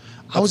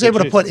 I was able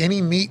to put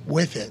any meat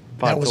with it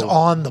that was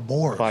on the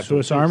board.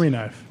 Swiss Army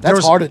knife.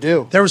 That's hard to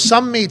do. There was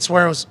some meats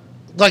where it was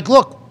like,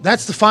 look,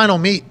 that's the final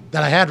meat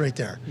that I had right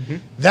there.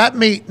 That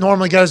meat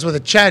normally goes with a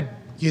ched,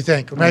 you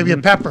think, or maybe a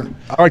pepper.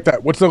 I like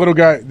that. What's the little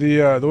guy, the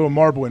little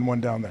marbling one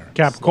down there?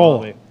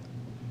 Capicola.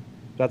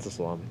 That's a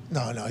salami.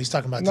 No, he's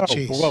talking about No, the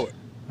cheese. below it.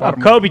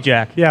 Kobe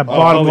Jack. Yeah,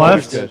 bottom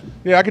left.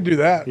 Yeah, I could do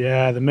that.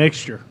 Yeah, the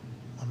mixture.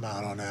 I'm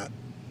out on that.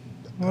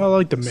 Well, I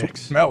like the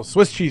mix. Smells.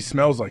 Swiss cheese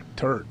smells like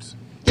turds.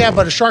 Yeah,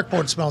 but a shark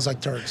board smells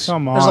like turds.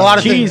 Come on. There's a lot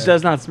of Cheese things.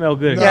 does not smell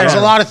good. Yeah, there's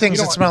a lot of things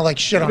You that don't- smell like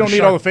shit You on don't a need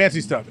shark. all the fancy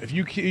stuff. If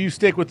you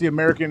stick with the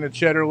American and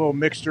cheddar little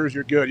mixtures,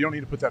 you're good. You don't need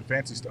to put that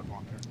fancy stuff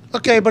on there.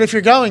 Okay, but if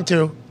you're going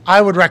to,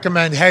 I would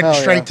recommend heading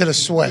straight to the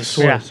Swiss.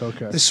 Swiss,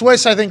 okay. The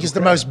Swiss, I think, is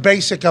the most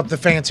basic of the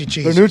fancy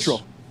cheeses. They're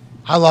neutral.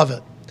 I love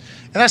it.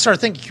 And I started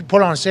thinking you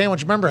put on a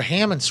sandwich. Remember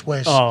ham and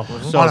Swiss Oh,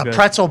 so on a good.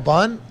 pretzel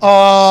bun?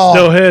 Oh,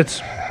 Still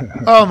hits.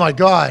 oh my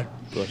God.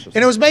 And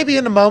it was maybe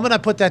in the moment I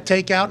put that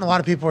take out, and a lot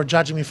of people were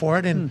judging me for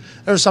it. And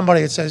there was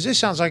somebody that says, this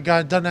sounds like a guy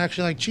that doesn't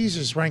actually like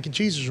cheeses, ranking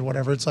cheeses or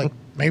whatever. It's like,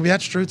 maybe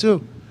that's true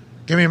too.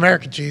 Give me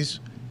American cheese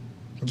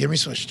and give me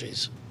Swiss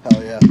cheese.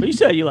 Hell yeah. But you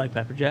said you like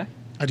pepper jack.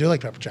 I do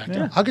like pepper jack.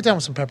 Yeah. I'll get down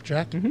with some pepper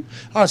jack. All right,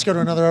 let's go to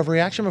another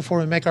overreaction before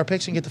we make our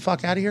picks and get the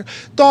fuck out of here.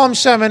 Dom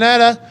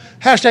Seminetta,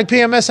 hashtag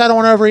PMS, I don't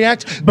want to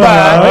overreact.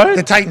 But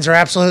the Titans are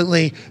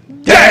absolutely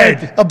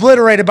dead.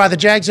 Obliterated by the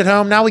Jags at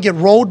home. Now we get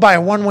rolled by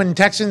a one-win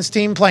Texans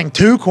team playing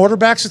two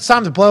quarterbacks. It's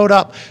time to blow it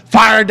up.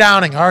 Fire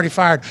Downing, already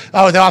fired.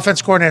 Oh, the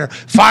offense coordinator.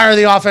 Fire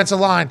the offensive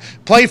line.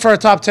 Play for a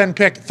top 10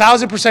 pick.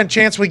 1,000%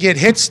 chance we get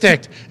hit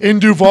sticked in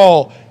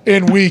Duval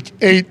in week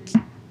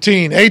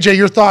 18. AJ,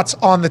 your thoughts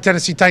on the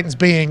Tennessee Titans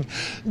being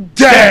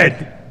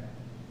dead?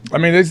 I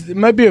mean, it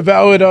might be a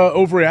valid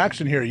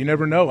overreaction here. You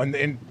never know.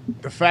 And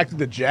the fact that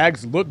the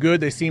Jags look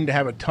good, they seem to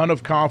have a ton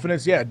of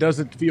confidence. Yeah, it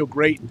doesn't feel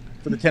great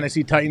for the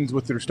Tennessee Titans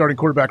with their starting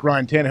quarterback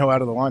Ryan Tannehill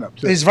out of the lineup,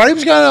 too. Is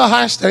Vrabel's going to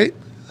Ohio State?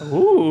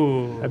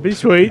 Ooh. That'd be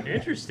sweet.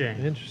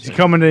 Interesting. He's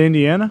coming to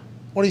Indiana.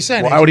 What are you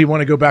saying? Why would he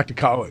want to go back to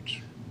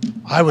college?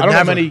 I would I don't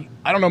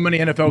never. know many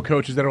NFL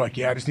coaches that are like,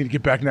 yeah, I just need to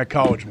get back in that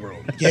college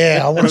world.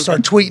 Yeah, I want to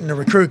start tweeting to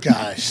recruit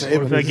guys. What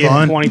if they give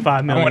him 25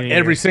 I million want a year?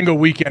 every single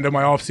weekend of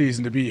my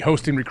offseason to be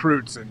hosting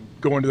recruits and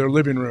going to their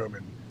living room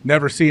and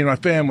never seeing my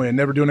family and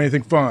never doing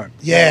anything fun.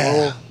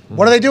 Yeah.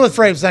 What do they do with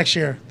Vrabes next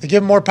year? They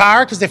give him more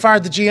power because they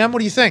fired the GM? What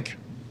do you think?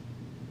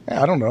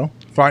 Yeah, I don't know.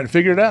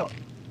 Figure it out.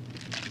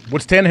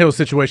 What's Tannehill's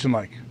situation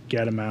like?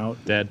 Get him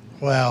out. Dead.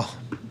 Well,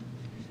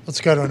 let's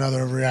go to another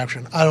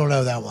overreaction. I don't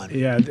know that one.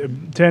 Yeah,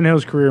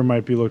 Tannehill's career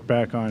might be looked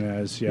back on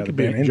as could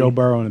be an Indy. Joe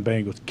Burrow and the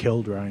Bengals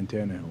killed Ryan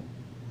Tannehill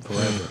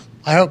forever.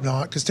 I hope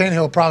not, because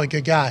Tannehill probably a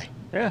good guy.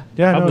 Yeah.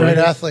 Yeah, no, Great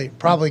he is. athlete.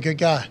 Probably a good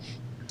guy.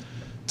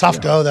 Tough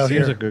go, though,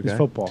 Seems here. a good It's guy.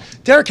 football.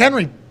 Derrick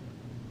Henry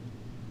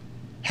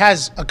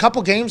has a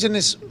couple games in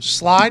this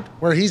slide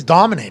where he's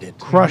dominated.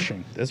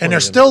 Crushing. This And one they're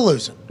is still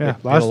losing. Yeah,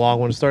 a long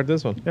one to start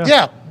this one.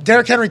 Yeah,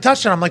 Derrick Henry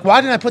touchdown. I'm like,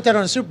 why didn't I put that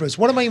on a Super Boost?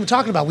 What am I even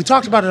talking about? We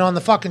talked about it on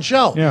the fucking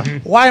show. Yeah.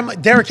 Why am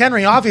Derrick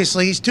Henry?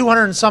 Obviously, he's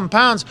 200 and some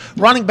pounds,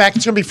 running back.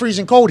 It's going to be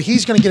freezing cold.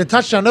 He's going to get a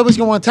touchdown. Nobody's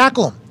going to want to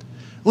tackle him.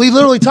 We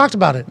literally talked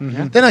about it.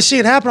 Then I see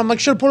it happen. I'm like,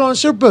 should have put it on a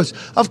Super Boost.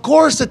 Of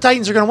course, the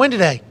Titans are going to win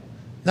today.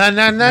 No.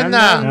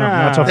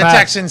 not so The fast.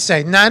 Texans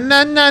say,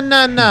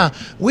 no.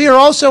 We are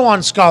also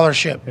on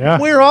scholarship. Yeah.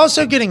 We are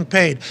also getting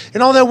paid.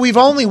 And although we've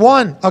only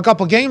won a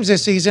couple games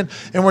this season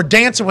and we're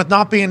dancing with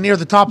not being near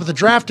the top of the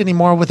draft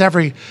anymore with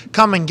every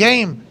coming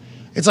game,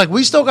 it's like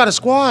we still got a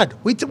squad.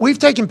 We've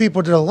taken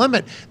people to the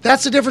limit.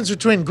 That's the difference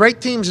between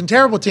great teams and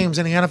terrible teams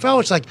in the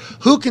NFL. It's like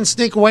who can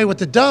sneak away with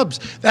the dubs.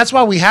 That's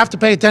why we have to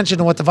pay attention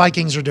to what the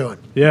Vikings are doing.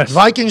 Yes. The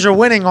Vikings are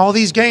winning all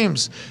these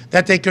games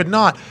that they could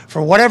not.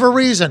 For whatever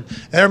reason,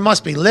 they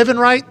must be living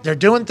right. They're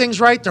doing things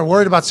right. They're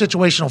worried about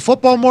situational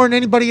football more than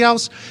anybody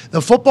else.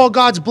 The football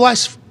gods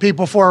bless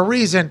people for a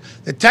reason.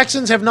 The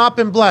Texans have not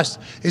been blessed.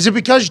 Is it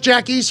because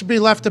Jack Easterby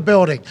left the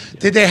building?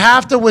 Did they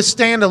have to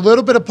withstand a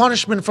little bit of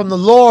punishment from the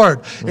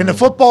Lord and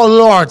the football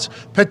lords,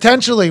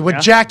 potentially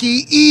with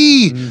Jackie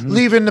E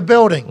leaving the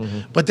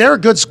building? But they're a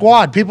good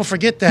squad. People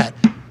forget that.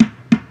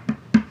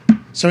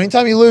 So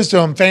anytime you lose to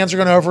them, fans are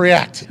going to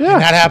overreact. Yeah.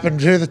 And that happened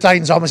to the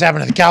Titans, almost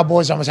happened to the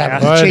Cowboys, almost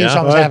happened to the Chiefs,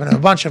 almost happened to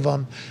a bunch of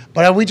them.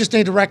 But we just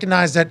need to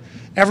recognize that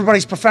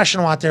everybody's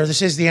professional out there.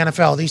 This is the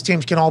NFL. These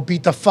teams can all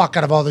beat the fuck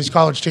out of all these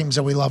college teams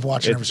that we love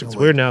watching every single It's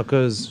week. weird now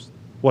because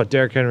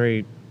Derrick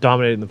Henry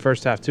dominated in the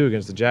first half too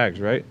against the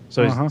Jags, right?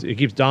 So he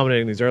keeps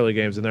dominating these early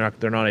games, and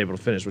they're not able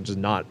to finish, which is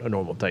not a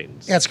normal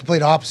Titans. Yeah, it's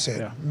complete opposite.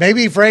 Yeah.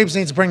 Maybe Vrabes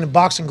needs to bring the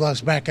boxing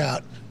gloves back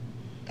out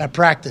at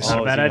practice.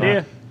 Not a bad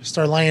idea.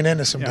 Start laying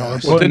into some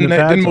guys. Well, Putting didn't the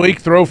pads didn't on.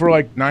 Malik throw for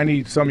like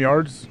 90-some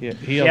yards? Yeah,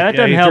 that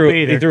doesn't help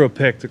either. He threw a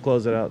pick to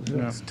close it out.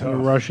 Yeah. A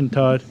Russian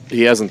Todd.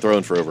 He hasn't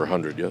thrown for over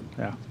 100 yet.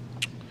 Yeah.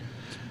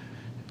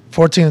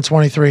 14 and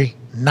 23,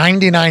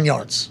 99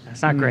 yards.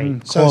 That's not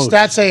great. So Close.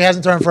 stats say he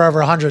hasn't thrown for over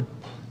 100.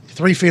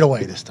 3 feet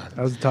away this time.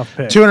 That was a tough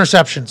pick. 2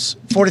 interceptions,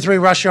 43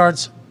 rush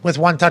yards with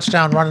 1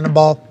 touchdown running the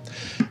ball.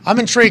 I'm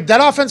intrigued. That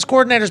offense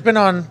coordinator's been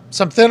on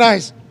some thin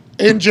ice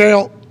in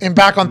jail and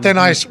back on thin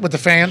ice with the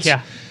fans.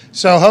 Yeah.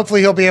 So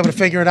hopefully he'll be able to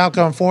figure it out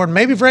going forward.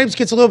 Maybe Vrabes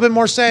gets a little bit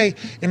more say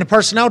in the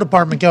personnel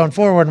department going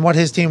forward and what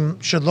his team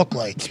should look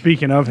like.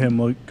 Speaking of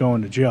him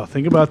going to jail,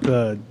 think about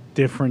the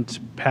different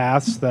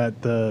paths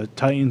that the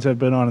Titans have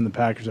been on and the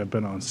Packers have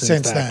been on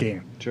since that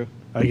game. True.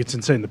 Like, it's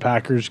insane. The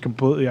Packers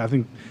completely, I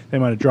think they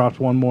might have dropped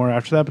one more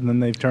after that, but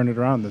then they've turned it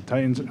around. The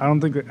Titans, I don't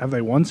think, have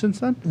they won since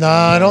then? No,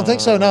 I don't think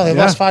so. No, they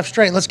lost 5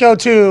 straight. Let's go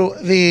to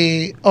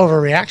the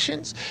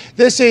overreactions.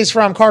 This is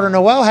from Carter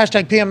Noel,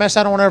 hashtag PMS,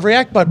 I don't want to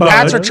overreact, but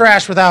Pats are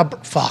trash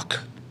without,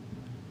 fuck.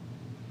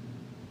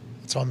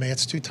 It's on me.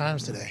 It's 2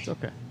 times today. It's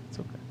okay. It's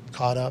okay.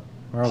 Caught up.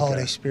 Okay.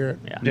 Holiday spirit.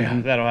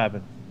 Yeah, that'll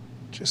happen.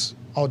 Just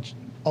all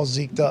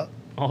zeked up.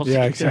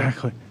 Yeah,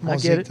 exactly. All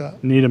zeked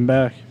up. Need him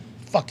back.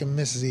 Fucking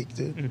miss Zeke,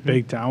 dude.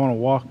 Big time. I want to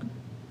walk,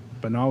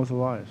 but not with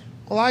Elias.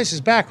 Elias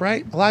is back,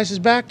 right? Elias is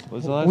back?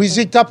 Was Elias we back?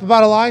 zeked up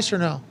about Elias or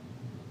no?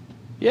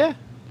 Yeah.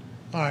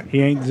 All right.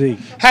 He ain't Zeke.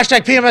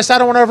 Hashtag PMS, I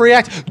don't want to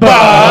overreact.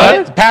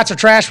 But the Pats are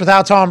trash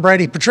without Tom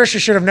Brady. Patricia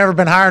should have never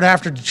been hired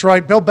after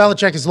Detroit. Bill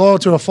Belichick is loyal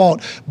to a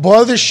fault.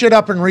 Blow this shit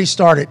up and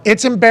restart it.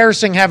 It's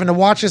embarrassing having to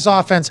watch this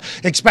offense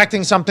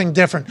expecting something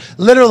different.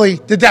 Literally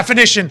the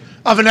definition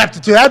of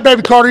ineptitude. That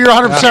baby, Carter, you're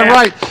 100%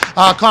 right.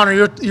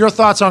 Connor, your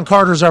thoughts on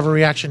Carter's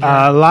overreaction here?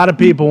 A lot of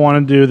people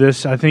want to do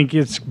this. I think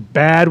it's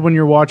bad when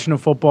you're watching a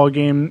football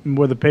game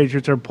where the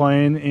Patriots are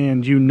playing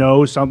and you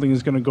know something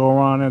is going to go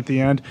wrong at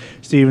the end.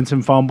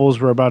 Stevenson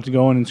fumbles. We're about to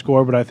go in and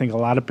score, but I think a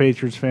lot of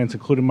Patriots fans,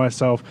 including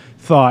myself,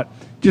 thought,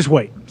 just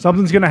wait.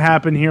 Something's going to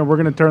happen here. We're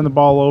going to turn the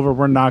ball over.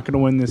 We're not going to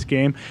win this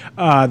game.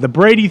 The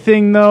Brady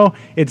thing, though,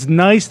 it's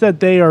nice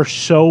that they are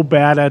so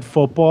bad at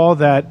football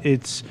that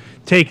it's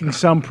taking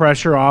some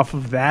pressure off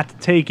of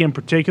that take in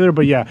particular.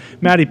 But, yeah,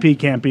 Matty P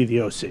can't be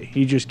the OC.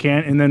 He just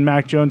can't. And then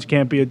Mac Jones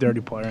can't be a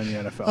dirty player in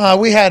the NFL.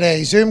 We had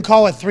a Zoom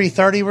call at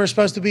 3:30 we were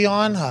supposed to be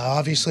on.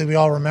 Obviously, we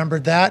all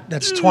remembered that.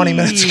 That's 20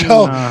 minutes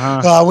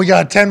ago. We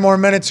got 10 more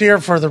minutes here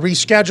for the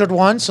rescheduled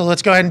one. So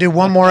let's go ahead and do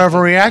one more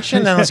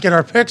overreaction. Then let's get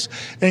our picks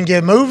and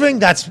get moving.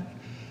 That's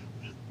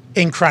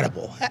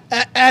incredible.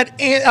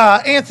 At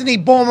Anthony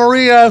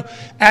Bolmario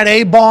at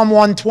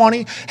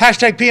ABomb120.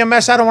 Hashtag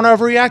PMS, I don't want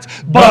to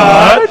overreact.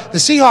 But the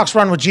Seahawks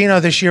run with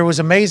Geno this year was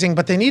amazing,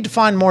 but they need to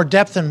find more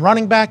depth in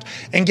running back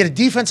and get a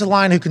defensive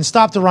line who can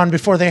stop the run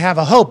before they have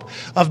a hope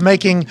of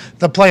making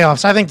the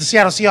playoffs. I think the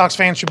Seattle Seahawks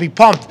fans should be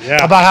pumped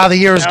about how the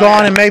year has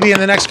gone, and maybe in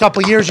the next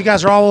couple of years you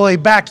guys are all the way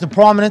back to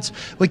prominence.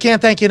 We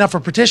can't thank you enough for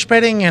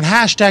participating, and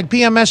hashtag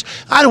PMS,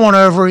 I don't want to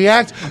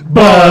overreact.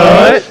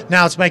 But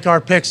now let's make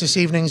our picks this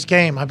evening's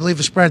game. I believe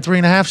the spread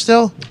 3.5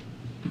 still?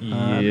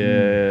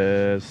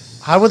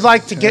 Yes. I would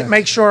like to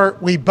make sure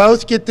we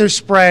both get this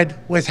spread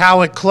with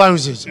how it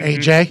closes,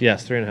 AJ.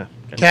 Yes, 3.5.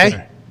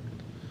 Okay?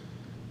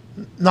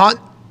 No,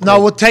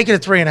 we'll take it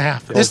at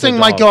 3.5. This thing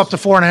might go up to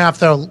 4.5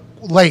 though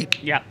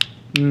late. Yeah.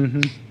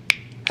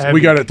 We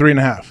got it at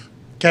 3.5.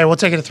 Okay, we'll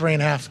take it at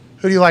 3.5.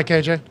 Who do you like,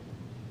 AJ?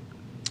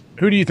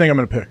 Who do you think I'm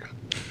going to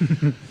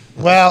pick?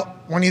 Well,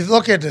 when you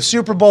look at the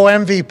Super Bowl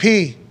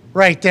MVP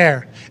right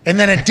there, and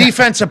then a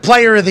Defensive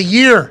Player of the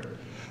Year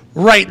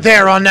right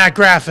there on that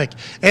graphic,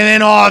 and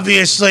then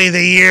obviously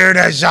the year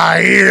that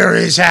Zaire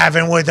is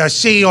having with a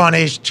C on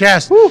his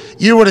chest,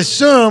 you would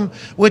assume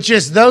with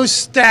just those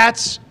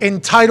stats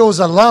and titles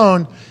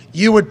alone,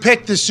 you would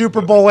pick the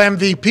Super Bowl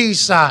MVP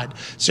side.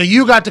 So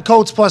you got the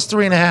Colts plus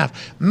 3.5.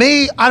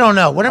 Me, I don't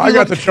know. Whatever I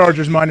got the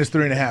Chargers minus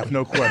 3.5,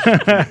 no question.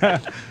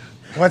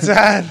 What's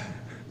that?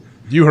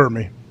 You heard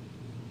me.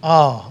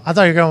 Oh, I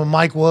thought you were going with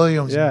Mike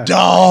Williams. Yeah.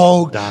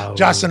 Dog.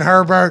 Justin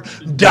Herbert.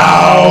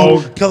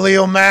 Dog.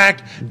 Khalil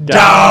Mack.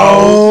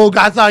 Dog.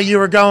 I thought you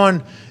were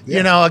going,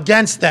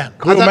 against them.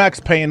 Khalil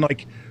Mack's paying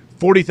like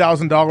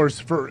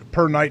 $40,000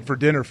 per night for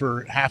dinner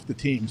for half the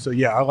team. So,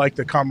 yeah, I like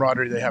the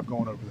camaraderie they have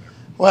going over there.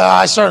 Well,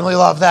 I certainly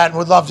love that and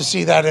would love to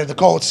see that in the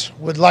Colts.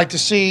 Would like to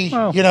see,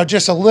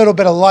 just a little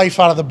bit of life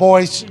out of the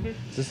boys.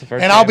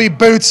 And I'll be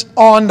boots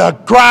on the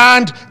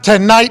grind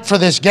tonight for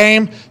this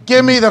game.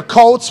 Give me the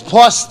Colts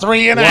plus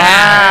 3.5.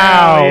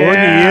 Wow, look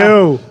at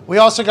you. We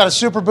also got a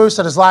super boost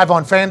that is live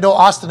on FanDuel.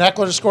 Austin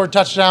Eckler to score a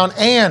touchdown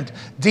and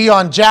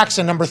Deion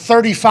Jackson, number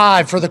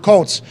 35 for the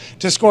Colts,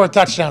 to score a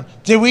touchdown.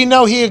 Did we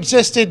know he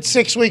existed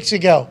 6 weeks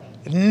ago?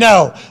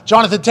 No.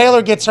 Jonathan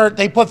Taylor gets hurt.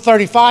 They put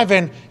 35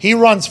 in. He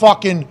runs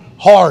fucking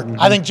hard.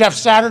 I think Jeff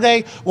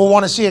Saturday will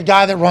want to see a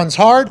guy that runs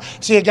hard,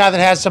 see a guy that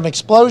has some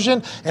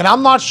explosion, and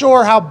I'm not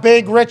sure how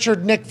big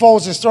Richard Nick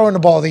Foles is throwing the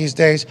ball these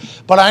days,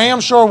 but I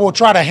am sure we'll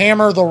try to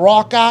hammer the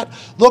rock out.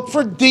 Look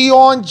for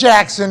Deion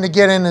Jackson to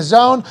get in the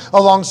zone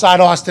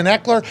alongside Austin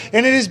Eckler,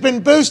 and it has been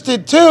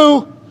boosted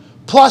to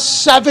plus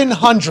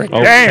 700.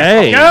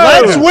 Okay.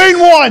 Let's win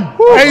one,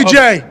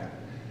 AJ.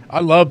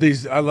 I love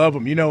these. I love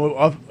them.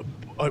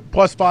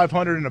 Plus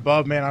 500 and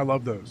above, man, I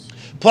love those.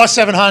 Plus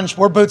 700.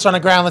 We're boots on the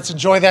ground. Let's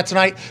enjoy that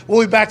tonight.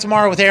 We'll be back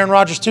tomorrow with Aaron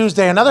Rodgers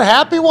Tuesday. Another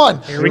happy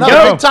one. Here we Another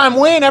go. big-time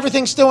win.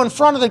 Everything's still in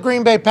front of the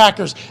Green Bay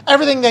Packers.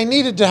 Everything they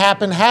needed to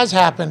happen has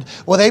happened.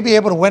 Will they be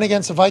able to win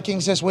against the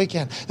Vikings this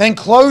weekend? Then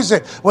close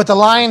it with the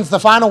Lions the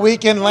final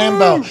week in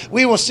Lambeau.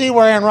 We will see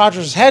where Aaron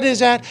Rodgers' head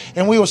is at,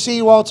 and we will see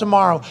you all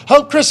tomorrow.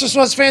 Hope Christmas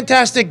was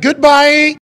fantastic. Goodbye.